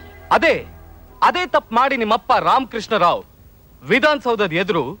ತರ್ತೀನಿ. ಅದೇ ತಪ್ಪು ಮಾಡಿ ನಿಮ್ಮಪ್ಪ ರಾಮಕೃಷ್ಣ ರಾವ್ ವಿಧಾನಸೌಧದ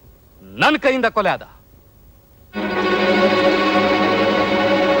ಎದುರು ನನ್ನ ಕೈಯಿಂದ ಕೊಲೆ ಆದ.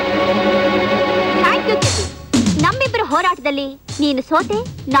 ನಮ್ಮಿಬ್ಬರ ಹೋರಾಟದಲ್ಲಿ ನೀನು ಸೋತೆ,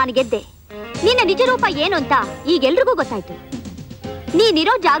 ನಾನು ಗೆದ್ದೆ. ನಿನ್ನ ನಿಜ ರೂಪ ಏನು ಅಂತ ಈಗೆಲ್ರಿಗೂ ಗೊತ್ತಾಯ್ತು.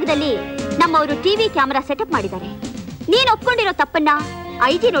 ನೀನಿರೋ ಜಾಗದಲ್ಲಿ ನಮ್ಮವರು ಟಿವಿ ಕ್ಯಾಮೆರಾ ಸೆಟಪ್ ಮಾಡಿದ್ದಾರೆ. ನೀನ್ ಒಪ್ಕೊಂಡಿರೋ ತಪ್ಪನ್ನ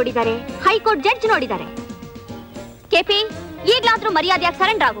IG ನೋಡಿದ್ದಾರೆ, ಹೈಕೋರ್ಟ್ ಜಡ್ಜ್ ನೋಡಿದ್ದಾರೆ. ಕೆಪಿ, ಈಗ್ಲಾದ್ರೂ ಮರ್ಯಾದೆಯಾಗಿ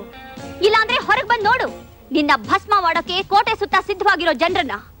ಸರೆಂಡರ್ ಆಗು, ಇಲ್ಲಾಂದ್ರೆ ಹೊರಗೆ ಬಂದು ನೋಡು ನಿನ್ನ ಭಸ್ಮ ಮಾಡೋಕೆ ಕೋಟೆ ಸುತ್ತ ಸಿದ್ಧವಾಗಿರೋ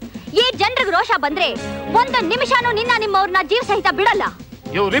ಜನರನ್ನ. ಈ ಜನರಿಗೆ ರೋಷ ಬಂದ್ರೆ ಒಂದು ನಿಮಿಷನೂ ನಿಮ್ಮವ್ರನ್ನ ಜೀವ ಸಹಿತ ಬಿಡಲ್ಲ.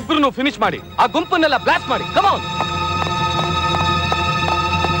 ಇವರಿಬ್ರು ಫಿನಿಶ್ ಮಾಡಿ, ಆ ಗುಂಪನ್ನೆಲ್ಲ ಬ್ಲಾಸ್ಟ್ ಮಾಡಿ. Come on.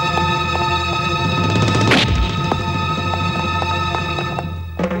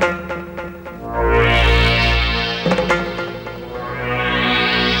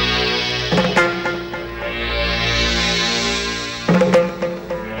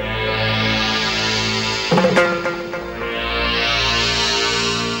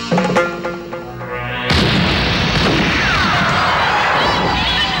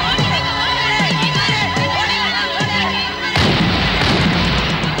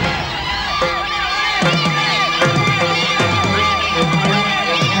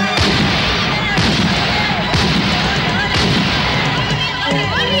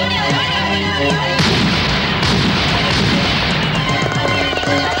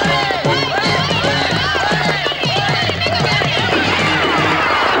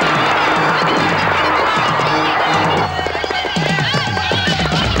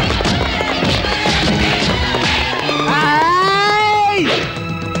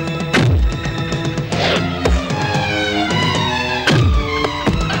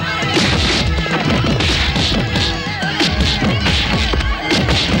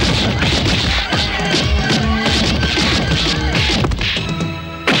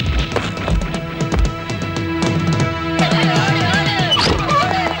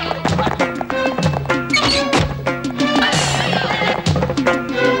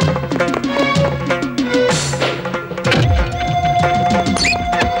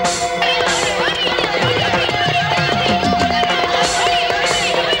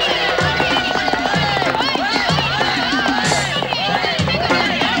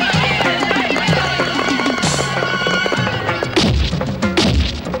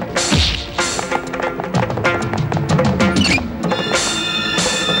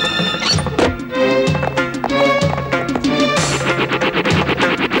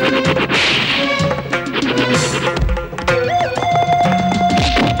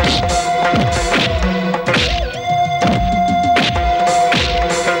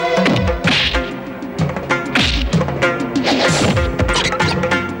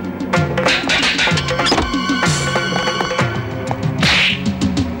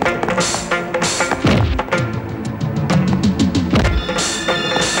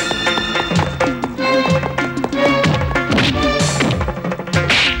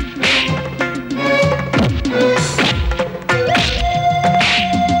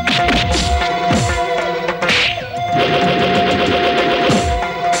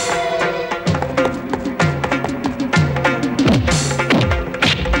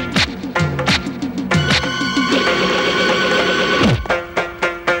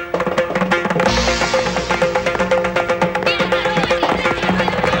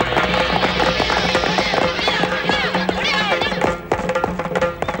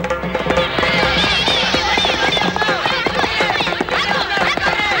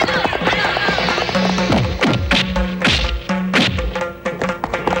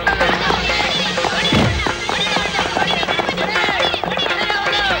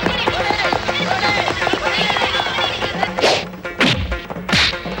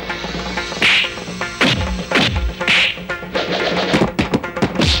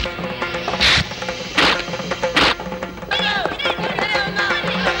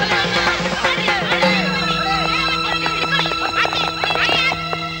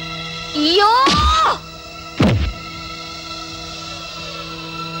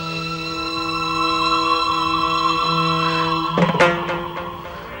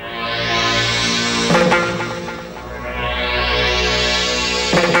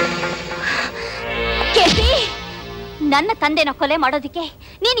 ನನ್ನ ತಂದೆನ ಕೊಲೆ ಮಾಡೋದಕ್ಕೆ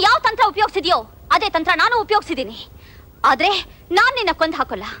ನೀನು ಯಾವ ತಂತ್ರ ಉಪಯೋಗಿಸಿದ್ಯೋ ಅದೇ ತಂತ್ರ ನಾನು ಉಪಯೋಗಿಸಿದ್ದೀನಿ. ಆದ್ರೆ ನಾನು ನಿನ್ನ ಕೊಂದು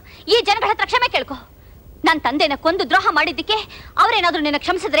ಹಾಕೋಲ್ಲ. ಈ ಜನಗಳ ಹತ್ರ ಕ್ಷಮೆ ಕೇಳ್ಕೊ. ನನ್ನ ತಂದೆನ ಕೊಂದು ದ್ರೋಹ ಮಾಡಿದ್ದಕ್ಕೆ ಅವರೇನಾದ್ರೂ ನಿನ್ನ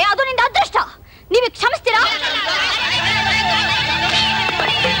ಕ್ಷಮಿಸಿದ್ರೆ ಅದು ನಿನ್ನ ಅದೃಷ್ಟ. ನೀವು ಕ್ಷಮಿಸ್ತೀರಾ?